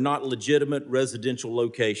 or not legitimate residential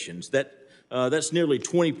locations. That's nearly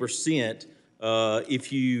 20%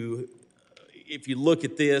 if you look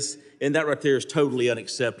at this, and that right there is totally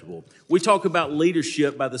unacceptable. We talk about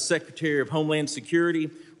leadership by the Secretary of Homeland Security.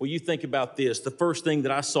 Well, you think about this. The first thing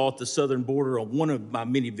that I saw at the southern border on one of my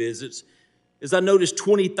many visits is I noticed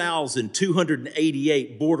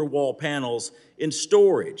 20,288 border wall panels in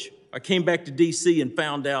storage. I came back to D.C. and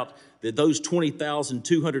found out that those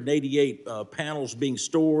 20,288 panels being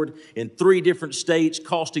stored in 3 different states,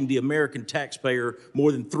 costing the American taxpayer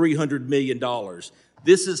more than $300 million.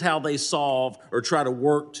 This is how they solve or try to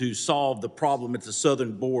work to solve the problem at the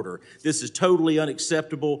southern border. This is totally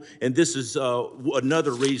unacceptable, and this is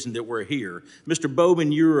another reason that we're here. Mr.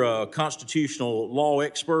 Bowman, you're a constitutional law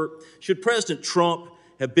expert. Should President Trump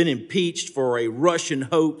have been impeached for a Russian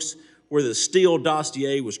hoax where the Steele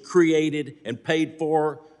dossier was created and paid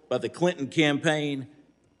for by the Clinton campaign?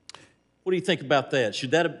 What do you think about that? Should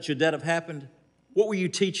that have happened? What were you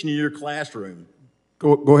teaching in your classroom?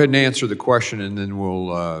 Go ahead and answer the question, and then we'll,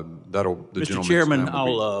 Mr. Chairman,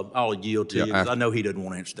 I'll yield to you, because I know he doesn't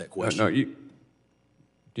want to answer that question. No, do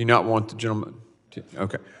you not want the gentleman?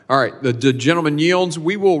 Okay. All right, the gentleman yields.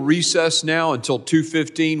 We will recess now until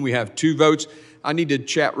 2:15. We have 2 votes. I need to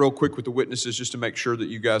chat real quick with the witnesses just to make sure that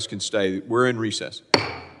you guys can stay. We're in recess.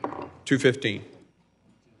 2:15.